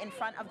passing in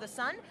front of the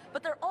sun,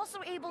 but they're also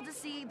able to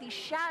see the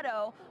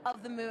shadow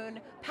of the moon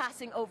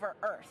passing over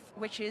Earth,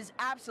 which is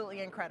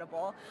absolutely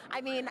incredible.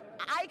 I mean,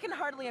 I can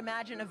hardly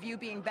imagine a view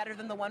being better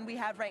than the one we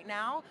have right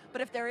now,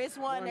 but if there is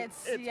one,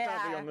 it's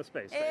probably on the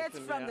space station. It's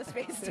from the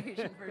space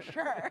station for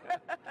sure.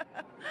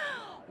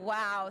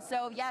 Wow.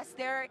 So yes,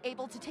 they're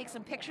able to take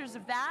some pictures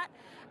of that,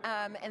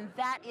 and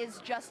that is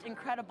just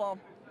incredible.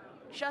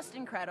 Just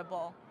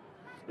incredible.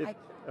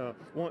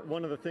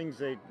 One of the things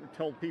they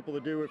told people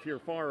to do if you're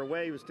far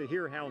away was to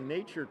hear how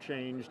nature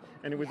changed,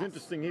 and it was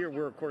interesting here.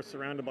 We're of course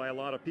surrounded by a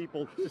lot of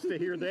people, just to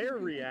hear their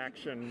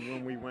reaction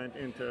when we went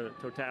into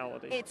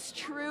totality. It's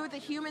true, the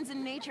humans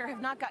in nature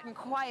have not gotten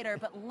quieter,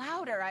 but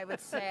louder, I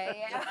would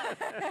say.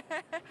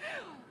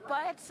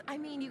 But I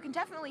mean, you can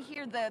definitely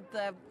hear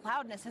the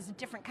loudness has a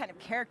different kind of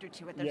character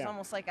to it. There's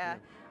almost like a,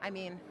 I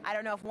mean, I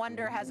don't know if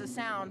wonder has a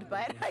sound,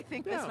 but I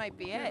think this might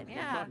be it.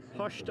 Yeah.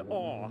 Hushed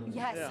awe.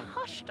 Yes,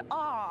 hushed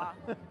awe.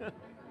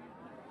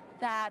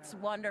 That's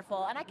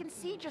wonderful. And I can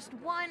see just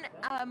one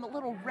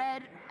little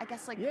red, I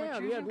guess, like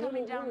protrusion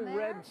coming down there. Little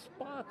red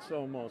spots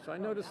almost. I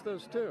noticed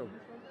those too.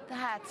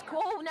 That's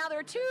cool. Now there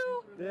are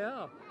two.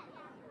 Yeah.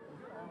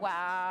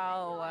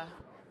 Wow.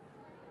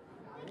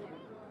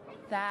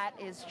 That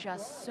is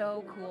just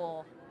so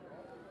cool.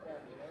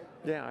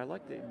 Yeah, I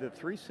like the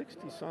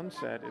 360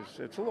 sunset.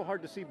 It's a little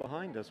hard to see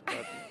behind us,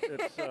 but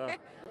it's.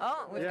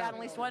 Oh, we've got at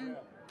least one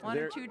One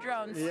or two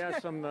drones. Yeah,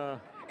 some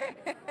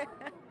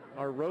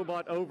our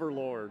robot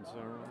overlords.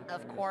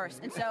 Of course.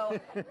 And so,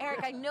 Eric,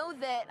 I know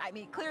that,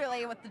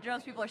 clearly with the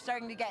drones, people are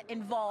starting to get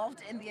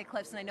involved in the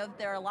eclipse, and I know that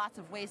there are lots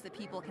of ways that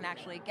people can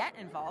actually get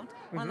involved.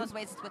 One of those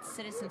ways is with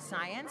citizen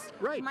science.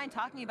 Right. Do you mind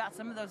talking about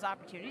some of those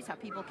opportunities, how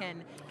people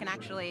can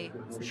actually...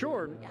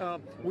 Sure.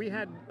 We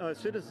had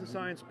citizen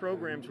science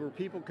programs where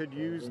people could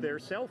use their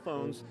cell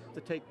phones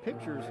to take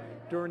pictures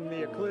during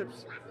the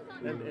eclipse.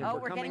 And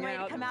we're getting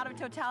ready to come out of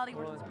totality.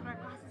 We're just putting our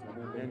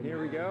glasses on. And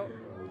here we go.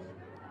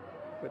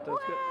 But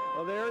that's good.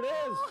 Oh, there it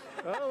is.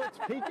 Oh, it's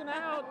peeking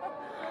out.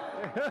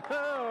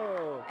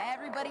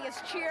 Everybody is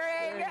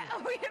cheering.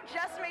 We have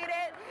just made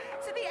it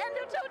to the end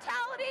of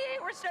totality.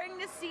 We're starting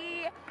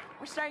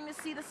to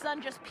see the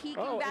sun just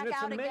peeking back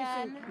out amazing.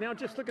 Again. Now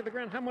just look at the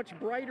ground, how much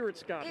brighter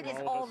it's gotten. It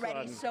is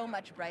already so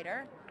much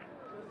brighter.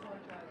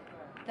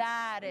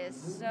 That is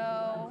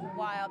so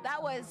wild.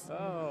 That was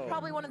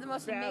probably one of the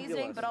most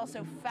amazing, but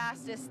also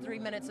fastest 3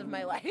 minutes of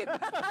my life.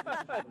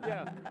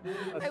 Yeah.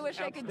 I wish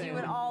I could do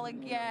it all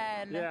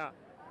again. Yeah.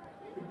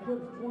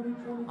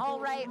 All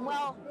right,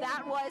 well,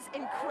 that was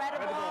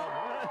incredible.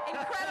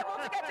 Incredible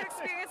to get to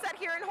experience that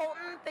here in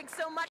Holton. Thanks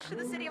so much to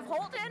the city of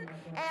Holton,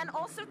 and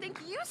also thank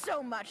you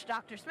so much,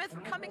 Dr. Smith, for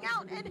coming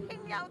out and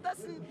hanging out with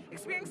us and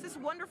experiencing this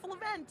wonderful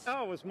event.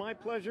 Oh, it was my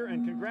pleasure,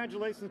 and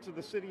congratulations to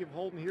the city of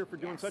Holton here for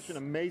doing such an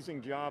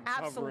amazing job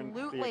covering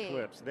the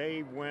eclipse.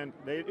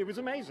 It was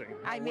amazing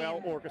how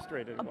well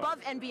orchestrated it was. Above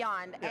and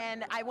beyond. Yeah.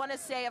 And I want to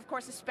say, of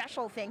course, a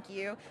special thank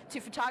you to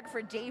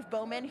photographer Dave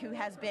Bowman, who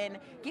has been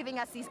giving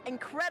us these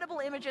incredible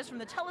images from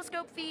the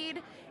telescope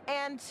feed,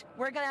 and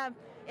we're gonna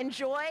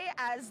enjoy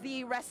as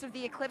the rest of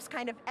the eclipse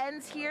kind of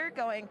ends here,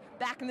 going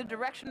back in the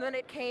direction that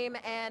it came,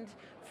 and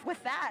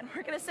with that,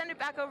 we're gonna send it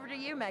back over to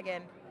you,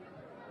 Megan.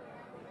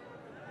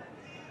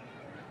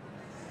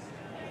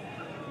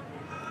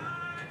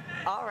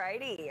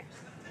 Alrighty.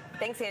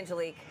 Thanks,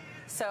 Angelique.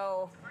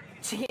 So,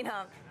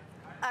 Gina,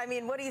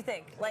 what do you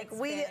think?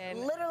 We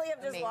literally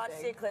have just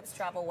watched the eclipse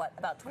travel,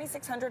 about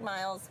 2,600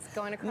 miles? It's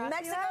going across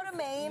Mexico to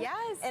Maine.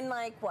 Yes. In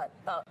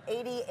about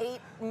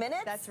 88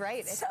 minutes? That's right.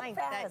 It's like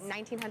that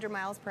 1,900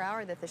 miles per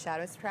hour that the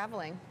shadow's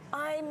traveling.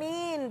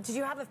 Did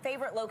you have a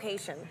favorite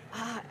location?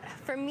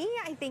 For me,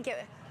 I think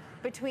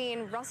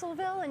between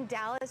Russellville and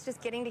Dallas,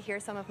 just getting to hear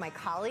some of my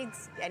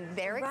colleagues and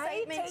their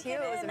excitement too, it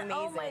was amazing.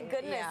 Oh my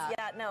goodness,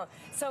 no.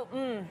 So,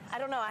 I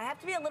don't know, I have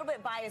to be a little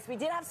bit biased. We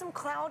did have some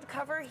cloud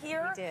cover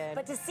here. We did.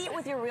 But to see it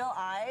with your real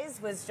eyes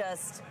was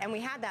just... And we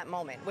had that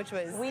moment, which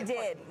was We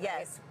did,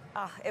 yes.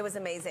 It was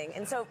amazing.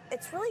 And so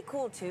it's really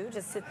cool too,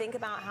 just to think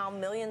about how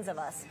millions of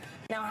us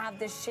now have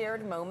this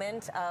shared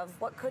moment of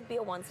what could be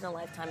a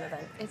once-in-a-lifetime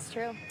event. It's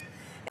true.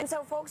 And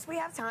so, folks, we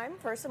have time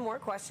for some more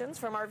questions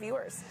from our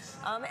viewers.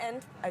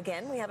 And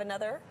again, we have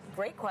another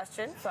great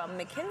question from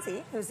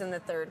Mackenzie, who's in the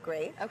 3rd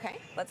grade.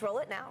 Okay. Let's roll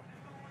it now.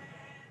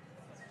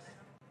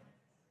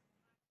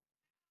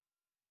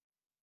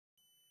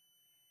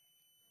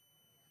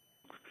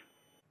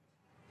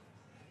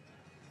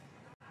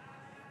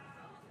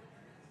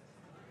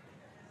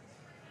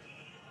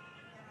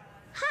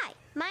 Hi,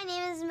 my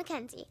name is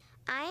Mackenzie.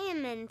 I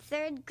am in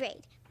 3rd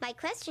grade. My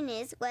question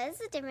is, what is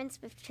the difference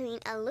between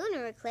a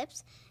lunar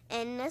eclipse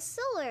and a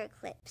solar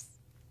eclipse?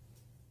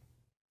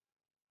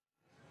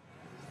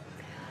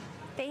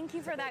 Thank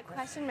you for that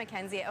question,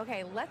 Mackenzie.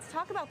 Okay, let's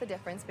talk about the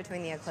difference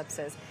between the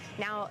eclipses.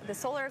 Now, the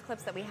solar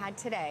eclipse that we had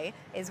today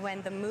is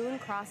when the moon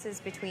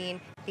crosses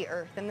between the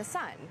Earth and the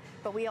sun.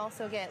 But we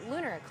also get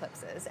lunar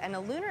eclipses, and a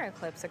lunar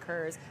eclipse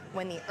occurs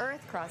when the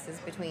Earth crosses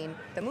between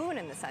the moon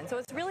and the sun. So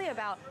it's really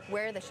about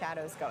where the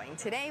shadow's going.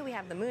 Today, we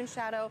have the moon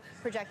shadow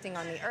projecting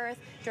on the Earth.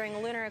 During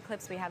a lunar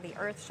eclipse, we have the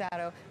Earth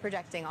shadow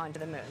projecting onto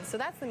the moon. So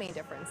that's the main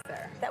difference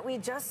there. That we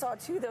just saw,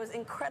 too, those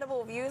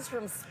incredible views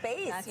from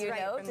space, That's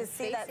right, to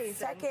see that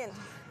second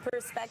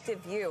perspective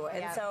view.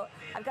 And so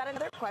I've got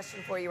another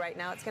question for you right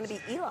now. It's going to be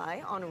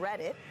Eli on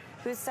Reddit,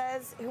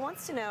 who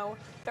wants to know,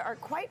 there are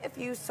quite a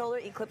few solar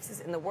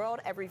eclipses in the world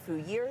every few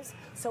years,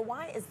 so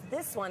why is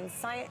this one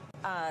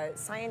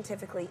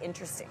scientifically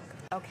interesting?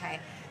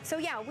 Okay, so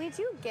yeah, we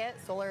do get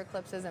solar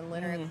eclipses and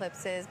lunar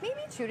eclipses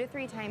maybe 2 to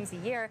 3 times a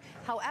year.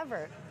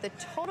 However, the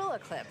total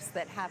eclipse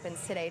that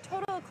happens today,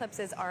 total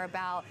eclipses are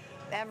about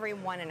every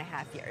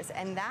 1.5 years.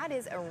 And that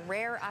is a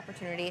rare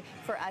opportunity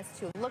for us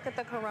to look at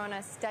the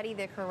corona, study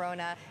the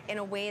corona in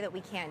a way that we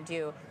can't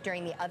do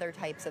during the other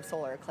types of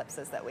solar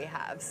eclipses that we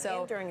have. So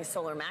and during the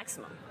solar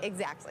maximum.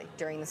 Exactly,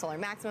 during the solar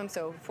maximum.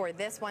 So for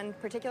this one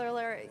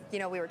particular, we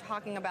were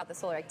talking about the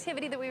solar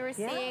activity that we were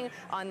seeing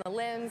on the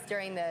limbs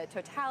during the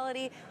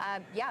totality.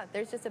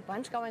 There's just a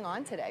bunch going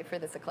on today for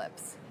this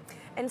eclipse.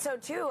 And so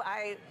too,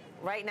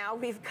 right now,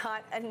 we've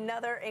got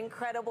another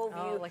incredible view.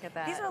 Oh, look at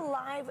that. These are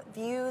live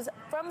views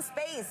from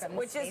space,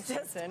 which is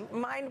just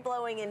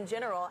mind-blowing in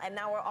general. And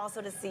now we're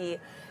also to see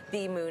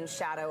the moon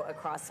shadow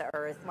across the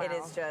Earth. Wow. It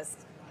is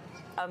just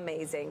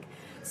amazing.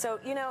 So,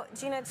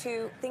 Gina,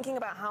 too, thinking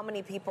about how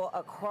many people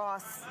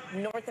across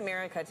North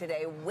America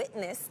today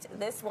witnessed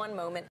this one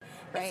moment,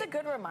 it's a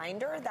good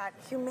reminder that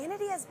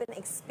humanity has been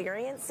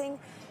experiencing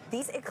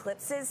these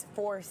eclipses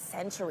for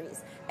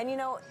centuries. And you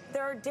know,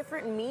 there are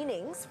different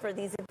meanings for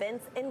these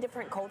events in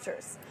different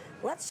cultures.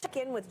 Let's check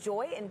in with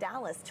Joy in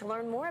Dallas to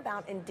learn more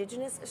about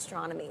indigenous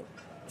astronomy.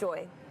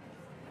 Joy.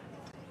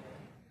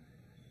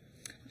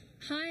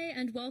 Hi,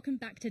 and welcome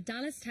back to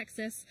Dallas,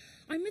 Texas.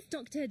 I'm with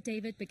Dr.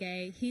 David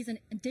Begay. He's an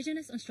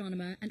indigenous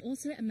astronomer and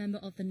also a member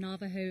of the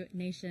Navajo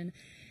Nation.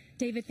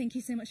 David, thank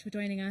you so much for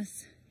joining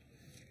us.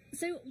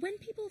 So when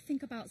people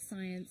think about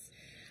science,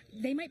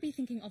 they might be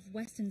thinking of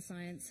Western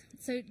science.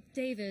 So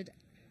David,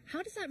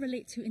 how does that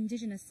relate to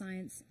indigenous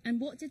science, and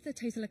what did the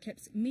total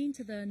eclipse mean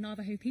to the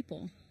Navajo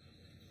people?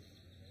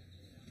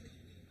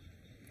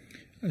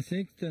 I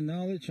think the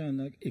knowledge on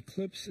the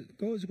eclipse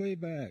goes way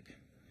back.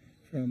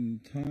 From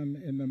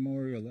time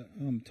immemorial,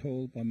 I'm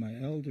told by my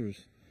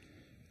elders.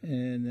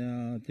 And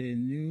they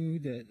knew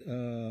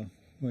that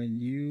when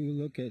you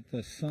look at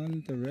the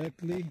sun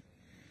directly,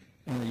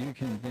 you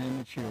can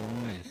damage your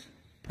eyes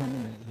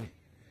permanently.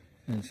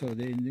 And so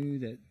they knew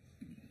that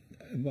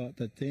about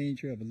the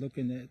danger of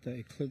looking at the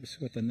eclipse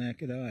with the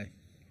naked eye.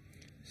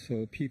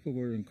 So people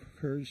were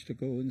encouraged to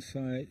go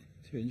inside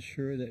to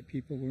ensure that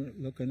people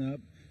weren't looking up,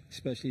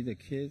 especially the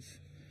kids.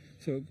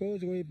 So it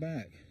goes way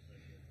back.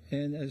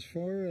 And as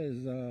far as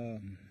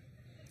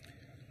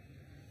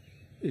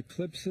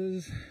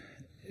eclipses,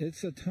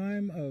 it's a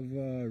time of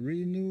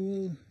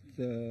renewal,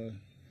 the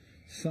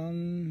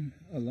sun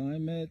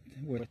alignment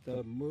with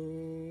the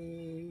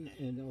moon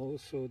and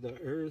also the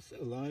earth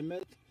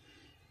alignment.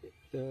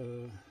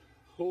 The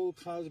whole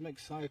cosmic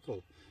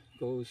cycle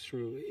goes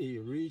through a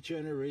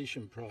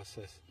regeneration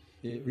process.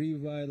 It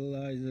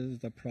revitalizes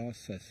the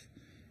process.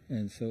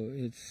 And so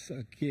it's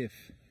a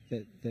gift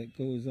that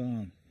goes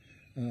on.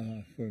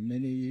 For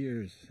many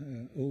years,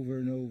 over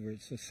and over.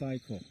 It's a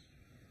cycle.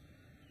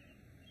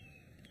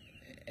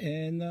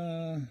 And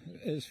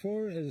as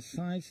far as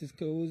science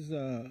goes,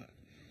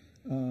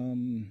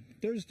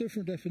 there's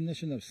different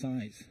definition of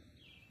science.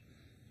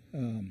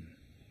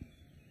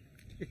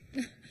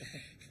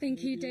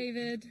 Thank you,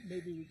 David.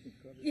 Maybe we could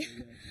cover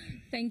that.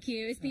 Thank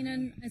you. It's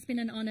been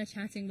an honor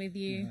chatting with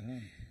you.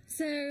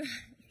 So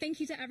thank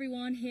you to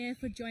everyone here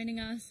for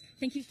joining us.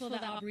 Thank you for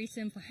the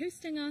Arboretum for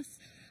hosting us.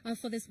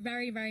 For this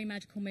very, very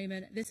magical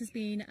moment. This has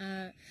been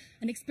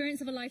an experience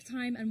of a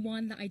lifetime and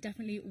one that I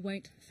definitely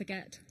won't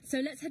forget.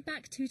 So let's head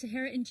back to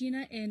Tahira and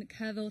Gina in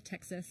Kerrville,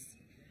 Texas.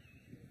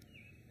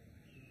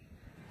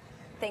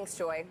 Thanks,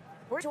 Joy.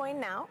 We're joined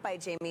now by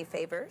Jamie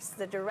Favors,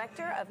 the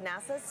director of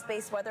NASA's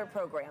Space Weather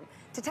Program,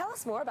 to tell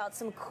us more about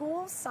some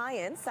cool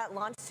science that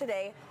launched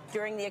today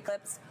during the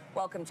eclipse.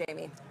 Welcome,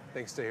 Jamie.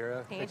 Thanks,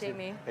 Tahira. Hey,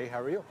 Jamie. Hey, how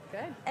are you?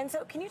 Good. And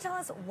so can you tell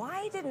us,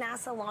 why did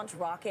NASA launch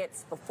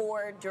rockets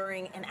before,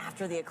 during, and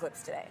after the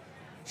eclipse today?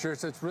 Sure,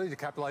 so it's really to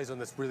capitalize on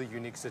this really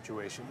unique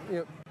situation. You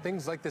know,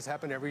 things like this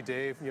happen every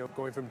day, you know,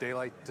 going from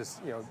daylight to,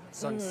 you know,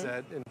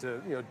 sunset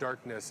into, you know,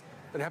 darkness.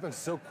 It happens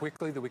so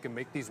quickly that we can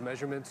make these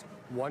measurements,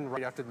 one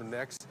right after the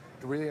next,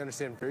 to really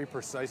understand very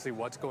precisely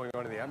what's going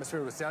on in the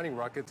atmosphere. With sounding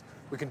rockets,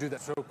 we can do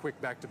that so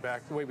quick back to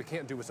back, the way we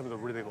can't do with some of the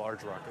really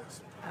large rockets.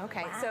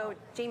 Okay, so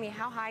Jamie,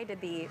 how high did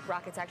the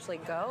rockets actually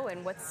go,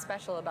 and what's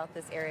special about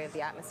this area of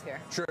the atmosphere?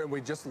 Sure, and we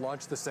just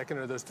launched the second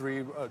of those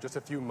three just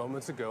a few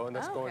moments ago, and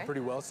that's going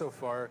pretty well so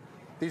far.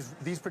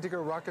 These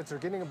particular rockets are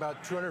getting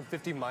about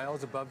 250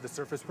 miles above the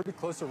surface, pretty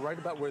close to right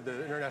about where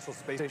the International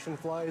Space Station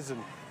flies.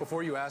 And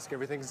before you ask,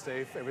 everything's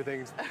safe.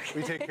 Everything's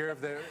we take care of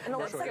the. And it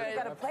looks like we've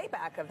got a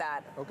playback of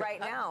that right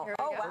now.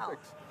 Oh wow!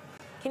 Perfect.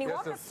 Can you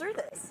walk us through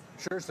this?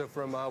 Sure. So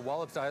from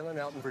Wallops Island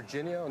out in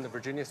Virginia on the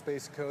Virginia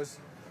Space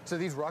Coast. So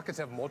these rockets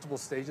have multiple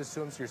stages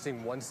to them. So you're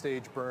seeing one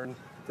stage burn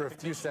for a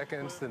few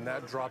seconds, then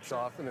that drops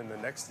off, and then the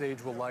next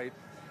stage will light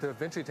to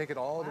eventually take it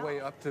all the way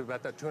up to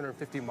about that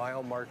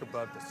 250-mile mark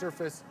above the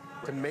surface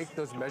to make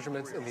those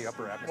measurements in the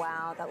upper atmosphere.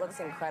 Wow, that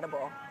looks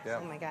incredible. Yeah.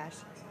 Oh my gosh.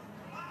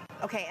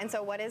 Okay, and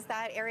so what is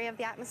that area of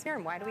the atmosphere,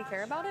 and why do we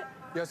care about it?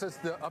 Yes, it's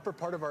the upper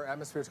part of our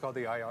atmosphere. It's called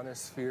the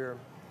ionosphere.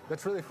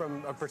 That's really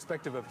from a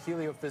perspective of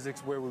heliophysics,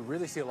 where we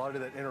really see a lot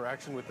of that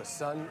interaction with the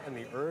sun and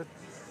the earth.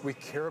 We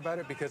care about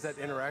it because that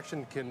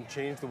interaction can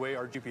change the way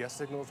our GPS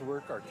signals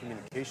work, our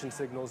communication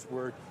signals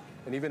work,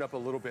 and even up a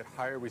little bit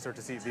higher, we start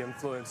to see the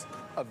influence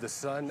of the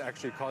sun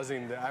actually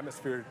causing the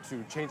atmosphere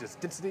to change its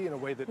density in a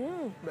way that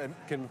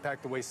can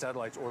impact the way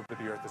satellites orbit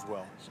the Earth as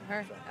well.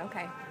 Sure.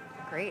 Okay.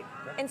 Great.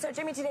 And so,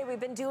 Jimmy, today we've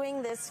been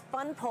doing this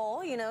fun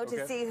poll, you know,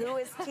 to see who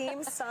is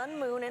Team Sun,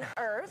 Moon, and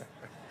Earth.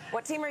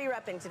 What team are you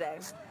repping today?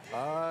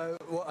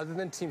 Well, other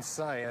than Team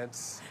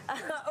Science.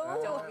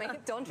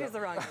 Don't choose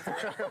the wrong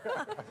answer.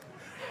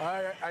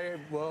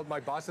 Well, my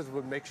bosses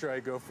would make sure I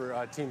go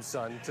for Team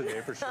Sun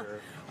today for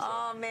sure.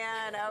 Oh,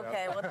 man.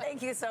 Okay. Well,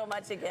 thank you so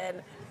much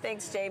again.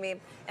 Thanks,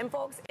 Jamie. And,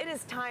 folks, it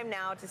is time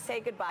now to say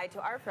goodbye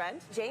to our friend,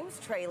 James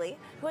Traley,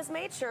 who has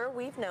made sure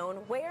we've known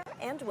where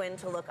and when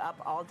to look up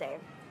all day.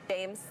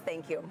 James,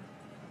 thank you.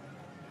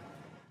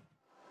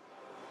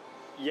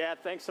 Yeah,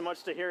 thanks so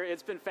much, Tahira.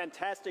 It's been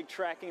fantastic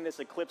tracking this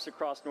eclipse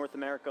across North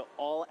America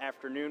all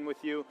afternoon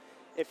with you.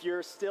 If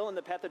you're still in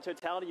the path of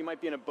totality, you might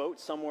be in a boat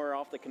somewhere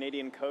off the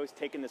Canadian coast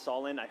taking this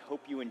all in. I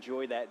hope you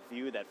enjoy that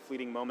view, that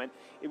fleeting moment.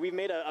 We've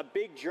made a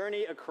big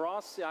journey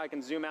across. I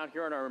can zoom out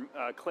here on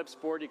our eclipse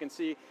board. You can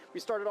see we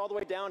started all the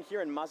way down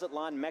here in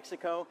Mazatlan,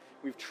 Mexico.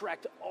 We've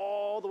trekked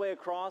all the way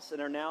across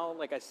and are now,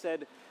 like I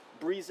said,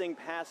 breezing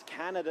past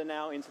Canada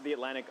now into the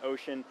Atlantic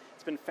Ocean.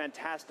 It's been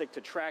fantastic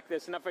to track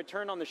this. And if I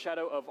turn on the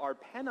shadow of our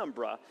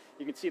penumbra,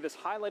 you can see this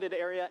highlighted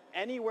area.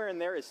 Anywhere in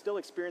there is still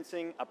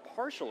experiencing a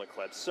partial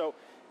eclipse. So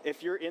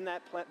if you're in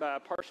that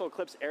partial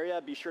eclipse area,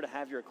 be sure to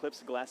have your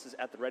eclipse glasses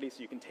at the ready so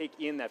you can take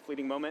in that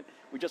fleeting moment.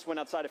 We just went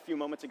outside a few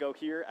moments ago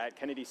here at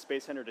Kennedy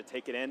Space Center to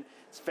take it in.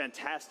 It's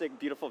fantastic,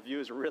 beautiful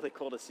view. It's really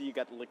cool to see. You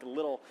got like a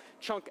little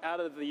chunk out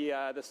of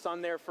the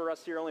sun there for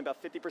us here, only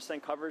about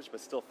 50% coverage, but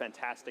still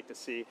fantastic to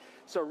see.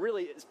 So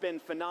really, it's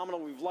been phenomenal.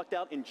 We've lucked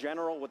out in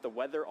general with the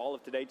weather all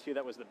of today too.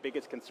 That was the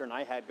biggest concern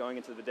I had going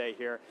into the day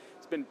here.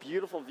 It's been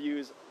beautiful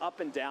views up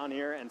and down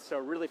here, and so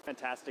really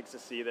fantastic to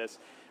see this.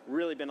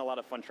 Really been a lot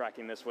of fun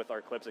tracking this with our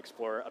Eclipse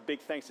Explorer. A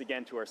big thanks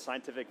again to our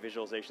scientific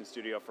visualization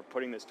studio for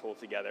putting this tool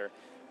together.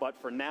 But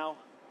for now,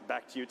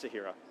 back to you,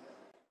 Tahira.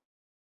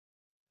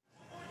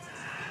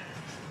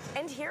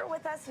 And here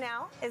with us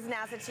now is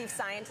NASA Chief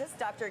Scientist,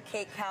 Dr.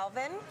 Kate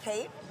Calvin.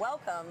 Kate,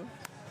 welcome.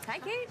 Hi,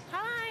 Kate.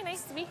 Hi,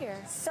 nice to be here.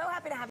 So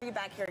happy to have you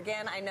back here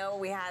again. I know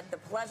we had the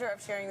pleasure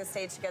of sharing the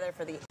stage together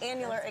for the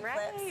annular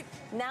eclipse. Right.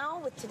 Now,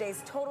 with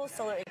today's total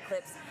solar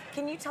eclipse,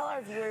 can you tell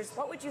our viewers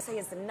what would you say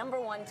is the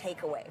 #1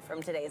 takeaway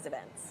from today's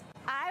events?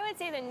 I would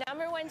say the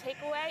 #1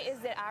 takeaway is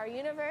that our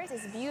universe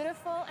is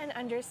beautiful and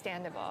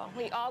understandable.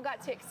 We all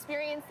got to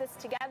experience this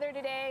together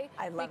today.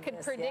 We could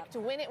predict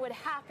when it would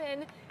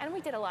happen, and we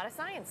did a lot of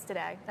science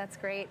today. That's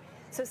great.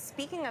 So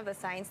speaking of the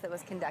science that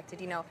was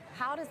conducted,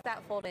 how does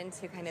that fold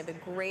into kind of the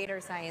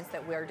greater science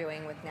that we're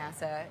doing with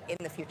NASA in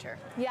the future?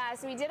 Yeah,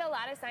 so we did a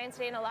lot of science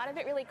today, and a lot of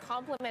it really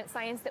complements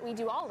science that we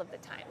do all of the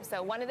time.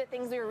 So one of the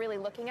things we were really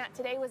looking at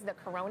today was the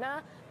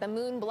corona. The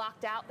moon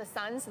blocked out the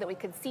sun so that we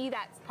could see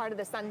that part of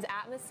the sun's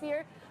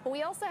atmosphere. But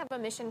we also have a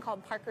mission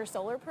called Parker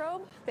Solar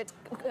Probe that's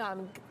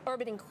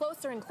orbiting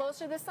closer and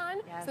closer to the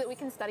sun so that we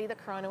can study the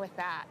corona with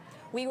that.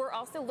 We were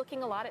also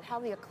looking a lot at how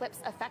the eclipse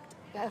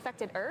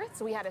affected Earth.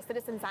 So we had a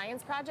citizen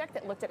science project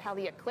that looked at how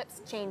the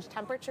eclipse changed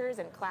temperatures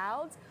and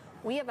clouds.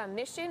 We have a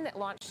mission that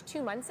launched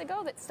 2 months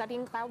ago that's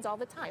studying clouds all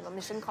the time, a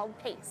mission called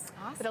PACE.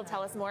 Awesome. It'll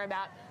tell us more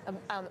about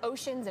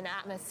oceans and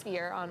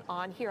atmosphere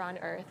on here on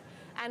Earth.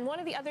 And one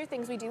of the other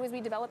things we do is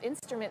we develop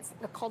instruments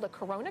called a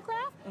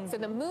coronagraph. So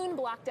the moon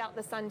blocked out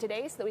the sun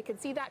today so that we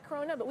could see that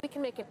corona, but we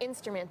can make an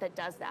instrument that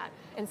does that.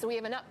 And so we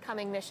have an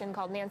upcoming mission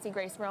called Nancy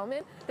Grace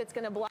Roman that's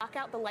going to block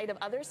out the light of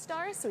other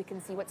stars so we can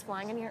see what's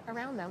flying in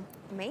around them.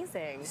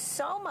 Amazing.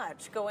 So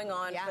much going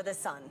on for the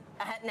sun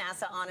at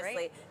NASA, honestly.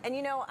 Right.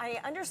 And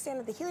I understand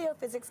that the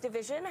Heliophysics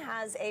Division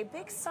has a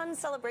big sun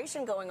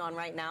celebration going on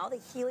right now, the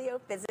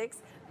Heliophysics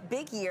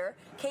Big Year.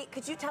 Kate,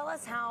 could you tell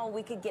us how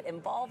we could get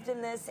involved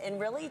in this and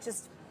really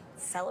just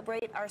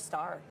celebrate our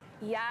star?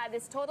 Yeah,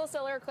 this total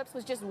solar eclipse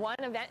was just one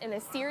event in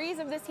a series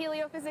of this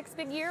Heliophysics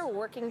Big Year,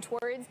 working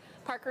towards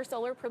Parker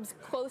Solar Probe's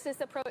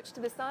closest approach to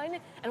the sun.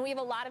 And we have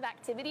a lot of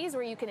activities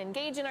where you can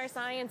engage in our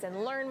science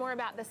and learn more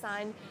about the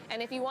sun.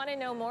 And if you want to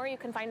know more, you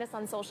can find us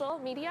on social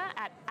media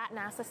at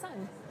NASA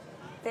Sun.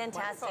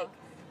 Fantastic. Wonderful.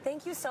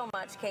 Thank you so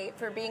much, Kate,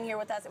 for being here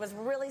with us. It was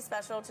really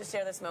special to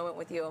share this moment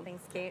with you.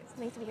 Thanks, Kate. It's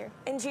nice to be here.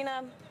 And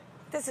Gina,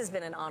 this has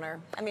been an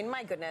honor. I mean,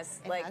 my goodness,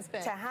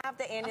 to have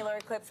the annular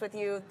eclipse with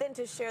you, then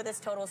to share this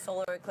total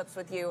solar eclipse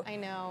with you. I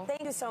know.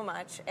 Thank you so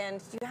much. And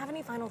do you have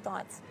any final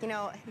thoughts?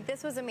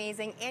 This was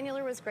amazing.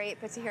 Annular was great,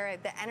 but to hear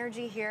the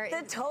energy here.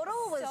 The total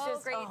was so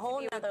just great a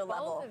whole nother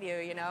level. Both of you,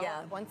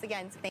 Yeah. Once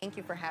again, thank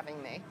you for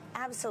having me.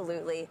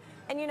 Absolutely.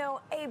 And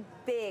a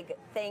big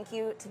thank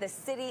you to the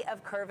city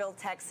of Kerrville,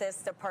 Texas,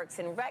 the Parks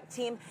and Rec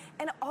team,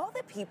 and all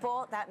the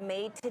people that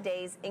made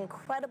today's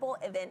incredible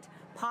event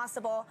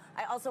possible.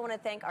 I also want to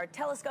thank our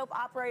telescope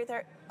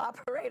operator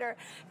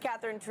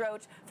Catherine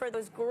Troach, for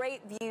those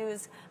great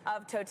views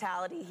of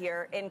totality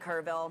here in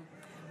Kerrville.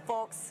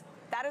 Folks,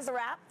 that is a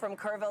wrap from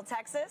Kerrville,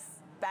 Texas.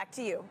 Back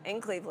to you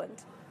in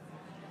Cleveland.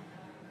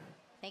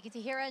 Thank you to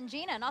Tahira and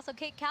Gina, and also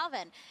Kate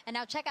Calvin. And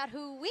now check out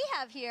who we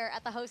have here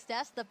at the host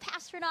desk, the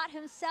pastronaut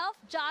himself,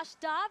 Josh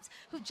Dobbs,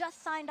 who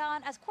just signed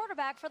on as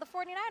quarterback for the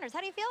 49ers. How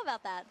do you feel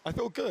about that? I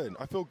feel good.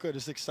 I feel good.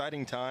 It's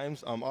exciting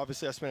times.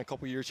 Obviously, I spent a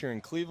couple years here in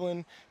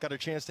Cleveland, got a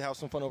chance to have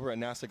some fun over at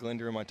NASA Glenn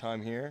during my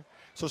time here.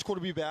 So it's cool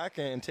to be back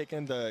and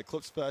taking the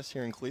Eclipse Fest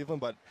here in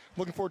Cleveland, but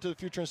looking forward to the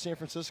future in San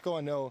Francisco.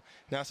 I know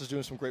NASA's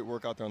doing some great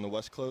work out there on the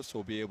West Coast, so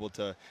we'll be able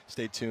to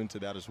stay tuned to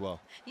that as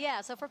well. Yeah,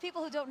 so for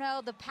people who don't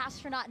know, the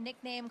pastronaut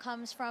nickname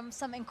comes course, from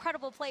some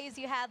incredible plays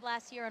you had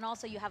last year, and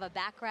also you have a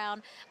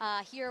background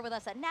here with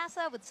us at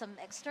NASA with some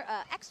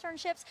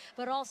externships,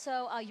 but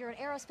also you're an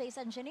aerospace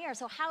engineer.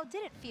 So how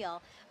did it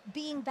feel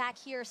being back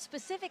here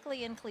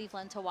specifically in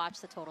Cleveland to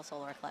watch the total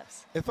solar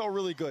eclipse? It felt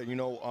really good. You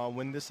know,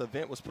 when this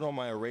event was put on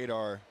my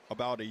radar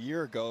about a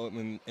year ago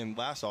in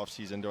last off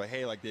season, they're like,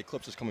 hey, like the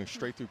eclipse is coming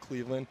straight through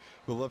Cleveland.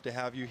 We'd love to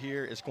have you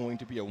here. It's going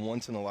to be a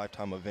once in a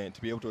lifetime event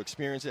to be able to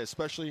experience it,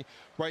 especially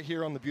right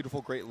here on the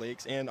beautiful Great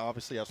Lakes, and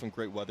obviously have some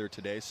great weather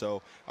today.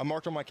 So I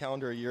marked on my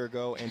calendar a year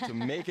ago, and to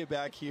make it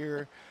back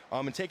here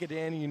and take it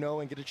in, you know,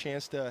 and get a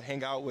chance to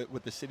hang out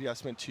with the city I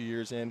spent 2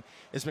 years in,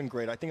 it's been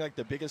great. I think like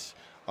the biggest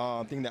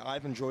thing that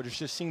I've enjoyed is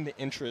just seeing the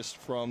interest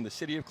from the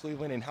city of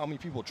Cleveland and how many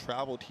people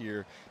traveled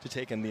here to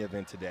take in the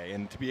event today,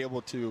 and to be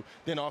able to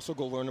then also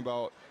go learn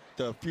about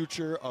the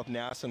future of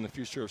NASA and the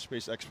future of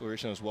space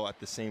exploration as well at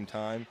the same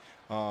time.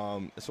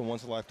 It's a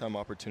once-in-a-lifetime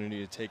opportunity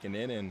to take it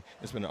in, and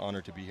it's been an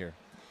honor to be here.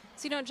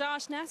 So, you know,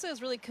 Josh, NASA is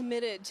really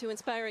committed to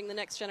inspiring the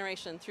next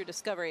generation through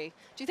discovery.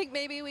 Do you think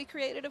maybe we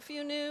created a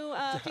few new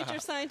future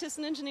scientists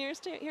and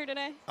engineers here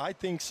today? I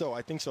think so.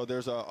 I think so.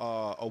 There's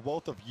a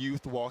wealth of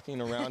youth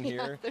walking around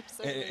here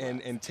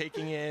and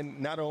taking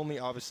in not only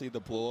obviously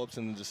the blow-ups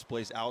and the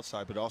displays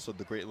outside, but also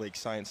the Great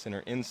Lakes Science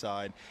Center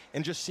inside,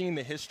 and just seeing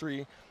the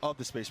history of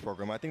the space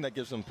program. I think that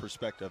gives them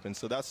perspective. And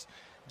so that's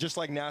just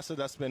like NASA,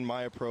 that's been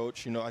my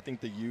approach. You know, I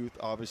think the youth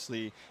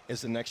obviously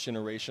is the next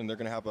generation. They're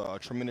going to have a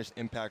tremendous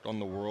impact on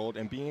the world,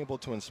 and being able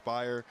to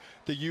inspire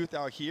the youth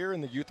out here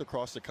and the youth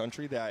across the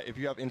country that if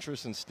you have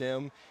interest in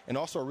STEM and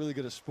also are really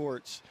good at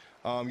sports,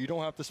 you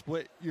don't have to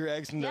split your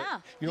eggs in you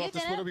don't have to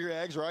split up your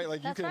eggs, right?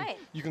 Like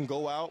you can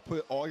go out,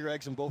 put all your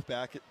eggs in both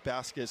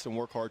baskets and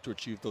work hard to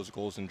achieve those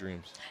goals and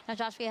dreams. Now,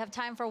 Josh, we have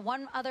time for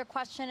one other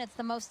question. It's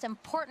the most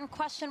important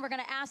question we're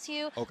going to ask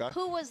you. Okay.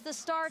 Who was the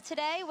star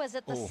today? Was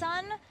it the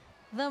sun,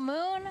 the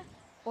moon,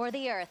 or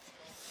the earth?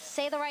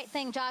 Say the right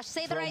thing, Josh.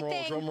 Say the right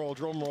thing. Drum roll,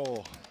 drum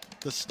roll.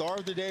 The star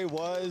of the day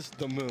was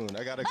the moon.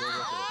 I gotta go with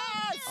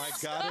it. I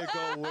gotta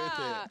go with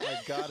it.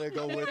 I gotta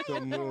go with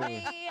the moon.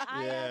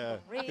 I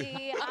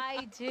agree.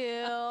 I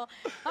do. All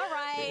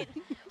right.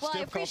 Well,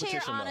 I appreciate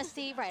your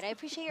honesty. Right. I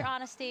appreciate your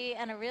honesty,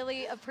 and I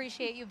really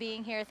appreciate you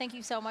being here. Thank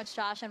you so much,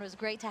 Josh, and it was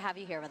great to have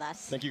you here with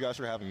us. Thank you guys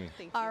for having me.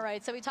 All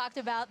right. So we talked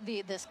about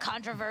this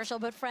controversial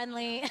but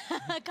friendly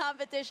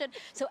competition.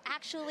 So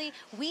actually,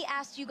 we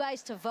asked you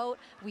guys to vote.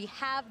 We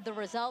have the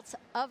results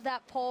of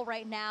that poll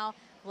right now.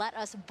 Let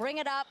us bring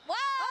it up. Whoa!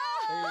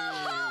 Hey.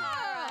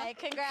 All right.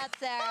 Congrats,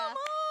 Sarah.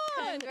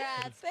 Come on.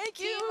 Congrats. Thank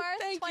you. Team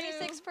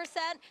Earth, 26%.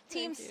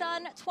 Team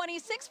Sun,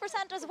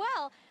 26% as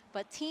well.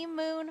 But Team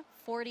Moon,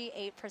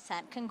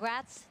 48%.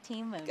 Congrats,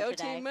 Team Moon. Go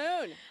today. Team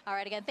Moon. All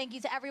right, again, thank you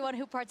to everyone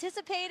who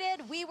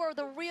participated. We were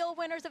the real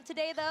winners of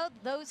today, though,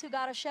 those who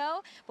got a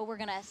show. But we're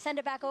going to send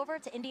it back over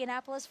to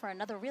Indianapolis for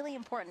another really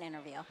important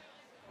interview.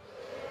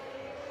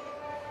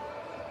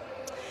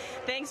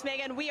 Thanks,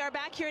 Megan. We are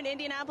back here in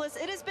Indianapolis.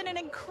 It has been an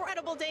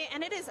incredible day,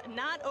 and it is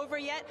not over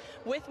yet.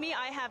 With me,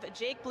 I have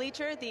Jake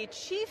Bleacher, the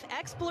Chief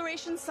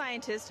Exploration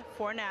Scientist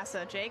for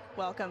NASA. Jake,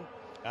 welcome.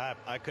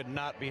 I could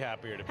not be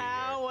happier to be here.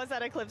 How was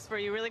that eclipse for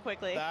you, really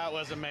quickly? That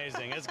was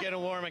amazing. It's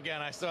getting warm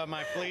again. I still have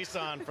my fleece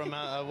on from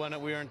when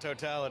we were in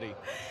totality.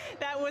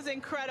 That was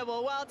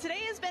incredible. Well,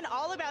 today has been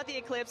all about the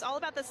eclipse, all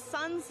about the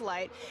sun's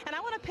light. And I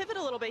want to pivot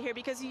a little bit here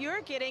because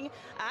you're getting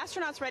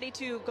astronauts ready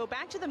to go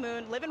back to the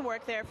moon, live and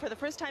work there for the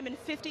first time in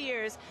 50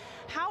 years.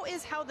 How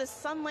the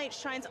sunlight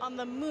shines on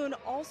the moon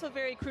also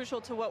very crucial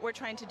to what we're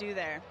trying to do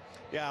there?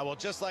 Yeah, well,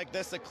 just like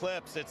this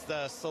eclipse, it's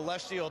the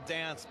celestial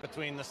dance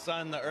between the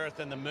sun, the earth,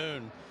 and the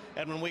moon.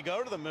 And when we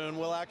go to the moon,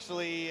 we'll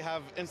actually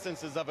have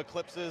instances of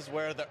eclipses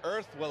where the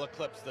Earth will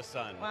eclipse the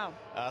sun. Wow.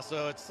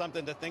 So it's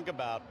something to think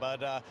about.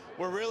 But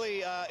we're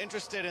really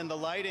interested in the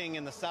lighting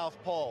in the South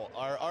Pole.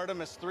 Our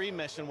Artemis 3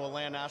 mission will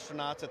land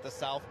astronauts at the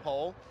South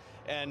Pole.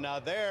 And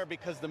there,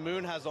 because the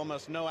moon has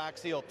almost no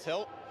axial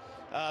tilt,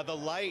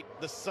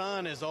 the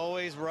sun is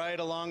always right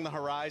along the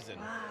horizon.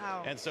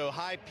 Wow. And so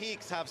high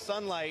peaks have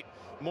sunlight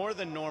more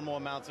than normal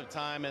amounts of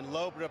time, and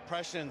low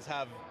depressions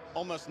have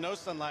almost no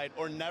sunlight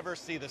or never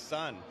see the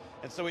sun.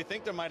 And so we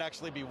think there might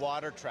actually be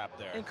water trapped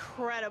there.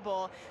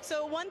 Incredible.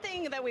 So one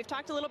thing that we've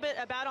talked a little bit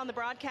about on the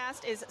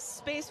broadcast is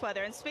space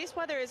weather. And space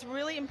weather is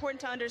really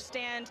important to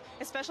understand,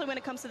 especially when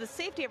it comes to the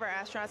safety of our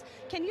astronauts.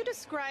 Can you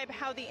describe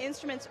how the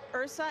instruments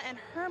Ursa and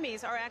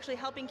Hermes are actually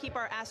helping keep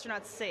our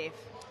astronauts safe?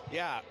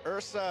 Yeah,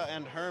 Ursa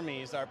and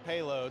Hermes are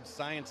payloads,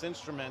 science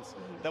instruments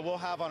that we'll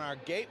have on our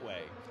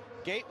Gateway.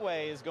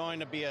 Gateway is going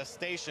to be a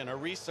station, a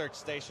research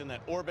station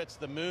that orbits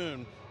the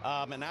moon,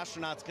 and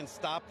astronauts can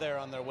stop there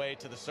on their way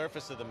to the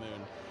surface of the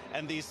moon.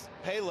 And these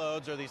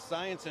payloads, or these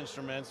science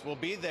instruments, will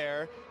be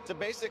there to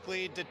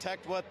basically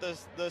detect what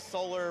the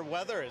solar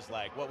weather is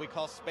like, what we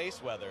call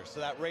space weather. So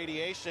that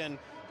radiation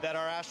that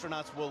our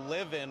astronauts will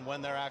live in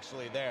when they're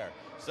actually there.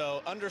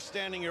 So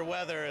understanding your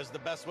weather is the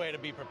best way to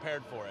be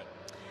prepared for it.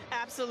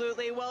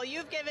 Absolutely. Well,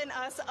 you've given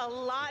us a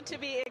lot to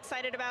be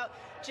excited about.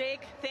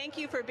 Jake, thank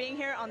you for being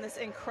here on this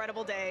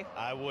incredible day.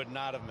 I would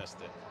not have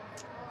missed it.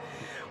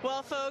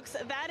 Well, folks,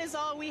 that is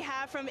all we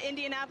have from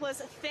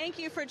Indianapolis. Thank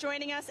you for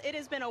joining us. It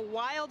has been a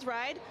wild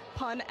ride,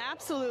 pun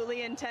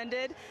absolutely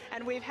intended,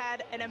 and we've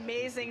had an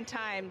amazing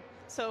time.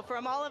 So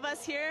from all of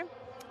us here,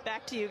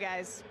 back to you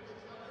guys.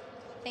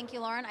 Thank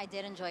you, Lauren. I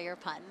did enjoy your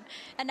pun.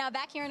 And now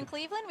back here in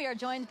Cleveland, we are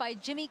joined by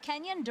Jimmy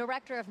Kenyon,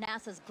 director of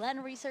NASA's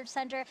Glenn Research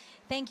Center.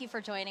 Thank you for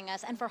joining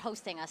us and for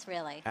hosting us,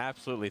 really.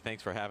 Absolutely.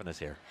 Thanks for having us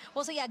here.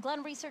 Well, so yeah,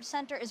 Glenn Research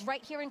Center is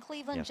right here in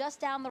Cleveland, Yes. just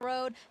down the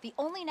road. The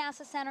only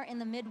NASA center in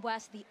the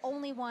Midwest, the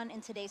only one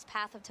in today's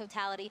path of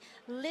totality.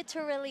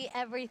 Literally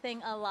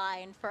everything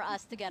aligned for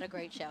us to get a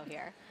great show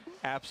here.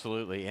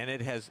 Absolutely. And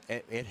it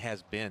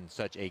has been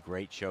such a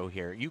great show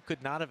here. You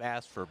could not have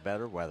asked for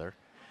better weather.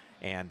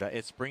 And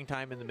it's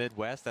springtime in the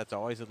Midwest. That's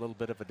always a little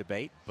bit of a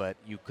debate, but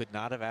you could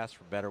not have asked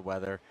for better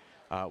weather.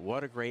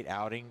 What a great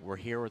outing. We're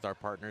here with our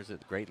partners at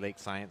the Great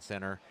Lakes Science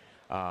Center,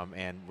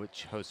 and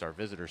which hosts our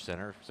visitor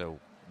center, so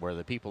where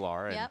the people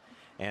are. And, Yep.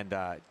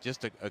 and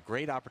just a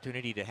great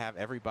opportunity to have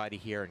everybody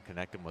here and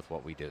connect them with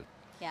what we do.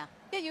 Yeah.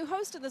 Yeah, you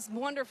hosted this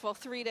wonderful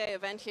 3-day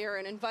event here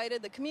and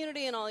invited the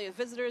community and all your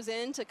visitors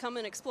in to come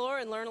and explore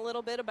and learn a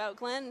little bit about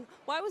Glenn.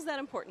 Why was that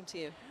important to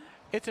you?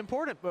 It's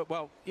important, but,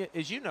 well,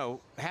 as you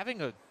know,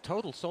 having a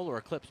total solar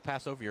eclipse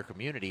pass over your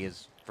community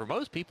is, for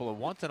most people, a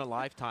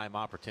once-in-a-lifetime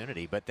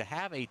opportunity. But to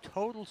have a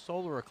total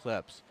solar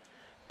eclipse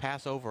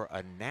pass over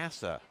a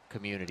NASA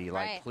community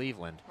like Right.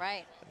 Cleveland,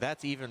 Right.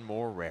 that's even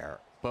more rare.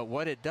 But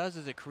what it does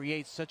is it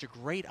creates such a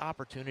great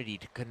opportunity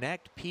to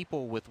connect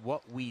people with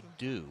what we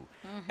do.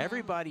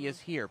 Everybody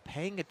is here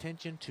paying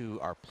attention to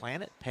our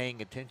planet,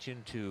 paying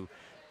attention to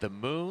the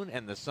moon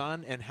and the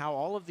sun and how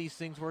all of these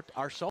things work,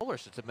 our solar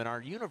system and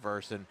our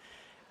universe.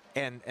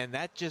 And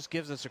that just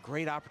gives us a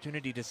great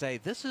opportunity to say,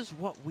 this is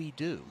what we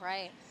do.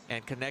 Right.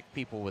 And connect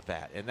people with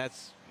that. And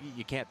that's,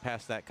 you can't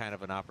pass that kind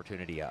of an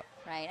opportunity up.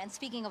 Right. And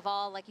speaking of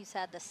all, like you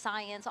said, the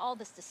science, all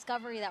this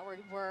discovery that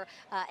we're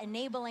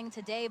enabling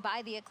today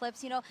by the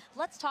eclipse,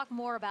 let's talk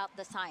more about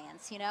the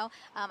science,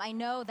 I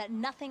know that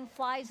nothing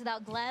flies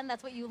without Glenn.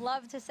 That's what you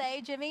love to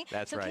say, Jimmy.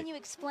 That's so right. Can you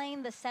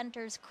explain the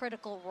center's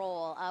critical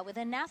role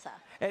within NASA?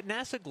 At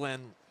NASA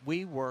Glenn,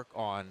 we work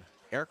on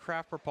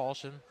aircraft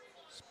propulsion,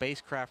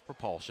 spacecraft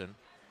propulsion,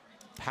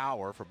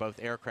 power for both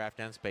aircraft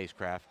and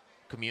spacecraft,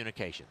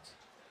 communications.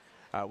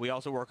 We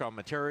also work on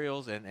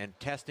materials and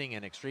testing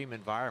in extreme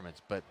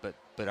environments, but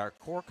our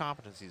core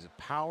competencies of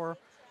power,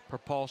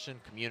 propulsion,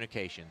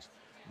 communications.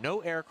 No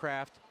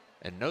aircraft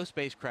and no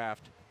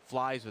spacecraft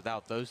flies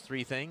without those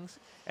three things,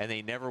 and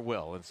they never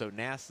will. And so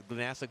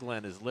NASA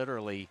Glenn is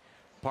literally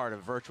part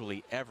of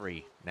virtually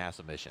every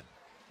NASA mission.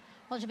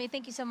 Well, Jimmy,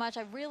 thank you so much.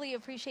 I really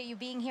appreciate you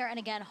being here and,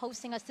 again,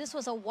 hosting us. This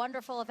was a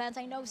wonderful event.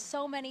 I know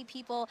so many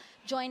people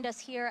joined us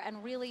here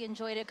and really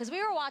enjoyed it because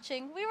we were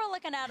watching. We were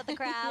looking out at the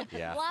crowd.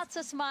 Yeah. Lots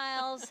of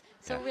smiles.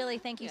 So Yeah. really,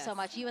 thank you so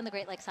much. You and the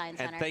Great Lakes Science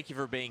And Center. thank you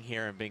for being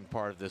here and being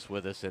part of this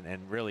with us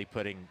and really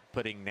putting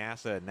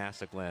NASA and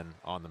NASA Glenn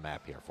on the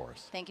map here for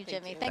us. Thank you,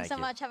 Jimmy. Thank Thanks so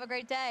you. much. Have a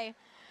great day.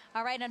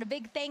 All right, and a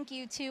big thank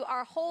you to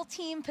our whole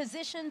team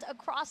positioned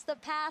across the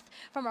path,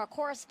 from our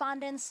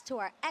correspondents to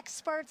our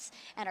experts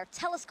and our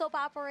telescope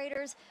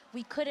operators.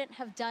 We couldn't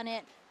have done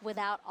it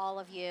without all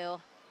of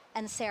you.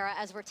 And Sarah,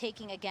 as we're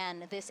taking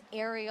again this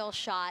aerial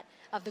shot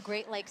of the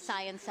Great Lakes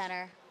Science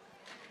Center,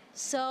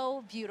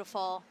 so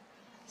beautiful.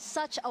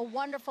 Such a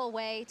wonderful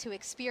way to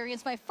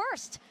experience my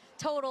first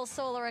total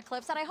solar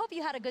eclipse, and I hope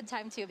you had a good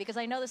time too, because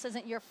I know this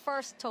isn't your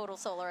first total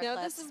solar eclipse.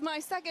 No, this is my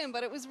second,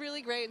 but it was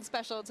really great and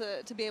special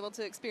to be able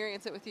to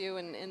experience it with you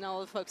and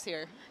all the folks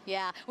here.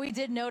 Yeah, we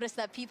did notice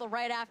that people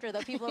right after, the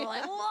people were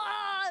like,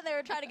 whoa, they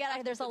were trying to get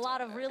out. There's a lot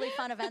of really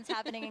fun events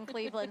happening in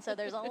Cleveland, so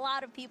there's a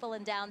lot of people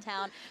in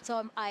downtown.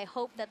 So I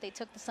hope that they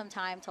took some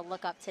time to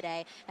look up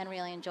today and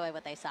really enjoy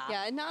what they saw.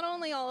 Yeah, and not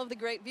only all of the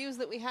great views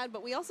that we had,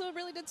 but we also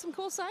really did some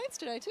cool science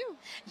today too.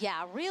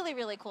 Yeah, really,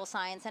 really cool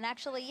science. And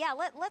actually, yeah,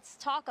 let's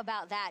talk about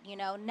that.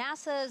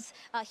 NASA's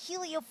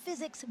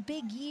heliophysics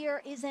big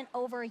year isn't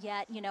over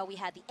yet. We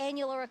had the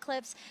annular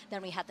eclipse,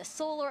 then we had the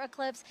solar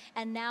eclipse,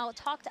 and now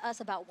talk to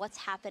us about what's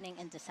happening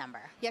in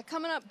December. Yeah,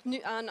 coming up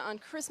on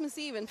Christmas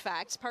Eve, in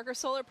fact, Parker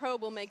Solar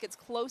Probe will make its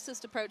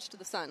closest approach to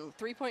the sun,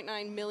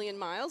 3.9 million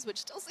miles, which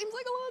still seems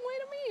like a long way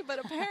to me,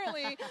 but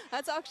apparently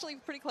that's actually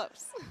pretty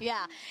close.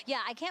 Yeah,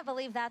 I can't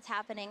believe that's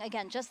happening.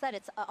 Again, just that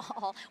it's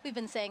all, we've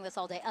been saying this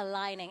all day,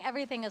 aligning.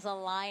 Everything is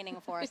aligning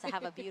for us to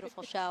have a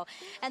beautiful show.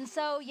 And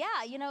so, yeah,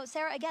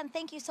 Sarah, again,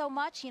 thank you so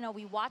much.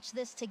 We watched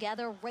this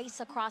together, race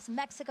across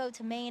Mexico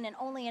to Maine in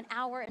only an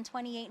hour and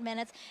 28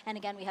 minutes. And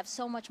again, we have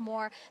so much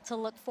more to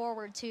look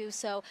forward to.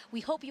 So we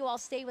hope you all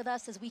stay with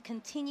us as we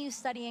continue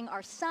studying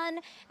our sun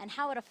and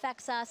how it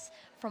affects us,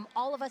 from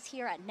all of us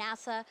here at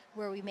NASA,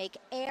 where we make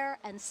air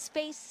and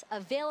space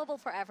available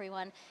for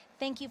everyone.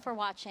 Thank you for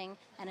watching,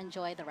 and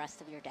enjoy the rest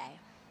of your day.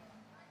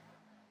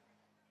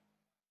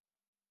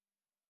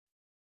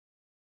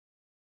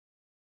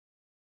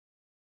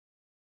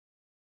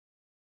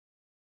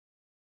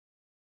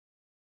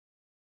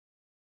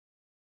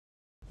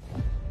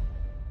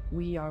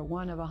 We are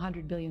one of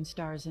 100 billion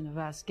stars in a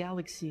vast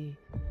galaxy,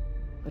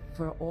 but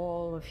for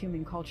all of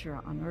human culture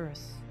on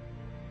Earth,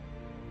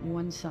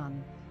 one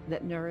sun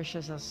that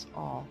nourishes us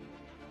all.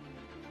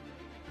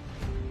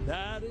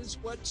 That is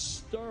what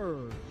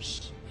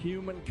stirs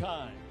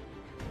humankind.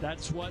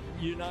 That's what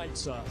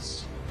unites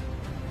us.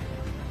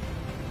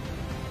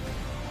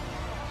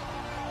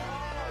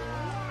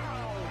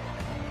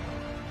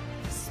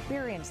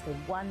 Experience the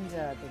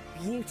wonder,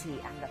 the beauty,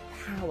 and the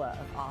power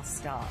of our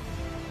star.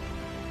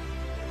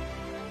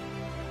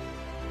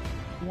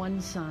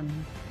 One sun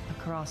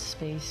across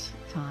space,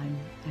 time,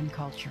 and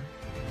culture.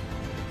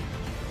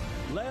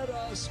 Let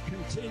us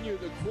continue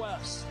the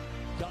quest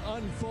to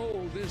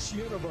unfold this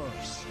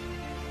universe.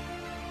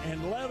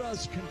 And let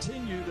us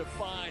continue to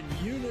find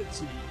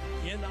unity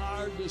in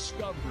our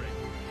discovery.